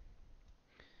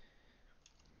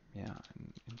 Yeah,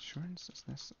 insurance, is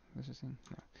this a thing?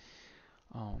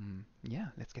 No. Yeah,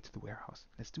 let's get to the warehouse.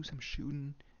 Let's do some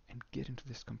shooting and get into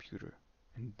this computer.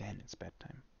 And then it's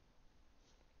bedtime.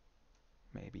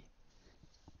 Maybe.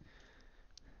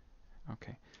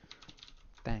 Okay.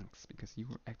 Thanks, because you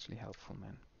were actually helpful,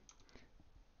 man.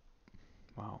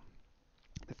 Wow.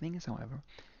 The thing is, however,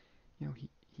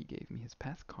 he gave me his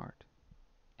pass card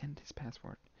and his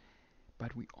password.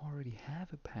 But we already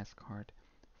have a pass card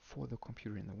for the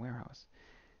computer in the warehouse.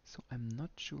 So I'm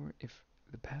not sure if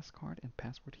the pass card and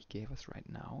password he gave us right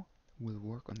now will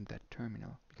work on that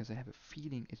terminal, because I have a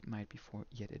feeling it might be for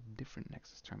yet a different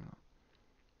Nexus terminal.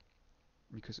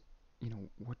 Because,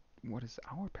 what is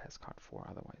our pass card for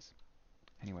otherwise?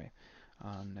 Anyway,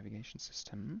 navigation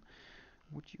system.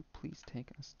 Would you please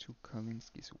take us to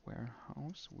Kalinsky's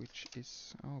warehouse, which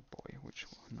is, oh boy, which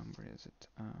number is it?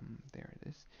 There it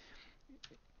is.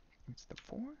 It's the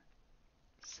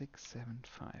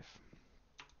 4675.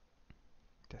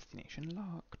 Destination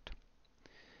locked.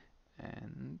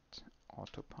 And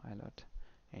autopilot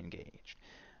engaged.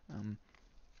 Um,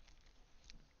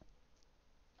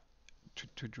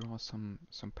 to draw some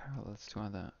parallels to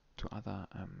other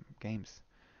games,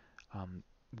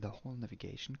 the whole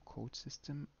navigation code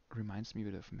system reminds me a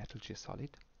bit of Metal Gear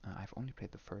Solid. I've only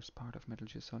played the first part of Metal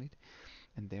Gear Solid,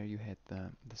 and there you had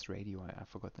this radio. I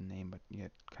forgot the name, but you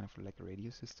had kind of like a radio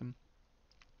system.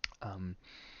 Um,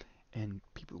 and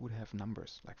people would have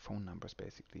numbers, like phone numbers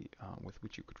basically, with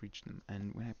which you could reach them.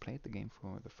 And when I played the game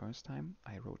for the first time,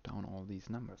 I wrote down all these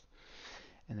numbers.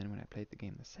 And then when I played the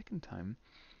game the second time,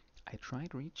 I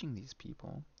tried reaching these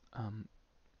people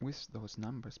with those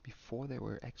numbers before they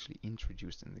were actually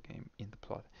introduced in the game, in the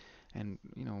plot. And,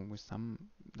 with some,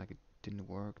 like, it didn't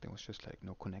work. There was just, like,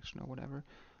 no connection or whatever.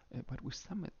 But with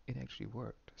some, it actually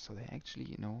worked. So they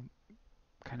actually,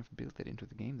 kind of built that into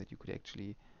the game, that you could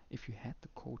actually, if you had the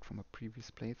code from a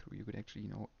previous playthrough, you could actually,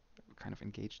 kind of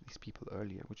engage these people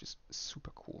earlier, which is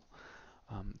super cool.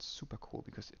 Super cool,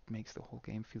 because it makes the whole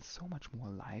game feel so much more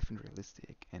alive and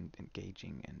realistic and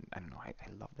engaging, and I don't know, I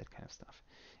love that kind of stuff,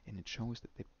 and it shows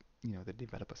that the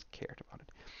developers cared about it.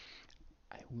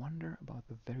 I wonder about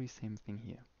the very same thing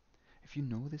here. If you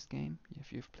know this game,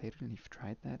 if you've played it and you've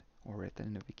tried that or read that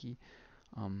in a wiki,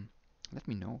 um, let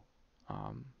me know.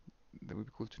 Um, that would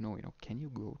be cool to know. Can you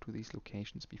go to these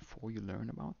locations before you learn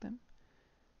about them?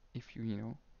 If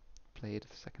you play it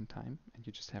the second time and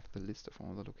you just have the list of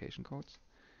all the location codes?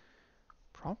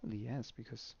 Probably yes,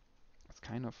 because it's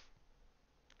kind of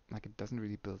like it doesn't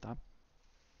really build up.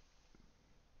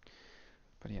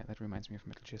 But yeah, that reminds me of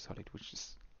Metal Gear Solid, which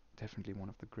is definitely one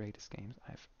of the greatest games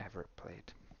I've ever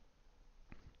played.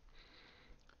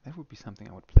 That would be something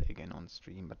I would play again on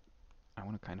stream, but I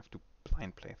want to kind of do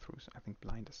blind playthroughs. I think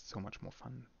blind is so much more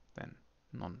fun than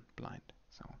non-blind,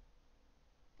 so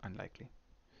unlikely.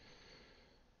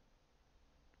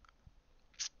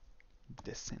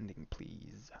 Descending,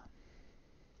 please.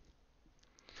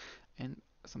 And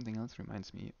something else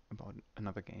reminds me about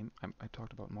another game. I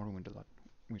talked about Morrowind a lot,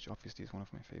 which obviously is one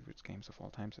of my favorite games of all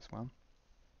times as well.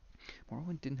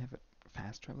 Morrowind didn't have a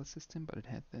fast travel system, but it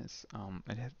had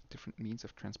it had different means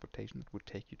of transportation that would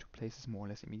take you to places more or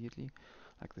less immediately,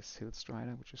 like the Silt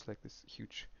Strider, which is like this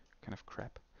huge kind of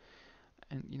crab.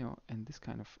 And and this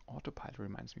kind of autopilot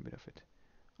reminds me a bit of it.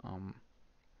 Um,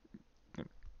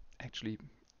 Actually,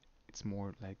 it's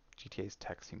more like GTA's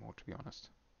taxi mode, to be honest.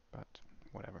 But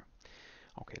whatever.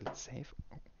 Okay, let's save.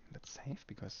 Oh, let's save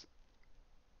because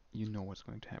you know what's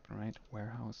going to happen, right?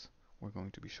 Warehouse, we're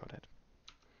going to be shot at,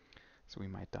 so we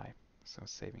might die. So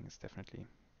saving is definitely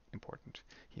important.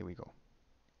 Here we go.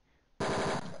 Oh,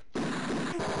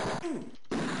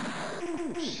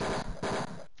 shit.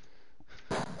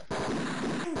 Oh,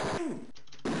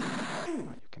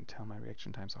 you can tell my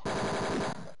reaction times are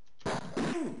horrible.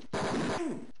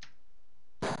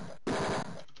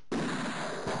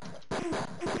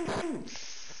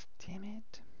 Damn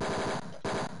it.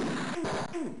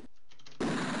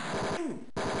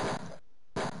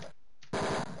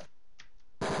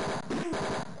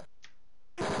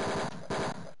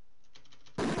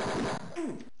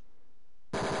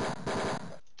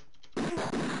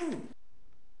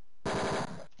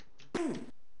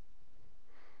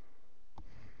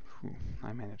 Whew,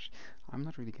 I managed. I'm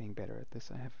not really getting better at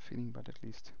this, I have a feeling, but at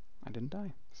least I didn't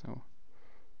die. So,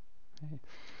 hey.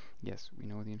 Yes, we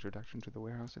know the introduction to the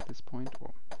warehouse at this point,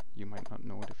 or you might not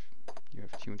know it if you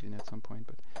have tuned in at some point,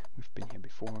 but we've been here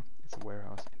before. It's a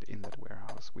warehouse, and in that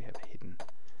warehouse we have a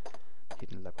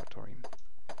hidden laboratory.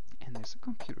 And there's a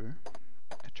computer,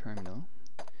 a terminal,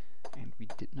 and we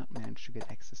did not manage to get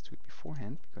access to it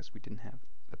beforehand because we didn't have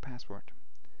the password.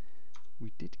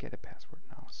 We did get a password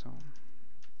now, so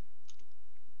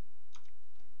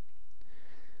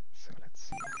let's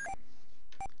see.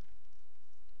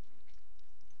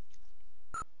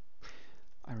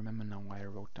 I remember now why I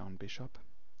wrote down Bishop.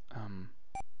 Um,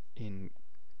 in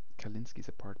Kalinski's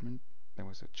apartment, there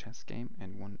was a chess game,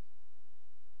 and one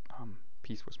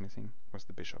piece was missing, was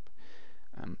the bishop.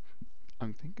 Um,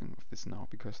 I'm thinking of this now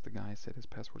because the guy said his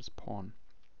password is pawn,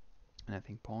 and I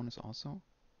think pawn is also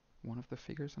one of the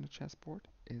figures on the chessboard.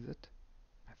 Is it?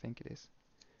 I think it is.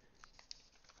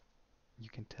 You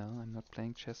can tell I'm not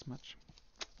playing chess much.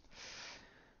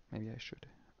 Maybe I should.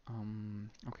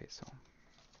 Okay, so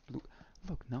blue.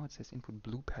 Look, now it says input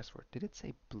blue password. Did it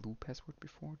say blue password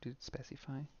before? Did it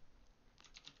specify?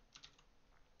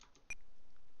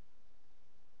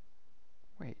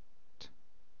 Wait,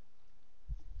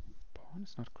 pawn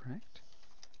is not correct?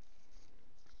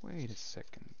 Wait a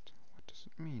second. What does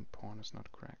it mean pawn is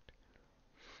not correct?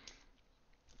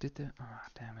 Did the... Ah,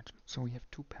 damn it. So we have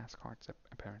two pass cards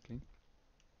apparently.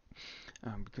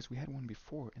 Because we had one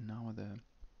before, and now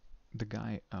the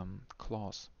guy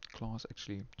Claus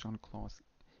actually John Claus,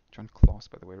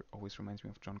 by the way, always reminds me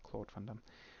of John Claude Van Damme.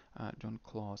 John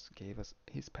Claus gave us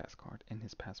his pass card and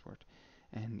his password,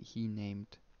 and he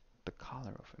named the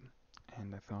color of him.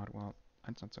 And I thought, well,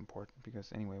 that's not so important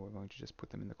because anyway we're going to just put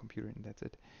them in the computer and that's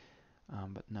it.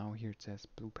 But now here it says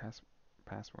blue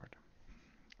password.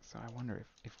 So I wonder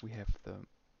if we have the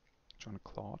John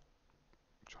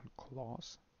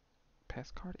Claus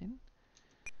pass card in.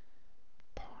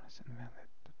 Pawn is invalid.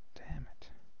 Damn it.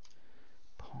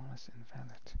 Pawn is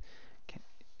invalid. Can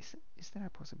is there a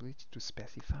possibility to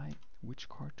specify which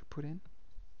card to put in?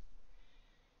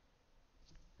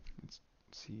 Let's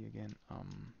see again.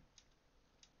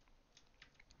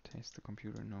 Taste the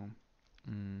computer. No.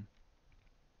 Mm,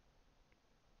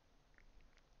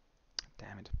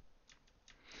 damn it.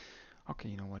 Okay,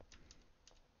 you know what?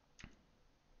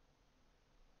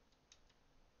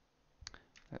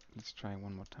 Let's try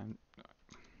one more time.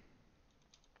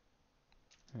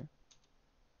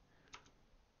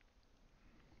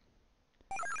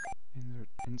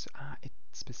 Uh, it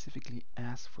specifically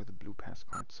asks for the blue pass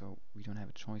card, so we don't have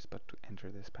a choice but to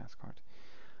enter this pass card.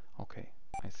 Okay,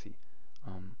 I see.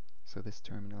 Um, so this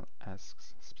terminal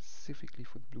asks specifically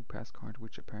for the blue pass card,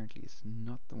 which apparently is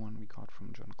not the one we got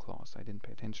from John Claus. I didn't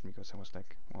pay attention because I was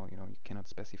like, well, you cannot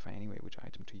specify anyway which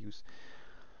item to use.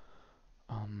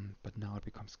 But now it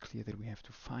becomes clear that we have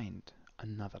to find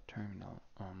another terminal.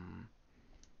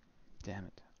 Damn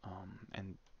it.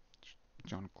 And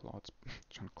John Claude's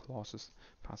John Claus's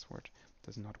password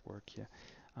does not work here.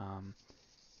 Um,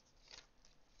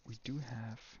 we do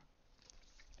have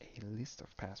a list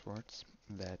of passwords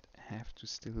that have to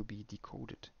still be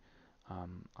decoded.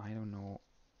 I don't know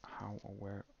how or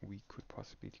where we could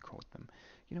possibly decode them.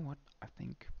 You know what? I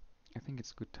think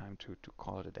it's a good time to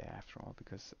call it a day after all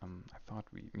because I thought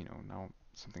now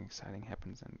something exciting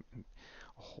happens and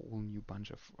a whole new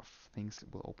bunch of things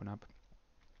will open up.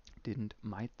 Didn't.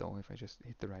 Might though if I just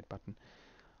hit the right button.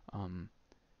 Um,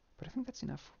 but I think that's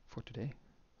enough for today.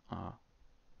 Uh,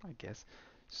 I guess.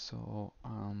 So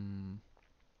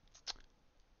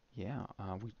yeah,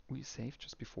 we saved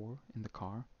just before in the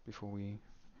car before we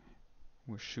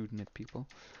were shooting at people.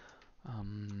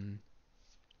 Um,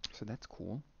 so that's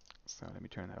cool. So let me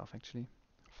turn that off actually.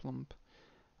 Flump.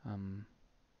 Um,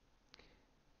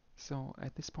 so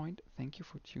at this point, thank you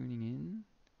for tuning in.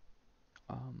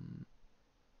 Um,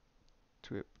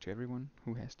 to everyone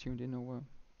who has tuned in over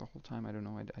the whole time. I don't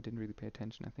know. I didn't really pay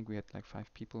attention. I think we had like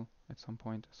 5 people at some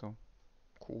point. So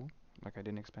cool. Like I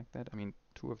didn't expect that. I mean,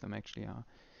 2 of them actually are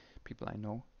people I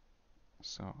know.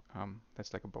 So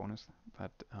that's like a bonus.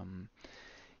 But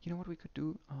you know what we could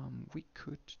do? We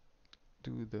could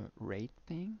do the raid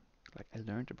thing. Like I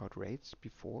learned about raids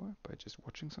before by just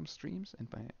watching some streams and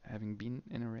by having been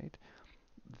in a raid.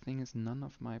 The thing is, none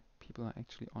of my people are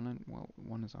actually online. Well,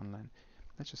 one is online.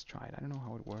 Let's just try it. I don't know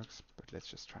how it works, but let's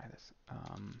just try this.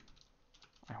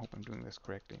 I hope I'm doing this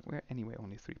correctly. We're anyway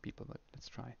only 3 people, but let's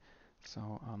try.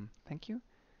 So, thank you.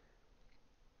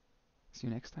 See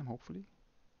you next time, hopefully.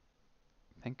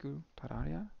 Thank you,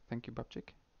 Tararia. Thank you,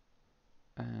 Babchik.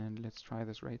 And let's try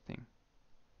this raid thing.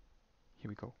 Here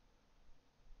we go.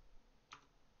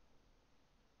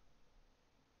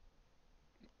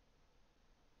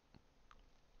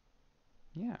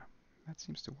 Yeah, that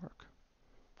seems to work.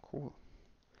 Cool.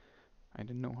 I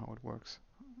didn't know how it works,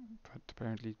 but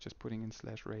apparently just putting in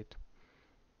 /raid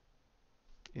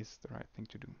is the right thing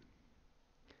to do.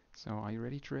 So, are you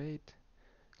ready to raid?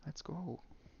 Let's go.